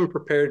 I haven't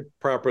prepared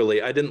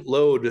properly. I didn't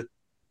load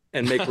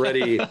and make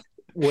ready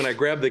when I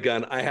grab the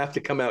gun. I have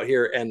to come out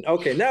here and,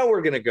 okay, now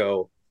we're going to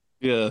go.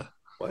 Yeah.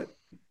 What?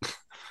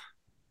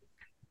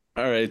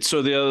 All right.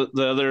 So the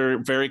other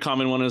very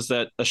common one is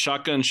that a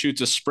shotgun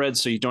shoots a spread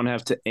so you don't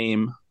have to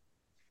aim.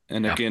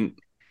 And again,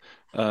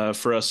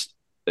 for us,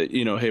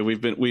 hey,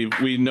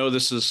 we know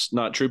this is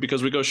not true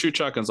because we go shoot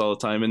shotguns all the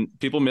time and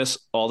people miss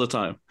all the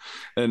time.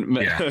 And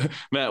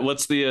Matt,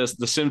 what's the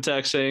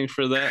Simtac saying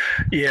for that?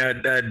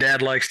 Yeah,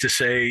 Dad likes to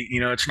say,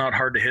 it's not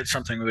hard to hit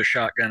something with a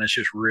shotgun. It's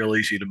just real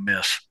easy to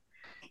miss.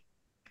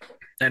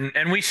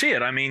 And we see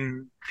it. I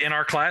mean, in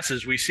our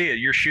classes, we see it.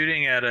 You're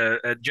shooting at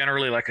a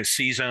generally like a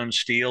C-zone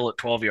steel at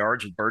 12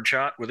 yards with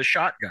birdshot with a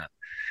shotgun,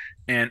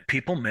 and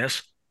people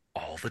miss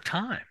all the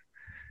time.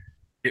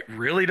 It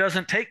really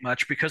doesn't take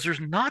much because there's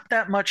not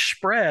that much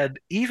spread,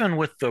 even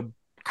with the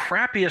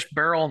crappiest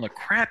barrel and the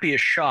crappiest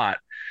shot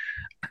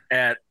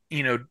at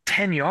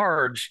 10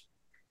 yards.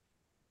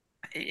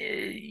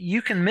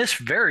 You can miss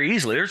very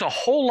easily. There's a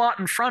whole lot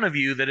in front of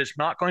you that is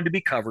not going to be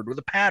covered with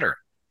a pattern.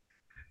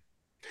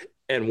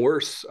 And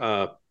worse,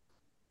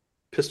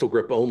 pistol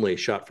grip only,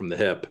 shot from the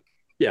hip.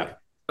 Yeah.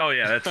 Oh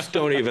yeah, that's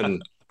don't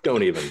even.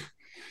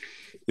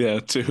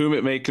 Yeah, to whom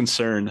it may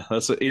concern.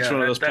 That's what each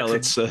one of those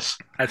pellets says.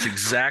 That's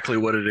exactly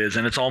what it is,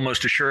 and it's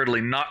almost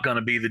assuredly not going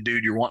to be the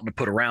dude you're wanting to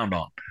put around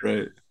on.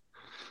 Right.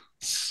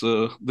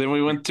 So then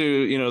we went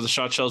to, the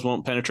shot shells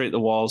won't penetrate the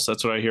walls.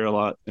 That's what I hear a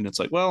lot, and it's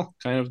like, well,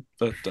 kind of,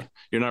 but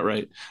you're not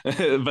right.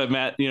 But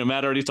Matt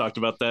already talked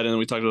about that, and then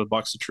we talked about the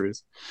box of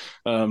truth.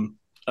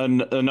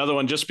 Another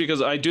one, just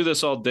because I do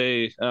this all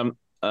day,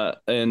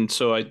 and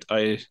so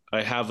I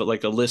have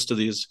like a list of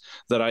these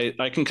that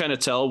I can kind of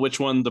tell which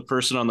one the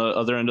person on the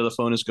other end of the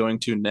phone is going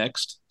to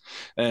next,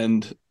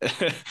 and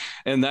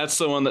and that's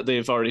the one that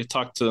they've already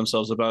talked to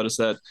themselves about, is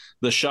that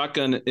the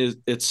shotgun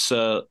it's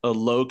a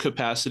low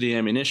capacity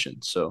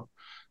ammunition, so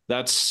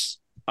that's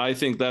I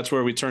think that's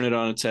where we turn it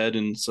on its head.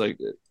 And it's like,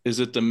 is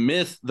it the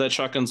myth that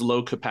shotgun's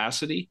low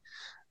capacity?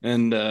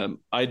 And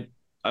I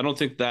don't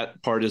think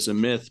that part is a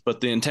myth,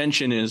 but the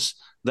intention is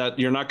that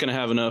you're not going to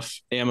have enough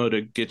ammo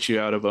to get you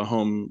out of a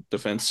home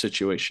defense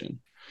situation.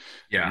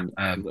 Yeah.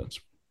 That's,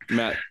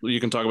 Matt, you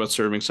can talk about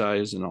serving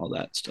size and all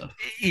that stuff.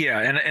 Yeah,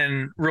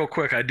 and real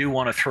quick, I do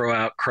want to throw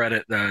out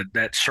credit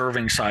that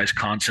serving size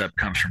concept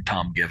comes from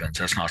Tom Givens.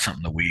 That's not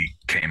something that we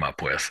came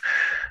up with.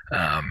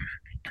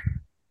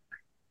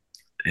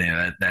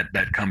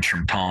 That comes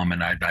from Tom,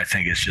 and I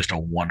think it's just a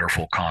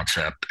wonderful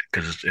concept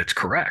because it's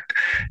correct.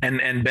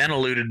 And Ben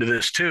alluded to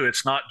this too.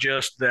 It's not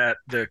just that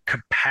the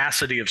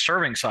capacity of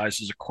serving size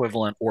is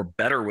equivalent or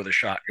better with a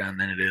shotgun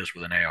than it is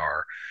with an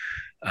AR,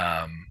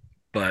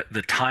 but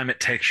the time it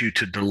takes you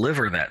to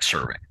deliver that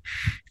serving.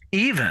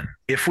 Even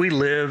if we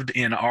lived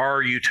in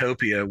our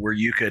utopia where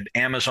you could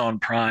Amazon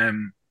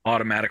Prime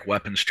automatic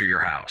weapons to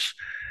your house,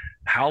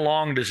 how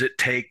long does it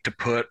take to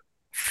put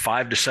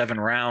 5 to 7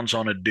 rounds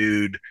on a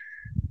dude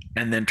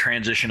and then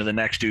transition to the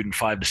next dude in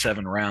 5 to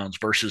 7 rounds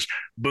versus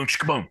boom,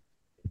 boom?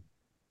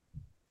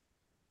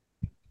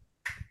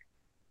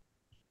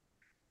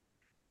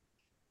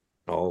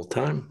 All the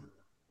time.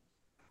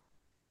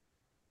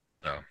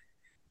 So,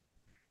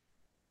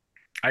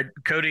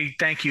 Cody,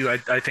 thank you. I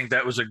think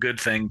that was a good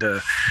thing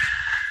to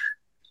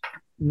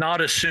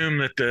not assume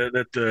that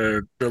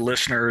the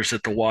listeners,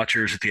 that the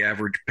watchers, that the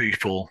average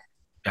people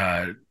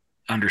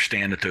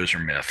understand that those are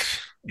myths.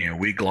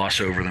 We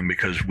gloss over them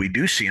because we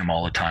do see them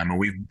all the time, and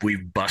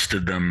we've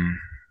busted them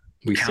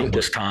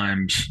countless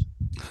times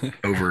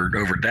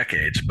over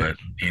decades. But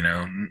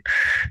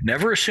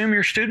never assume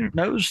your student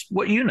knows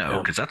what you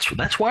know, because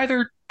that's why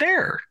they're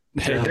there.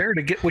 They're there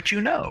to get what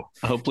you know.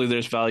 Hopefully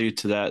there's value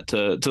to that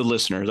to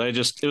listeners.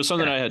 It was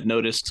something I had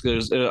noticed,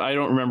 because I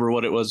don't remember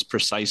what it was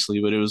precisely,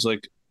 but it was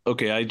like,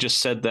 okay, I just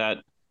said that,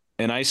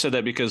 and I said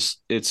that because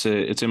it's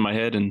in my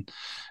head, and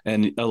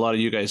a lot of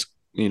you guys,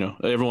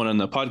 everyone on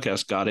the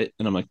podcast got it,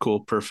 and I'm like,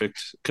 cool,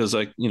 perfect, because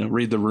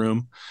read the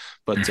room,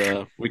 but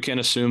we can't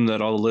assume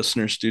that all the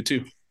listeners do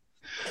too.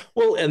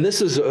 Well, and this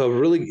is a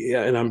really,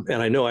 and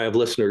I know I have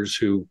listeners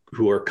who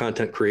are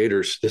content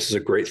creators. This is a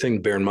great thing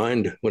to bear in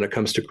mind when it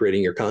comes to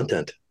creating your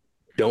content.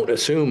 Don't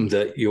assume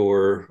that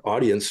your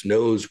audience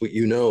knows what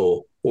you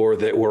know, or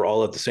that we're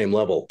all at the same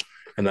level.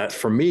 And that,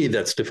 for me,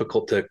 that's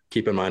difficult to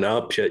keep in mind.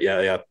 Oh, shit,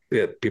 yeah,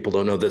 people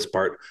don't know this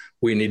part.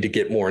 We need to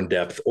get more in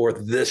depth, or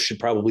this should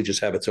probably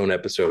just have its own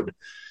episode.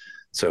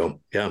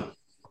 So, yeah,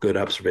 good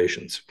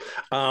observations.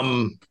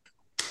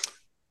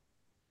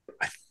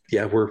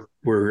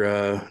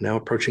 We're now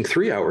approaching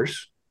 3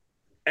 hours.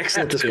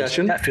 Excellent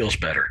discussion. That feels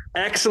better.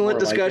 Excellent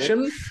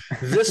discussion.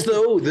 This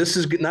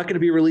is not going to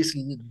be released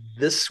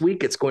this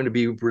week. It's going to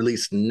be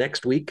released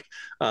next week.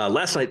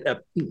 Last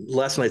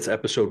night's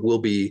episode will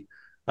be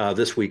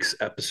this week's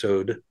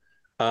episode.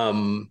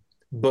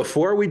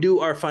 Before we do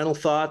our final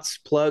thoughts,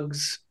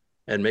 plugs,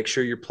 and make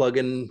sure you're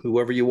plugging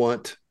whoever you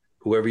want,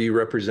 whoever you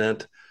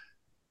represent,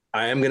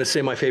 I am going to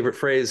say my favorite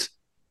phrase.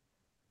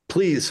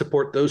 Please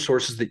support those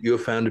sources that you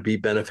have found to be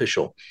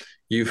beneficial.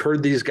 You've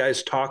heard these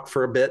guys talk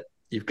for a bit.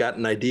 You've got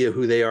an idea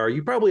who they are.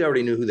 You probably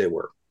already knew who they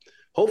were.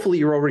 Hopefully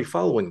you're already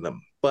following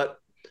them, but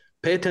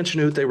pay attention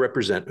to who they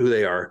represent, who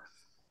they are.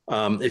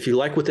 If you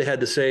like what they had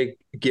to say,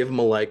 give them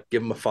a like,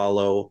 give them a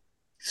follow,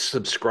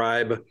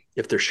 subscribe.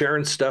 If they're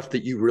sharing stuff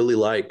that you really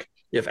like,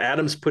 if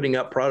Adam's putting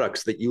up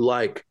products that you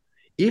like,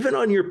 even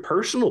on your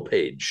personal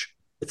page,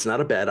 it's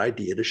not a bad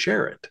idea to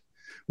share it.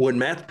 When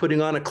Matt's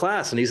putting on a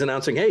class and he's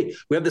announcing, hey,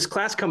 we have this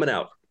class coming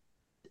out,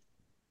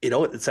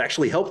 it's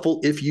actually helpful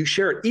if you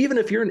share it, even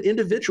if you're an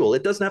individual.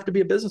 It doesn't have to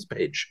be a business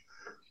page.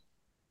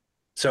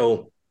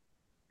 So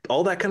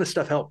all that kind of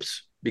stuff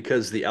helps,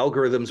 because the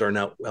algorithms are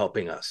now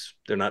helping us.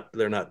 They're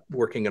not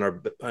working in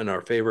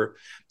our favor.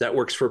 That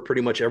works for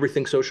pretty much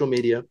everything social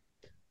media.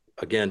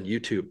 Again,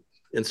 YouTube,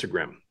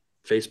 Instagram,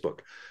 Facebook.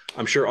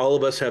 I'm sure all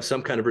of us have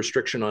some kind of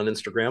restriction on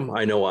Instagram.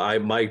 I know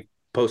my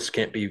posts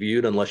can't be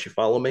viewed unless you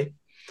follow me.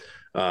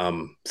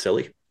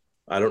 Silly.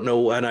 I don't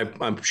know. And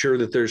I'm sure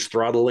that there's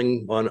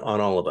throttling on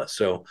all of us.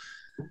 So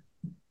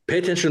pay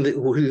attention to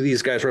who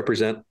these guys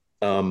represent.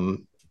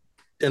 And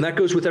that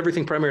goes with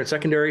everything primary and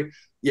secondary.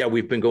 Yeah,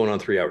 we've been going on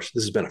 3 hours.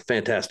 This has been a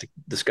fantastic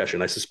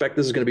discussion. I suspect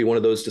this is going to be one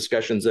of those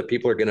discussions that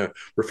people are going to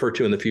refer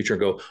to in the future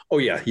and go, oh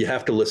yeah, you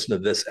have to listen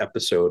to this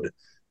episode,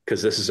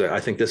 because I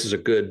think this is a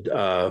good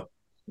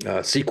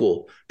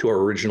sequel to our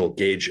original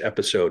Gauge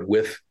episode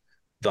with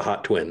the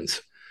Hot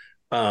Twins.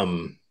 I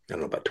don't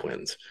know about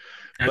twins.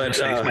 But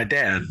it's my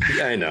dad.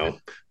 Yeah, I know.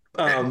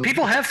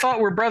 People have thought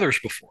we're brothers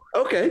before.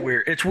 Okay.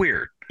 It's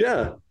weird.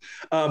 Yeah.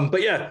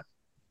 But yeah,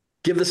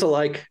 give this a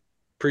like.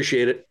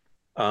 Appreciate it.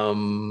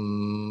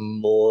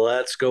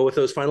 Let's go with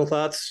those final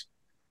thoughts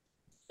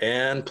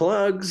and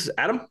plugs.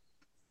 Adam?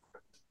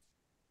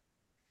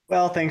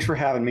 Well, thanks for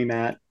having me,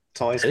 Matt.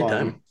 It's always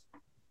Anytime. fun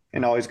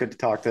and always good to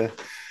talk to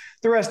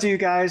the rest of you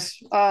guys.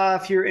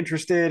 If you're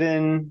interested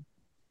in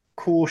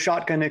cool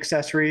shotgun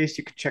accessories,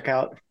 you can check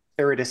out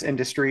Eridus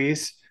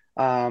Industries.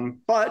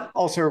 But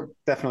also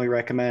definitely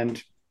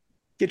recommend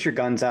get your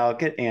guns out,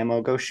 get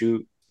ammo, go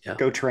shoot, Yeah.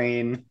 Go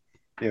train,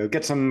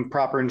 get some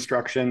proper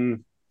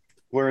instruction,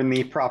 learn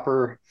the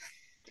proper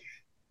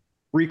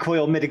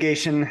recoil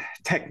mitigation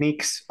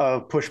techniques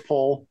of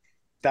push-pull.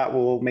 That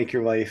will make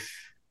your life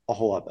a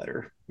whole lot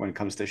better when it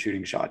comes to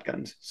shooting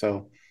shotguns.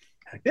 So,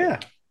 yeah.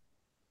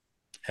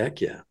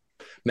 Heck yeah.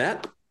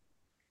 Matt?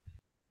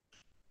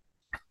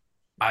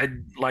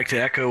 I'd like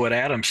to echo what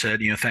Adam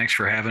said. Thanks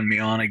for having me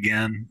on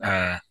again.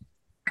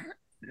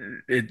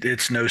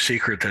 It's no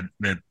secret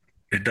that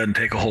it doesn't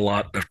take a whole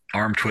lot of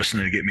arm twisting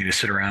to get me to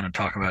sit around and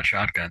talk about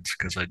shotguns,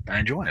 because I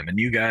enjoy them. And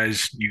you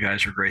guys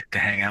are great to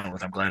hang out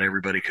with. I'm glad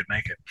everybody could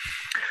make it.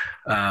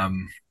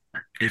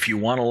 If you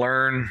want to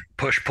learn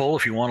push pull,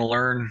 if you want to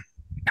learn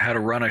how to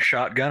run a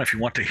shotgun, if you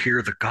want to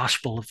hear the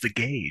gospel of the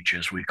gauge,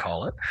 as we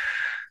call it,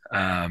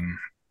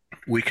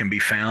 we can be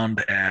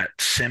found at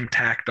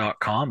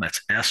simtac.com.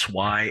 That's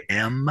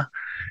SYM-TAC.com.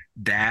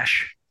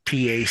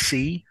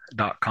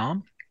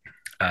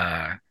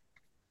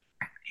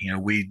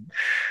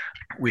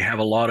 We have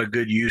a lot of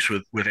good use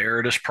with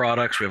Aridus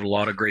products. We have a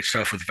lot of great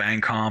stuff with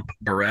VanComp,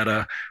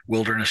 Beretta,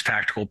 Wilderness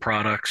Tactical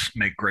products,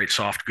 make great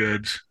soft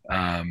goods.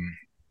 And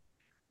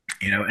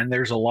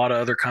there's a lot of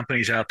other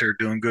companies out there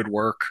doing good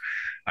work.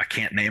 I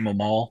can't name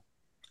them all,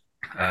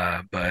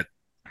 but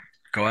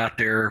go out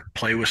there,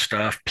 play with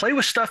stuff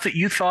that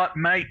you thought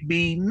might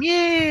be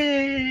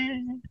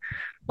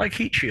like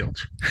heat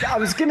shields. I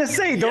was gonna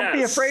say, don't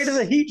be afraid of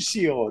the heat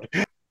shield.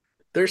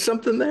 There's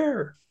something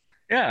there.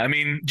 Yeah, I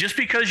mean, just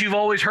because you've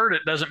always heard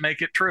it doesn't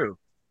make it true.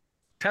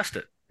 Test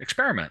it,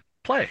 experiment,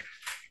 play.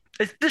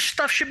 This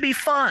stuff should be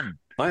fun.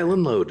 File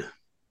and load.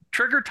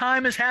 Trigger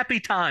time is happy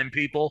time,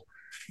 people.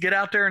 Get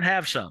out there and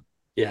have some.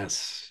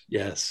 Yes.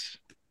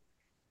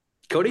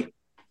 Cody?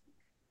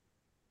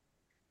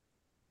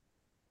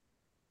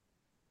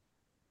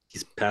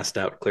 He's passed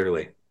out,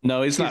 clearly.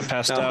 No, he's not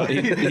passed out.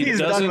 He's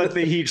done with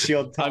the heat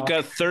shield talk. I've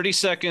got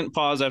 30-second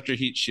pause after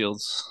heat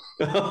shields.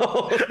 It's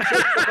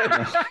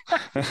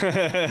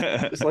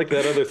like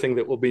that other thing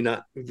that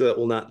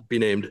will not be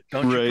named.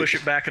 Don't you push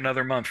it back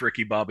another month,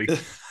 Ricky Bobby.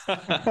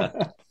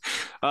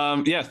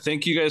 Yeah,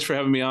 thank you guys for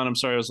having me on. I'm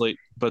sorry I was late,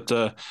 but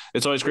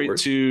it's always great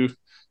to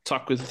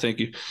talk with. Thank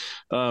you.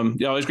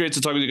 Always great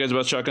to talk with you guys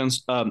about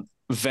shotguns.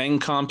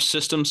 VanComp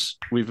systems.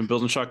 We've been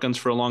building shotguns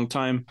for a long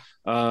time.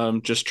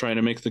 Just trying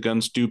to make the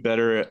guns do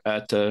better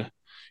at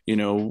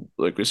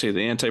like we say,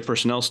 the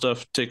anti-personnel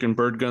stuff, taking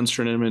bird guns,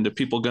 turning them into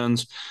people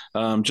guns,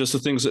 just the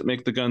things that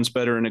make the guns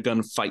better in a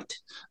gunfight.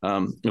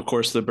 Of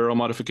course, the barrel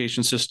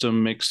modification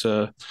system makes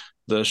the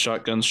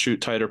shotguns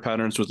shoot tighter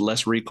patterns with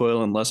less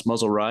recoil and less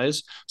muzzle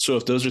rise. So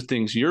if those are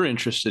things you're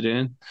interested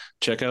in,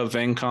 check out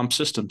VanComp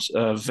systems,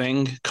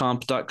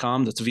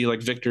 vangcomp.com. That's V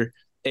like Victor,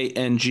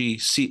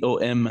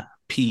 ANGCOMP,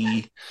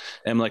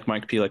 M like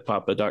Mike, P like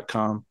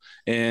Papa.com.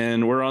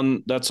 And we're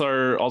on, that's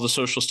all the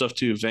social stuff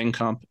too,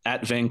 VanComp,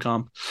 at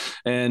VanComp.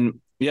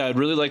 And yeah, I'd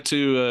really like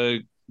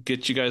to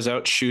get you guys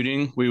out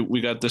shooting. We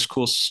got this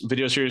cool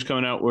video series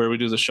coming out where we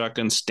do the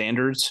shotgun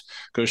standards,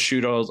 go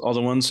shoot all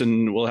the ones,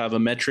 and we'll have a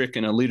metric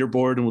and a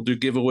leaderboard, and we'll do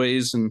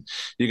giveaways, and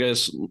you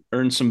guys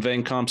earn some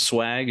VanComp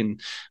swag,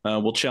 and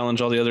we'll challenge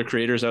all the other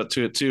creators out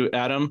to it too.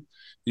 Adam,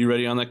 you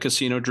ready on that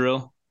casino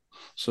drill?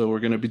 So we're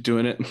going to be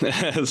doing it.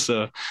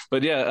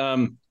 But yeah,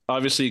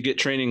 obviously get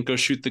training, go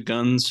shoot the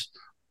guns.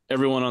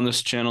 Everyone on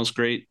this channel is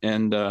great.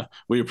 And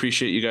we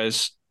appreciate you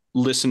guys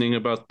listening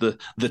about the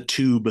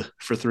tube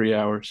for 3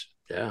 hours.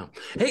 Yeah.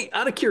 Hey,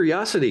 out of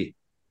curiosity,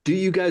 do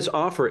you guys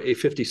offer a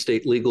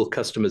 50-state legal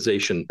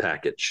customization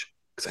package?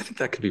 Because I think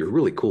that could be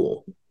really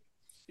cool.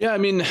 Yeah. I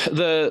mean,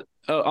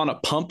 on a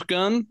pump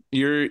gun,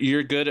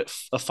 you're good at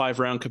a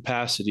 5-round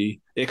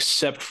capacity,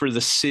 except for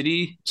the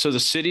city. So the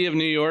city of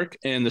New York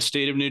and the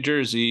state of New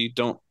Jersey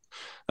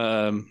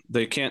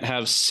they can't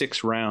have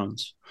 6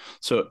 rounds.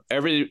 So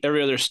every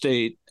other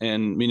state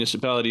and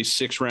municipality,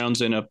 6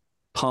 rounds in a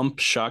pump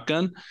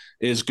shotgun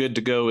is good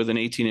to go with an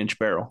 18-inch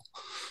barrel.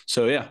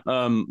 So yeah,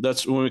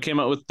 that's when we came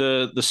out with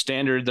the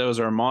standard. That was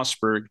our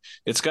Mossberg.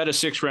 It's got a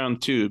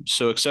 6-round tube.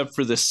 So except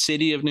for the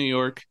city of New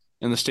York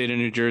and the state of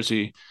New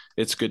Jersey,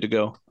 it's good to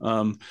go.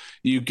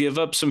 You give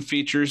up some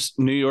features.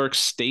 New York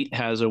State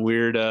has a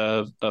weird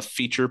a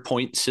feature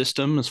point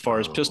system as far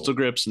as pistol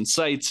grips and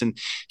sights and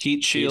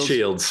heat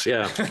shields.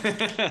 Yeah.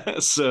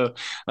 So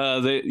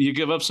you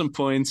give up some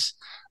points.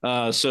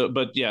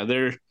 But yeah,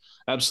 they're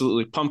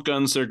absolutely pump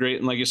guns. They're great,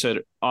 and like you said,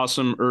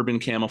 awesome urban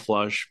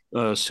camouflage.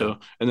 And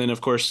then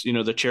of course,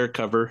 the chair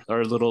cover,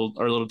 our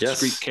little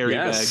discreet carry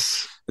bag.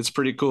 It's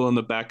pretty cool in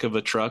the back of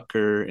a truck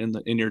or in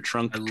your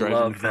trunk. I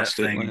love that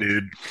thing,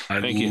 dude. I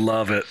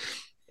love it.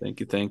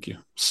 Thank you.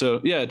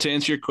 So yeah, to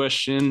answer your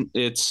question,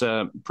 it's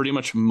pretty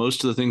much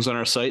most of the things on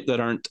our site that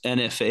aren't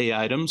NFA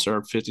items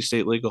are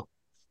 50-state legal.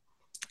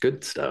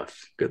 Good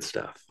stuff.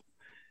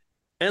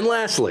 And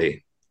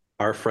lastly,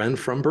 our friend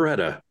from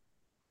Beretta,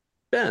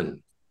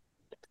 Ben.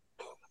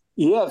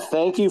 Yeah,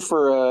 thank you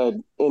for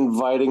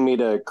inviting me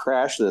to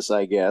crash this,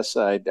 I guess.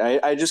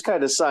 I just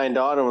kind of signed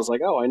on and was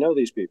like, oh, I know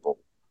these people.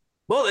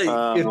 Well,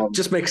 it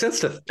just makes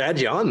sense to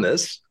add you on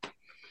this.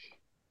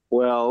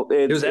 Well,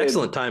 it was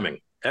excellent timing.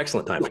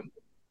 Excellent timing.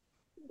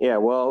 Yeah,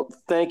 well,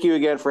 thank you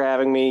again for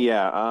having me.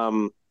 Yeah,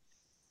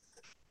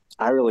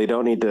 I really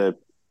don't need to.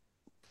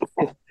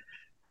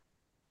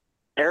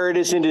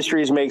 Aridus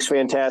Industries makes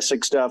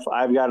fantastic stuff.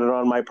 I've got it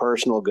on my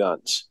personal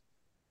guns.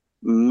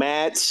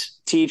 Matt's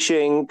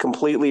teaching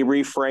completely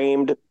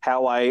reframed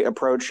how I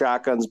approach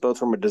shotguns, both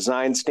from a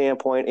design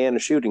standpoint and a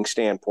shooting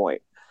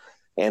standpoint.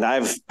 And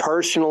I've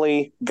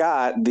personally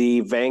got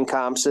the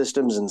Vancom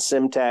Systems and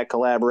Simtac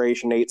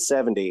Collaboration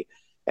 870,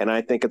 and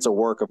I think it's a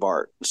work of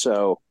art.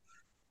 So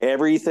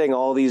everything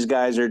all these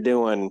guys are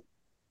doing,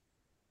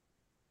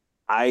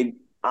 I'm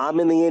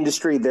in the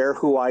industry. They're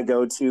who I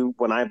go to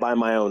when I buy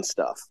my own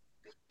stuff.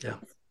 Yeah.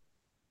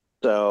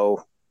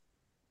 So,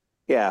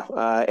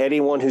 yeah,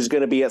 anyone who's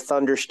going to be at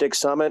Thunderstick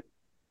Summit,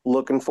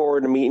 looking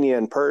forward to meeting you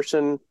in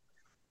person.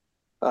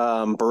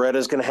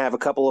 Beretta's going to have a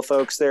couple of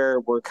folks there.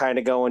 We're kind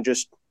of going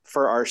just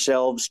for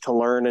ourselves to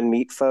learn and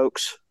meet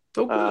folks.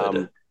 Oh,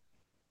 good.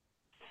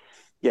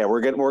 Yeah,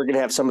 we're gonna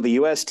have some of the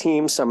U.S.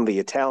 team, some of the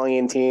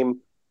Italian team.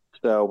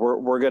 So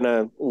we're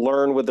gonna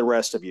learn with the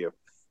rest of you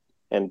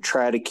and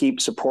try to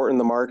keep supporting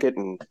the market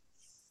and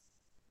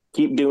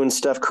keep doing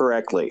stuff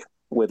correctly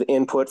with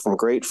input from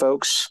great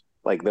folks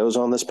like those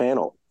on this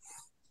panel.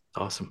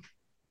 Awesome.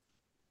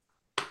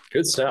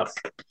 Good stuff.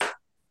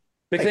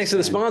 Big thanks to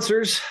the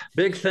sponsors.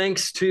 Big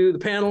thanks to the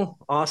panel.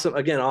 Awesome.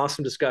 Again,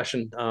 awesome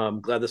discussion.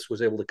 Glad this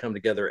was able to come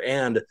together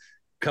and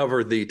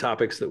cover the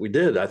topics that we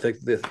did. I think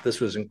this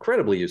was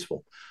incredibly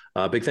useful.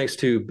 Big thanks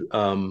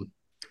to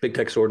Big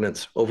Tex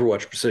Ordnance,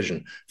 Overwatch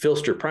Precision,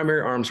 Filster,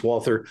 Primary Arms,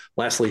 Walther.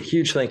 Lastly,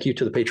 huge thank you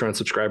to the Patreon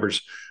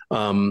subscribers.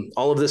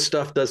 All of this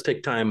stuff does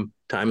take time.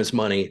 Time is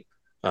money.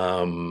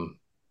 And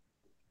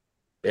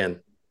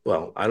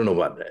well, I don't know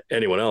about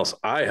anyone else.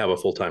 I have a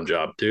full-time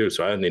job too,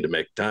 so I need to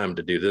make time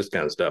to do this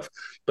kind of stuff.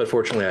 But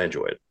fortunately, I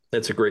enjoy it.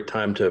 It's a great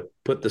time to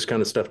put this kind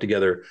of stuff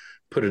together,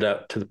 put it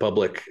out to the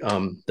public,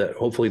 that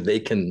hopefully they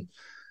can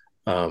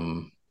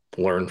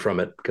learn from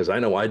it, because I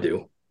know I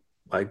do.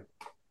 I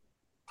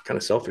kind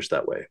of selfish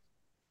that way.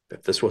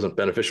 If this wasn't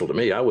beneficial to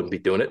me, I wouldn't be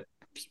doing it.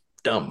 It's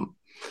dumb.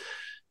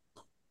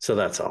 So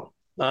that's all.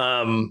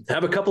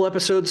 Have a couple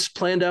episodes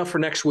planned out for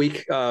next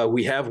week.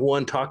 We have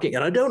one talking,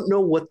 and I don't know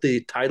what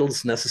the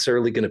title's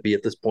necessarily going to be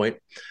at this point.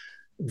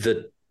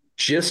 The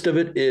gist of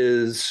it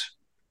is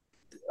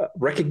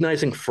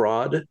recognizing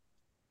fraud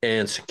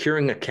and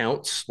securing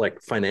accounts,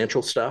 like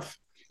financial stuff.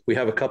 We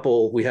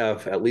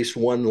have at least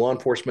one law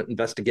enforcement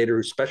investigator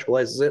who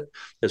specializes in it,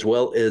 as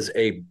well as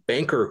a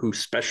banker who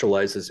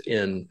specializes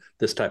in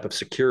this type of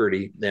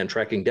security and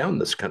tracking down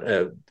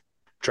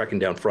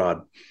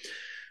fraud.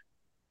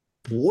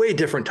 Way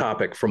different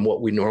topic from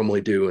what we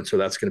normally do. And so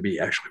that's going to be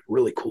actually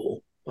really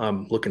cool.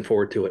 I'm looking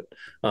forward to it.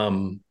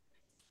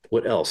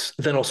 What else?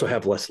 Then also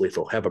have less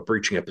lethal, have a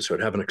breaching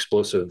episode, have an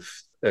explosive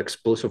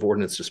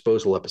ordnance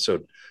disposal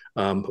episode,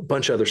 a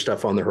bunch of other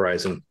stuff on the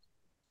horizon.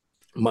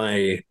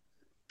 My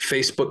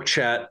Facebook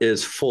chat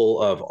is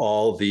full of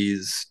all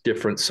these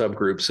different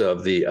subgroups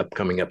of the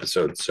upcoming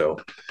episodes. So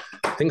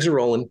things are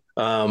rolling.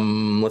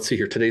 Let's see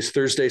here. Today's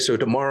Thursday. So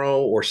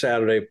tomorrow or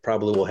Saturday,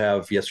 probably we'll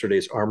have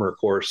yesterday's armor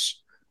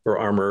course or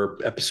armor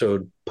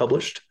episode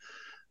published.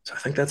 So I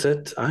think that's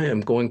it. I am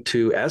going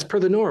to, as per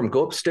the norm,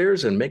 go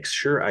upstairs and make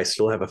sure I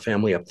still have a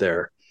family up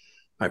there.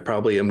 I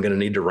probably am going to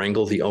need to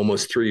wrangle the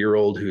almost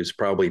 3-year-old who's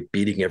probably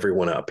beating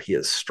everyone up. He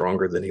is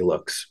stronger than he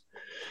looks.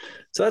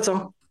 So that's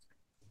all.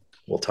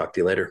 We'll talk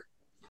to you later.